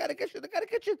catch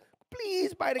it.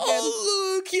 Please, bite again.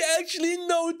 Oh, look. He actually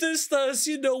noticed us.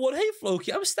 You know what? Hey,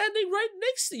 Floki, I'm standing right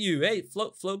next to you. Hey,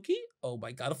 Floki? Oh,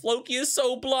 my God. Floki is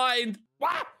so blind.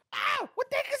 What? Ah, what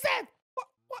the heck is that?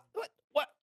 What?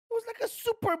 It was like a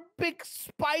super big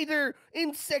spider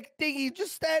insect thingy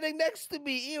just standing next to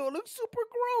me. Ew, it looks super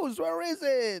gross. Where is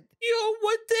it? Yo,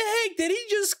 what the heck? Did he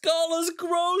just call us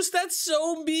gross? That's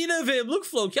so mean of him. Look,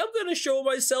 Floki, I'm gonna show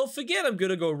myself again. I'm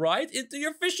gonna go right into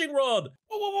your fishing rod.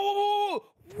 Whoa.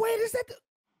 Wait, is that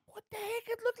what the heck?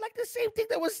 It looked like the same thing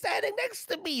that was standing next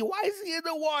to me. Why is he in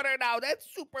the water now? That's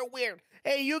super weird.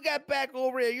 Hey, you get back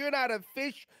over here. You're not a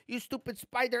fish, you stupid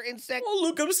spider insect. Oh,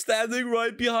 look, I'm standing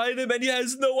right behind him and he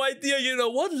has no idea. You know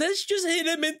what? Let's just hit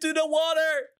him into the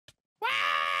water.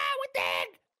 Ah, what the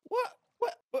heck? What?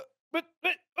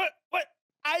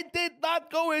 I did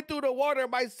not go into the water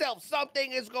myself.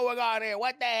 Something is going on here.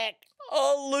 What the heck?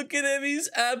 Oh, look at him. He's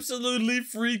absolutely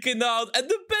freaking out. And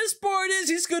the best part is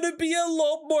he's gonna be a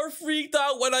lot more freaked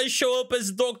out when I show up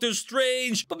as Doctor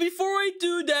Strange. But before I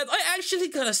do that, I actually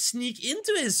gotta sneak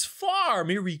into his farm.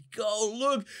 Here we go.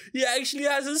 Look, he actually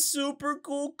has a super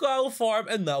cool cow farm.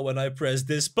 And now when I press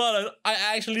this button, I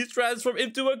actually transform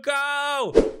into a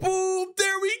cow. Boom,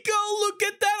 there we go. Look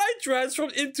at that. I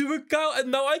transformed into a cow.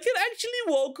 And now I can actually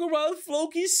walk around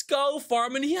Floki's cow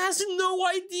farm. And he has no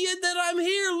idea that I'm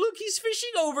here. Look, he's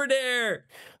fishing over there.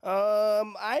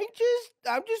 I'm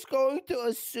just going to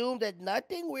assume that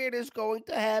nothing weird is going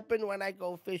to happen when I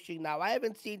go fishing now. I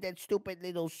haven't seen that stupid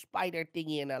little spider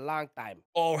thingy in a long time.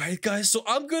 All right, guys, so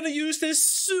I'm gonna use this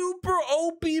super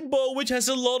OP bow, which has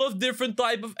a lot of different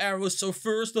type of arrows. So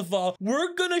first of all,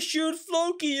 we're gonna shoot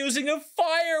Floki using a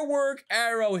firework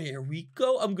arrow. Here we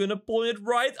go. I'm gonna point it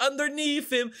right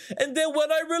underneath him. And then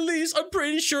when I release, I'm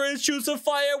pretty sure it shoots a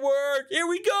firework. Here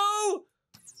we go.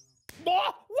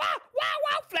 Wow!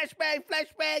 Flashbang!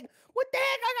 What the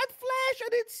heck? I got flash. I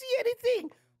didn't see anything.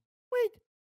 Wait,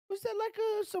 was that like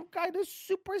some kind of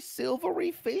super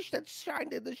silvery fish that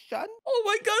shined in the sun? Oh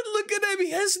my God, look at him.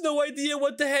 He has no idea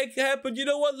what the heck happened. You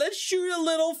know what? Let's shoot a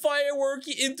little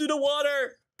fireworky into the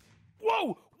water.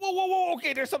 Whoa!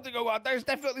 Okay, there's something going on. There's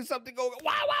definitely something going on.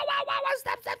 Wow!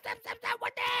 Stop!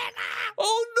 What the heck? Ah!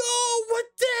 Oh no! What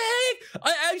the heck?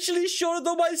 I actually showed it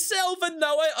on myself and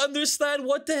now I understand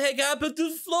what the heck happened to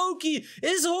Floki.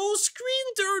 His whole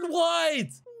screen turned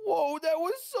white. Whoa, that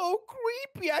was so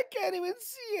creepy. I can't even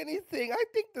see anything. I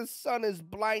think the sun is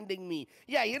blinding me.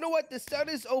 Yeah, you know what? The sun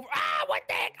is over. Ah, what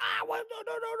the heck? Ah, what?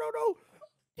 No.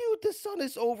 Dude, the sun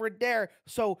is over there.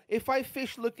 So if I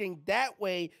fish looking that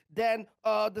way, then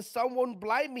the sun won't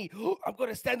blind me. I'm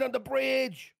gonna stand on the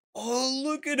bridge. Oh,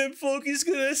 look at him, Floki's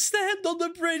gonna stand on the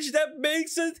bridge. That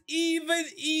makes it even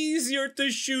easier to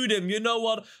shoot him. You know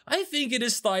what? I think it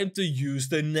is time to use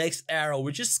the next arrow,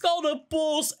 which is called a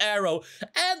pulse arrow.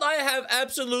 And I have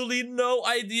absolutely no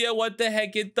idea what the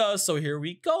heck it does. So here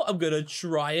we go. I'm gonna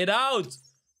try it out.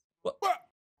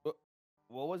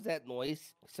 What was that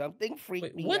noise? Something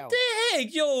freaked me what out. the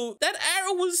heck? Yo, that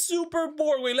arrow was super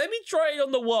boring. Wait, let me try it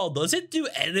on the wall. Does it do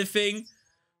anything?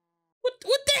 What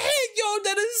the heck, yo?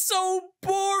 That is so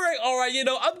boring. All right, you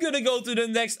know, I'm gonna go to the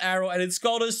next arrow, and it's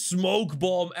called a smoke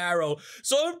bomb arrow.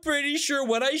 So I'm pretty sure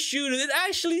when I shoot it, it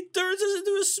actually turns us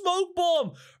into a smoke bomb.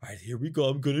 All right, here we go.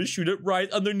 I'm gonna shoot it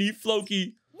right underneath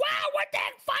Floki. Wow, what the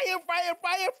heck? Fire, fire,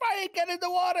 fire, fire. Get in the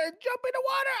water. Jump in the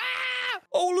water. Ah!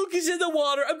 Oh, look, he's in the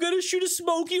water. I'm gonna shoot a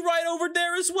Smoky right over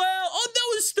there as well. Oh,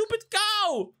 no, a stupid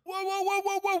cow. Whoa, whoa, whoa,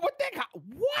 whoa, whoa. What the heck?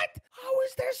 What? How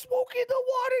is there smoke in the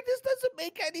water? This doesn't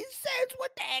make any sense.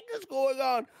 What the heck is going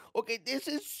on? Okay, this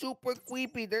is super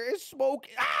creepy. There is smoke.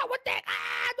 Ah, what the heck?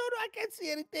 Ah, no, I can't see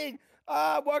anything.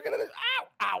 I'm walking on this. Ow,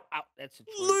 ow, ow. That's a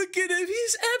tree. Look at him.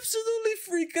 He's absolutely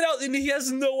freaking out, and he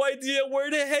has no idea where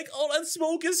the heck all that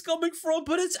smoke is coming from,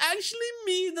 but it's actually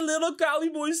me, the little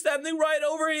cowy boy, standing right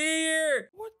over here.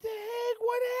 What the heck?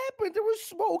 What happened? There was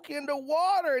smoke in the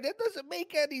water. That doesn't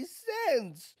make any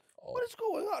sense. Oh. What is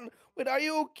going on? Wait, are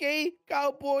you okay,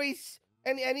 cowboys?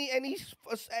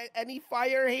 Any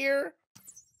fire here?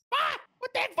 Ah!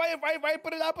 What the heck? Fire, fire, fire.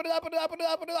 Put it up, put it up, put it up, put it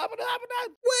up, put it up, put it up, put it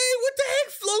up. Wait, what the heck?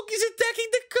 Floki's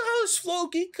attacking the cows.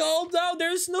 Floki, calm down.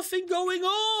 There's nothing going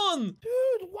on.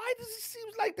 Dude, why does it seem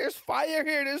like there's fire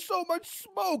here? There's so much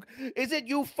smoke. Is it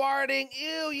you farting?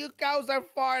 Ew, you cows are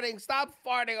farting. Stop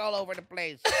farting all over the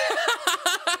place.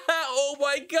 Oh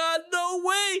my god, no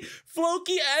way!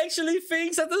 Floki actually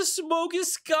thinks that the smoke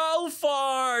is cow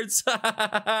farts.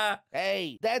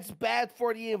 Hey, that's bad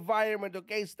for the environment,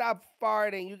 okay? Stop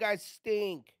farting. You guys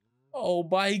stink. Oh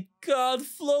my god,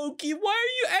 Floki, why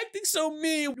are you acting so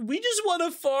mean? We just want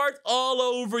to fart all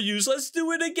over you, so let's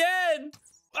do it again.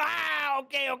 Ah,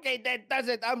 okay, that does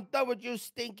it. I'm done with you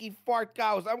stinky fart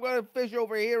cows. I'm gonna fish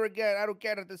over here again. I don't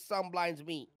care that the sun blinds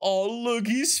me. Oh, look,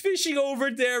 he's fishing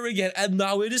over there again. And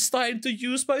now it is time to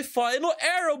use my final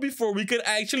arrow before we can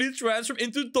actually transform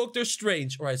into Doctor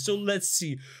Strange. All right, so let's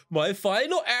see. My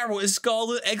final arrow is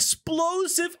called an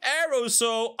explosive arrow,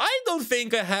 so I don't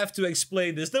think I have to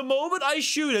explain this. The moment I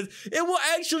shoot it, it will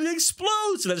actually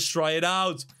explode. So let's try it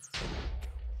out.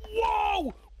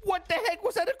 Whoa! What the heck?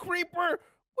 Was that a creeper?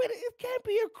 Wait, it can't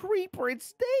be a creeper.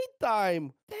 It's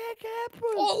daytime. What the heck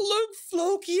happened? Oh, look,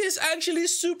 Floki is actually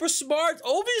super smart.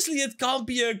 Obviously, it can't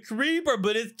be a creeper,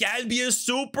 but it can be a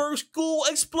super cool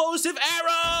explosive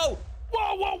arrow.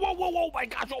 Whoa, whoa, whoa, whoa, whoa, oh my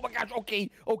gosh,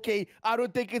 okay, I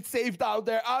don't think it's safe down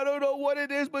there. I don't know what it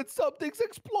is, but something's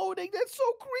exploding. That's so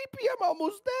creepy, I'm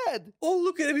almost dead. Oh,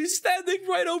 look at him, he's standing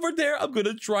right over there. I'm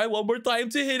gonna try one more time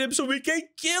to hit him so we can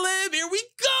kill him. Here we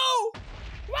go.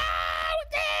 Wow,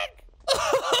 what the heck?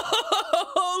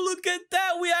 Oh, look at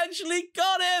that. We actually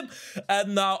got him.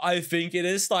 And now I think it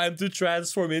is time to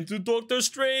transform into Doctor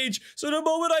Strange. So the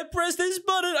moment I press this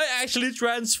button, I actually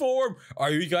transform.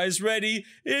 Are you guys ready?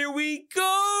 Here we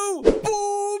go.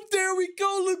 Boom. There we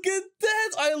go. Look at that.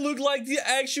 I look like the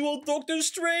actual Doctor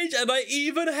Strange. And I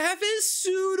even have his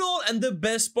suit on. And the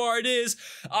best part is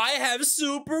I have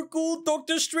super cool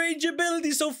Doctor Strange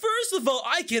abilities. So first of all,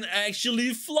 I can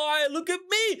actually fly. Look at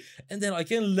me. And then I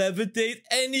can levitate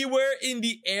anywhere in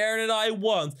the air that I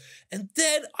want. And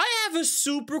then I have a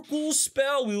super cool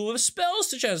spell. We will have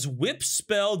spells such as Whip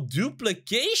Spell,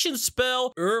 Duplication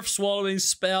Spell, Earth Swallowing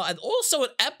Spell, and also an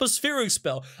Atmospheric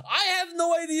Spell. I have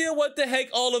no idea what the heck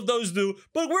all of those do,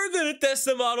 but we're gonna test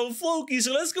them out on Floki,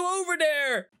 so let's go over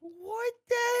there. What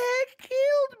the heck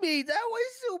killed me? That was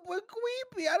super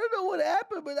creepy. I don't know what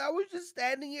happened, but I was just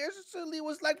standing here, so suddenly it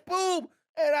was like, boom!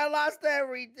 And I lost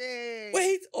everything.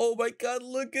 Wait, oh my god,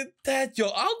 look at that, yo.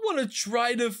 I want to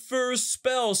try the first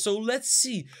spell, so let's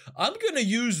see. I'm gonna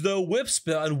use the whip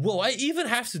spell, and whoa, I even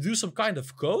have to do some kind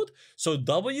of code. So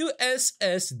WSSDS.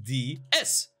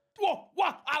 Whoa,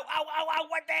 ow,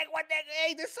 what the heck,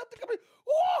 hey, there's something coming.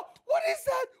 Oh, what is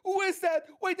that? Who is that?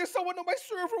 Wait, there's someone on my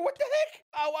server, what the heck?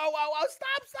 Ow,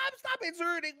 stop, it's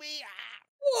hurting me. Ah.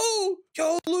 Whoa!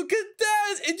 Yo, look at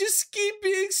that! It just keeps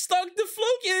being stuck to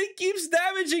Floki and it keeps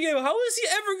damaging him. How is he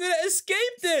ever gonna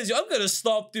escape this? Yo, I'm gonna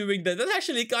stop doing that. That's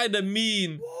actually kind of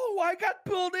mean. Whoa, I got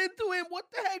pulled into him.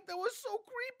 What the heck? That was so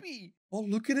creepy. Oh,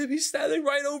 look at him. He's standing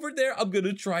right over there. I'm going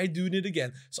to try doing it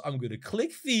again. So I'm going to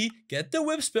click V, get the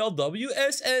whip spell,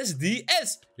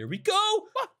 WSSDS. Here we go. Whoa,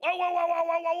 whoa, whoa, whoa,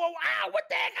 whoa, whoa, whoa. Ah, what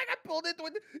the heck? I got pulled into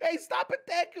it. Hey, stop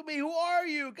attacking me. Who are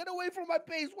you? Get away from my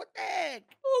base. What the heck?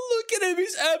 Oh, look at him.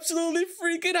 He's absolutely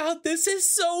freaking out. This is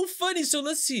so funny. So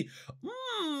let's see.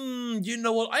 You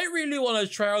know what? I really want to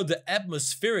try out the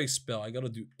atmospheric spell. I got to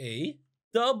do A,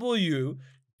 W,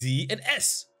 D, and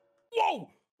S. Whoa.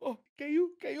 Oh, can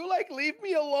you like leave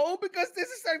me alone? Because this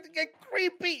is starting to get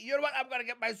creepy. You know what? I'm gonna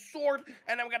get my sword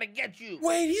and I'm gonna get you.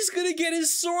 Wait, he's gonna get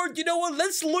his sword. You know what?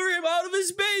 Let's lure him out of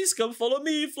his base. Come follow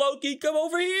me, Floki. Come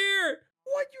over here.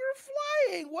 What? You're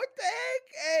flying? What the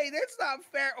heck? Hey, that's not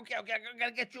fair. Okay, I'm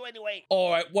gonna get you anyway. All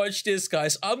right, watch this,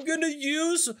 guys. I'm gonna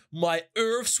use my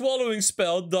earth swallowing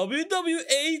spell, WWADSW.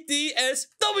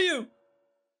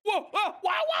 Whoa, wow,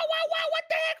 what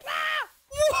the heck? Ah!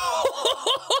 Whoa!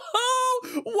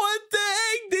 What the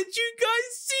heck? Did you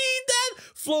guys see that?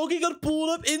 Floki got pulled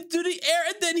up into the air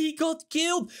and then he got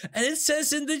killed. And it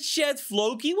says in the chat,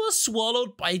 Floki was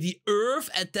swallowed by the earth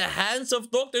at the hands of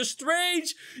Doctor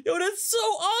Strange. Yo, that's so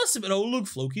awesome. And oh, look,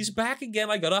 Floki's back again.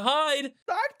 I gotta hide.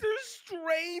 Doctor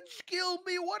Strange killed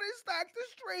me. What is Doctor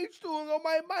Strange doing on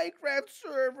my Minecraft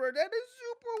server? That is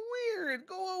super weird.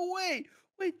 Go away.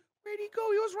 Wait, where'd he go?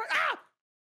 He was right. Ah!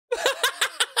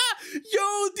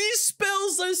 Yo, these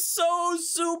spells are so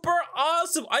super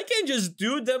awesome. I can just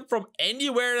do them from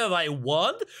anywhere that I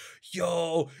want.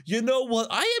 Yo, you know what?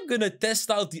 I am gonna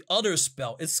test out the other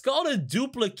spell. It's called a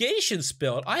duplication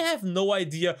spell. I have no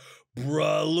idea.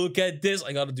 Bruh, look at this.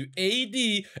 I gotta do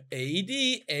AD,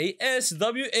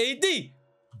 ASWAD.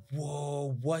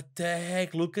 Whoa, what the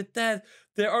heck? Look at that.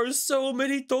 There are so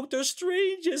many Doctor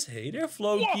Stranges. Hey there,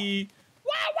 Floki.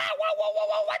 What?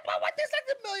 There's like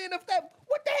a million of them.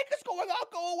 What the heck is going on?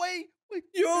 Go away. Wait,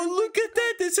 yo, look at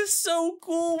that. This is so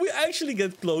cool. We actually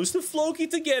get close to Floki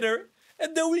together.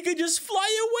 And then we can just fly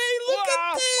away. Look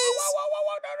at this.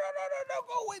 No,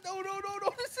 go away. No.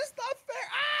 This is not fair.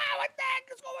 Ah, what the heck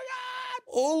is going on?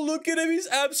 Oh, look at him. He's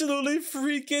absolutely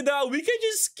freaking out. We can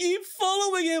just keep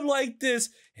following him like this.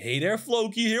 Hey there,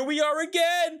 Floki. Here we are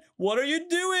again. What are you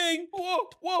doing? Whoa.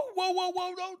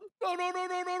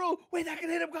 No. Wait, I can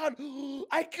hit him, God.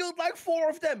 I killed like 4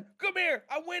 of them. Come here.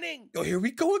 I'm winning. Oh, here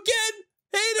we go again.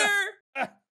 Hey there.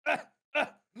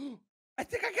 I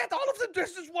think I got all of them.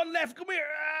 There's just one left. Come here.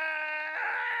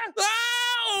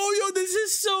 Oh, yo, this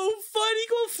is so funny.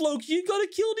 Go, Floki. You gotta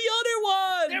kill the other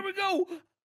one. There we go.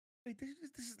 Wait,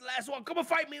 this is the last one. Come and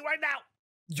fight me right now.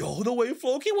 Yo, the way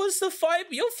Floki wants to fight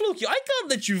me. Yo, Floki, I can't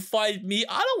let you fight me.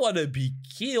 I don't want to be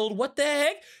killed. What the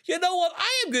heck? You know what?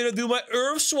 I am going to do my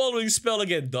earth swallowing spell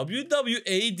again.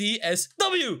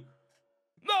 WWADSW.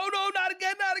 No, not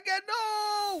again.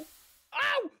 No.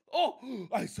 Ow. Oh,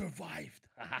 I survived.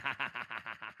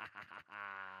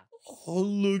 Oh,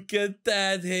 look at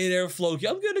that. Hey there, Floki.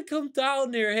 I'm going to come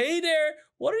down there. Hey there.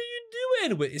 What are you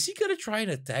doing? Wait, is he going to try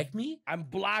and attack me? I'm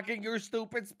blocking your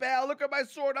stupid spell. Look at my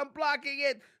sword. I'm blocking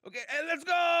it. Okay, and let's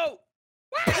go.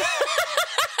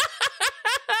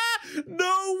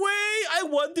 No way. I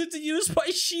wanted to use my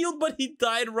shield, but he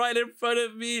died right in front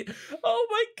of me. Oh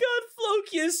my god,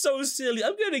 Floki is so silly.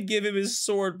 I'm going to give him his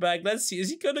sword back. Let's see.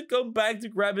 Is he going to come back to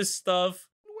grab his stuff?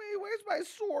 Where's my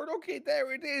sword? Okay,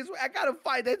 there it is. I gotta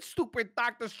find that stupid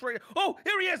Doctor Strange. Oh,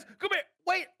 here he is. Come here.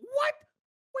 Wait, what?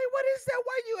 Wait, what is that?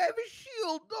 Why do you have a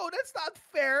shield? No, that's not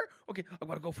fair. Okay, I'm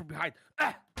gonna go from behind.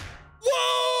 Ah.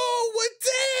 Whoa, what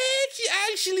the heck? He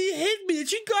actually hit me.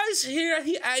 Did you guys hear?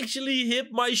 He actually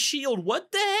hit my shield.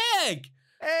 What the heck?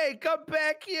 Hey, come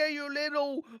back here, you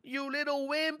little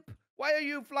wimp. Why are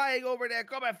you flying over there?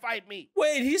 Come and fight me.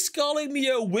 Wait, he's calling me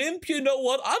a wimp. You know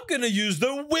what? I'm gonna use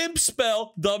the wimp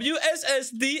spell.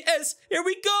 WSSDS. Here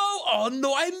we go. Oh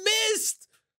no, I missed.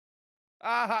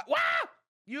 Wow!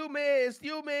 You missed.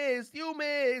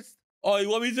 Oh, you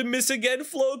want me to miss again,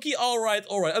 Floki? All right.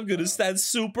 I'm gonna stand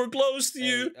super close to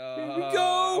you. Here we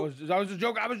go. I was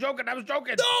joking. No, I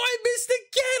missed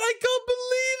again. I can't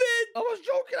believe it. I was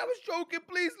joking.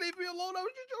 Please leave me alone. I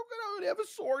was just joking. I already have a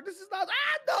sword. This is not.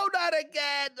 No, not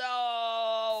again.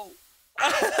 No.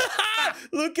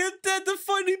 Look at that. The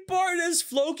funny part is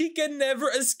Floki can never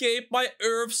escape my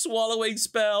earth swallowing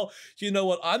spell. You know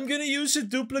what? I'm gonna use a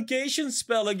duplication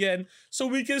spell again so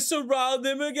we can surround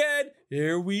him again.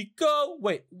 Here we go.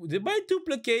 Wait, did my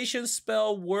duplication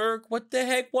spell work? What the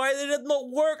heck? Why did it not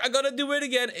work? I gotta do it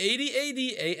again.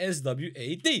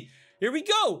 ADADASWAD. Here we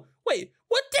go. Wait,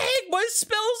 what the heck? My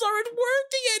spells aren't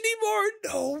working anymore.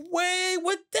 No way.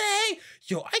 What the heck?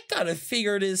 Yo, I gotta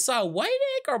figure this out. Why the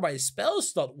heck are my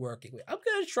spells not working? Wait, I'm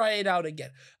gonna try it out again.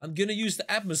 I'm gonna use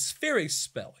the atmospheric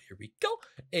spell. Here we go.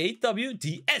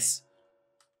 AWDS.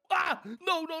 Ah,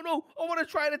 no, no, no. I want to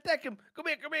try and attack him. Come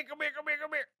here, come here, come here, come here,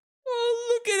 come here.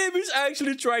 Oh, look at him. He's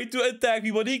actually trying to attack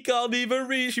me, but he can't even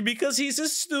reach me because he's a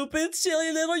stupid,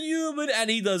 silly little human and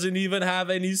he doesn't even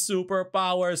have any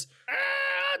superpowers.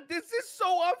 Ah, this is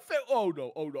so unfair. Oh,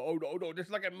 no, oh, no, oh, no, oh, no. There's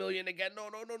like a million again. No,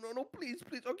 no, no, no, no. Please,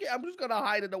 please. Okay, I'm just going to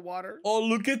hide in the water. Oh,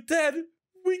 look at that.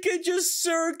 We can just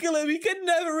circle him. He can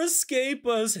never escape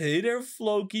us. Hey there,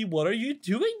 Floki. What are you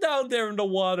doing down there in the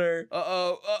water?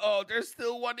 Uh-oh. There's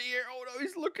still one here. Oh, no,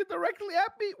 he's looking directly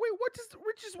at me. Wait, which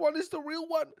one is the real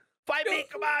one? Fight me,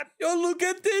 come on. Yo, look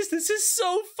at this. This is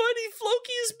so funny.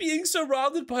 Floki is being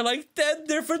surrounded by like 10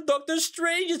 different Doctor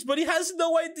Stranges, but he has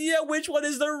no idea which one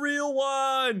is the real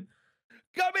one.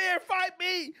 Come here, fight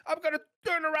me. I'm going to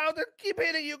turn around and keep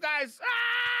hitting you guys. Ah,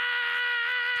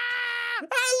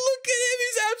 look at him.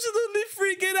 He's absolutely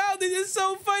freaking out. This is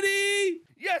so funny.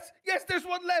 Yes, yes, there's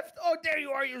one left. Oh, there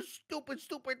you are, you stupid,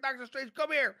 stupid Doctor Strange.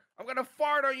 Come here. I'm going to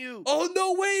fart on you. Oh,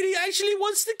 no, wait. He actually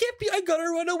wants to get me. I got to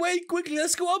run away quickly.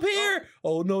 Let's go up here.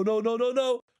 Oh, no, no, no, no,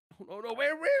 no. Oh, no, no.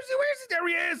 Where is he? Where is he? There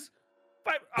he is.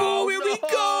 Fight. Oh, here we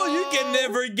go. You can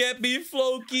never get me,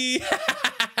 Floki.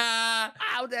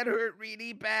 Ow, that hurt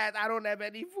really bad. I don't have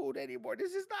any food anymore.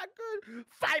 This is not good.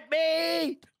 Fight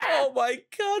me. Oh my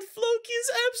god, Floki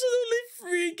is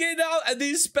absolutely freaking out. And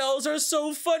these spells are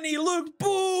so funny. Look,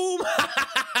 boom.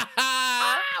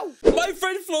 Ow. My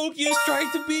friend Floki is trying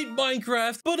to beat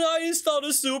Minecraft, but I installed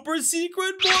a super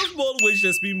secret Morph Mod, which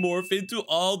lets me morph into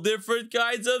all different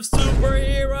kinds of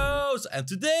superheroes. And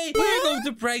today, we're going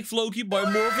to prank Floki by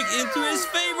morphing into his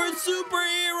favorite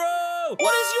superhero.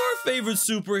 What is your favorite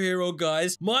superhero,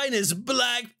 guys? Mine is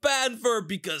Black Panther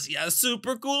because he has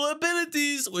super cool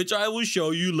abilities, which I will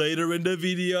show you later in the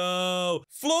video.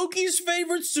 Floki's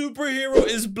favorite superhero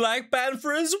is Black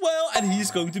Panther as well, and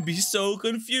he's going to be so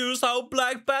confused how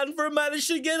Black Panther managed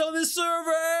to get on his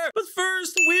server. But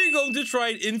first, we're going to try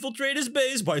and infiltrate his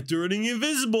base by turning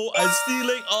invisible and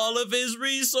stealing all of his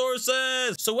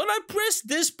resources. So when I press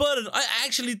this button, I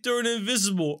actually turn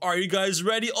invisible. Are you guys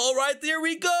ready? All right, here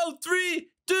we go. 3,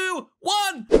 2,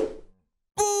 1.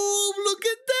 Boom! Look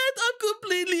at that! I'm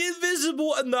completely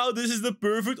invisible, and now this is the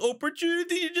perfect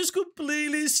opportunity to just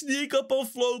completely sneak up on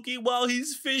Floki while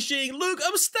he's fishing. Look,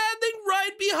 I'm standing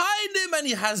right behind him, and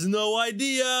he has no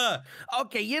idea.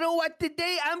 Okay, you know what?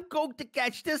 Today I'm going to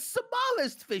catch the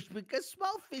smallest fish because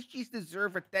small fishies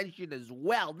deserve attention as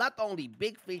well, not only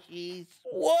big fishies.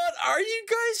 What? Are you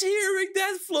guys hearing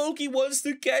that? Floki wants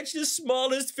to catch the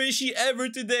smallest fishy ever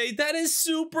today. That is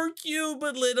super cute,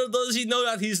 but little does he know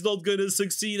that he's not gonna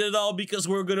succeed at all because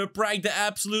we're gonna prank the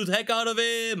absolute heck out of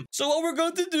him. So what we're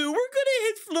going to do, we're gonna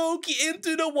hit Floki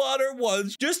into the water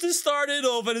once just to start it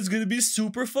off, and it's gonna be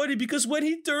super funny because when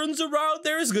he turns around,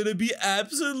 there's gonna be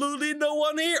absolutely no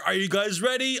one here. Are you guys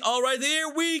ready? All right, here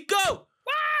we go.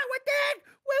 Wow, what the heck?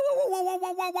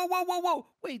 Wait, whoa.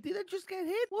 Wait, did I just get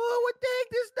hit? Whoa, what the heck?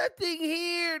 There's nothing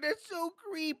here. That's so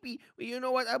creepy. Well, you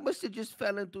know what? I must have just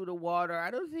fell into the water.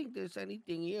 I don't think there's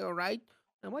anything here, right?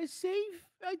 Am I safe?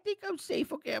 I think I'm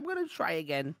safe. Okay, I'm gonna try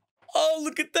again. Oh,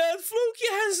 look at that. Floki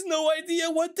has no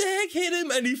idea what the heck hit him,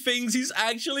 and he thinks he's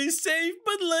actually safe,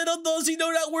 but little does he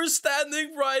know that we're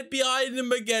standing right behind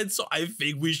him again, so I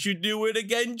think we should do it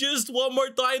again just one more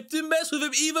time to mess with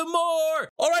him even more.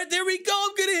 All right, there we go.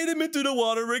 I'm gonna hit him into the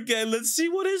water again. Let's see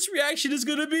what his reaction is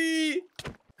gonna be.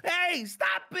 Hey,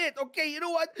 stop it! Okay, you know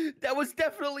what? That was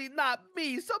definitely not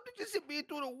me. Something just hit me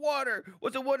into the water.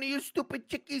 Was it one of you stupid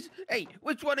chickies? Hey,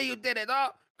 which one of you did it,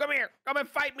 huh? Come here. Come and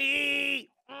fight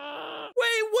me.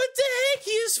 Wait, what the heck?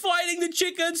 He is fighting the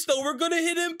chickens, so we're gonna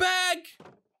hit him back.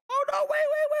 Oh, no, wait.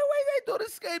 Don't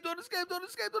escape.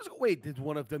 Wait, did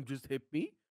one of them just hit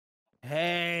me?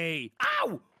 Hey.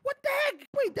 Ow! What the heck?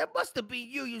 Wait, that must have been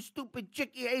you, you stupid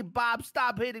chickie. Hey, Bob,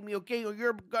 stop hitting me, okay? Or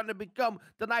you're gonna become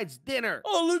tonight's dinner.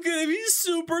 Oh, look at him. He's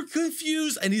super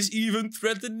confused, and he's even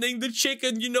threatening the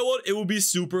chicken. You know what? It would be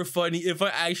super funny if I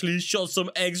actually shot some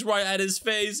eggs right at his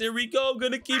face. Here we go. I'm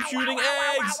gonna keep shooting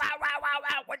eggs.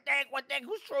 What the heck?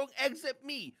 Who's throwing eggs at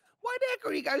me? Why the heck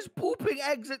are you guys pooping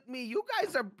eggs at me? You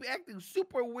guys are acting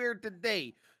super weird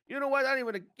today. You know what? I don't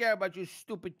even care about you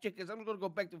stupid chickens. I'm gonna go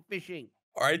back to fishing.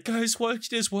 Alright guys, watch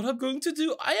this. What I'm going to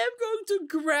do, I am going to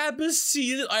grab a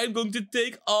seed and I am going to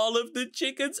take all of the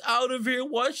chickens out of here.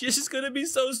 Watch, this is going to be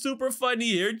so super funny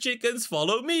here. Chickens,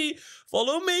 follow me.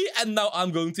 Follow me. And now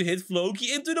I'm going to hit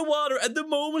Floki into the water. At the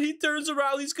moment he turns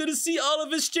around, he's going to see all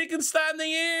of his chickens standing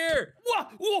here.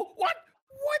 What? What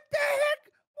the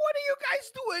heck? What are you guys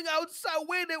doing outside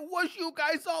when it was you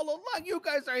guys all along? You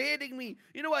guys are hitting me.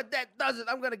 You know what? That does it.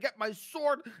 I'm going to get my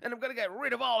sword and I'm going to get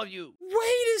rid of all of you.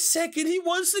 Wait a second. He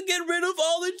wants to get rid of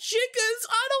all the chickens.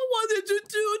 I don't want him to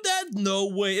do that. No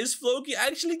way. Is Floki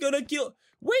actually going to kill...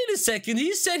 Wait a second,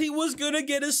 he said he was gonna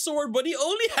get a sword, but he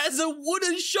only has a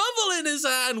wooden shovel in his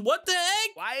hand. What the heck?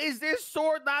 Why is this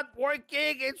sword not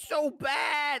working? It's so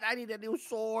bad. I need a new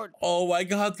sword. Oh my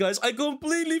god, guys, I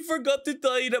completely forgot to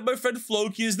tell you that my friend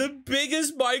Floki is the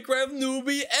biggest Minecraft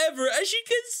newbie ever. As you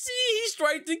can see, he's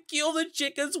trying to kill the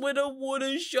chickens with a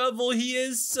wooden shovel. He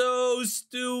is so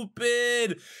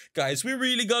stupid. Guys, we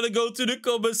really gotta go to the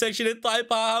comment section and type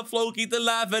haha Floki to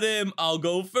laugh at him. I'll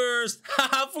go first.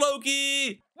 Haha Floki!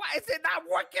 Why is it not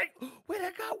working? Wait, I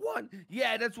got one.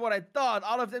 Yeah, that's what I thought.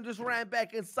 All of them just ran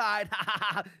back inside.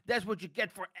 That's what you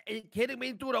get for hitting me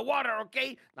into the water,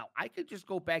 okay? Now, I could just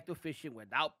go back to fishing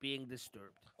without being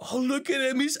disturbed. Oh, look at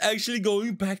him. He's actually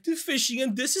going back to fishing,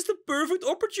 and this is the perfect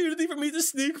opportunity for me to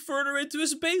sneak further into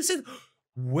his base. And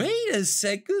wait a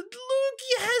second. Look,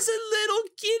 he has a little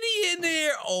kitty in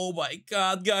here. Oh my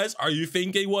god, guys. Are you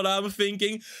thinking what I'm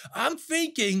thinking? I'm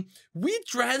thinking we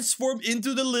transform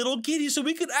into the little kitty so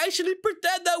we can actually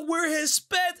pretend that we're his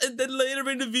pet. And then later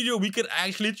in the video, we can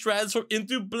actually transform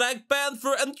into Black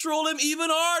Panther and troll him even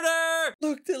harder.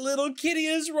 Look, the little kitty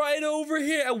is right over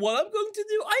here. And what I'm going to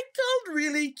do, I can't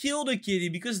really kill the kitty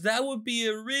because that would be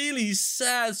really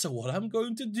sad. So what I'm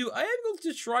going to do, I am going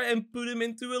to try and put him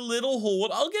into a little hole.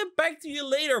 I'll get back to you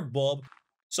later, Bob.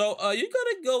 So, you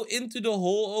gotta go into the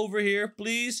hole over here,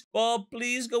 please. Bob,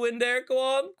 please go in there. Go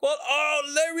on. Go on. Oh,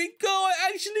 there we go. I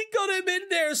actually got him in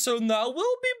there. So now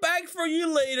we'll be back for you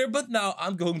later. But now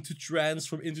I'm going to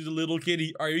transform into the little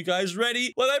kitty. Are you guys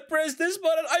ready? When I press this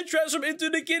button, I transform into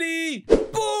the kitty.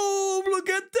 Boom! Look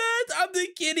at that. I'm the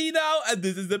kitty now. And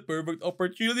this is the perfect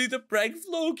opportunity to prank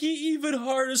Floki even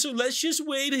harder. So let's just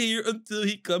wait here until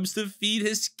he comes to feed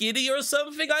his kitty or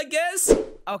something, I guess.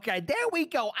 Okay, there we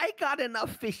go. I got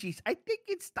enough fishies. I think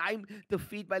it's time to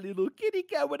feed my little kitty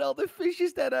cat with all the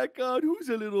fishes that I got. Who's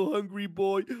a little hungry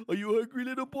boy? Are you hungry,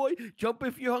 little boy? Jump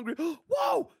if you're hungry.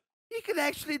 Whoa! He can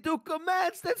actually do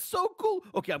commands. That's so cool.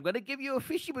 Okay, I'm going to give you a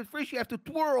fishy, but first you have to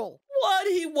twirl. What?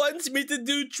 He wants me to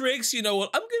do tricks? You know what?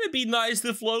 I'm going to be nice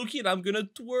to Floki and I'm going to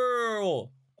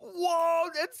twirl. Whoa,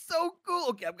 that's so cool.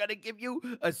 Okay, I'm going to give you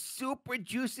a super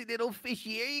juicy little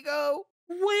fishy. Here you go.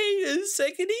 Wait a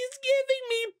second, he's giving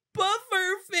me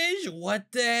buffer fish.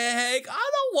 What the heck? I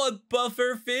don't want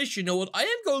buffer fish. You know what? I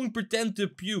am going to pretend to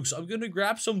puke. So I'm going to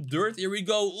grab some dirt. Here we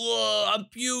go. Ugh, I'm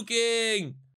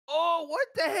puking. Oh, what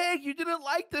the heck? You didn't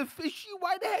like the fishy?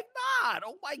 Why the heck not?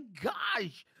 Oh my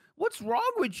gosh. What's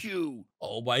wrong with you?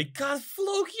 Oh my god,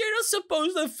 Floki, you're not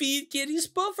supposed to feed kitties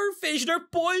buffer fish. They're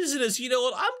poisonous. You know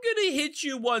what? I'm going to hit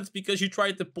you once because you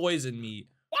tried to poison me.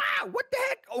 Wow, what the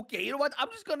heck? Okay, you know what? I'm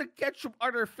just gonna catch some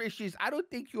other fishies. I don't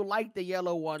think you like the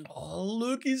yellow one. Oh,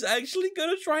 look, he's actually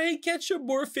gonna try and catch some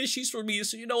more fishies for me.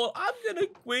 So you know what? I'm gonna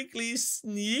quickly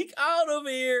sneak out of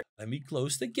here. Let me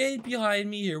close the gate behind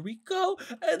me. Here we go.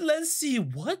 And let's see,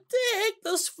 what the heck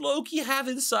does Floki have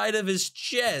inside of his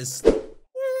chest?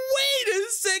 Wait a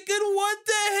second, what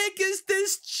the heck is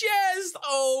this chest?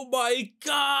 Oh my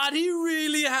god, he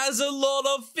really has a lot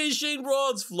of fishing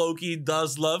rods. Floki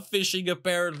does love fishing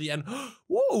apparently. And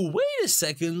whoa, wait a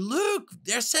second, look,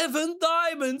 there's 7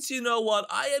 diamonds. You know what?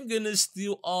 I am gonna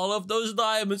steal all of those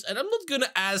diamonds and I'm not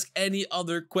gonna ask any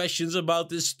other questions about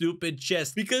this stupid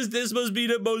chest because this must be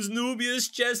the most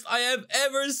noobiest chest I have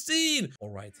ever seen.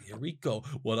 All right, here we go.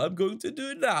 What I'm going to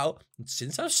do now,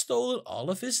 since I've stolen all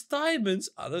of his diamonds,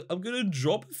 I'm gonna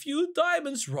drop a few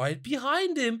diamonds right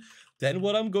behind him. Then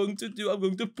what I'm going to do, I'm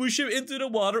going to push him into the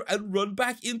water and run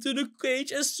back into the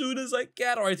cage as soon as I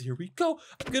can. All right, here we go.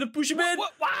 I'm gonna push him in.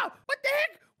 Wow, what the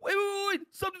heck? Wait.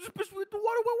 Something just pushed me into the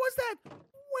water. What was that?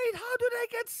 Wait, how did I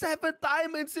get 7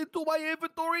 diamonds into my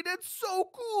inventory? That's so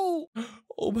cool.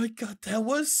 Oh my god, that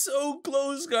was so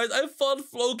close, guys. I thought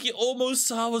Floki almost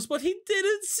saw us, but he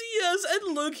didn't see us.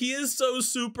 And look, he is so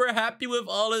super happy with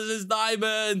all of his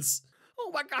diamonds. Oh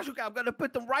my gosh, okay, I'm gonna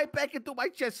put them right back into my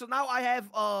chest. So now I have,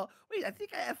 wait, I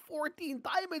think I have 14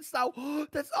 diamonds now.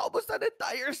 That's almost an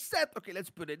entire set. Okay, let's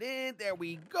put it in. There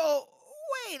we go.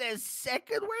 Wait a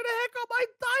second, where the heck are my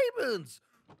diamonds?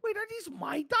 Wait, are these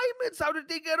my diamonds? How did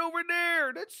they get over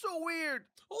there? That's so weird.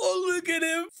 Oh, look at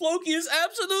him. Floki is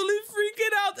absolutely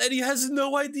freaking out, and he has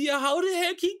no idea how the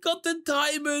heck he got the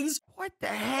diamonds. What the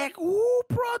heck? Who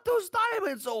brought those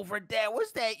diamonds over there?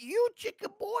 Was that you, chicken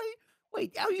boy?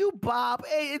 Wait, are you Bob?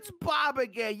 Hey, it's Bob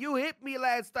again. You hit me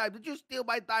last time. Did you steal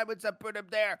my diamonds and put them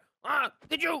there?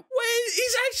 Did you? Wait,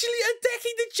 he's actually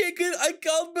attacking the chicken. I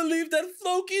can't believe that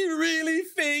Floki really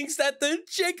thinks that the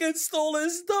chicken stole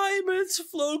his diamonds.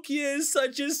 Floki is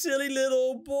such a silly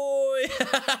little boy.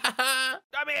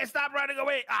 Come here, stop running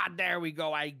away. There we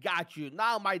go. I got you.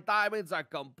 Now my diamonds are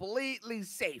completely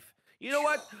safe. You know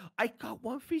what? I got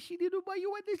one fishy little boy.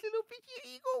 You want this little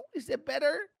fishy eagle? Is it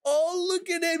better? Oh, look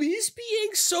at him. He's being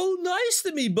so nice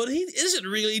to me, but he isn't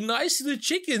really nice to the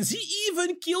chickens. He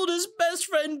even killed his best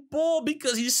friend, Paul,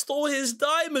 because he stole his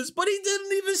diamonds, but he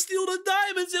didn't even steal the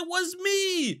diamonds. It was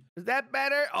me. Is that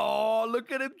better? Oh,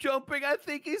 look at him jumping. I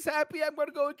think he's happy. I'm going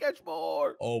to go and catch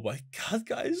more. Oh my god,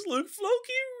 guys. Look,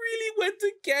 Floki really went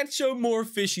to catch some more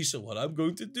fishy. So what I'm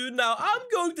going to do now, I'm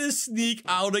going to sneak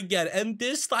out again. And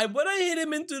this time, when I hit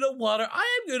him into the water,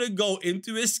 I am going to go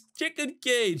into his chicken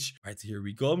cage. All right, here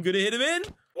we go. I'm going to hit him in.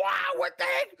 Wow, what the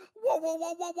heck?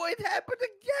 Whoa, it happened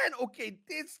again. Okay,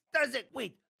 this doesn't...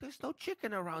 Wait, there's no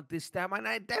chicken around this time, and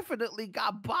I definitely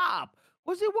got Bob.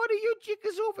 Was it one of you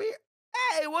chickens over here?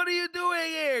 Hey, what are you doing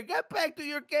here? Get back to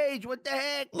your cage. What the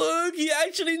heck? Look, he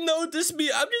actually noticed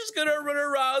me. I'm just gonna run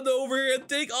around over here and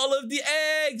take all of the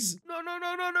eggs. No.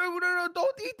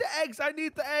 Don't eat the eggs. I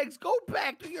need the eggs. Go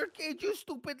back to your cage, you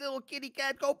stupid little kitty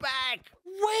cat. Go back.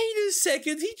 Wait a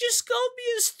second. He just called me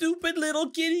a stupid little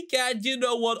kitty cat. You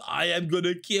know what? I am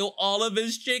gonna kill all of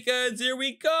his chickens. Here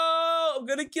we go. I'm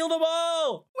gonna kill them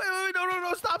all. Wait.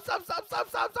 No. Stop.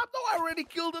 No, I already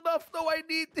killed enough. No, I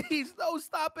need these. No,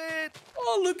 stop it.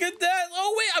 Oh, look at that.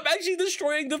 Oh, wait. I'm actually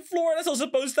destroying the floor. That's not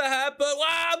supposed to happen.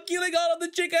 Wow, I'm killing all of the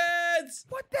chickens.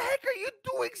 What the heck are you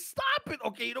doing? Stop it.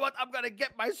 Okay, you know what? I'm going to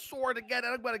get my sword again,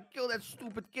 and I'm going to kill that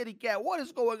stupid kitty cat. What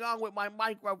is going on with my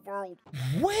Minecraft world?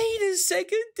 Wait a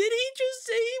second. Did he just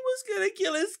say he was going to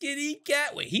kill his kitty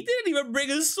cat? Wait, he didn't even bring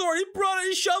his sword. He brought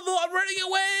his shovel. I'm running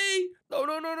away. No.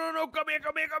 Come here.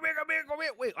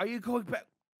 Wait, are you going back?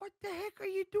 What the heck are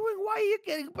you doing? Why are you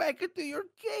getting back into your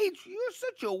cage? You're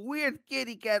such a weird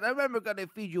kitty cat. I'm never gonna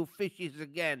feed you fishies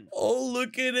again. Oh,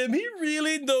 look at him. He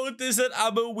really noticed that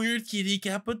I'm a weird kitty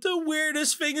cat, but the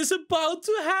weirdest thing is about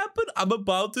to happen. I'm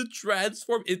about to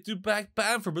transform into Black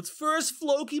Panther, but first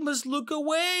Floki must look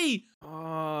away.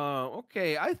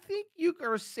 Okay. I think you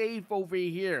are safe over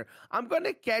here. I'm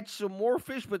gonna catch some more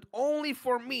fish, but only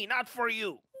for me, not for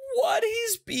you. What?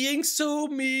 He's being so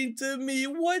mean to me.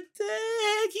 What the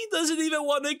heck? He doesn't even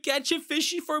want to catch a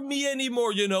fishy for me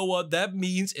anymore. You know what? That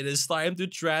means it is time to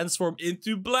transform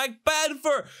into Black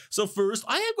Panther. So first,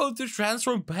 I am going to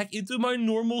transform back into my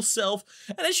normal self.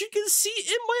 And as you can see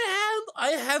in my hand,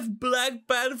 I have Black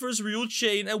Panther's real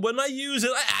chain. And when I use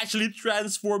it, I actually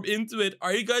transform into it.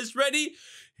 Are you guys ready?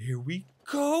 Here we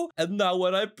go. And now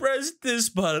when I press this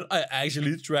button, I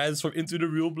actually transform into the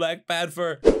real Black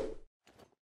Panther.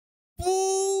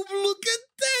 Boom! Look at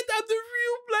that! I'm the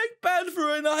real Black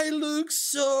Panther and I look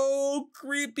so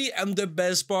creepy. And the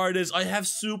best part is I have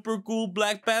super cool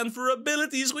Black Panther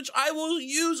abilities which I will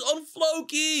use on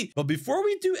Floki. But before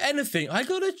we do anything, I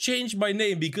gotta change my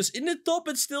name because in the top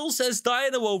it still says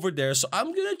Dino over there. So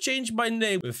I'm gonna change my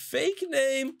name with fake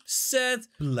name set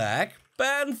Black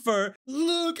Panther.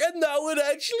 Look, and now it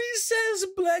actually says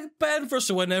Black Panther.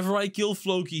 So whenever I kill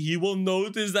Floki, he will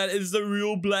notice that it's the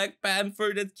real Black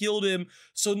Panther that killed him.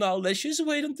 So now let's just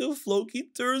wait until Floki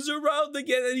turns around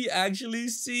again and he actually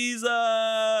sees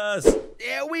us.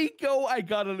 There we go. I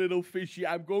got a little fishy.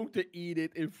 I'm going to eat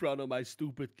it in front of my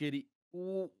stupid kitty.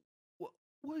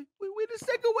 Wait a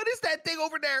second. What is that thing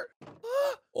over there?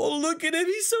 Oh, look at him.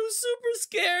 He's so super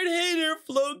scared. Hey there,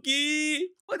 Floki.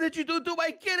 What did you do to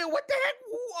my kitty? What the heck?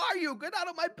 Who are you? Get out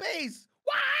of my base.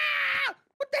 Wah!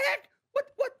 What the heck? What?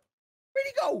 Where'd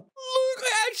he go? Look,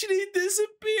 I actually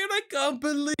disappeared. I can't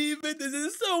believe it. This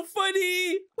is so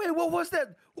funny. Wait, what was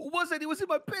that? Who was that? He was in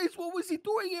my base. What was he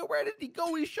doing here? Where did he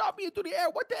go? He shot me into the air.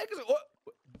 What the heck is it?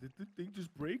 Did the thing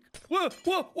just break?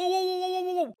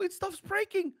 Whoa. Wait, stuff's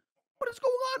breaking. What is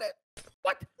going on?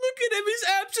 What? Look at him. He's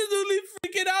absolutely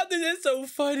freaking out. This is so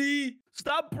funny.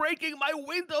 Stop breaking my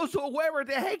windows or whoever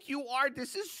the heck you are.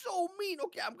 This is so mean.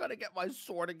 Okay, I'm going to get my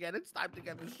sword again. It's time to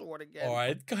get the sword again. All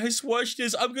right, guys, watch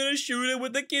this. I'm going to shoot him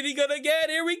with the kitty gun again.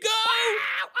 Here we go.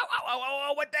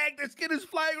 Ow. What the heck? Their skin is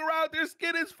flying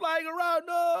around.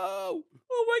 No.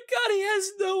 Oh my god, he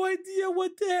has no idea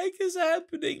what the heck is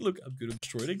happening. Look, I'm going to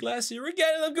destroy the glass here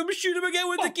again, and I'm going to shoot him again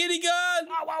with the kitty gun.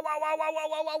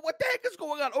 What the heck is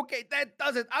going on? Okay, that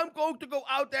does it. I'm going to go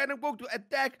out there, and I'm going to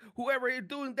attack whoever is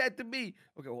doing that to me.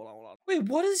 Okay, hold on. Wait,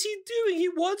 what is he doing? He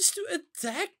wants to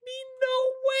attack me? No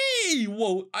way.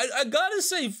 Whoa, I gotta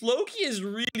say, Floki is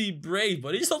really brave,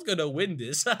 but he's not gonna win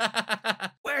this.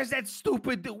 Where Where's that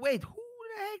stupid dude? Wait, who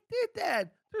the heck did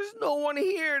that? There's no one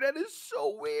here. That is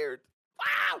so weird.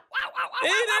 Wow, wow, wow, wow. Hey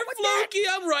wow, there, what's Floki,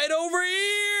 I'm right over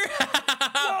here.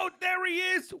 Whoa, there he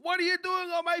is. What are you doing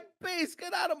on my base?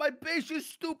 Get out of my base, you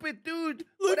stupid dude.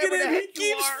 Look Whatever at the him, he heck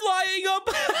you keeps are. flying up.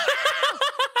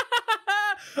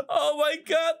 Oh my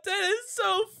god, that is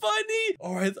so funny.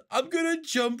 All right, I'm gonna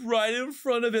jump right in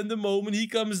front of him the moment he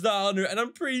comes down here, and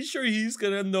I'm pretty sure he's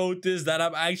gonna notice that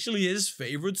I'm actually his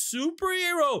favorite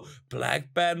superhero,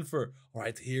 Black Panther. All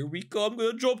right, here we go. I'm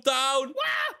gonna drop down.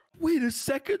 Wow. Wait a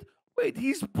second. Wait,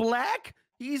 he's black?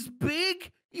 He's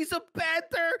big? He's a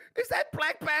panther? Is that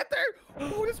Black Panther?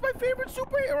 Oh, it's my favorite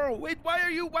superhero. Wait, why are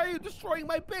you destroying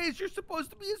my base? You're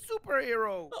supposed to be a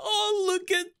superhero. Oh, look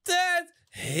at that.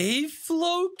 Hey,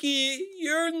 Floki,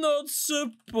 you're not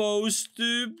supposed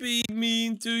to be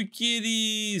mean to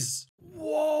kitties.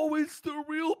 Whoa, it's the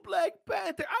real Black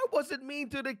Panther. I wasn't mean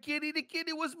to the kitty. The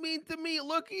kitty was mean to me.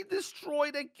 Look, he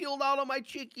destroyed and killed all of my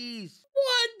chickies.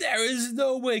 What? There is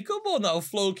no way. Come on now,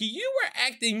 Floki. You were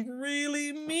acting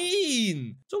really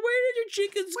mean. So where did your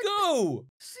chickens go?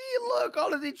 See, look,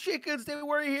 all of the chickens, they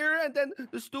were here, and then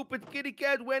the stupid kitty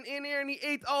cat went in here and he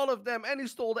ate all of them, and he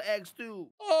stole the eggs too.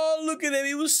 Oh, look at him.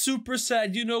 He was super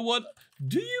sad. You know what?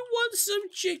 Do you want some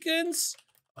chickens?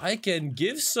 I can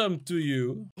give some to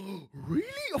you.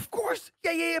 Really? Of course.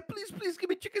 Yeah. Please, give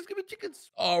me chickens.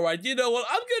 All right, you know what?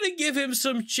 I'm going to give him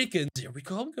some chickens. Here we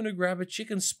go. I'm going to grab a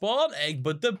chicken spawn egg.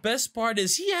 But the best part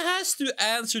is he has to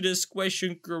answer this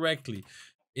question correctly.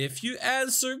 If you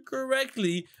answer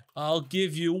correctly, I'll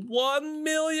give you 1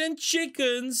 million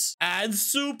chickens and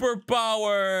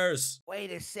superpowers.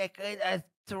 Wait a second. A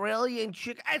trillion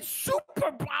chicken and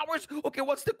superpowers. Okay,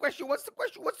 what's the question?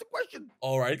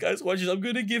 All right, guys, watch this. I'm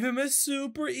going to give him a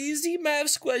super easy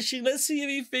maths question. Let's see if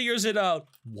he figures it out.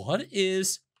 What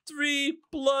is 3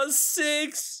 plus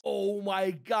 6? Oh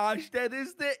my gosh, that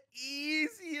is the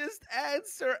easiest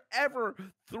answer ever.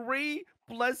 3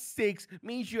 plus 6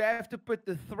 means you have to put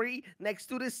the 3 next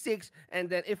to the 6, and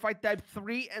then if I type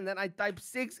 3 and then I type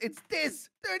 6, it's this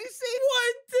 36.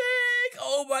 What the heck?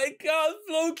 Oh my god,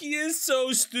 Floki is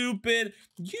so stupid.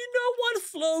 You know what,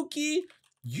 Floki?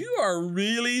 You are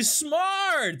really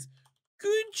smart.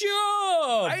 Good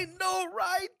job. I know,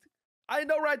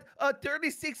 right?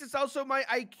 36 is also my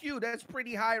IQ. That's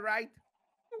pretty high, right?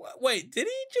 Wait, did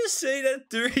he just say that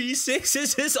 36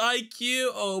 is his IQ?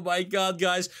 Oh my god,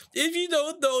 guys. If you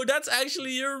don't know, that's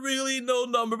actually a really low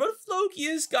number. But Floki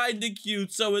is kinda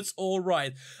cute, so it's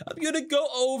alright. I'm gonna go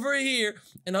over here,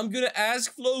 and I'm gonna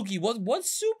ask Floki what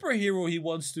superhero he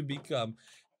wants to become.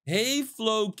 Hey,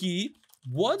 Floki,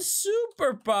 what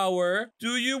superpower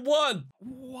do you want?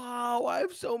 Wow, I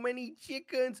have so many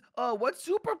chickens. What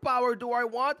superpower do I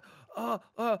want?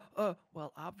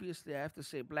 Well, obviously I have to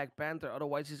say Black Panther,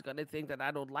 otherwise he's gonna think that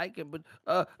I don't like him. But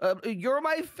you're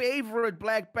my favorite,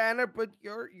 Black Panther, but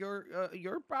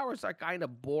your powers are kind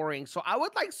of boring. So I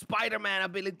would like Spider-Man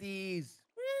abilities.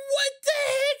 What the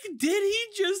heck? Did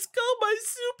he just call my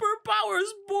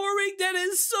superpowers boring? That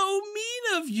is so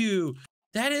mean of you.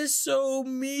 That is so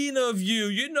mean of you.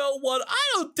 You know what?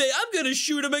 I don't think I'm gonna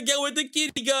shoot him again with the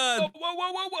kitty gun. Whoa,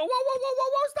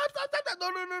 stop.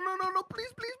 No,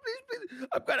 please.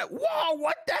 I'm gonna, whoa,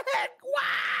 what the heck?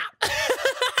 Wow.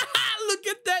 Look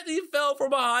at that. He fell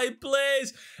from a high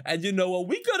place. And you know what?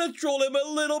 We gotta troll him a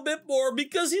little bit more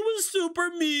because he was super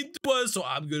mean to us. So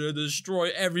I'm gonna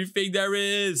destroy everything there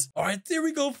is. All right, there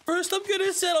we go. First, I'm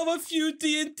gonna set off a few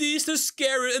TNTs to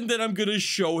scare it. And then I'm gonna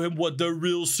show him what the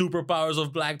real superpowers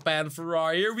of Black Panther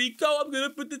are. Here we go. I'm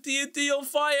gonna put the TNT on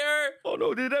fire. Oh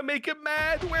no, did I make him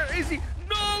mad? Where is he?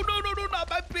 No, not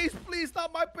my base, please,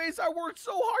 not my base. I worked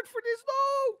so hard for this,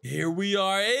 no. Here we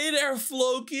are. Hey there,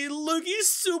 Floki. Look, he's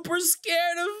super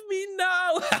scared of me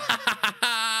now.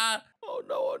 Oh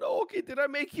no, okay, did I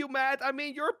make you mad? I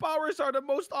mean, your powers are the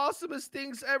most awesomest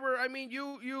things ever. I mean,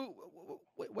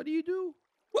 wait, what do you do?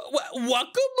 What? Come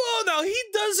on now. He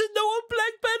doesn't know what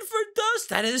Black Panther does.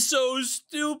 That is so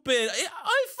stupid.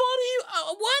 I thought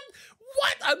he... what?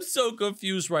 What? I'm so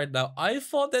confused right now. I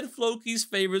thought that Floki's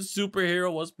favorite superhero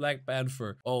was Black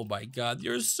Panther. Oh my god,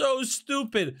 you're so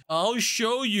stupid. I'll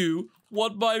show you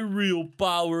what my real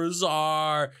powers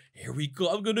are. Here we go.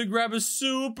 I'm gonna grab a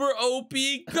super OP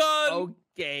gun.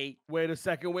 Okay. Wait a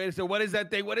second. What is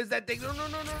that thing?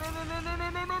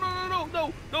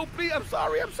 No, please. I'm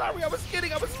sorry. I was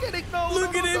kidding. No.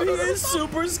 Look at him. He is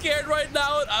super scared right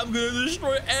now. And I'm gonna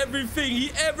destroy everything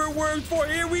he ever worked for.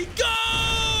 Here we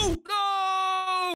go.